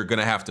be, you're going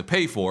to have to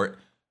pay for it,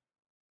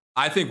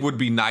 I think would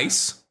be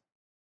nice.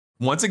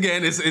 Once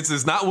again,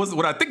 it's not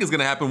what I think is going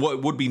to happen.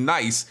 What would be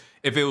nice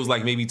if it was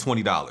like maybe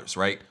 $20,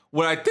 right?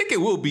 What I think it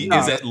will be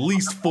is at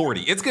least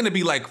 40. It's going to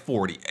be like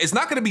 40. It's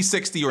not going to be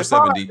 60 or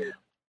 70. It's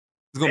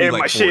going to be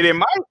like 40. It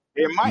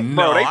might. No,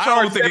 bro, they I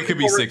don't think it could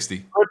be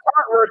 60.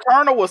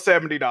 Returnal was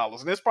 $70,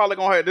 and it's probably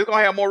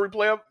gonna have more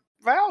replay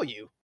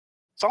value.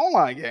 It's an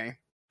online game.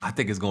 I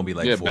think it's gonna be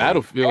like 40.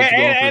 Battlefield.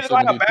 And it's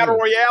like a battle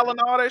royale and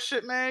all that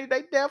shit, man.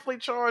 They definitely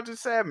charge it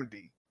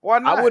 70. Why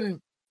not?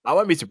 I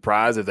wouldn't be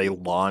surprised if they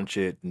launch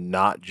it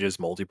not just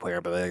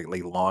multiplayer, but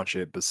they launch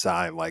it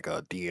beside like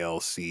a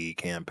DLC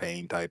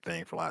campaign type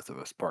thing for Last of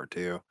Us Part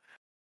 2,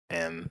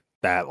 and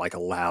that like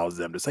allows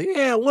them to say,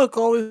 "Yeah, look,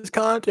 all this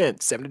content,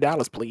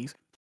 $70, please."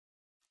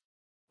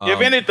 If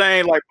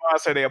anything, like I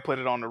said, they'll put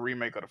it on the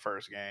remake of the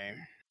first game.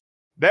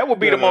 That would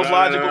be the most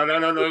logical.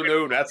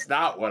 No, that's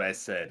not what I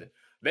said.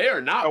 They are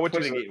not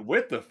putting it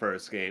with the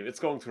first game. It's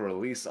going to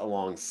release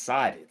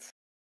alongside it.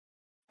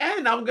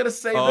 And I'm gonna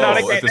say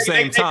this at the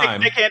same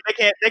time. They can't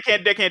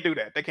do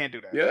that. They can't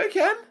do that. Yeah, they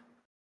can.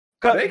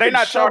 They can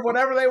not shove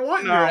whatever they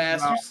want in your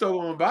ass. You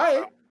still gonna buy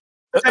it.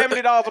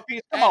 $70 a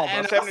piece. Come on,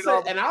 and bro.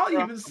 $70. I'll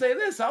even say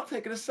this. I'll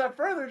take it a step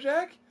further,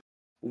 Jack.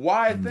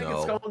 Why I think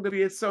it's going to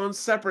be its own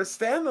separate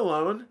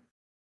standalone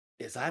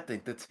is I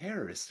think the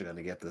terrorists are going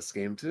to get this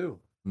game too.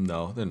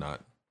 No, they're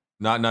not.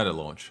 Not at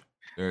launch.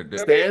 They're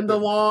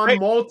standalone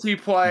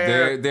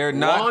multiplayer. They're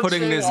not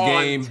putting this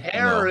game.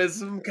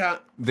 Terrorism.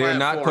 They're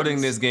not putting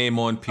this game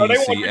on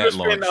PC at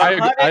launch.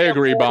 I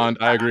agree, Bond.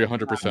 I agree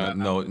 100%.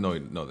 No,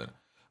 they're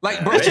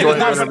like, bro,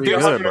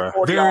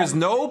 there is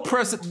no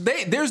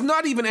precedent. There's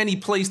not even any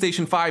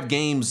PlayStation 5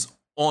 games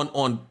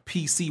on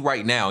PC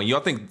right now. Y'all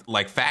think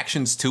like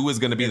Factions 2 is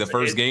going to be the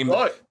first game?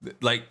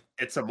 Like,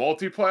 it's a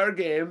multiplayer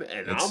game,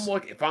 and I'm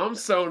like, if I'm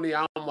Sony,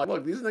 I'm like,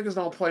 look, these niggas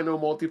don't play no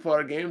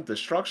multiplayer game.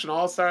 Destruction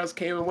All Stars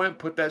came and went,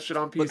 put that shit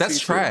on PC. But that's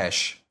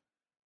trash.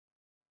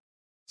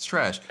 It's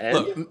trash. And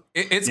look,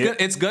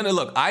 it's gonna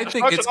look. I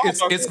think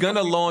it's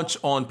gonna launch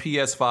on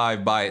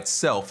PS5 by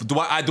itself. Do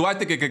I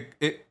think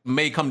it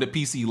may come to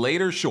PC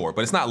later? Sure,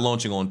 but it's not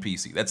launching on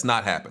PC. That's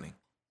not happening.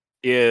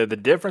 Yeah, the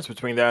difference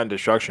between that and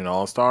Destruction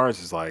All Stars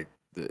is like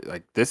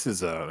this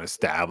is an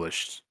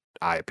established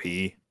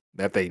IP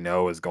that they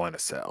know is going to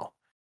sell.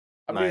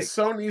 I mean,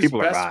 Sony's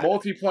best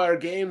multiplayer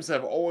games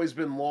have always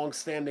been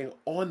long-standing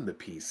on the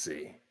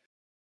PC.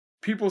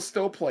 People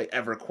still play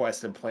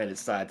EverQuest and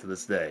PlanetSide to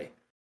this day.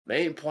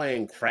 They ain't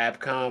playing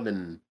Crapcom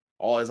and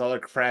all these other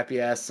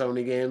crappy-ass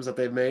Sony games that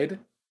they've made.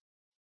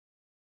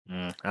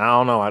 I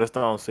don't know. I just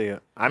don't see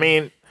it. I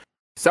mean,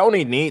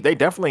 they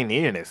definitely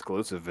need an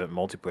exclusive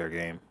multiplayer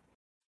game.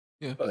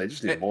 Yeah, well, they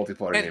just need a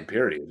multiplayer game,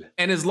 period.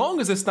 And as long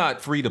as it's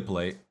not free to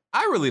play,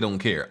 I really don't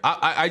care.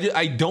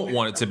 I don't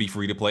want it to be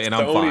free to play, and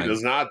I'm Sony fine.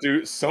 does not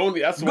do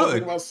Sony. That's one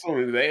thing about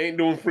Sony. They ain't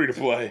doing free to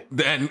play.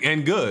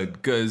 And good,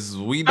 because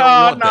we don't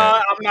want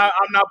that.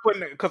 I'm not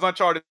putting it because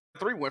Uncharted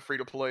 3 went free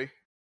to play.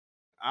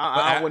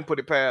 I wouldn't put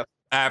it past.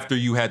 After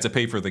you had to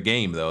pay for the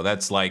game, though,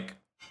 that's like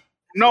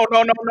no.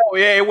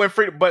 Yeah, it went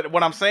free. But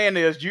what I'm saying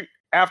is,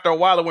 after a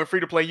while, it went free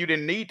to play. You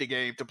didn't need the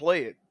game to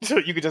play it, so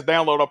you could just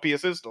download on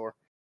PSN store.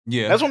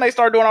 Yeah, that's when they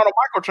started doing all the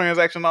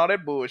microtransactions and all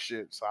that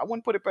bullshit. So I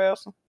wouldn't put it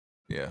past them.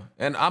 Yeah,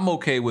 and I'm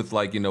okay with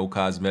like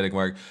cosmetic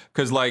mark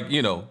because like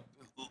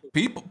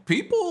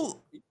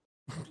people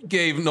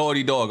gave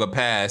Naughty Dog a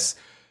pass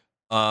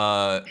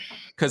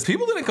because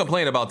people didn't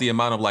complain about the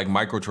amount of like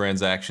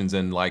microtransactions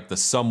and like the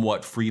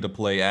somewhat free to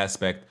play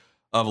aspect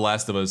of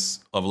Last of Us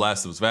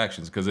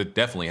Factions because it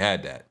definitely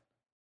had that,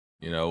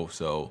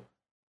 So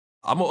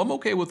I'm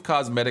okay with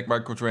cosmetic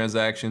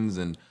microtransactions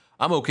and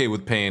I'm okay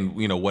with paying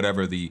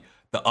whatever the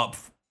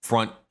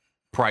upfront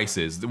price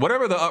is.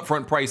 Whatever the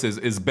upfront price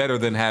is better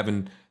than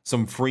having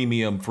some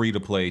freemium free to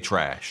play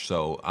trash.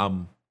 So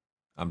I'm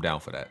down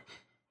for that.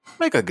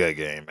 Make a good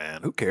game,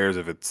 man. Who cares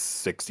if it's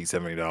 $60,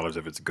 $70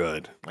 if it's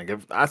good? Like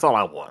if that's all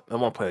I want. I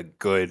want to play a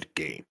good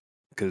game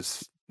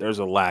because there's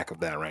a lack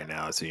of that right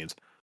now, it seems.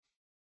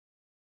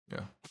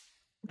 Yeah.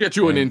 Get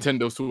you a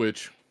Nintendo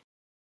Switch.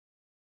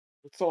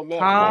 It's on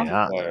that.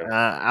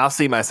 I'll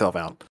see myself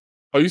out.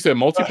 Oh, you said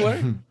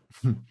multiplayer?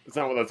 Is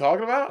that what they're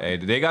talking about? Hey,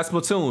 they got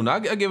Splatoon. I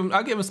give them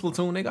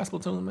Splatoon. They got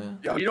Splatoon, man.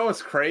 Yo, you know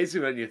what's crazy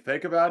when you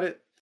think about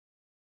it?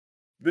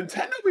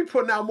 Nintendo be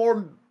putting out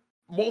more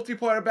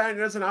multiplayer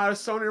bangers than either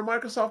Sony or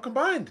Microsoft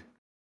combined.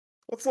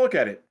 Let's look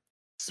at it.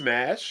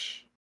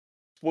 Smash,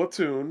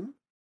 Splatoon,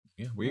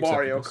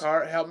 Mario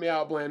Kart. Help me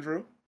out,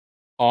 Blandrew.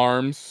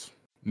 ARMS,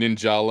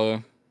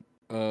 Ninjala,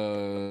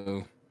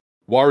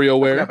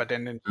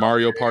 WarioWare,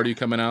 Mario Party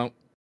coming out.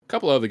 A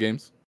couple other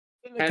games.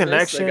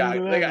 Tennis, they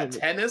got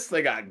tennis.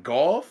 They got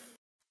golf.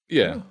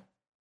 Yeah.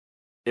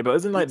 Yeah, but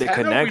isn't like the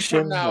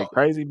connection like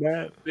crazy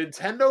bad?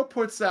 Nintendo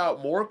puts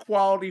out more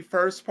quality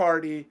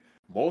first-party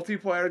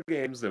multiplayer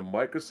games than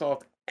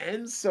Microsoft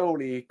and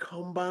Sony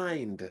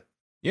combined.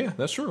 Yeah,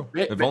 that's true.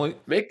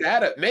 Make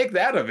that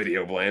a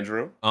video,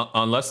 Blandrew.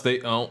 Unless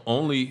they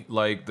only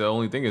like the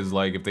only thing is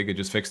like if they could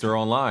just fix their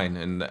online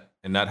and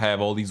not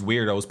have all these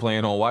weirdos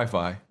playing on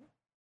Wi-Fi.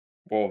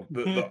 Well,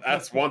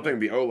 that's one thing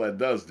the OLED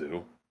does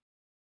do.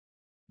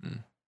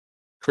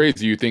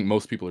 Crazy, you think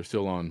most people are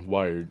still on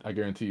wired. I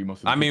guarantee you most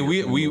of the I mean,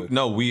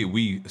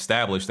 we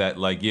established that,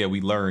 like, yeah, we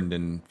learned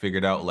and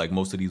figured out like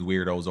most of these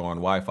weirdos are on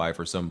Wi-Fi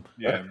for some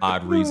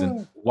odd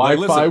reason.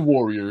 Wi-Fi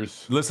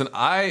warriors. Listen,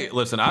 I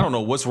don't know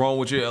what's wrong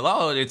with you.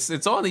 Oh,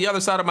 it's on the other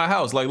side of my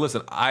house. Like,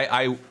 listen,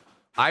 I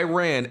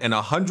ran an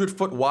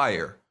 100-foot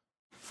wire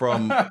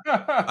from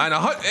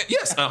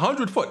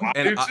 100 foot.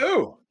 And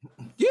too.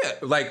 Yeah,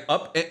 like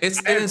up.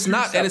 It's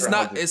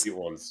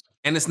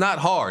not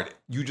hard.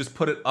 You just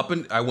put it up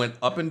and I went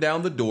up and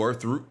down the door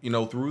through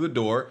the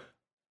door,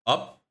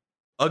 up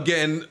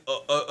again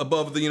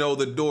above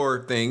the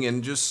door thing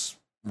and just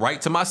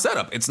right to my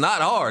setup. It's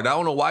not hard. I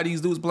don't know why these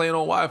dudes playing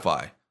on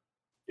Wi-Fi.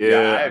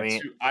 Yeah,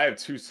 I have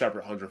two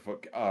separate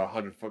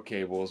 100-foot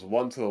cables,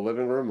 one to the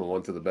living room and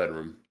one to the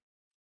bedroom.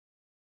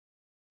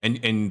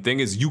 And thing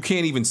is, you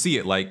can't even see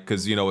it, like,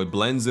 because it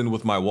blends in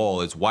with my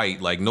wall. It's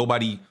white, like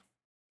nobody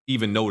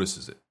even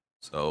notices it.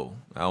 So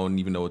I don't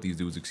even know what these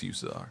dudes'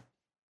 excuses are.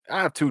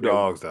 I have 2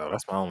 dogs though.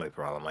 That's my only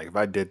problem. Like if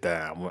I did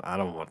that, I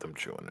don't want them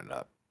chewing it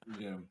up.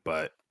 Yeah,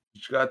 but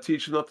you gotta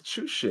teach them not to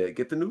chew shit.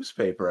 Get the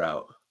newspaper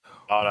out.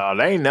 Oh no,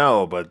 they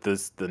know. But the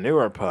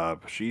newer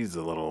pup, she's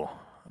a little.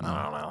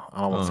 I don't know.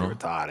 I don't want to see her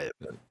retarded.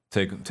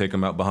 Take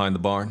them out behind the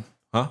barn,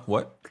 huh?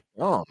 What?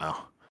 I don't know.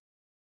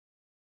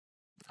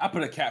 I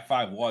put a Cat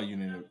 5 wall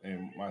unit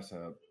in my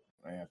setup.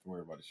 I ain't have to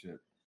worry about the shit.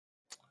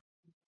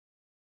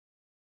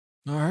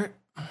 All right.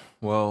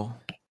 Well,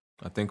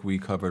 I think we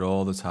covered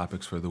all the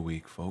topics for the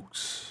week,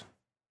 folks. I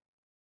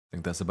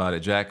think that's about it.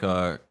 Jack,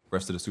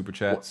 rest of the super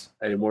chats.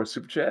 Any more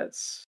super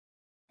chats?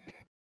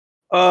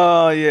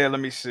 Yeah, let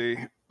me see.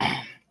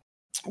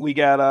 We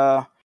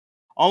got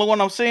only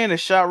one I'm seeing is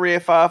Shot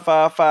Red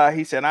 555.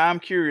 He said, I'm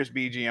curious,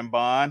 BG and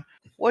Bond.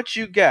 What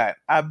you got?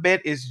 I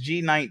bet it's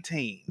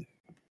G19.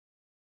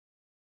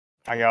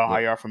 How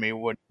y'all for me?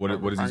 What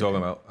is he talking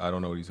about? I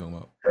don't know what he's talking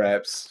about.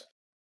 Straps.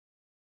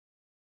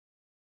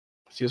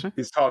 Excuse me?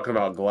 He's talking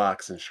about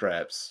Glocks and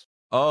straps.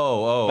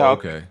 Oh,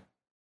 okay.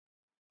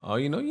 Oh,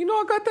 I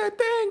got that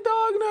thing,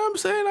 dog. You know what I'm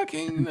saying? I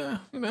can't, you know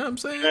what I'm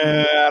saying?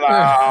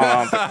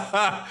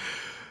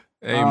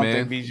 Hey,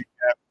 man.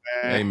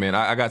 Hey, man,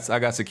 I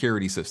got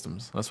security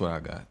systems. That's what I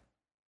got.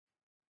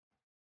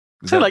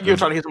 Sound like you're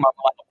trying to hit somebody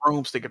like a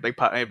broomstick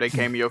if they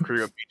came in your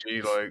career,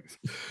 BG. Like,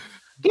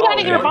 get out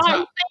of here,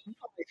 Bond.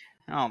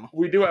 I don't know.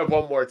 We do have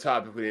one more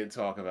topic we didn't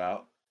talk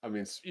about. I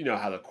mean, you know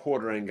how the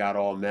quartering got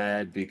all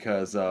mad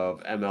because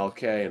of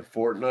MLK and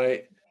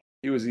Fortnite.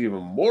 He was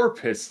even more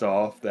pissed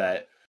off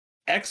that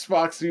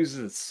Xbox uses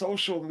its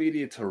social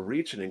media to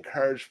reach and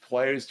encourage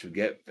players to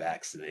get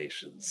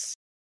vaccinations.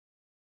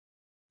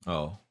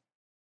 Oh.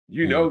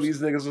 You know these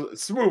niggas.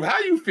 Smooth, how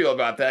you feel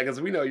about that? Because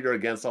we know you're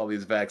against all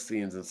these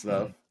vaccines and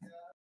stuff.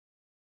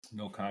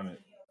 No comment.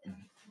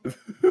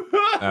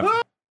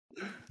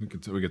 We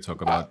could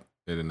talk about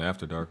it in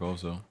After Dark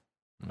also.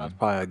 That's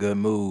probably a good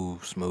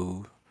move,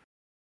 Smooth.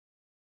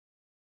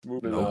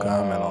 No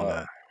comment on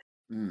that.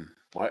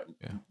 What?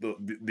 Yeah.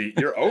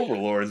 Your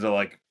overlords are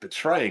like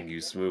betraying you,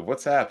 Smooth.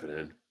 What's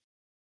happening?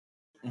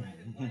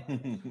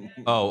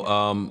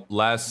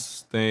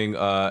 Last thing,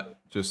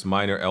 just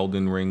minor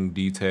Elden Ring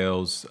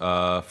details.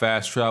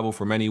 Fast travel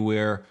from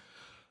anywhere.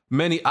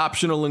 Many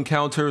optional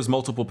encounters,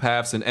 multiple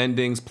paths and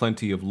endings,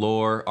 plenty of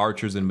lore.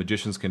 Archers and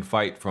magicians can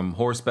fight from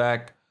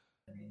horseback.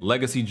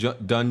 Legacy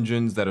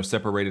dungeons that are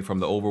separated from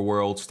the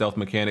overworld. Stealth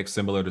mechanics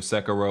similar to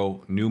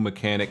Sekiro. New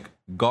mechanic,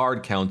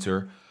 guard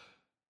counter.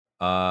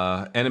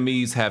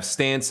 Enemies have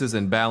stances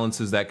and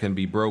balances that can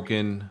be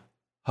broken.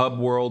 Hub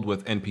world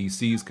with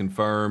NPCs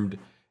confirmed.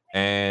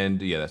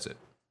 And yeah, that's it.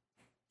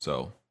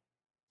 So,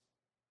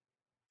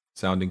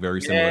 sounding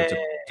very similar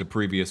to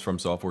previous From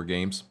Software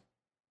games.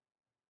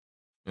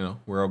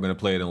 We're all going to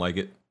play it and like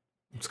it.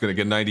 It's going to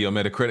get 90 on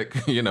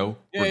Metacritic,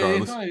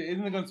 regardless.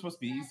 Isn't it supposed to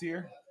be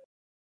easier?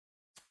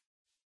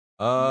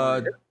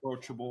 More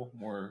approachable,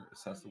 more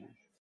accessible.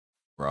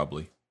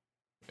 Probably.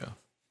 Yeah.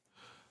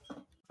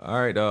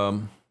 All right. I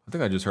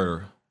think I just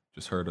heard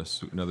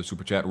another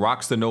super chat.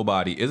 Rocks to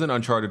Nobody. Isn't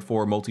Uncharted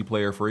 4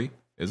 multiplayer free?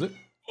 Is it?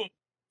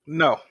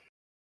 No.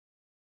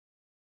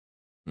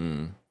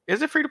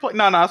 Is it free to play?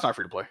 No, it's not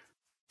free to play.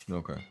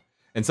 Okay.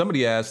 And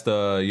somebody asked,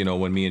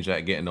 when me and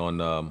Jack getting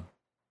on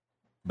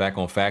back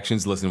on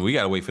factions. Listen, we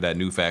gotta wait for that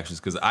new factions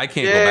because I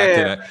can't go back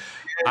to that.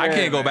 I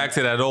can't go back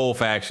to that old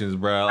factions,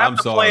 bro. I'm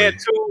sorry. Play it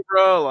too,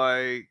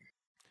 bro.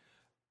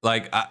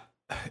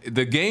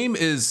 The game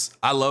is.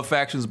 I love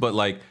factions, but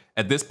like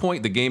at this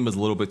point, the game is a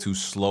little bit too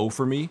slow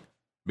for me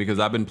because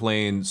I've been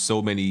playing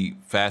so many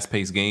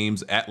fast-paced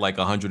games at like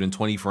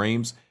 120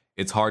 frames.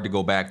 It's hard to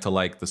go back to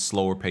like the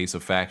slower pace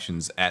of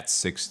factions at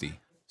 60.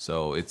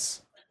 So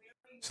it's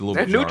a little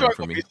bit jarring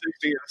for me. 60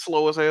 is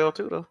slow as hell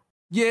too, though.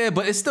 Yeah,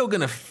 but it's still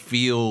gonna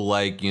feel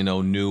like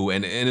new,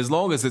 and as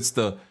long as it's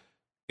the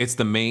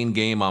main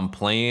game I'm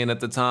playing at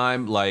the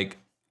time, like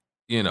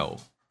then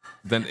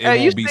it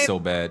won't be so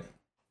bad.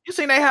 You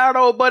seen they hired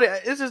old buddy?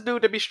 It's this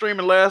dude that be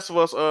streaming Last of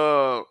Us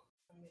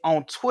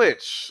on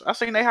Twitch. I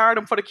seen they hired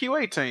him for the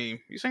QA team.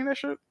 You seen that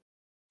shit?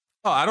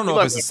 Oh, I don't know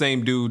if it's the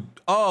same dude.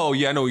 Oh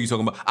yeah, I know what you're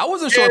talking about. I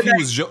wasn't sure if he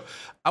was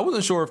I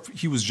wasn't sure if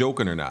he was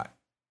joking or not.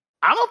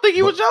 I don't think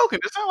he was joking.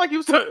 It sounded like he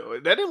was.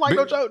 That didn't like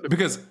no joke.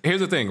 Because here's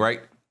the thing,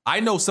 right? I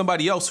know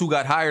somebody else who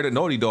got hired at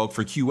Naughty Dog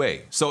for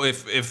QA. So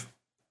if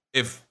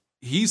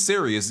he's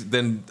serious,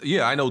 then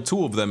yeah, I know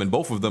two of them, and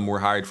both of them were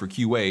hired for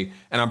QA,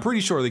 and I'm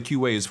pretty sure the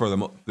QA is for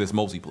this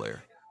multiplayer.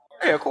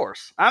 Yeah, of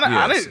course.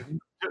 I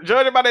didn't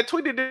judge by that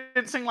tweet. It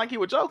didn't seem like he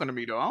was joking to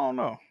me, though. I don't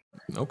know.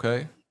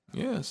 Okay,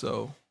 yeah.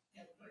 So,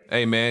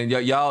 hey man,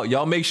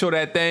 y'all make sure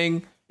that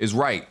thing is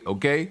right,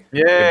 okay?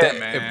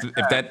 Yeah,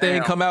 if that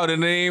thing come out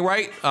and it ain't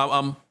right,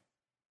 I'm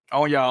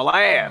on y'all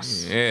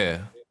ass.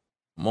 Yeah,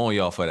 I'm on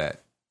y'all for that.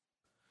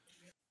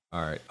 All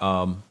right.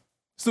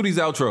 Let's do these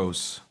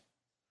outros.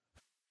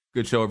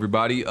 Good show,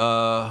 everybody.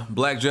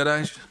 Black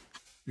Jedi,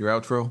 your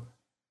outro.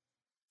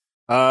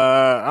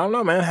 I don't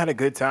know, man. Had a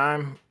good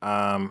time.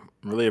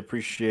 Really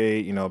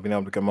appreciate, being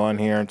able to come on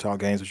here and talk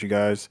games with you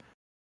guys.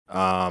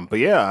 But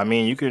yeah, I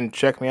mean, you can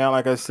check me out,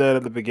 like I said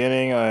at the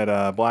beginning,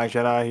 at Black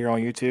Jedi here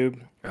on YouTube.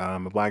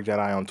 I'm a Black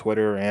Jedi on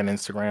Twitter and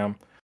Instagram.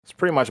 It's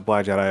pretty much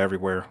Black Jedi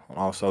everywhere on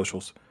all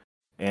socials.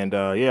 And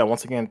yeah,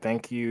 once again,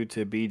 thank you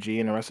to BG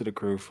and the rest of the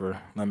crew for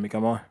letting me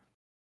come on.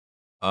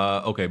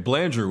 Okay,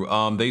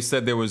 Blandrew. They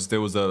said there was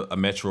a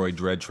Metroid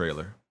Dread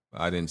trailer.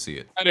 I didn't see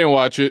it. I didn't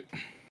watch it.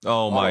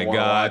 Oh my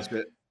god,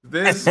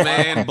 this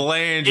man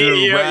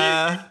Blandrew,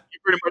 bruh. You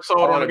pretty much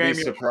sold on the game.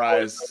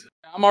 Surprised.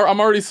 I'm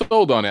already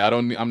sold on it.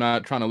 I'm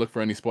not trying to look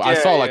for any spoil. I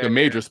saw like a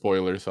major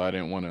spoiler, so I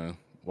didn't want to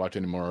watch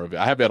any more of it.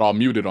 I have it all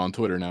muted on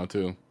Twitter now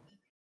too.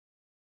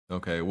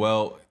 Okay,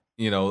 well,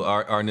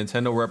 our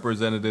Nintendo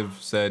representative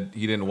said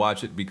he didn't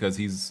watch it because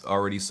he's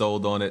already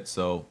sold on it.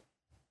 So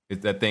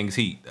that thing's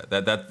heat.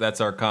 That's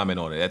our comment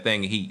on it. That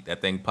thing heat.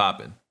 That thing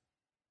popping.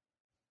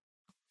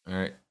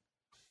 All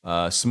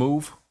right,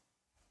 Smooth.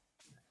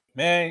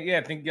 Man,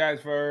 yeah, thank you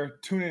guys for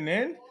tuning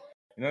in.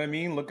 You know what I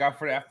mean? Look out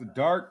for the After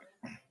Dark.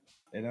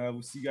 And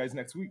we'll see you guys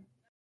next week.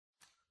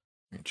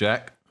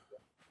 Jack.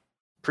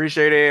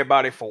 Appreciate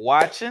everybody for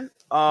watching.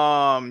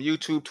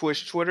 YouTube,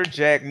 Twitch, Twitter,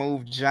 Jack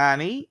Move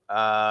Johnny.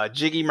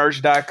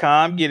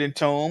 JiggyMerch.com. Get in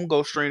tune.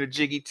 Go stream the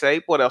Jiggy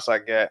tape. What else I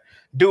got?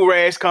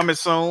 Do-Rags coming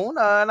soon.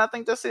 And I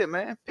think that's it,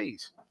 man.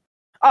 Peace.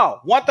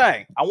 Oh, one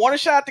thing. I want to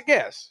shout out the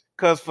guests.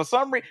 Because for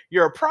some reason,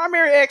 you're a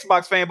primary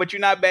Xbox fan, but you're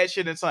not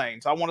batshit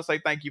insane. So I want to say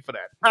thank you for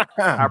that.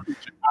 I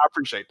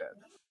appreciate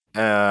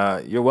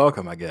that. You're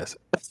welcome, I guess.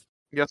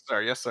 Yes,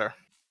 sir. Yes, sir.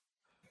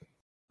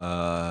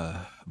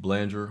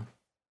 Blandrew. Have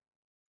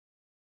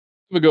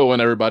a good one,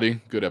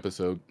 everybody. Good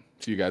episode.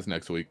 See you guys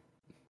next week.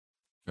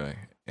 Okay.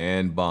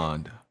 And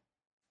Bond.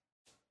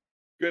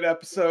 Good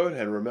episode.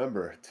 And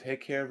remember,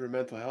 take care of your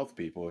mental health,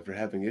 people. If you're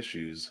having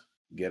issues,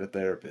 get a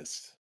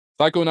therapist.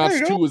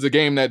 Psychonauts 2 is a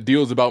game that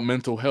deals about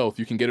mental health.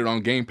 You can get it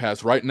on Game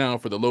Pass right now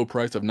for the low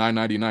price of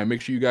 $9.99.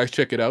 Make sure you guys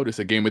check it out. It's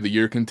a Game of the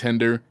Year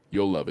contender.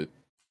 You'll love it.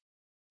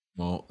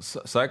 Well,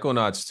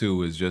 Psychonauts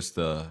 2 is just,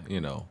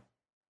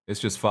 it's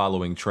just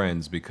following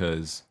trends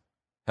because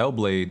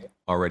Hellblade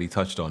already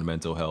touched on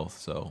mental health.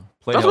 So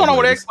play What's going on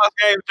with Xbox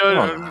games going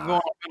on mental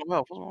health?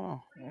 What's going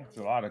on? It's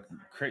a lot of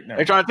crazy.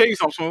 They trying to tell you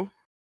something,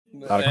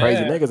 Smooth. A lot of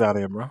crazy niggas out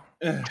here, bro.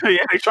 Yeah,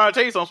 they trying to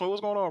tell you something.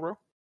 What's going on, bro?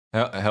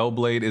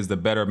 Hellblade is the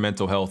better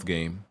mental health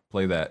game.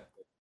 Play that.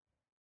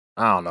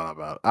 I don't know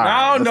about it.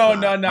 No.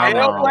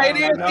 Hellblade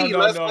is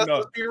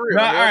Let's be real.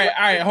 All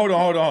right. Hold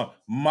on.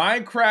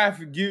 Fucking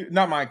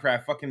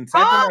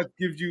Psychonauts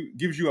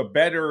gives you a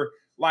better,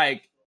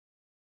 like,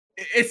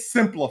 it's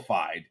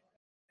simplified.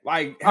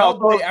 Like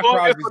Hellblade after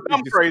all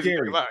is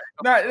scary.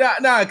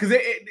 Nah, because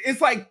it's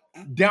like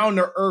down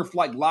to earth,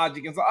 like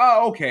logic. It's like,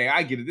 oh, okay,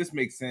 I get it. This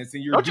makes sense.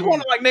 And don't you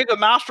want to like nigga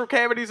nostril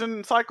cavities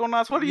in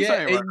Psychonauts? What are you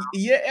saying?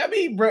 Right I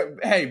mean, bro,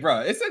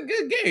 it's a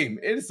good game.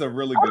 It's a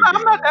really good game.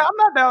 I'm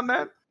not down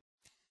that.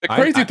 The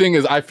crazy thing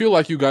is, I feel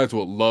like you guys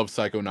would love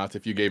Psychonauts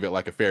if you gave it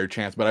like a fair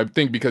chance, but I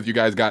think because you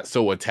guys got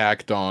so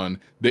attacked on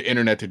the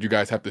internet that you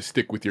guys have to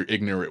stick with your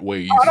ignorant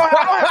ways.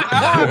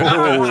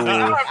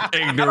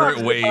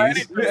 Ignorant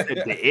ways.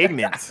 The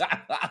ignorance.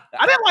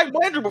 I didn't like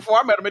Blandrew before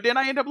I met him, and then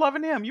I ended up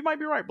loving him. You might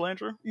be right,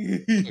 Blandrew.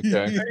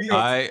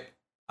 Okay.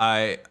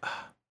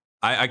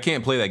 I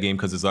can't play that game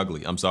because it's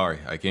ugly. I'm sorry,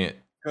 I can't.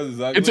 Because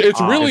it's ugly.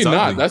 It's really it's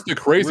not. ugly. That's the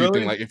crazy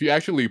Really? thing. Like if you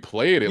actually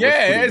play it, Yeah, looks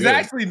it's good.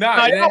 actually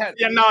not.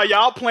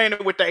 Y'all playing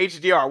it with the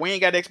HDR. We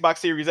ain't got Xbox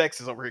Series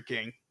X's over here,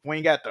 King. We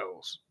ain't got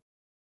those.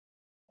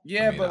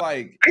 Yeah, but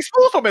like, hey,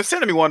 Smooth's been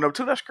sending me one of them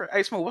too. That's crazy.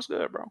 Hey, Smooth, what's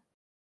good, bro?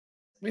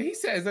 Man, he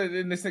says that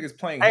this nigga's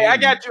playing. Hey, I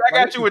Hades. got you. I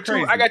Like, got you this with is two.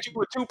 crazy. I got you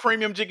with 2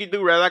 premium jiggy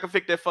do rags. I can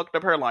fix that fucked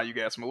up hairline you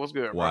got, Smooth. What's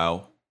good, bro?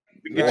 Wow.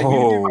 We can get you-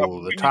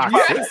 Oh, the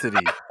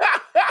toxicity.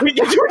 we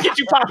get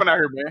you popping out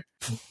here, man.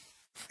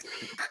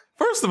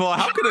 First of all,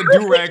 how could a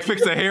do-rag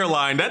fix a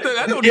hairline? That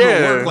don't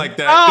even work like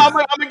that. Oh, I'm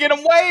gonna get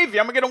him wavy.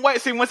 I'm gonna get him wavy.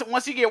 See,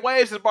 once he get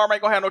waves, his barber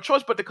ain't gonna have no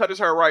choice but to cut his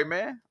hair right,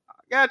 man. I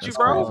got you, That's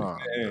bro.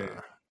 crazy.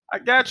 I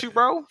got you,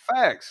 bro.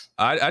 Facts.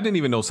 I didn't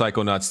even know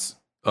Psychonauts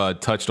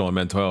touched on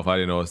mental health. I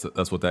didn't know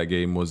that's what that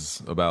game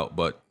was about,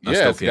 but I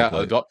still can't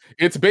play it.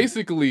 It's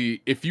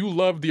basically, if you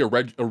love the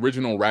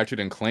original Ratchet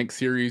and Clank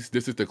series,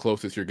 this is the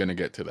closest you're gonna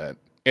get to that,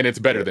 and it's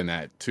better than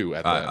that too.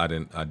 At that, I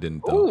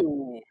didn't.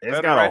 Ooh,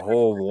 it's got a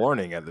whole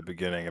warning at the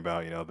beginning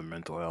about the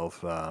mental health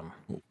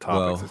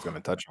topics it's going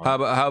to touch on.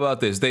 How about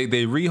this? They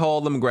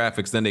rehaul them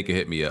graphics, then they can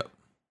hit me up.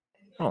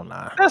 Oh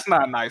nah, that's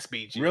not nice,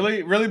 BG.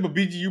 Really, but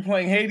BG, you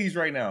playing Hades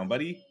right now,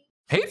 buddy?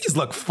 Hades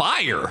look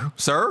fire,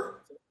 sir. What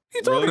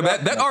you talking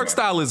about? That art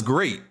style is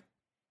great.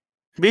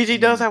 BG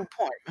does have a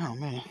point. Oh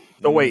man.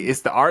 So wait,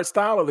 it's the art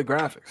style or the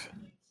graphics?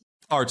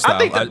 Art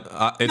style. It's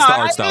the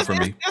art style for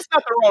me. It's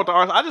nothing wrong with the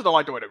art. I just don't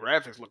like the way the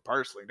graphics look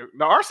personally.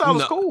 The art style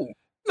is cool.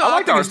 No, I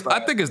like the art I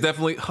think it's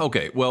definitely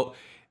okay. Well,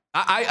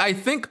 I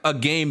think a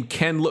game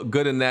can look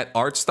good in that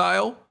art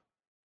style,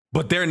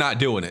 but they're not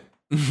doing it.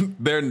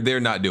 they're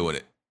not doing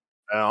it.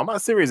 My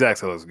Series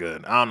X looks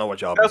good. I don't know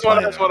what y'all. That's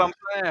what I'm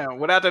saying.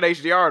 Without that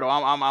HDR though,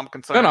 I'm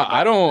concerned. No,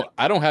 I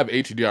don't have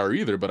HDR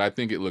either, but I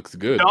think it looks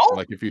good. No?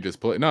 Like if you just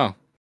play, no.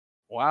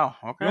 Wow.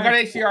 Okay. You don't got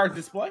HDR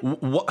display?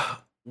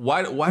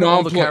 Why do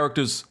all the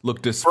characters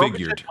look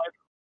disfigured?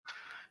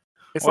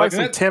 It's like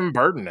some Tim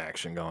Burton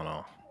action going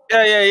on.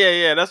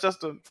 Yeah. That's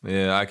just a.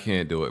 Yeah, I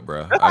can't do it,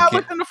 bro. That's how I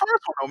looked in the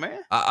first one, though, man.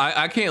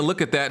 I can't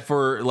look at that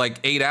for like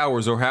 8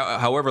 hours or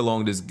however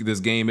long this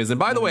game is. And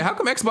by the way, how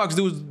come Xbox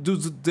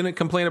dudes didn't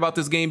complain about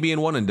this game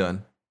being one and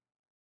done?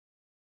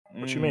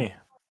 What you mean?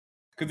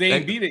 Because they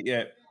ain't beat it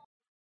yet.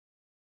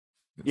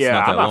 Yeah,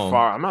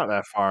 I'm not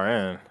that far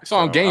in. It's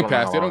on Game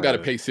Pass. They don't got to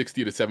pay $60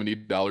 to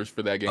 $70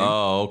 for that game.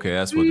 Oh, okay,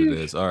 that's what it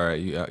is. All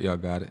right, y'all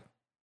got it.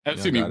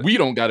 Excuse me, we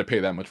don't got to pay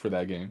that much for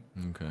that game.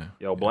 Okay.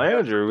 Yo,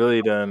 Belanger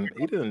really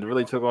didn't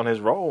really took on his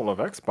role of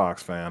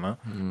Xbox fan, huh?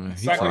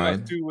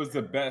 Psychonauts 2 was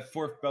the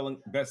fourth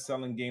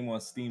best-selling game on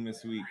Steam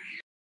this week.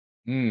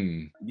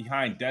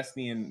 Behind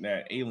Destiny and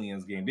that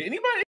Aliens game. Did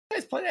anybody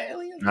guys play that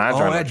Aliens?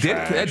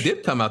 That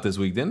did come out this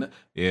week, didn't it?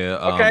 Yeah.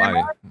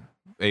 Okay.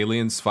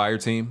 Aliens Fire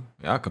Team.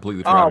 Yeah, I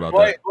completely forgot about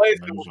that. Blaze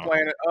was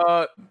playing it.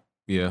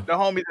 Yeah. The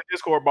homies in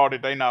Discord bought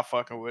it. They not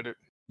fucking with it.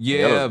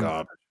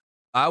 Yeah.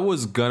 I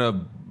was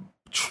gonna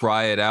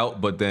try it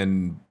out, but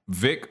then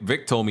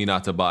Vic told me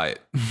not to buy it.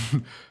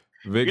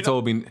 Vic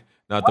told me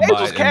not to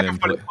buy it. And then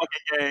for the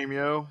fucking game,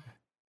 yo.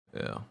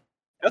 Yeah.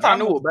 That's how I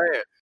knew it was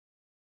bad.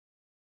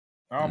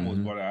 I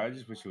almost bought it. I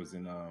just wish it was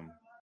in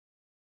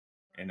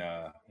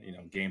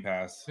Game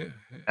Pass.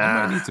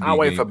 I'll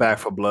wait for Back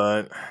 4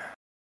 Blood.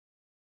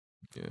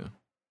 Yeah.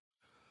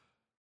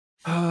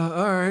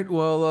 All right.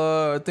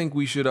 Well, I think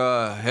we should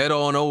head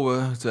on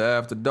over to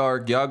After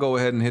Dark. Y'all go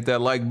ahead and hit that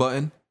like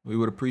button. We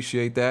would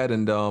appreciate that.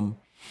 And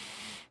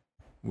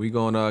we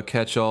gonna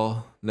catch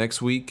y'all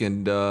next week.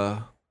 And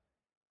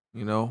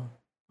I'm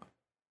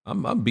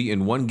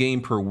beating 1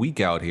 game per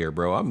week out here,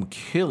 bro. I'm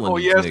killing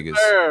these niggas.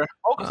 Sir.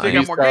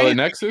 Beat Scarlet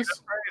Nexus?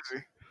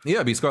 Yeah,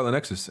 I beat Scarlet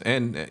Nexus,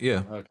 and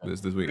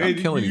this week I'm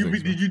killing these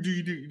niggas.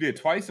 You did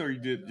twice, or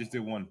you just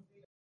did one?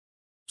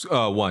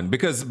 One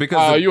because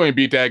you ain't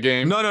beat that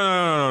game.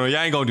 No.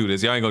 Y'all ain't gonna do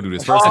this.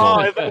 First of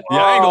all,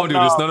 y'all ain't gonna do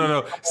this.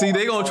 No. See,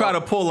 they gonna try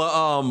to pull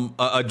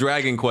a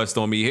Dragon Quest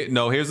on me.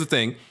 No, here's the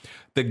thing: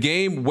 the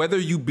game, whether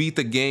you beat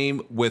the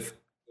game with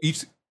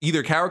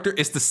either character,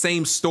 it's the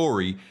same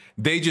story.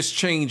 They just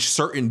change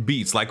certain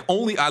beats. Like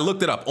I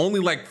looked it up. Only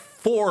like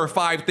 4 or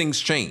 5 things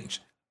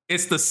change.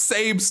 It's the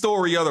same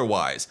story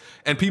otherwise.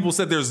 And people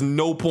said there's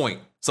no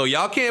point. So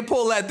y'all can't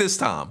pull that this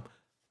time.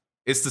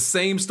 It's the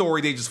same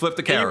story. They just flip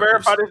the characters. Can you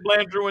verify this,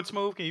 Bland, Drew, and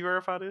Smooth? Can you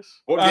verify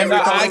this?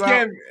 I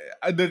can.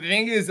 The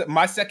thing is,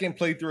 my second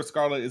playthrough of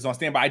Scarlet is on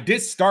standby. I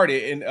did start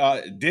it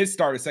and did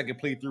start a second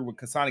playthrough with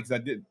Kasane because I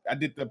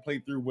did the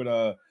playthrough with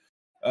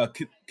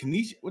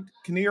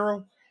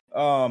Kaniro,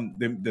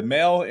 the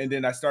male, and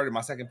then I started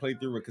my second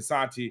playthrough with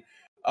Kasane.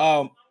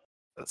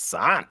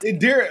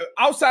 There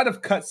outside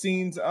of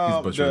cutscenes,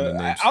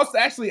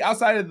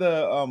 outside of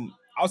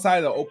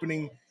the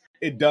opening,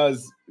 it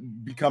does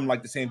become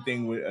like the same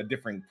thing with a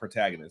different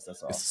protagonist.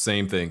 That's all. It's the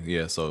same thing.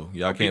 Yeah. So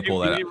y'all can't pull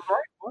that out.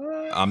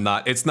 I'm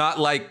not. It's not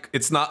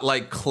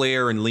like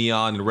Claire and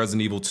Leon in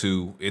Resident Evil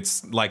 2.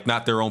 It's like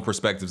not their own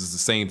perspectives. It's the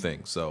same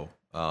thing. So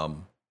are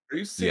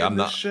you seeing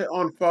this shit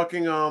on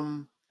fucking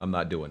I'm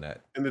not doing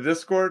that in the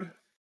Discord?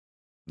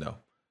 No.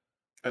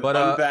 An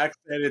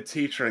unvaccinated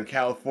teacher in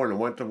California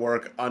went to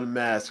work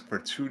unmasked for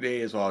 2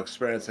 days while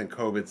experiencing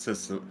COVID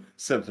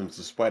symptoms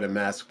despite a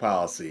mask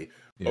policy.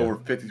 Yeah. Over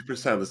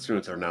 50% of the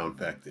students are now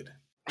infected.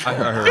 I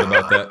heard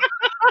about that.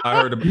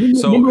 I heard about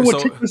remember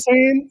what Chick was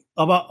saying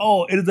about,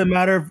 it doesn't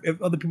matter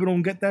if other people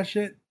don't get that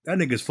shit? That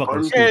nigga's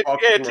fucking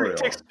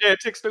stupid.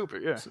 Tick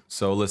stupid, yeah.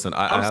 So listen,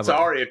 I'm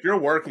sorry. If you're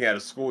working at a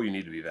school, you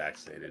need to be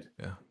vaccinated.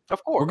 Yeah.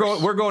 Of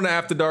course. We're going to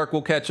After Dark.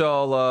 We'll catch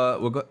y'all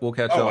we'll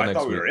catch y'all I next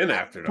thought week. we were in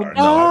After Dark.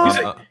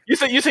 No,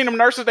 you seen them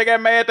nurses that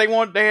got mad they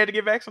had to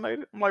get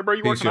vaccinated? I'm like, bro,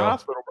 you work in the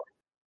hospital, bro.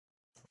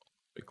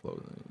 Big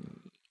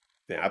closing.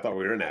 Yeah, I thought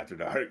we were in After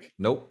Dark.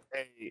 Nope.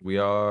 We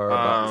are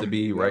about to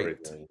be right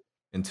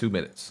in 2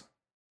 minutes.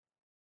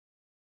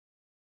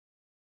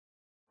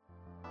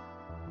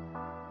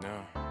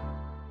 No.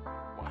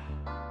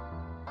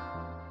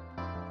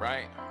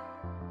 Right.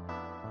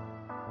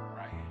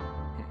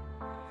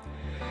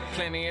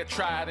 Plenty of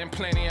tried and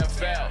plenty of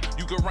failed.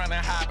 You can run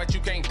and hide, but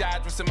you can't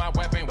dodge what's in my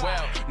weapon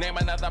well. Name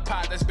another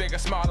pot that's big or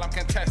small, I'm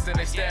contesting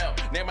it still.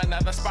 Name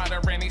another spot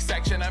or any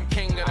section, I'm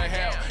king of the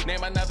hill.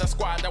 Name another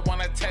squad that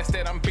wanna test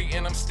it, I'm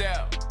beating them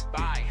still.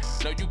 Bye.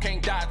 No, you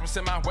can't dodge what's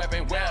in my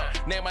weapon well.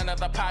 Name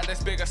another pot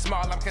that's big or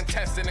small, I'm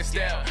contesting it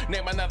still.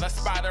 Name another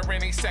spot or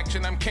any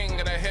section, I'm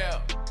king of the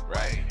hill.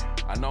 Right.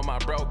 I know my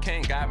bro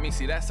King got me.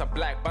 See, that's a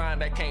black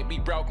bond that can't be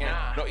broken.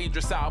 No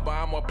Idris Elba,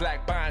 I'm a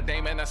black bond.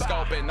 Dame in a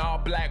scope and all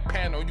black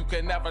panel. You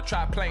can never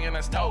try playing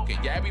us token.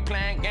 Yeah, we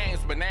playing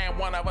games, but now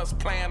one of us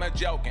playing or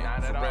joking.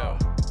 Not at all.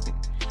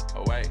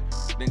 Oh wait,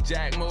 then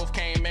Jack Move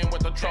came in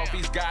with the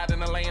trophies, God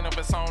in a lane of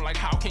its own. Like,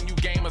 how can you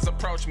gamers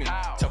approach me?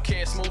 Tell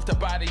kids move to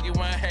body you in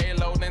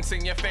Halo, then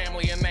send your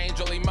family an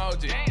angel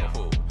emoji.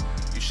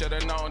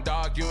 Should've known,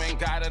 dog, you ain't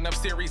got enough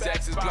Series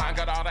X's. Blind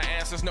got all the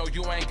answers, no,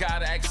 you ain't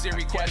gotta ask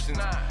Siri questions.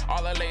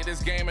 All the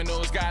latest gaming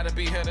news gotta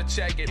be here to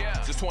check it.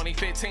 Since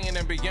 2015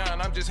 and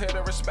beyond, I'm just here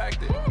to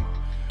respect it.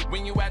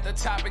 When you at the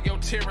top of your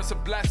tier, it's a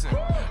blessing.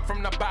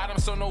 From the bottom,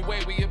 so no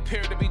way we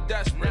appear to be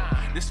desperate.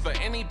 This for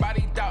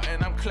anybody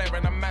doubting, I'm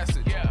clearing a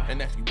message.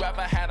 And if you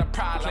ever had a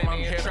problem, I'm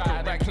here to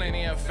correct.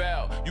 Plenty of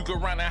failed. You can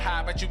run and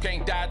hide, but you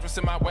can't dodge what's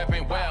in my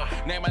weapon well.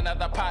 Name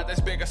another pot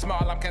that's big or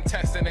small, I'm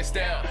contesting it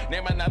still.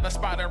 Name another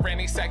spot or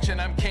any section,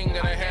 I'm king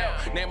of the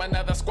hill. Name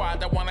another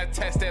squad that wanna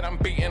test it, I'm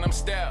beating them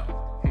still.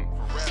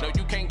 No,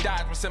 you can't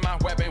dodge what's in my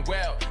weapon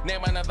well.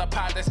 Name another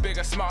pot that's big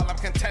or small, I'm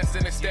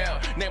contesting it still.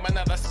 Name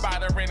another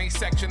spot or any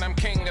section, I'm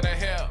king of the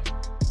hill.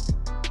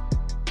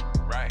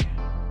 Right.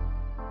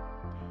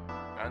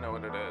 I know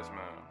what it is, man.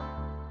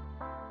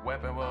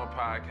 Weapon Will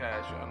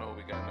Podcast, y'all know what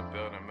we got in the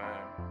building,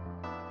 man.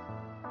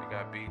 We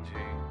got BG.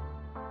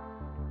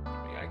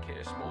 We got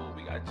Kid Smooth,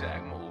 we got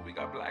Jack Move, we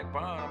got Black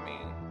Bond,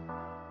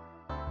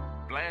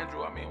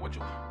 Blandrew, what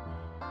you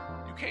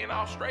can't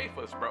out strafe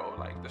us, bro.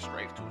 Like, the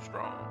strafe too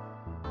strong.